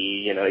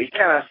slinky.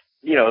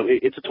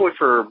 It's a toy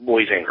for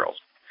boys and girls.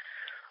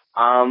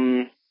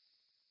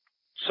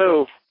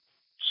 So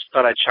just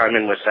thought I'd chime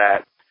in with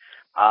that.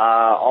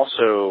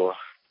 Also,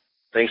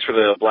 thanks for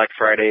the Black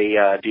Friday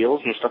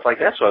deals and stuff like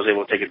that. So I was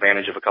able to take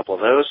advantage of a couple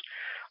of those.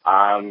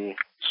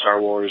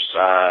 Star Wars,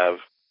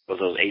 was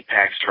those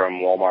 8-packs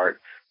from Walmart.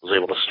 Was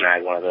able to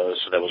snag one of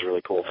those, so that was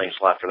really cool. Thanks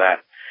a lot for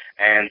that.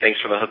 And thanks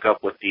for the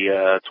hookup with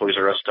the Toys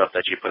R Us stuff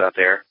that you put out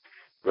there.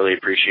 Really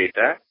appreciate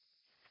that.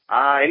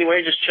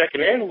 Anyway, just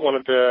checking in.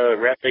 Wanted to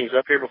wrap things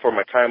up here before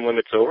my time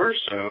limit's over.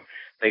 So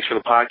thanks for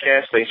the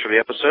podcast. Thanks for the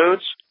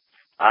episodes.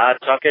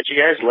 Talk at you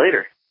guys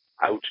later.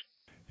 Out.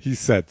 He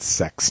said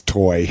sex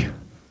toy.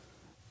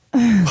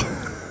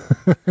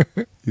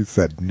 He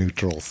said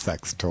neutral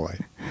sex toy.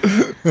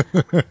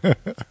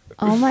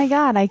 Oh my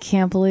God, I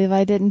can't believe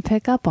I didn't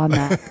pick up on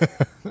that.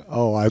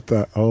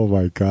 Oh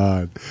my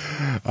God.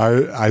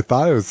 I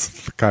thought it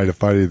was kind of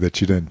funny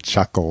that you didn't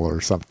chuckle or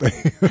something.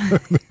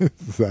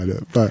 Said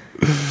it, but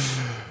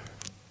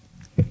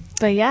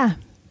yeah,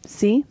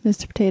 see,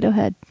 Mr. Potato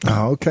Head.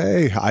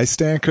 Okay, I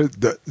stand.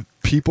 The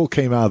people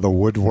came out of the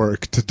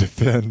woodwork to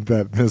defend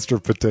that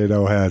Mr.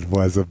 Potato Head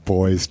was a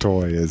boy's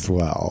toy as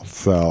well.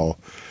 So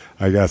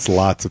I guess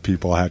lots of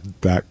people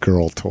had that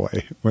girl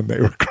toy when they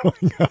were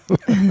growing up.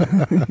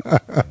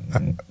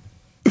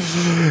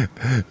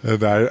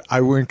 And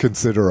I wouldn't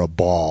consider a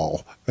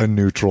ball a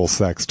neutral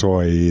sex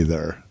toy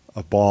either.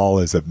 A ball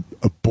is a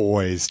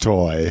boy's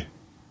toy.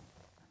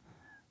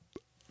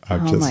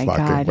 I'm just my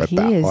fucking God, with he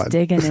that is one.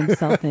 digging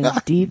himself in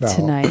deep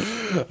tonight.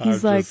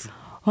 He's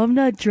I'm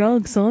not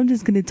drunk, so I'm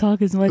just going to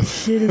talk as much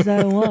shit as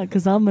I want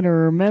because I'm going to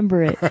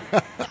remember it.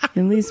 At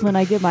least when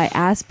I get my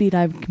ass beat,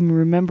 I can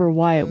remember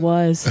why it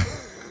was.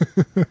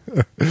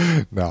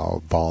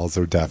 No, balls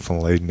are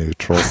definitely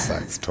neutral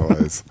sex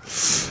toys.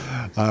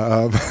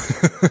 I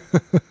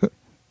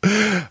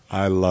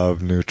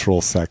love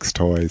neutral sex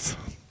toys.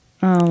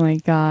 Oh my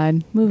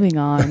God. Moving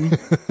on.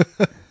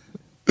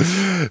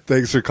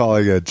 Thanks for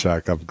calling in,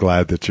 Chuck. I'm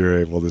glad that you're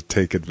able to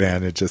take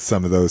advantage of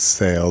some of those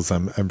sales.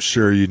 I'm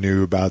sure you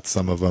knew about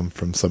some of them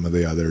from some of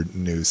the other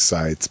news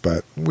sites,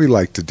 but we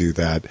like to do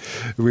that.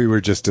 We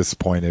were just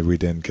disappointed we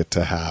didn't get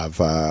to have,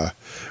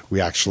 we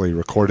actually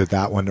recorded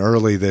that one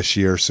early this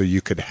year so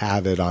you could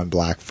have it on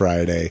Black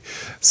Friday.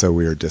 So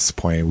we were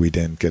disappointed we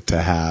didn't get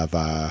to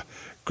have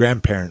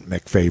grandparent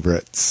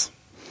McFavorites.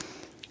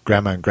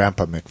 Grandma and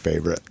Grandpa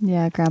McFavorite.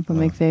 Yeah, Grandpa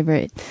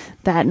McFavorite.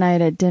 That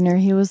night at dinner,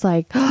 he was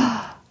like,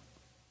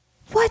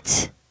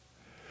 what?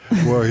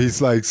 Well, he's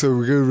like, so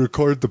we're going to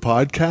record the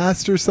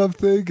podcast or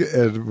something?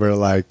 And we're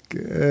like,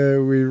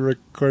 we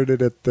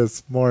recorded it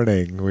this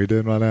morning. We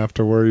didn't want to have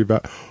to worry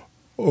about...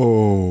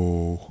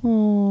 Oh.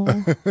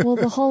 Well,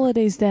 the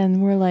holidays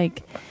then were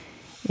like...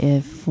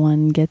 If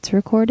one gets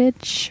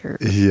recorded, sure.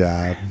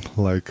 Yeah,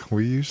 like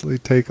we usually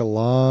take a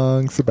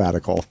long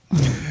sabbatical.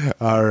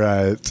 All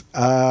right.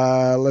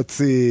 Let's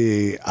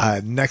see.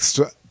 Next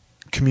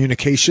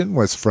communication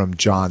was from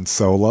John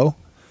Solo.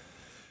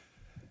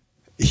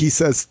 He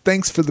says,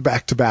 "Thanks for the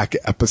back-to-back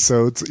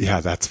episodes." Yeah,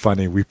 that's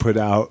funny. We put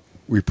out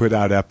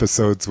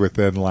episodes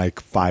within like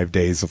 5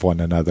 days of one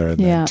another, and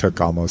then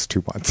took almost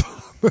 2 months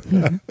off.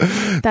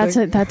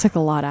 That took a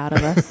lot out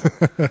of us.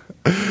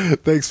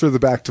 Thanks for the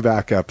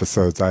back-to-back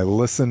episodes. I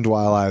listened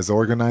while I was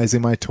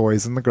organizing my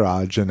toys in the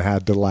garage and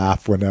had to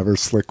laugh whenever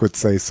Slick would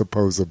say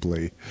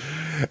supposedly,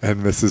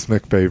 and Mrs.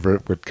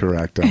 McFavorite would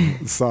correct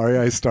him. Sorry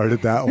I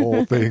started that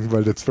whole thing,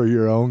 but it's for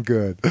your own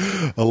good.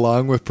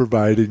 Along with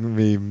providing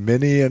me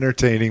many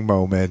entertaining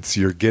moments,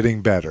 you're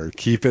getting better.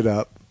 Keep it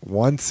up.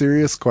 1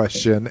 serious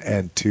question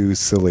and 2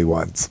 silly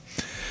ones.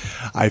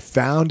 I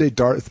found a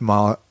Darth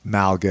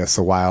Malgus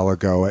a while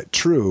ago at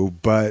True,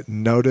 but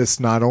noticed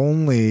not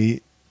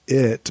only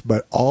it,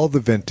 but all the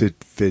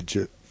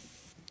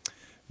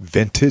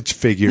vintage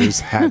figures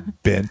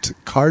had bent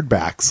card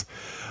backs.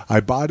 I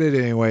bought it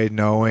anyway,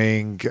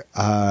 knowing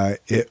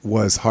it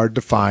was hard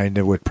to find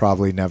and would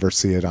probably never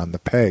see it on the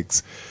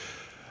pegs,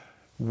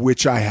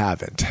 which I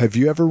haven't. Have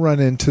you ever run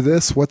into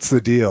this? What's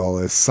the deal?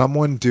 Is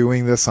someone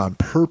doing this on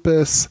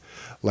purpose,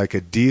 like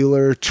a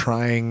dealer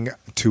trying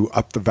to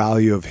up the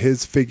value of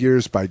his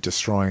figures by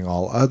destroying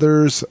all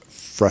others?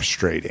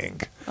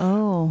 Frustrating.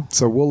 Oh.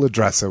 So we'll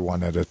address it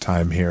one at a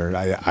time here.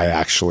 I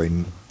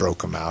actually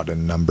broke them out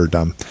and numbered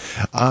them.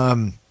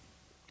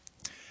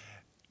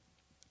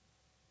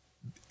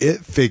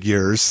 It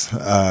Figures,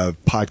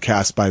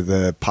 podcast by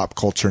the Pop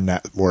Culture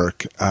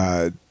Network,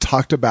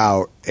 talked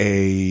about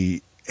a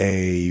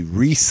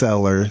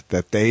reseller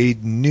that they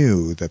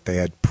knew that they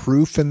had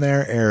proof in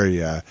their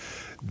area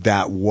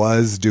that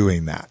was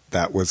doing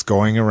that was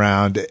going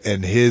around,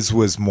 and his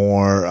was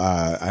more,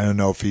 I don't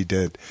know if he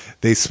did,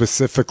 they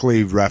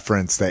specifically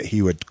referenced that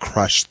he would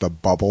crush the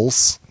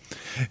bubbles.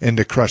 And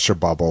to crush a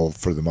bubble,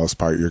 for the most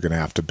part, you're going to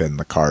have to bend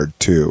the card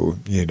too,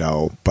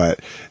 but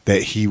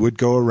that he would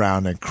go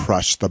around and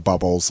crush the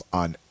bubbles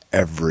on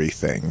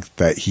everything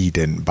that he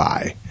didn't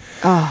buy.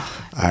 Oh.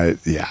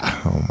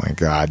 Oh my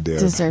God, dude.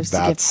 Deserves to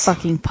get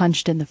fucking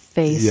punched in the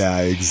face. Yeah,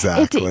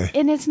 exactly.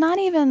 And it's not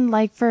even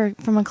like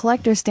from a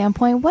collector's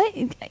standpoint,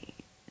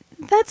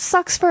 that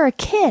sucks for a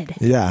kid.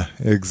 Yeah,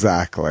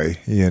 exactly.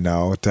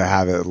 To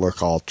have it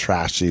look all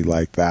trashy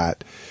like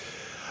that.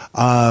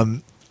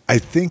 I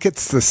think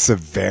it's the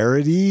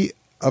severity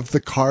of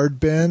the card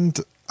bend.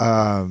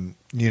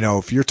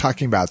 If you're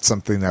talking about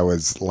something that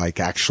was like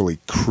actually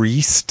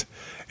creased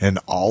and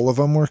all of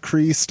them were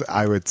creased,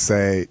 I would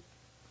say,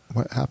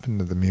 what happened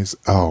to the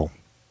music? Oh,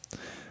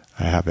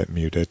 I have it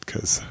muted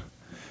because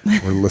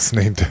we're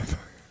listening to.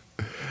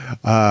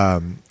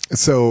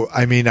 So,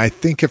 I mean, I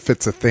think if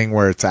it's a thing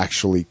where it's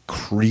actually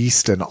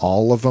creased and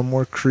all of them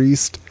were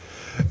creased,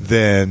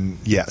 then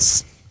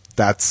yes,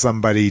 that's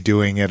somebody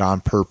doing it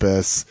on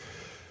purpose.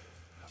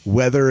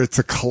 Whether it's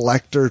a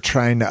collector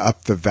trying to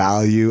up the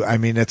value, I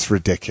mean, it's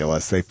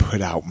ridiculous. They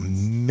put out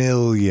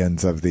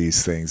millions of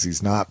these things.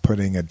 He's not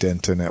putting a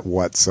dent in it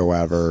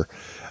whatsoever.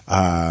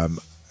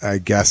 I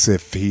guess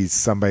if he's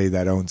somebody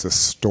that owns a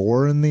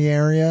store in the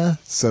area,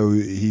 so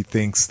he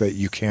thinks that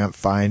you can't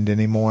find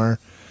anymore,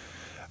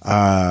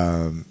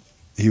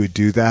 he would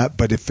do that.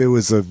 But if it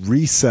was a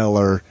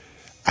reseller,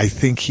 I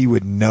think he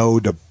would know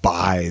to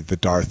buy the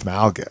Darth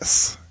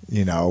Malgus.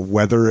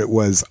 Whether it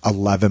was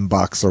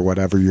 $11 or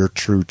whatever your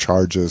true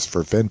charges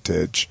for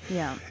vintage,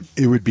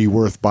 it would be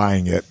worth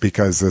buying it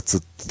because it's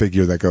a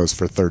figure that goes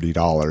for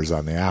 $30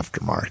 on the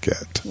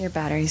aftermarket. Your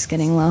battery's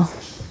getting low.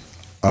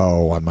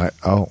 Oh,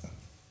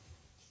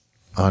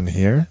 on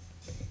here?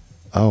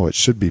 Oh, it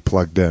should be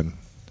plugged in.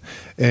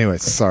 Anyway,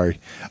 sorry.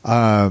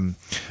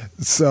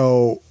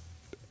 So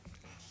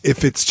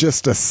if it's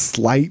just a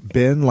slight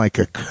bend, like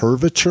a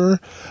curvature,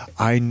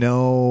 I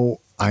know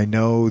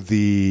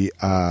the,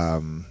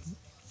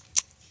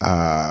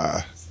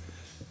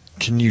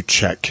 can you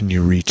check? Can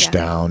you reach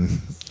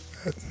down?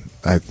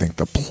 I think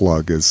the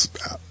plug is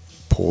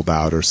pulled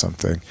out or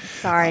something.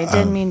 Sorry,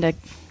 didn't mean to.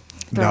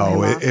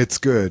 No, it's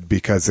good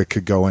because it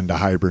could go into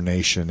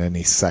hibernation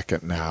any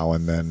second now,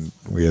 and then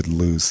we'd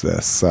lose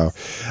this. So,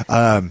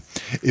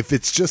 if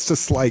it's just a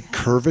slight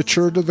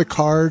curvature to the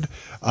card,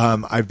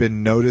 I've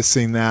been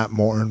noticing that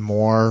more and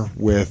more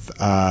with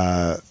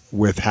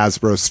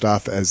Hasbro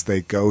stuff as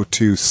they go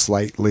to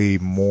slightly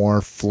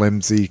more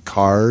flimsy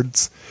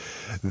cards.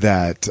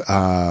 That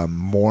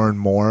more and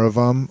more of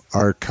them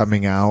are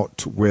coming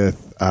out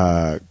with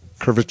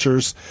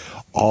curvatures.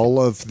 All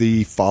of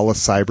the Fall of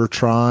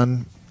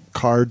Cybertron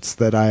cards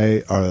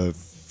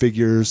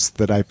figures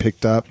that I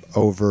picked up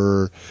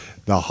over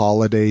the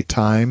holiday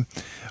time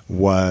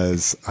were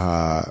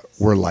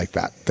like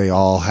that. They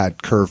all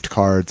had curved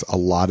cards. A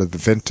lot of the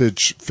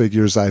vintage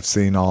figures I've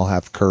seen all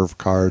have curved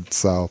cards.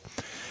 So,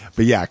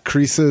 but yeah,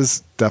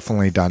 creases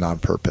definitely done on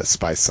purpose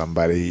by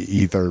somebody,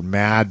 either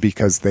mad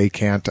because they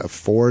can't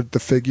afford the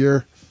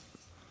figure,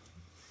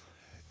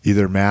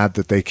 either mad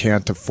that they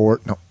can't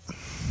afford. No,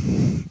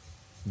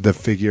 the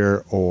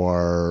figure,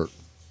 or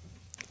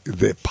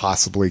that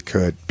possibly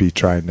could be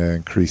trying to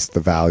increase the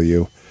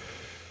value.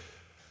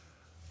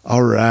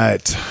 All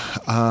right.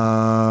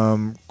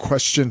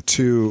 Question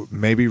 2,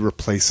 maybe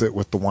replace it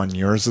with the one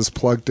yours is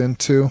plugged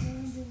into.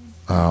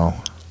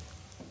 Oh.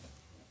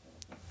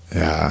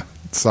 Yeah.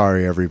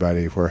 Sorry,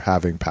 everybody. We're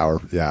having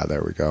power. Yeah,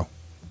 there we go.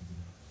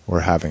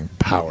 We're having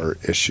power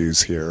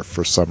issues here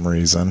for some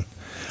reason.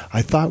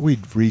 I thought we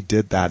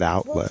redid that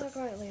outlet. We'll talk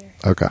about it later.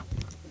 Okay.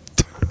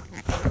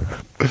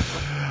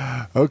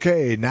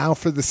 Okay, now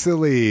for the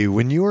silly.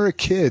 When you were a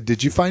kid,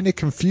 did you find it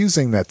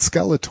confusing that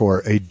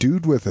Skeletor, a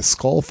dude with a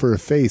skull for a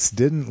face,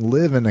 didn't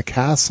live in a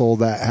castle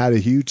that had a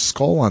huge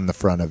skull on the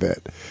front of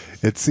it?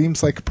 It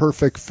seems like a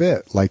perfect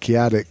fit, like he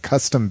had it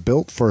custom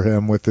built for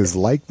him with his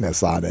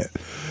likeness on it.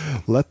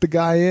 Let the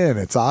guy in.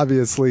 It's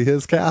obviously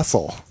his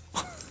castle.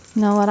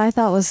 No, what I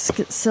thought was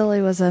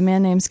silly was a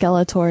man named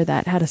Skeletor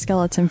that had a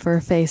skeleton for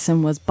a face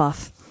and was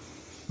buff.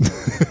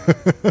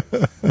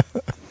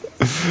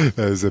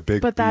 That was a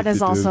big. But that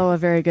is also a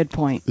very good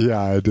point. Yeah,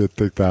 I did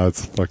think that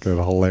was fucking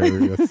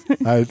hilarious.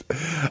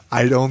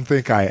 I don't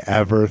think I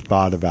ever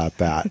thought about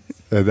that.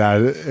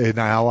 And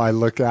now I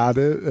look at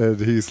it, and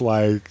he's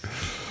like.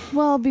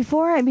 Well,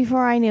 before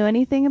I knew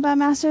anything about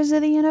Masters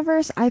of the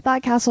Universe, I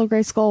thought Castle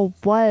Grayskull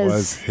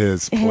was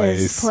his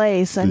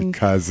place and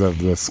because of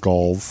the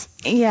skulls.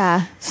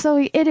 Yeah, so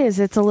it is.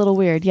 It's a little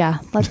weird. Yeah,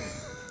 let's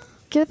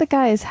give the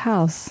guy his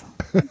house.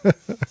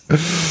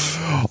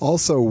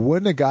 Also,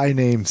 wouldn't a guy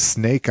named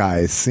Snake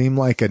Eyes seem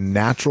like a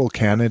natural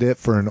candidate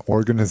for an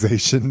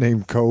organization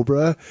named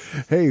Cobra?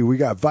 Hey, we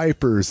got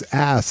Vipers,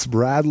 Asp,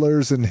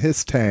 Rattlers, and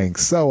Hiss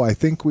Tanks, so I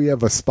think we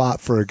have a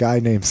spot for a guy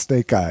named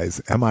Snake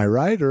Eyes. Am I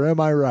right or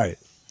am I right?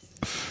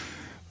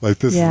 Like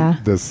this, Yeah.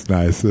 This is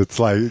nice. It's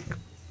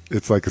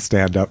like a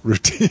stand-up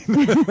routine.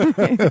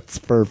 It's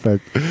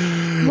perfect.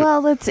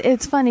 Well,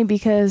 it's funny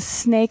because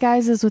Snake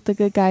Eyes is with the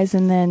good guys,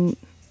 and then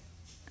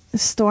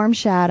Storm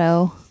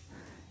Shadow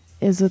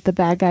is with the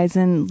bad guys,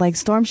 and like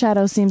Storm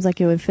Shadow seems like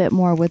it would fit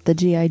more with the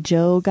G.I.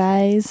 Joe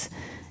guys.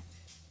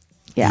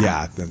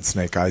 Yeah, then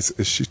Snake Eyes.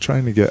 Is she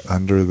trying to get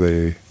under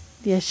the...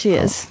 Yes, she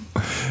is.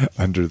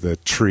 Under the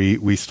tree.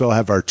 We still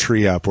have our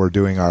tree up. We're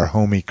doing our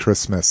homie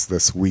Christmas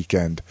this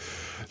weekend.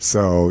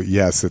 So,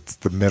 yes, it's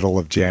the middle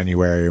of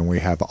January, and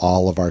we have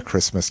all of our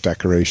Christmas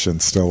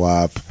decorations still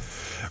up.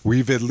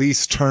 We've at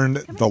least turned,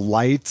 the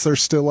lights are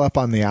still up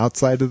on the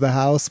outside of the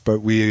house,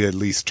 but we at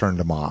least turned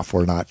them off.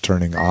 We're not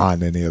turning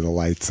on any of the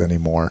lights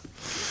anymore.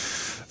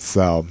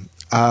 So,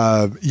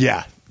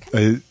 yeah,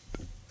 it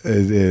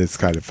is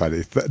kind of funny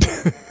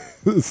that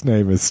his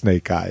name is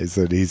Snake Eyes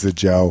and he's a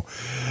Joe.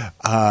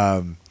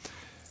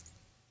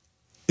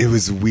 It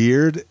was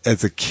weird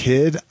as a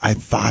kid. I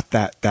thought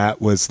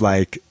that was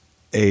like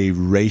a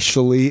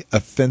racially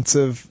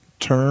offensive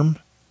term.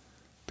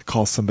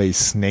 Call somebody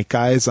Snake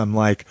Eyes. I'm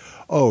like,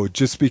 oh,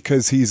 just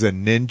because he's a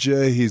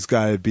ninja, he's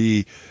got to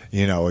be,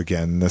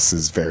 again, this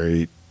is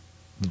very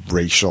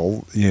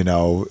racial,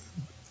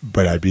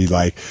 but I'd be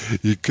like,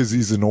 because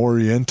he's an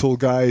Oriental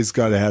guy, he's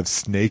got to have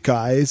snake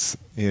eyes,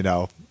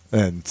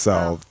 and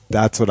so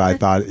that's what I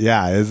thought.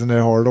 Yeah, isn't it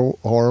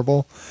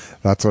horrible?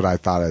 That's what I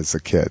thought as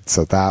a kid.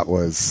 So that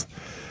was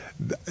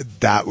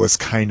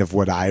kind of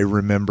what I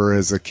remember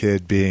as a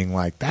kid being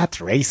like, that's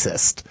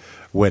racist.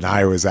 When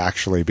I was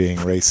actually being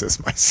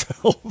racist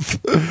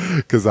myself,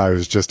 because I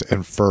was just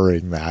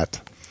inferring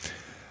that.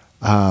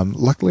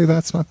 Luckily,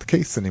 that's not the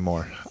case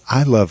anymore.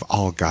 I love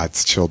all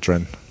God's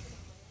children.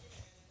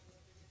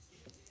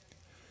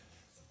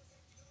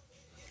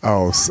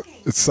 Oh,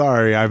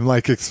 sorry. I'm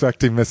like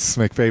expecting Mrs.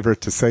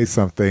 McFavorite to say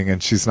something,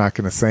 and she's not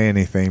going to say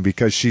anything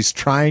because she's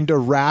trying to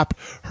wrap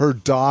her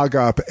dog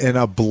up in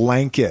a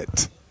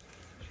blanket.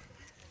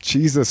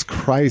 Jesus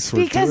Christ.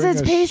 Because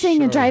it's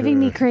pacing and driving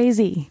me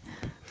crazy.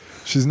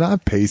 She's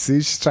not pacey.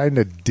 She's trying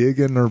to dig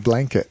in her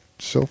blanket.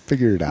 She'll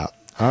figure it out.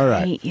 All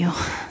right. I hate you.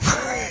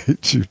 I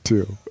hate you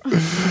too.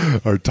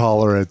 Our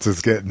tolerance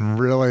is getting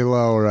really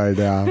low right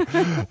now.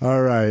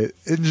 All right.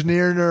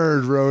 Engineer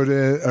Nerd wrote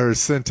in or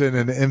sent in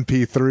an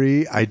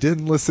MP3. I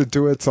didn't listen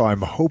to it, so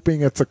I'm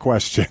hoping it's a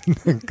question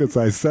because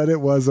I said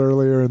it was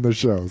earlier in the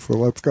show. So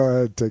let's go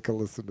ahead and take a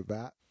listen to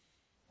that.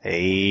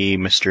 Hey,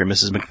 Mr. and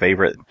Mrs.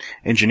 McFavorite.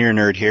 Engineer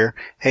Nerd here.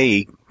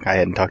 Hey, I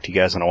hadn't talked to you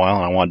guys in a while,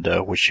 and I wanted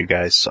to wish you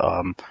guys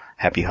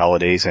happy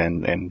holidays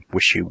and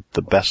wish you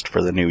the best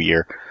for the new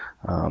year,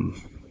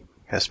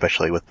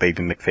 especially with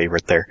Baby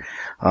McFavorite there.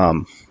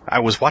 I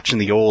was watching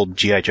the old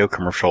G.I. Joe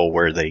commercial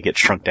where they get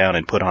shrunk down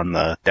and put on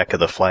the deck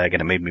of the flag,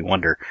 and it made me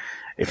wonder,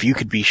 if you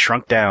could be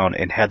shrunk down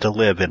and had to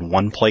live in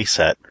one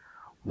playset,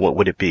 what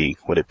would it be?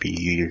 Would it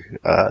be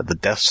the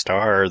Death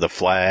Star, the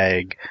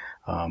flag,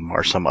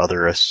 or some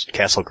other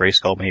Castle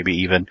Grayskull maybe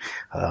even?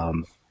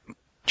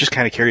 Just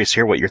kind of curious to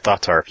hear what your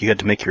thoughts are. If you had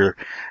to make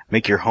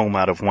your home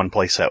out of one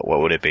playset,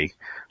 what would it be?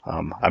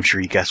 I'm sure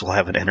you guys will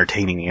have an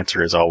entertaining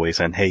answer as always.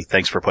 And hey,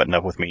 thanks for putting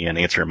up with me and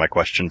answering my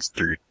questions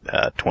through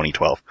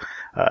 2012.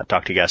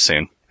 Talk to you guys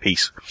soon.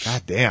 Peace.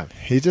 God damn.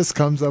 He just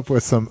comes up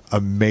with some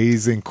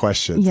amazing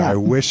questions. Yeah. I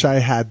wish I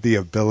had the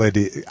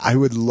ability.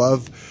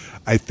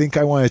 I think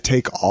I want to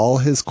take all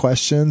his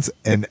questions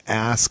and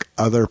ask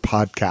other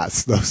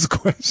podcasts those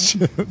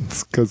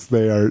questions because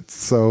they are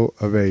so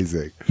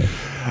amazing.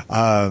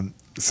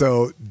 So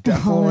All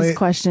definitely. his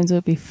questions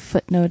would be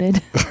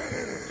footnoted.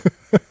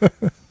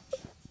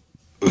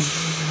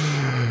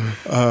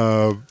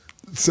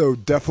 So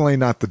definitely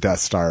not the Death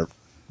Star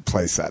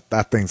playset.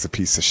 That thing's a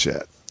piece of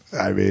shit.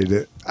 I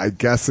mean, I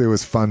guess it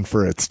was fun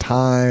for its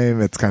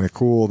time. It's kind of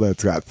cool that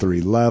it's got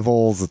 3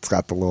 levels. It's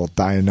got the little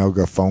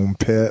Dianoga foam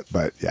pit,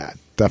 but yeah,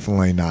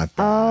 definitely not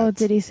that. Oh,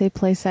 did he say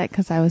playset?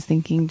 Because I was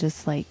thinking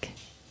just like...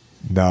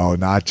 No,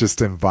 not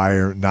just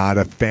not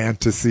a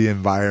fantasy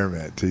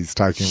environment. He's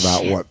talking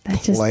about what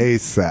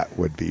playset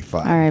would be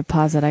fun. All right,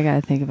 pause it. I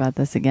got to think about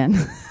this again.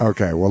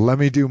 Okay, well, let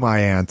me do my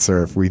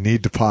answer. If we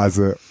need to pause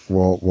it,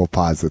 we'll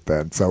pause it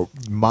then. So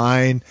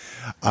mine,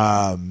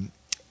 the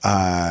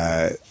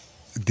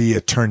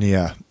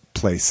Eternia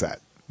playset,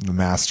 the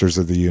Masters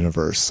of the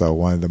Universe. So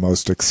one of the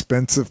most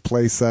expensive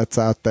playsets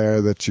out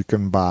there that you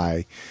can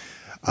buy.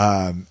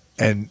 And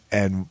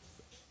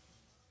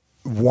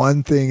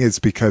one thing is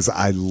because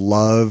I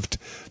loved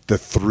the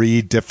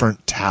 3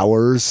 different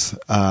towers.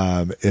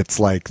 It's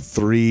like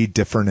 3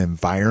 different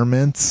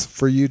environments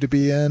for you to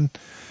be in.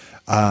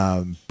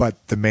 But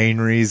the main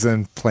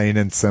reason, plain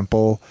and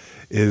simple,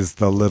 is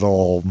the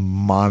little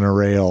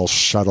monorail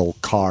shuttle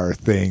car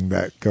thing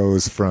that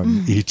goes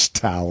from each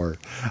tower.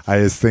 I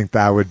just think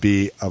that would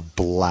be a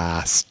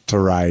blast to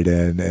ride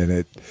in.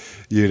 And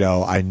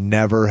I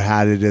never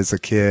had it as a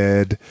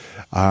kid.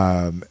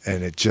 And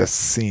it just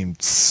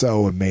seemed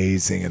so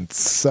amazing and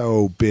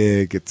so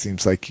big. It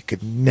seems like you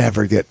could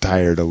never get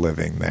tired of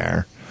living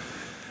there.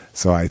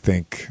 So I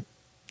think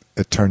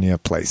Eternia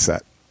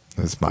playset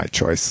is my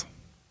choice.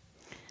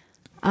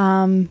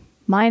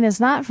 Mine is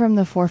not from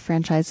the 4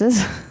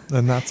 franchises.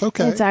 And that's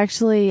okay. It's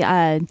actually,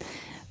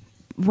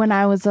 when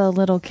I was a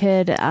little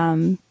kid,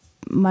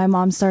 my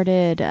mom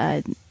started,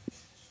 it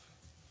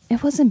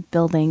wasn't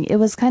building. It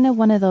was kind of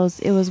one of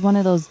those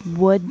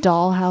wood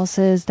doll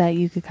houses that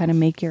you could kind of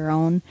make your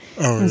own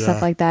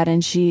stuff like that.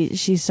 And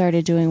she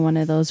started doing one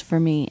of those for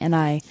me, and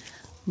I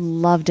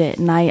loved it.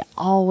 And I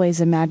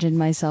always imagined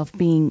myself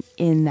being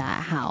in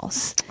that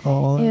house.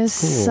 Oh, that's it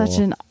was cool. such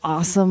an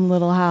awesome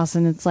little house.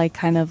 And it's like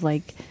kind of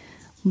like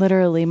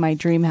literally my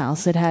dream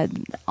house. It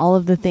had all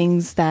of the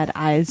things that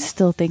I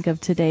still think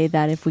of today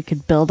that if we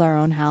could build our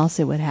own house,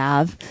 it would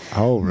have.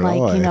 Oh, really?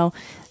 Like,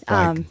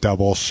 like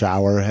double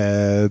shower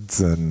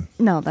heads and...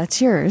 No,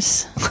 that's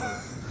yours.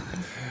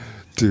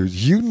 Dude,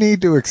 you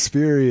need to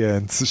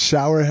experience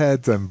shower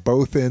heads on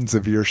both ends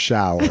of your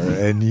shower,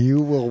 and you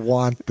will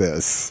want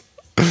this.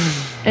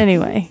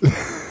 Anyway,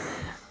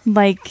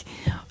 like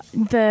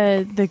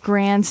the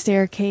grand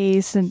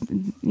staircase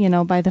and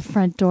by the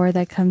front door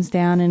that comes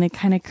down and it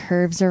kind of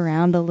curves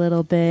around a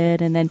little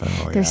bit, and then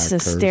there's a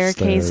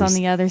staircase on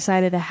the other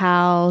side of the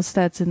house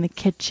that's in the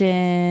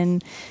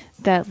kitchen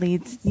that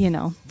leads,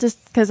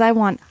 just because I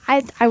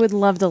would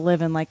love to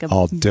live in like a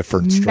all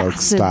different stroke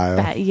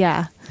style.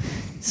 Yeah,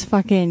 it's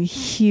fucking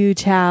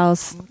huge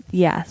house.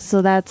 Yeah,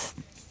 so that's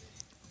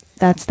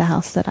the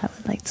house that I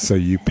would like to. So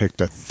you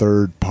picked a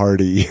third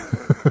party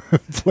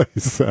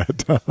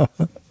playset.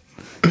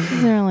 It's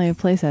not really a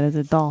playset; it's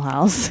a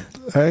dollhouse.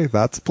 Hey,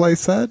 that's a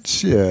playset.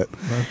 Shit,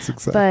 that's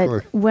exactly.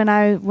 But when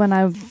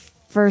I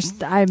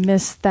first, I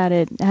missed that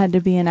it had to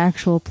be an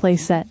actual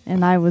playset,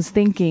 and I was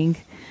thinking,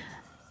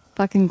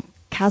 fucking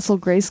Castle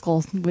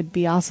Grayskull would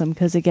be awesome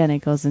because again, it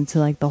goes into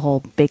like the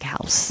whole big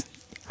house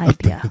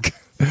idea.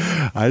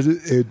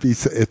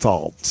 It's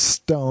all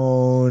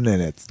stone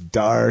and it's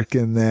dark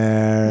in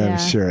there. Yeah. I'm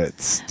sure it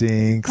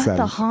stinks. But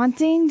The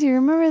Haunting, do you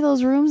remember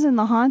those rooms in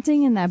The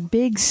Haunting in that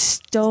big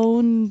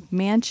stone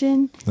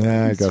mansion?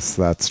 Yeah, I guess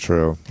that's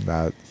true.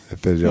 That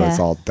if it was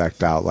all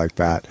decked out like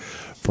that,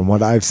 from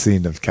what I've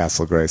seen of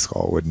Castle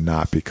Grayskull, it would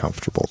not be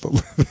comfortable to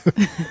live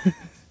in.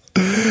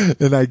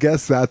 And I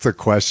guess that's a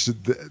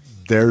question.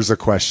 There's a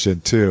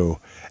question too.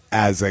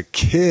 As a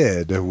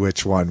kid,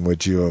 which one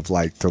would you have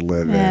liked to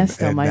live in?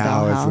 Still And my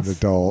now dollhouse. as an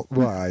adult,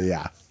 well,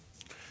 yeah.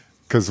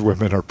 Because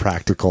women are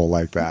practical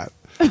like that.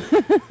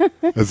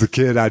 As a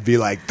kid, I'd be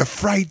like, the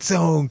Fright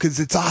Zone, because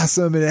it's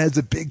awesome. It has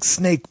a big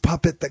snake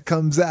puppet that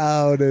comes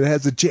out. It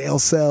has a jail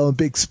cell, a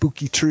big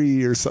spooky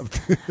tree or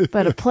something.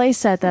 But a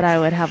playset that I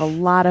would have a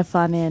lot of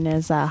fun in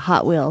is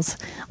Hot Wheels.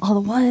 All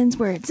the ones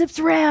where it zips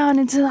around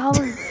into all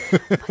the...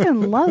 I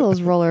fucking love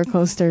those roller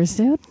coasters,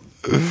 dude.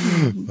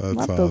 That's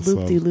love awesome. the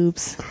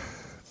loop-de-loops.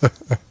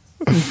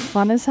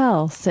 Fun as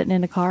hell, sitting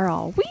in a car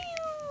all... Whee!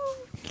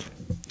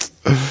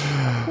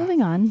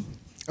 Moving on.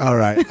 All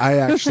right. I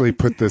actually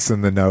put this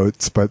in the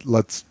notes, but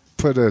let's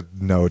put a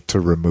note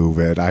to remove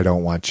it. I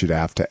don't want you to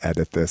have to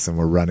edit this, and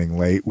we're running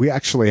late. We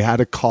actually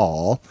had a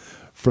call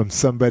from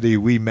somebody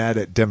we met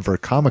at Denver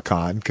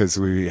Comic-Con because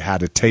we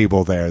had a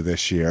table there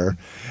this year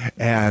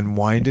and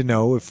wanted to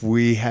know if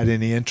we had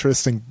any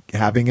interest in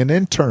having an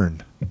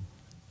intern.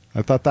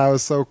 I thought that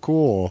was so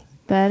cool.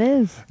 That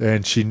is.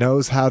 And she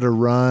knows how to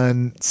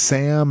run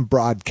Sam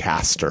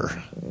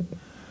Broadcaster.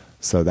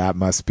 So that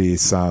must be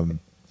some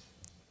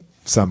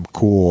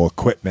cool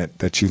equipment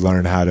that you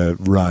learn how to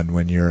run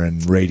when you're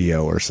in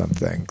radio or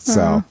something.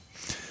 So,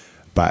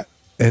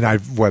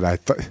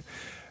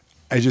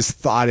 I just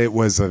thought it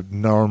was a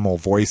normal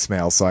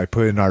voicemail. So I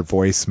put in our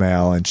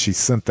voicemail, and she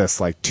sent this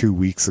like 2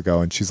 weeks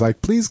ago, and she's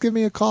like, please give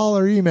me a call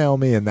or email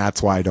me. And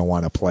that's why I don't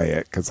want to play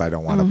it, because I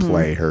don't want to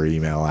play her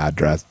email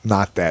address.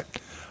 Not that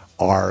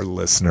our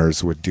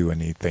listeners would do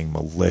anything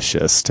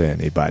malicious to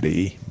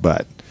anybody,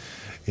 but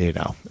you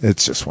know,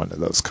 it's just one of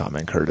those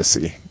common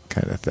courtesy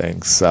kind of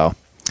things. So,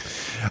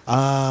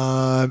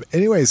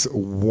 anyways,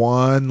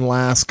 one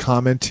last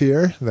comment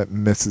here that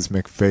Mrs.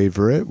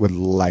 McFavorite would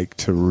like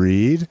to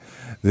read.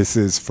 This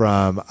is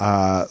from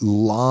a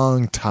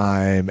long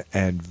time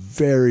and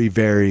very,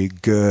 very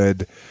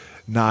good,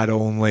 not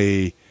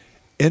only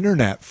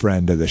internet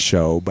friend of the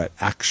show, but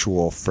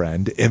actual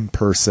friend, in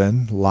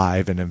person,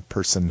 live and in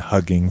person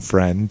hugging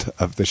friend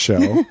of the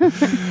show,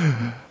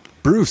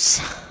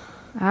 Bruce.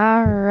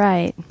 All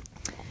right.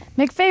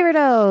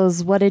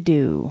 McFavoritos, what it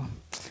do?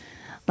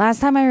 Last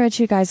time I wrote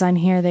you guys on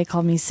here, they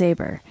called me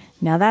Saber.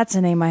 Now that's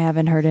a name I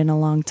haven't heard in a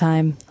long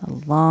time. A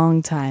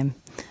long time.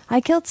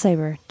 I killed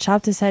Saber,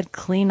 chopped his head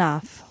clean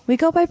off. We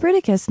go by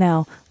Bruticus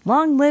now.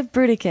 Long live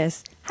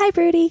Bruticus. Hi,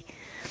 Bruty.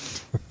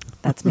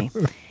 That's me.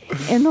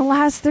 In the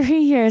last 3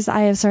 years,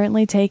 I have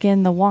certainly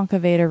taken the Wonka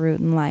Vader route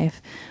in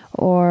life.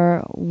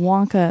 Or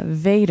Wonka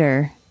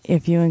Vader,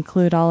 if you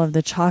include all of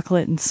the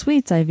chocolate and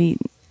sweets I've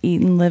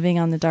eaten living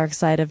on the dark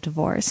side of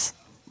divorce.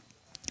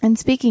 And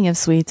speaking of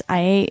sweets, I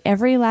ate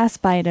every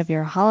last bite of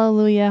your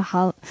Hallelujah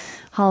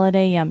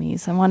Holiday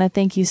Yummies. I want to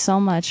thank you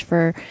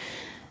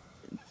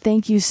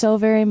so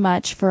very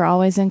much for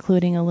always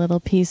including a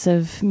little piece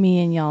of me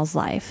in y'all's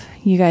life.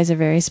 You guys are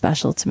very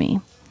special to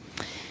me.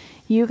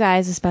 You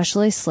guys,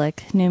 especially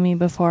Slick, knew me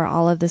before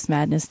all of this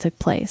madness took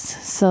place.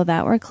 So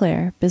that we're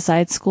clear,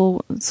 besides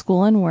school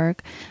and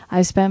work,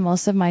 I've spent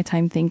most of my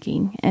time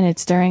thinking. And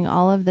it's during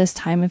all of this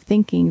time of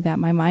thinking that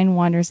my mind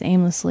wanders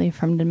aimlessly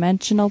from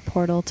dimensional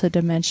portal to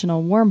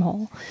dimensional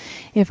wormhole.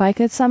 If I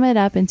could sum it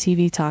up in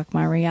TV talk,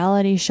 my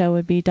reality show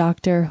would be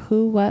Doctor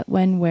Who, What,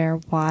 When, Where,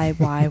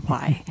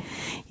 Why.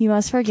 You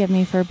must forgive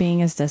me for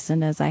being as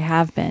distant as I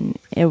have been.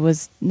 It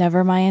was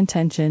never my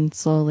intention,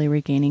 slowly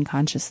regaining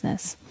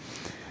consciousness.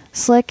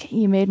 Slick,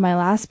 you made my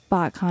last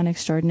BotCon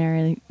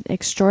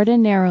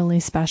extraordinarily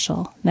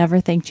special.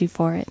 Never thanked you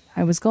for it.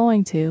 I wasn't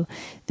going to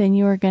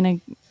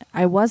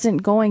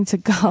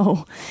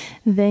go.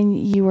 Then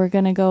you were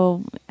going to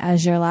go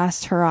as your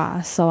last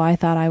hurrah, so I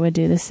thought I would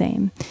do the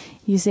same.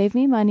 You saved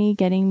me money,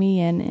 getting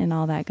me in, and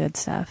all that good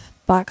stuff.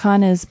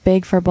 BotCon is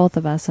big for both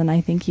of us, and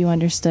I think you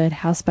understood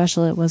how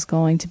special it was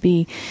going to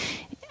be.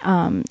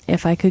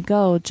 If I could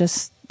go,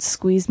 just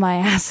squeeze my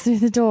ass through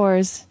the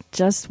doors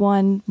just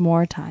one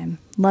more time.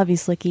 Love you,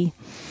 Slicky.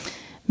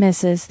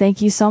 Mrs.,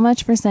 thank you so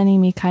much for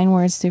sending me kind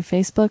words through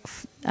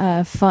Facebook,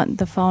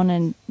 the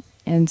phone,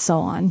 and so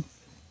on.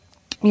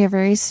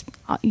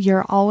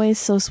 You're always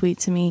so sweet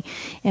to me,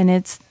 and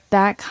it's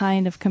that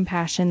kind of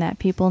compassion that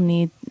people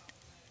need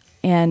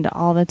and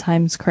all the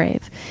times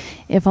crave.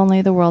 If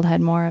only the world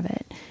had more of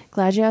it.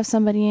 Glad you have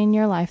somebody in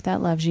your life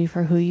that loves you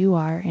for who you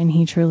are, and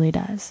he truly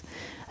does.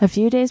 A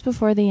few days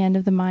before the end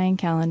of the Mayan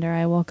calendar,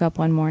 I woke up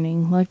one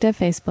morning, looked at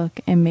Facebook,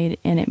 and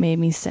it made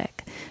me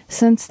sick.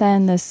 Since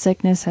then, this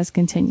sickness has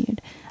continued.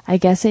 I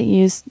guess I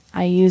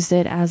used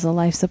it as a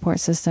life support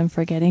system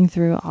for getting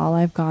through all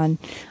I've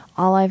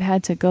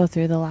had to go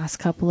through the last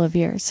couple of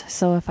years.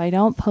 So if I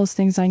don't post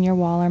things on your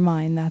wall or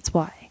mine, that's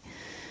why.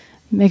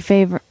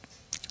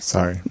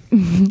 Sorry.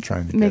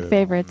 Trying to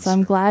McFavorites,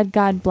 I'm glad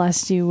God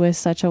blessed you with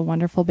such a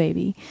wonderful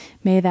baby.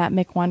 May that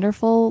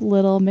McWonderful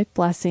little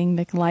McBlessing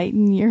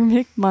McLighten your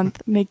McMonth,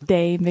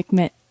 McDay,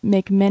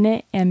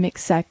 McMinute, and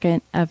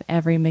McSecond of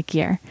every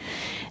McYear.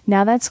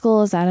 Now that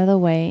school is out of the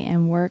way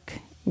and work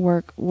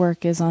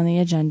is on the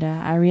agenda,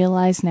 I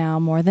realize now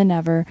more than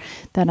ever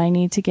that I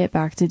need to get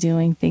back to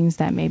doing things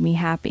that made me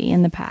happy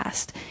in the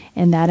past,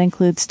 and that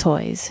includes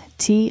toys.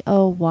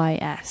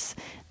 TOYS.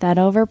 That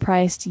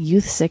overpriced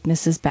youth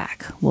sickness is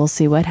back. We'll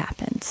see what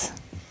happens.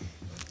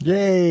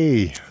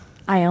 Yay!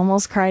 I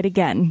almost cried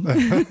again.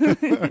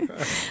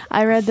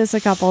 I read this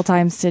a couple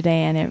times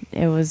today, and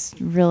it was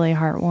really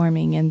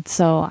heartwarming, and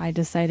so I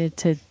decided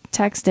to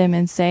text him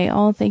and say,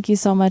 oh, thank you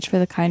so much for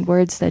the kind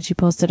words that you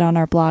posted on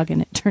our blog,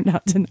 and it turned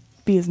out to not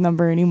be his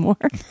number anymore.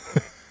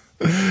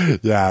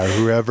 Yeah,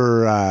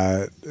 whoever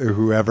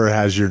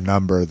has your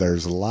number,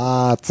 there's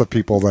lots of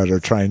people that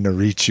are trying to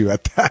reach you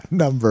at that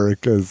number,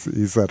 because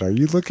he said, are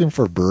you looking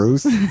for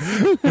Bruce?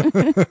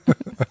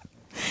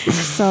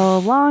 So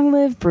long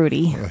live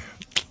Broody.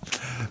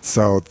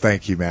 So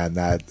thank you, man.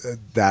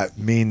 That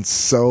means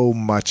so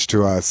much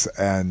to us.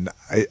 And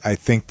I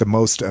think the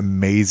most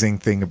amazing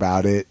thing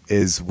about it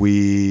is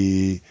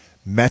we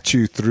met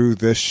you through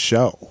this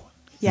show.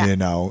 Yeah. You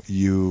know,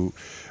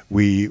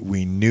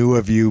 we knew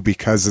of you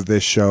because of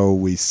this show.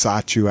 We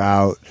sought you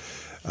out.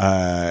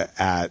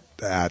 at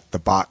the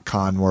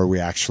BotCon where we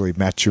actually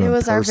met you in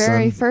person. It was our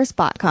very first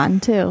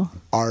BotCon too.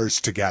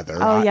 Ours together.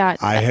 Oh yeah,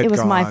 it was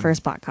gone, my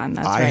first BotCon.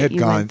 That's I right. had You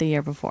gone, went the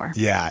year before.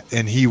 Yeah,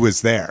 and he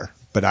was there,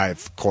 but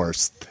of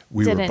course,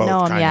 we Didn't were know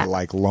both him kind yet. of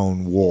like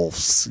lone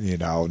wolves,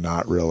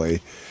 not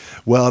really.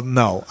 Well,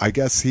 no, I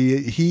guess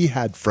he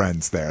had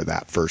friends there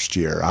that first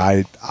year.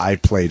 I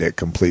played it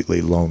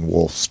completely lone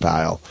wolf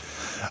style.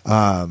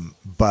 Yeah,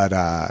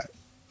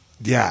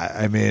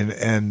 I mean,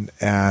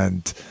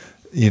 and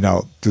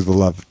through the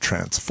love of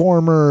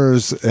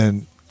Transformers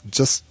and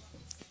just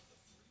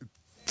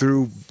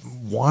through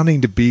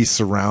wanting to be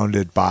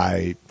surrounded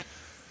by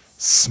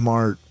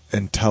smart,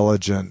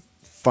 intelligent,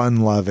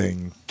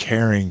 fun-loving,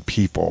 caring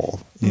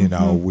people,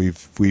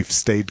 we've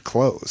stayed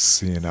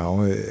close,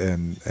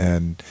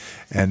 and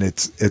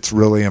it's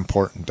really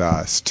important to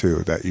us too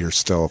that you're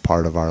still a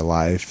part of our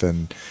life,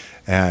 and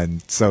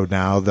so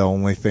now the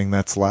only thing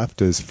that's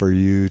left is for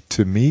you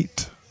to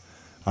meet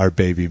our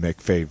baby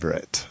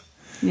McFavorite.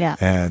 Yeah.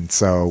 And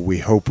so we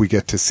hope we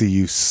get to see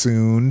you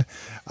soon.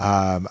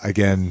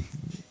 Again,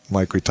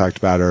 like we talked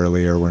about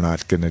earlier, we're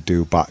not going to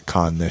do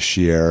BotCon this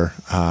year.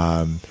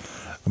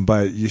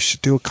 But you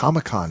should do a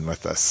Comic-Con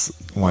with us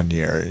one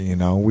year.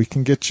 We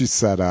can get you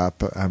set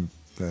up.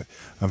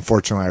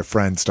 Unfortunately, our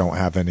friends don't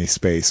have any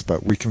space,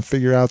 but we can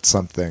figure out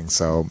something.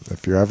 So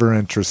if you're ever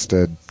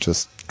interested,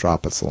 just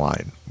drop us a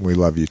line. We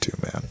love you too,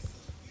 man.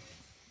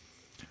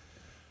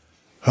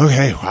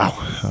 Okay, wow.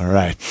 All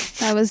right.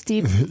 That was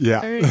deep. Yeah.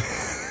 All right.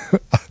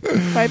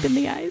 Wiping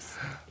the eyes.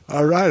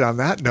 All right, on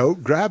that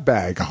note, grab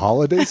bag,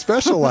 holiday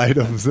special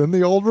items in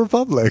the Old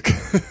Republic.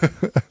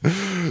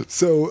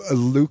 So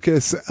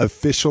Lucas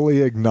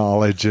officially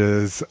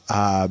acknowledges,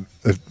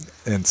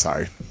 and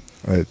sorry,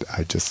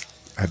 I just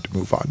had to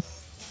move on.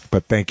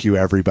 But thank you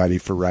everybody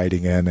for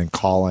writing in and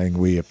calling.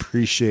 We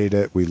appreciate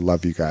it. We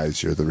love you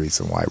guys. You're the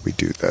reason why we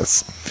do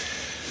this.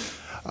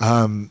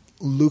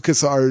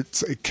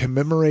 LucasArts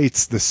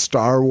commemorates the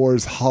Star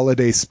Wars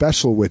holiday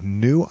special with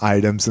new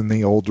items in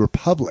the Old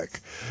Republic.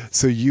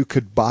 So you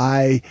could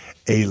buy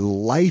a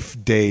Life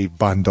Day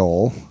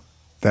bundle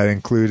that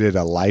included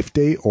a Life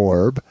Day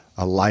orb,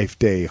 a Life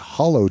Day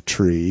hollow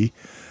tree.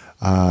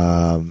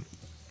 Can't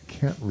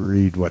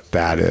read what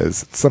that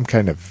is. It's some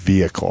kind of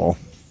vehicle.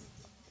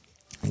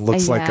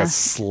 Looks like a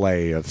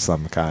sleigh of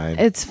some kind.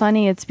 It's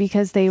funny. It's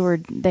because they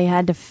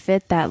had to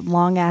fit that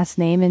long ass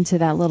name into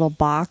that little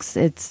box.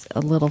 It's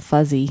a little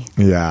fuzzy.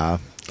 Yeah.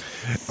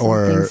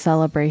 Something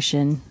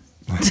celebration.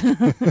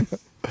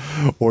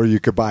 Or you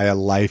could buy a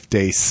Life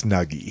Day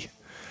Snuggie.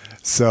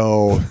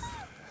 So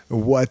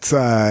what's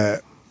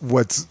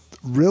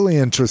really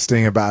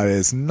interesting about it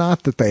is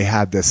not that they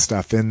had this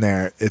stuff in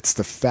there. It's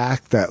the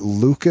fact that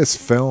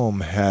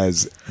Lucasfilm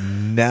has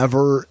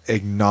never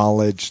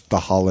acknowledged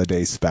the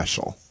holiday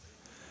special.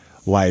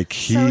 Like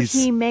So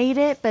he made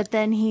it, but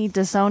then he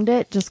disowned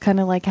it, just kind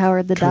of like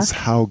Howard the Duck. That's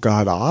how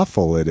god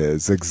awful it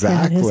is.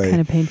 Exactly. Yeah, it is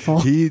kind of painful.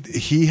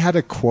 He had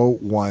a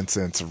quote once,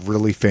 and it's a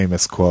really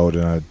famous quote,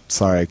 and I'm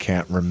sorry I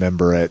can't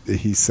remember it.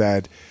 He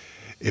said,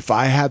 "If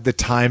I had the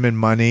time and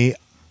money,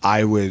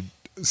 I would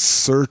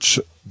search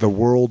the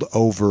world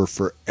over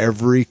for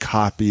every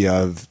copy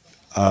of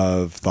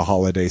the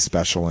holiday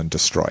special and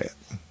destroy it."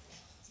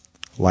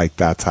 Like,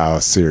 that's how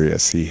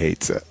serious he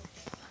hates it.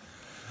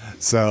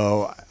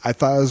 So I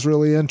thought it was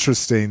really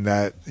interesting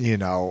that,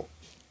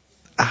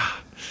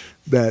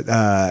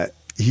 that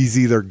he's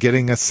either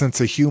getting a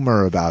sense of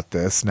humor about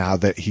this now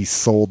that he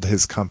sold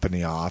his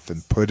company off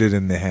and put it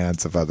in the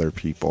hands of other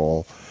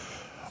people,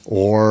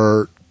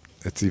 or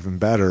it's even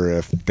better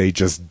if they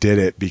just did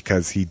it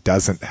because he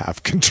doesn't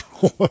have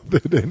control of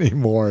it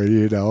anymore,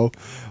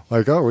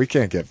 Like, oh, we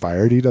can't get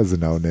fired. He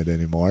doesn't own it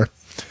anymore.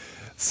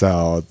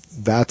 So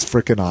that's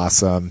freaking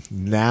awesome.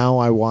 Now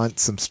I want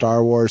some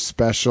Star Wars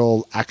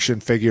special action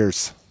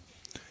figures.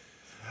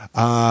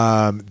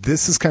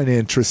 This is kind of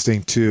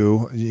interesting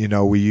too.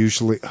 We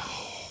usually,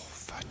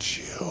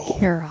 fudge you.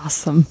 You're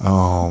awesome.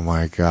 Oh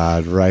my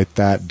God. Write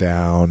that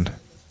down.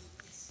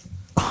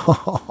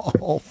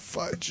 Oh,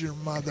 fudge your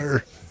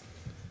mother.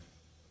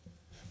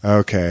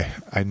 Okay.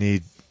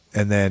 And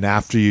then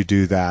after you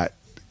do that,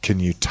 can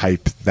you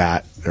type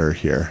that or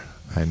here?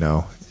 I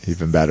know.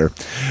 Even better.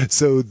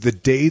 So the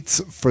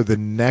dates for the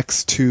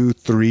next 2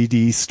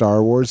 3D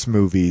Star Wars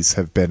movies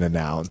have been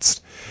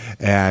announced.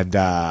 And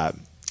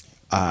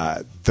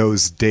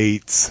those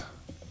dates,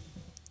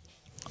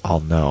 I'll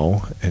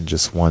know in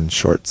just one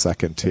short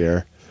second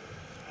here,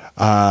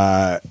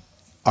 are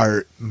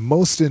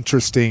most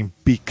interesting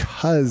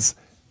because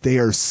they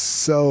are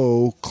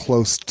so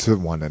close to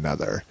one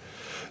another.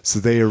 So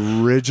they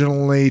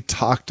originally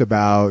talked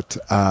about,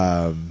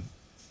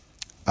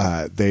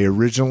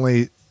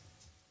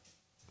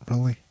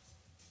 Really?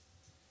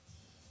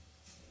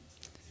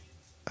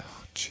 Oh,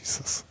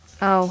 Jesus.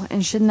 Oh,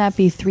 and shouldn't that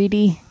be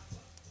 3D?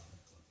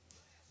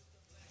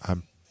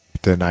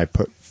 Didn't I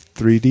put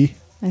 3D?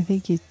 I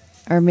think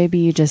or maybe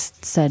you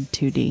just said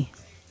 2D.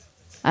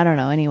 I don't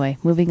know. Anyway,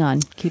 moving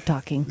on. Keep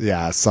talking.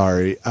 Yeah,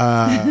 sorry.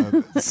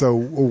 So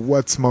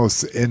what's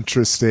most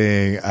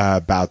interesting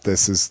about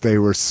this is they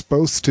were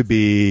supposed to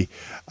be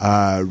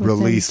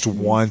released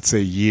once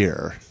a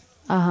year.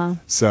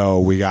 So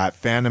we got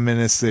Phantom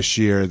Menace this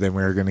year, then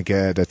we were going to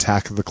get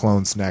Attack of the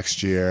Clones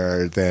next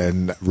year,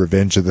 then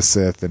Revenge of the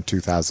Sith in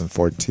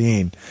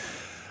 2014.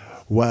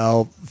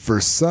 Well,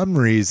 for some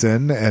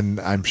reason,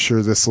 and I'm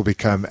sure this will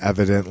become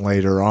evident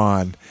later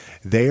on,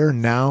 they are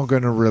now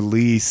going to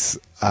release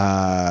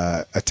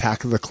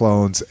Attack of the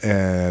Clones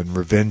and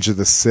Revenge of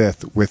the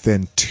Sith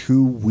within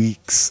 2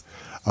 weeks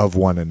of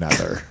one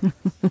another.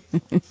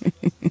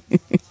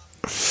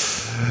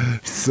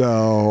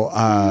 So,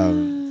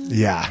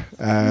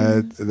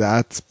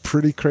 that's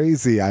pretty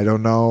crazy. I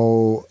don't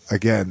know.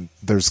 Again,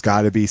 there's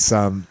got to be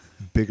some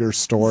bigger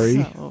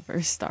story. So over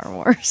Star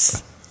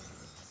Wars.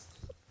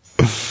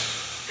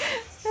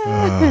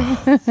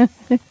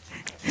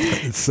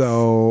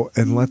 So,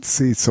 and let's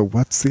see. So,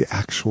 what's the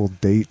actual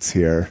dates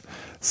here?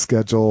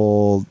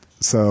 Scheduled.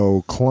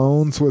 So,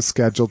 Clones was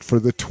scheduled for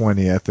the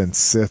 20th, and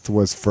Sith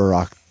was for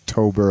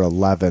October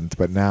 11th.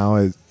 But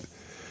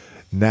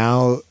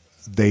now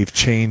they've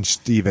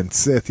changed even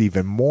Sith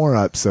even more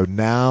up. So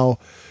now,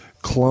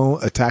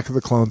 Attack of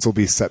the Clones will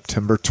be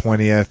September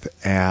 20th,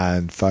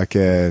 and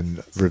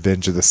fucking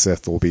Revenge of the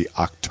Sith will be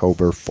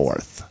October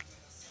 4th.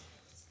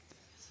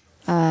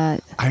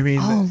 I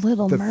mean,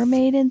 Little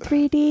Mermaid in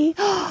 3D.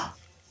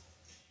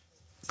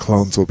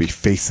 Clones will be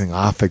facing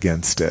off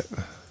against it.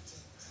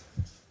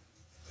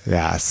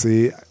 Yeah,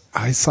 see,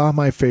 I saw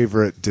my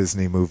favorite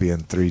Disney movie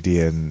in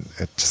 3D, and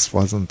it just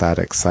wasn't that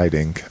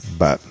exciting.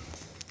 But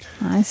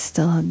I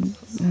still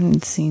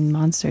haven't seen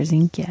Monsters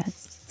Inc. yet.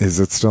 Is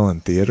it still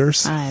in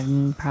theaters?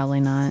 I'm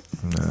probably not.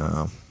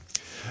 No.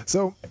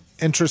 So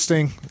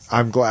interesting.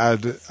 I'm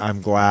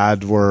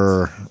glad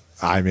we're.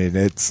 I mean,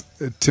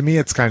 to me,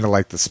 it's kind of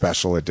like the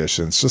special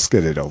editions. Just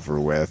get it over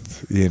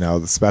with. You know,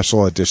 the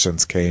special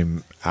editions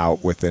came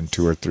out within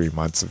 2 or 3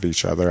 months of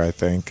each other, I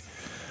think.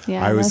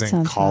 Yeah, I was that in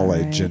sounds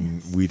college about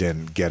right. and we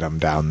didn't get them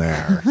down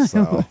there.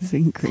 So. I was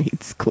in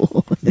grade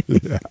school.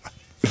 Yeah.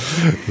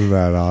 Isn't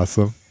that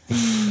awesome?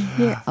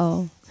 Yeah.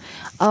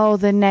 Oh,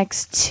 the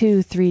next 2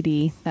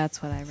 3D.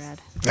 That's what I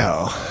read.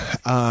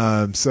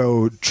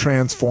 So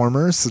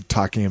Transformers,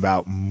 talking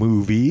about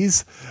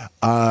movies.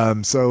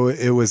 So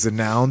it was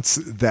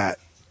announced that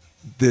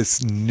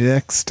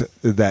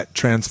that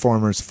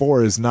Transformers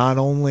 4 is not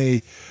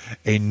only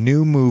a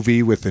new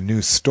movie with a new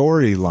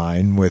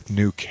storyline with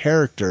new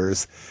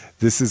characters,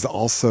 this is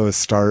also a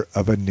start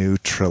of a new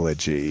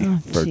trilogy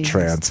for Jesus.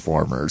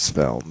 Transformers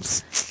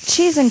films.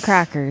 Cheese and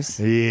crackers.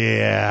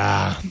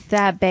 Yeah.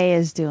 That Bay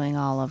is doing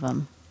all of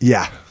them.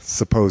 Yeah,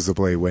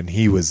 supposedly when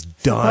he was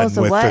done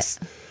with this.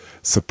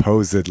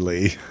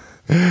 Supposedly,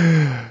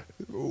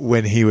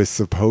 when he was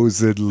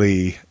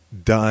supposedly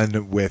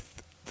done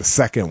with the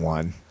second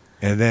one,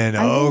 and then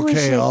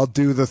I'll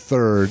do the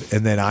third,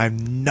 and then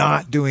I'm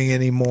not doing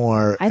any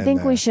more. I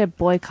think we should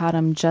boycott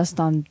him just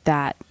on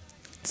that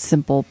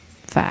simple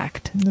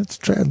fact. It's a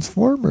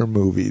Transformer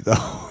movie,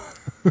 though.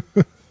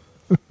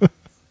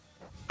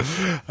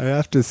 I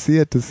have to see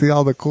it to see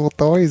all the cool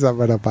toys I'm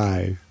gonna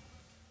buy.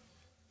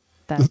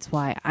 That's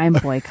why I'm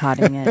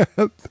boycotting it.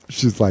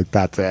 She's like,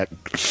 that's it.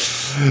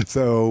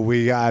 So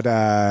we got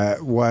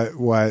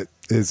what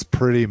is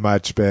pretty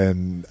much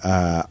been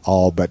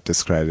all but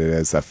discredited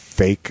as a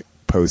fake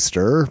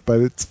poster, but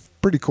it's a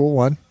pretty cool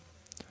one.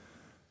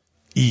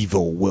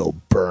 Evil will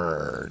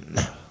burn.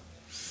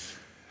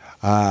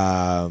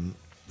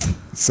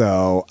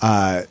 So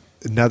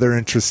another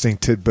interesting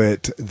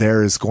tidbit,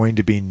 there is going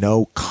to be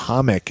no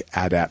comic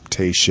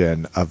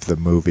adaptation of the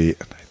movie.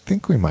 I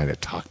think we might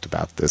have talked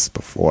about this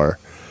before.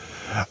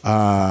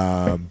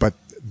 But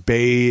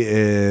Bay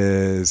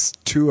is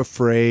too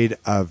afraid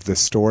of the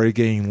story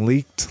getting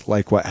leaked,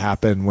 like what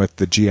happened with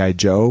the G.I.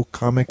 Joe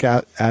comic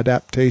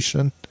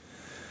adaptation.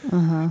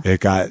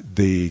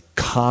 The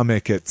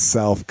comic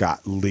itself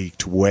got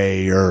leaked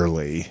way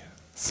early.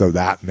 So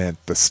that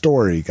meant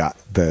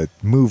the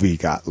movie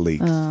got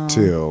leaked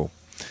too.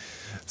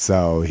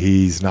 So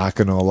he's not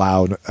going to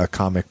allow a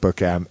comic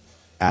book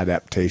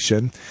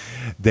adaptation.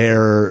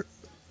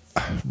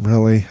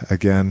 Really,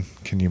 again,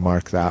 can you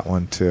mark that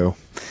one too?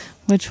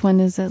 Which one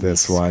is it?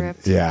 This one.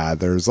 Script? Yeah,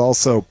 there's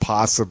also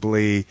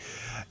possibly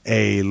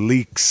a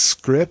leaked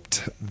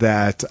script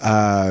that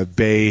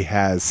Bay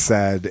has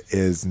said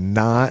is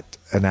not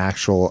an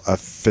actual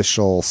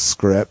official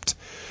script.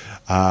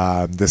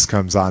 This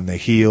comes on the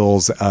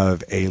heels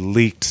of a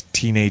leaked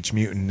Teenage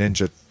Mutant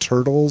Ninja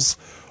Turtles,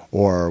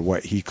 or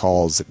what he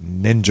calls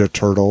Ninja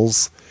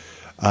Turtles,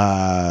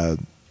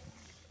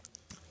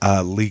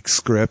 leaked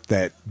script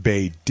that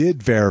Bay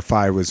did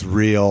verify was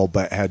real,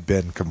 but had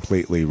been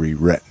completely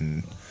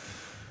rewritten.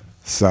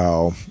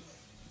 So,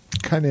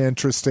 kind of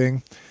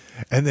interesting.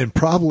 And then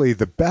probably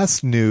the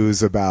best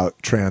news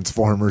about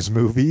Transformers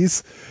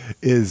movies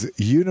is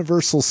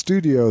Universal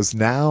Studios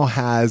now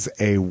has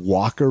a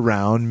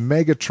walk-around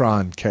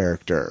Megatron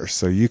character.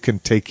 So you can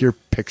take your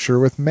picture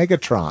with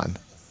Megatron.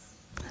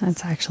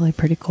 That's actually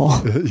pretty cool.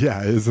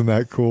 Yeah, isn't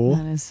that cool?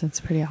 That's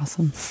pretty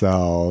awesome.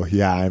 So,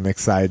 yeah, I'm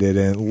excited.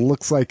 And it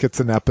looks like it's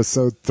an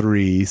episode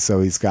 3.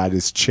 So he's got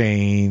his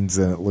chains,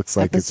 and it looks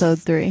like episode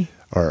 3.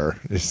 Or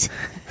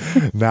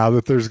now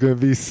that there's going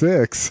to be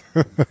 6.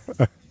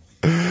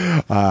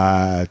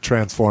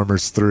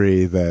 Transformers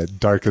 3, the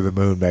Dark of the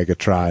Moon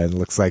Megatron.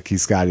 Looks like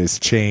he's got his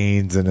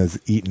chains and his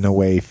eaten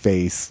away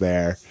face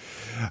there.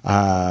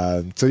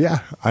 So, yeah,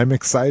 I'm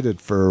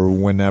excited for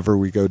whenever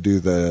we go do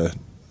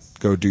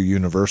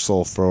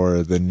Universal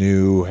for the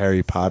new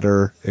Harry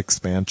Potter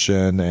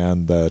expansion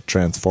and the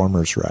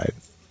Transformers ride.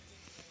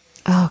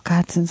 Oh,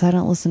 God, since I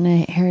don't listen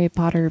to Harry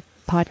Potter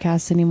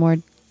podcasts anymore,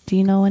 do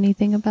you know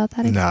anything about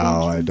that expansion?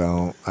 No, I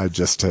don't. I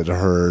just had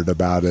heard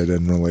about it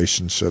in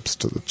relationships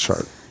to the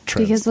chart.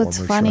 Because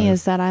what's funny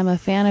is that I'm a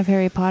fan of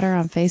Harry Potter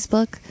on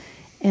Facebook,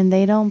 and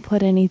they don't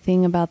put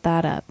anything about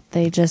that up.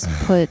 They just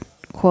put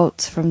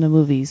quotes from the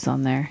movies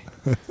on there.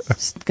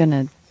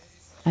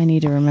 I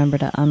need to remember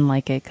to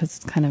unlike it because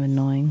it's kind of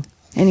annoying.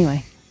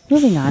 Anyway,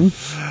 moving on.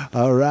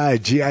 All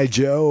right, G.I.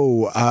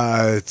 Joe.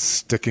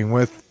 Sticking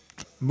with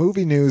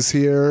movie news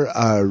here.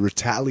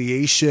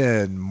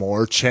 Retaliation.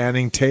 More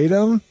Channing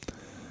Tatum.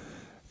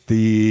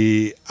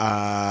 The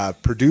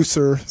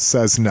producer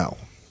says no.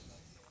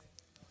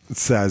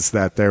 Says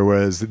that there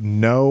was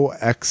no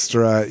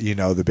extra,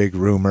 the big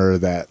rumor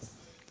that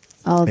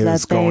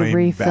that they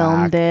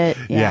refilmed it.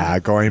 Yeah,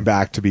 going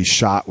back to be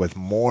shot with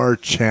more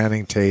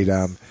Channing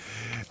Tatum.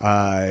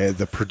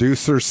 The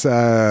producer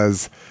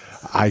says,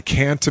 I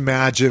can't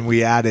imagine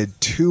we added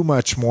too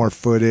much more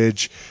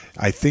footage.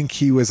 I think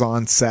he was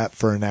on set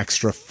for an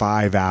extra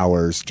 5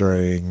 hours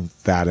during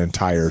that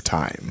entire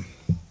time.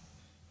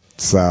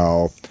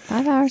 So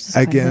 5 hours is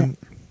again,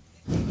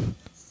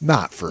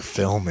 not for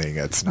filming.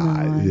 It's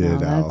not,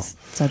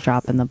 It's a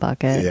drop in the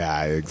bucket.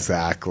 Yeah,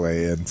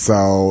 exactly. And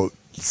so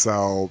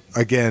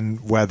again,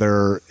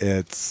 whether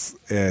it's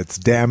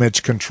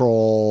damage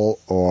control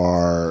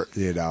or,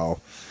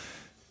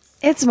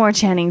 it's more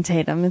Channing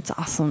Tatum. It's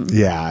awesome.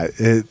 Yeah,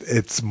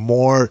 it's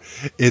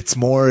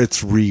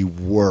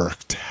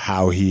reworked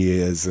how he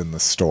is in the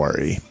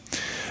story.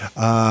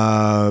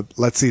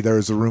 Let's see,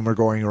 there's a rumor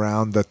going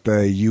around that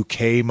the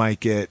UK might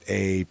get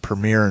a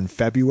premiere in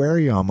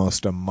February,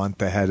 almost a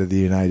month ahead of the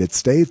United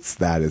States.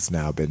 That has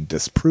now been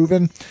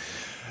disproven.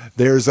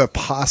 There's a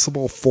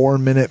possible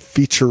 4-minute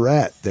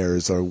featurette.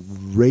 There's a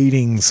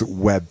ratings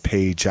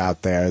webpage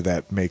out there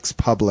that makes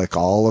public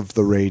all of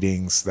the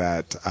ratings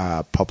that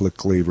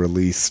publicly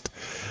released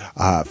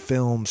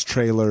films,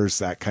 trailers,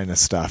 that kind of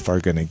stuff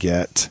are going to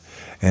get.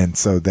 And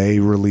so they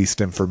released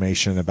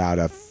information about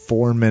a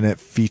 4-minute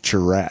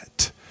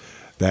featurette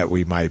that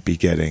we might be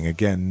getting.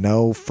 Again,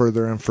 no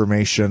further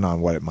information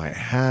on what it might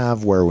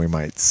have, where we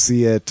might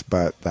see it,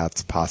 but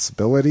that's a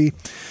possibility.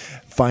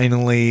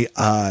 Finally,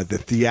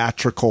 the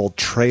theatrical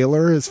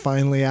trailer is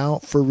finally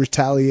out for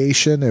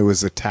Retaliation. It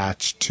was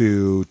attached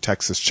to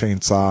Texas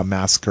Chainsaw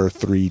Massacre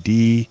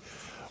 3D,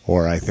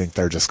 or I think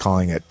they're just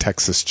calling it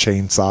Texas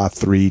Chainsaw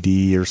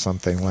 3D or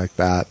something like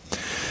that.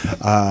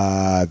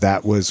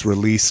 That was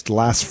released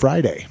last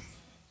Friday.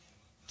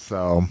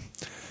 So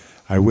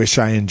I wish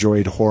I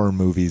enjoyed horror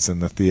movies in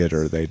the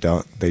theater. They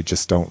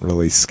just don't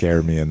really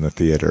scare me in the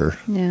theater.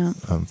 Yeah.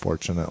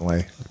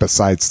 Unfortunately.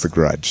 Besides The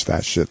Grudge,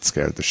 that shit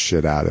scared the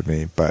shit out of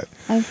me. But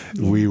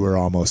we were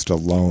almost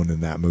alone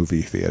in that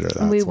movie theater.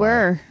 We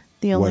were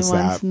the only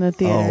ones in the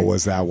theater. Oh,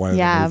 was that one of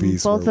the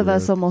movies? Yeah, both of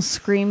us almost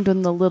screamed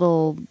when the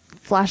little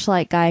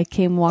flashlight guy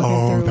came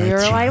walking through. We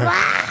were like,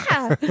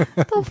 ah!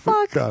 The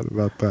fuck? Forgot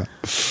about that.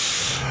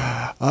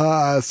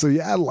 So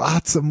yeah,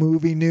 lots of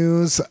movie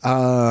news.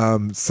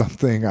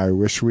 Something I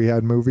wish we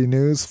had movie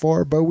news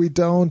for, but we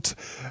don't.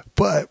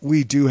 But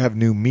we do have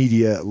new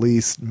media, at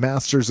least.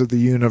 Masters of the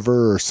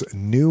Universe,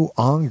 new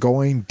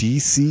ongoing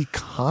DC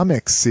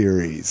Comics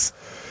series.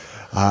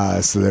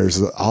 So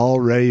there's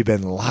already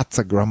been lots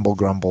of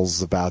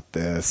grumbles about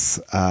this.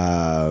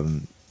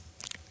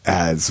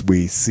 As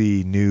we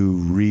see new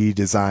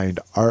redesigned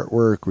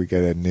artwork, we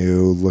get a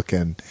new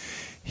looking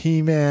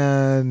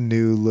He-Man,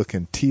 new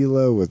looking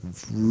Teela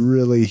with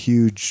really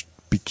huge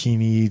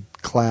bikini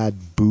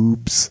clad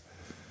boobs.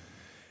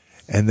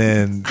 And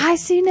then I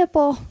see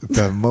nipple.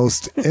 The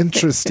most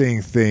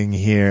interesting thing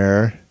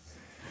here,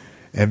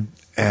 and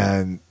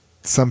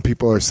some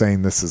people are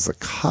saying this is a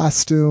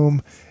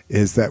costume,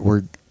 is that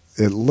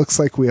it looks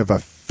like we have a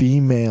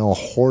female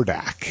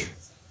Hordak.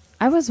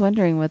 I was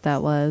wondering what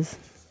that was.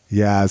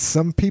 Yeah,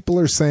 some people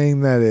are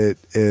saying that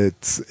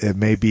it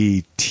may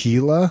be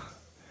Teela.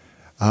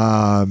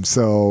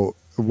 So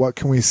what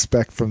can we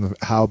expect from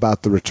how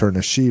about the return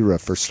of She-Ra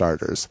for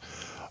starters?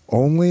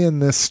 Only in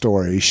this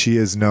story, she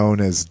is known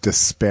as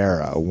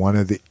Despera, one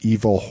of the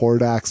evil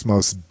Hordak's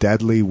most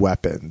deadly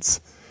weapons.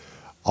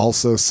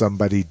 Also,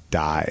 somebody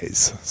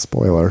dies.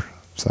 Spoiler.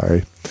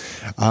 Sorry.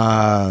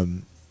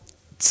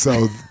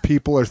 So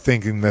people are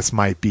thinking this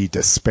might be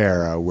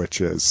Despera, which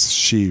is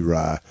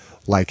She-Ra,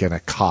 like in a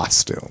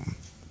costume.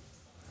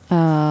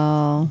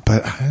 Oh.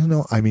 But I don't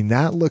know. I mean,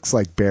 that looks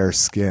like bare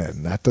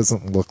skin. That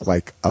doesn't look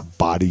like a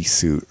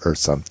bodysuit or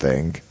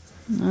something.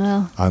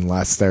 Well,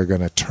 unless they're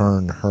going to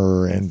turn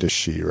her into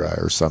She-Ra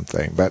or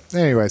something. But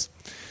anyways,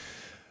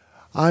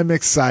 I'm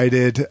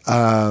excited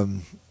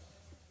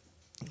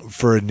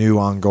for a new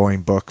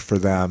ongoing book for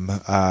them.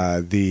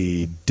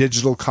 The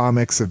digital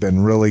comics have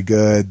been really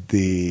good.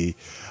 The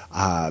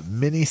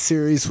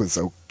miniseries was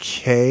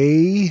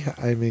okay.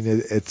 I mean,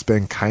 it's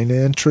been kind of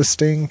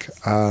interesting,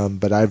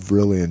 but I've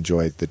really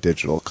enjoyed the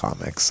digital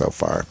comics so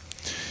far.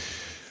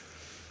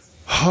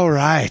 All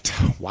right.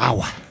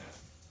 Wow.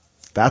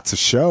 That's a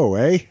show,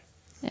 eh?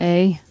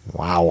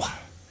 Wow.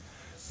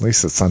 At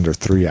least it's under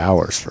 3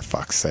 hours, for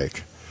fuck's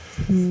sake.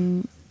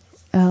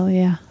 Oh,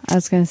 yeah. I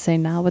was going to say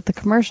now with the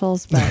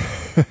commercials,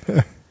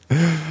 but...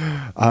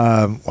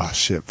 Well,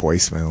 shit,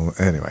 voicemail.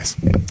 Anyways.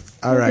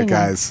 All right,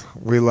 guys.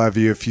 We love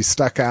you. If you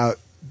stuck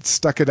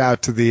it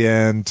out to the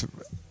end,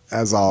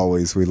 as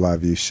always, we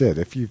love you. Shit,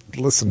 if you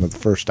listen to the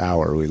first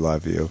hour, we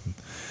love you.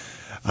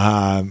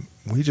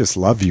 We just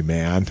love you,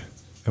 man.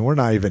 And we're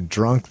not even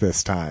drunk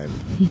this time.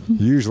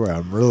 Usually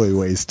I'm really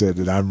wasted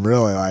and I'm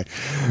really like,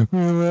 I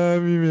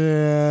love you,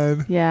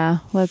 man. Yeah,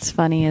 what's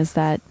funny is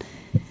that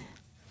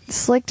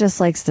Slick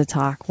just likes to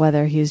talk,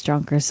 whether he's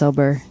drunk or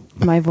sober.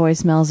 My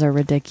voicemails are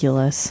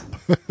ridiculous.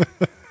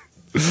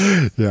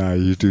 Yeah,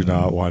 you do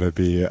not want to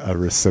be a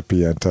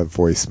recipient of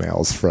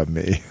voicemails from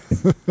me.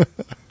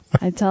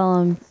 I tell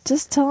him,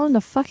 just tell him to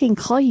fucking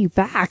call you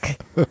back.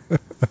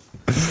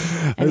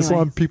 I just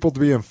want people to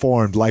be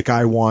informed, like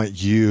I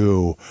want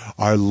you,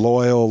 our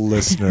loyal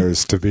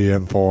listeners, to be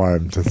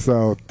informed.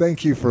 So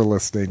thank you for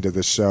listening to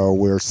the show.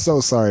 We're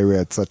so sorry we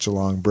had such a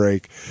long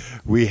break.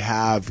 We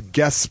have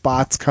guest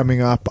spots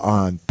coming up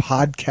on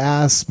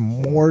podcasts,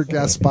 more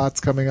guest spots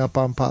coming up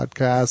on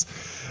podcasts.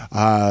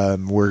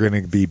 We're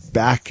going to be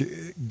back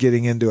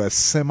getting into a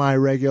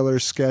semi-regular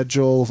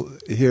schedule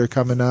here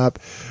coming up.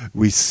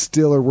 We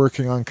still are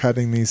working on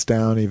cutting these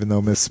down, even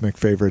though Miss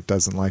McFavorite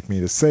doesn't like me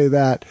to say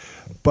that.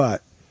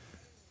 But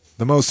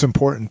the most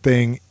important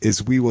thing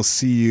is we will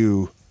see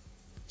you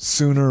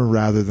sooner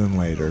rather than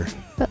later.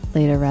 But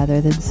later rather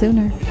than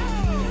sooner.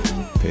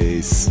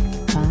 Peace.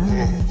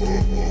 Bye.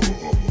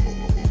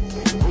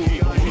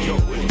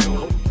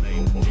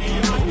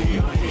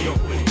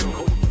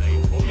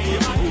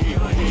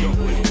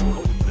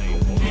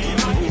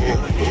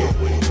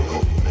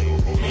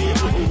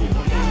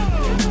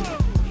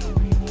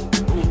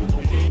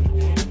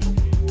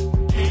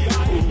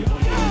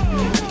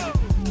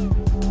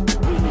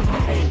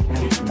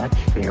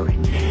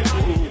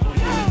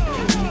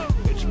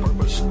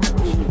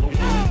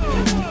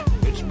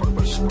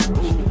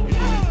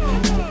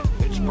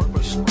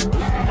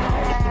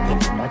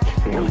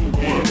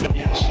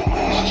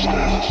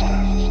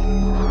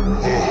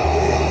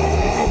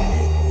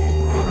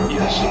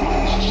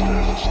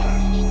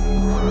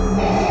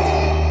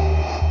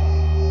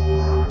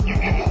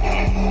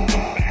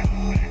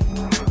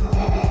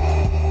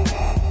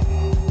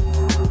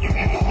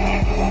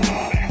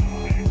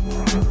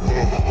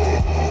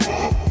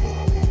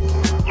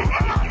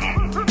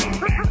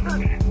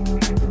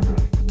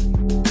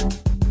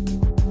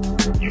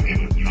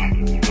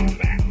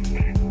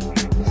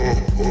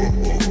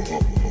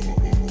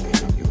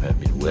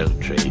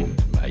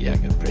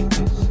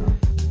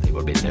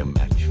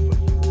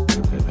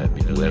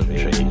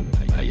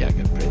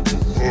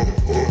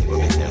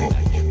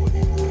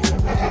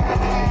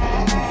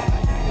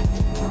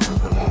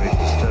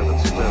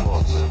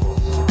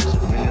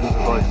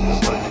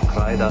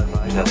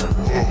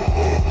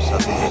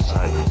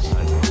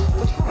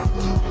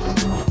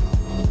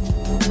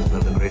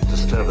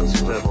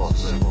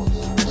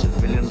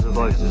 Millions of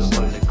voices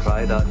suddenly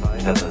cried out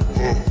together.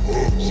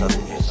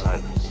 Suddenly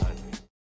silence.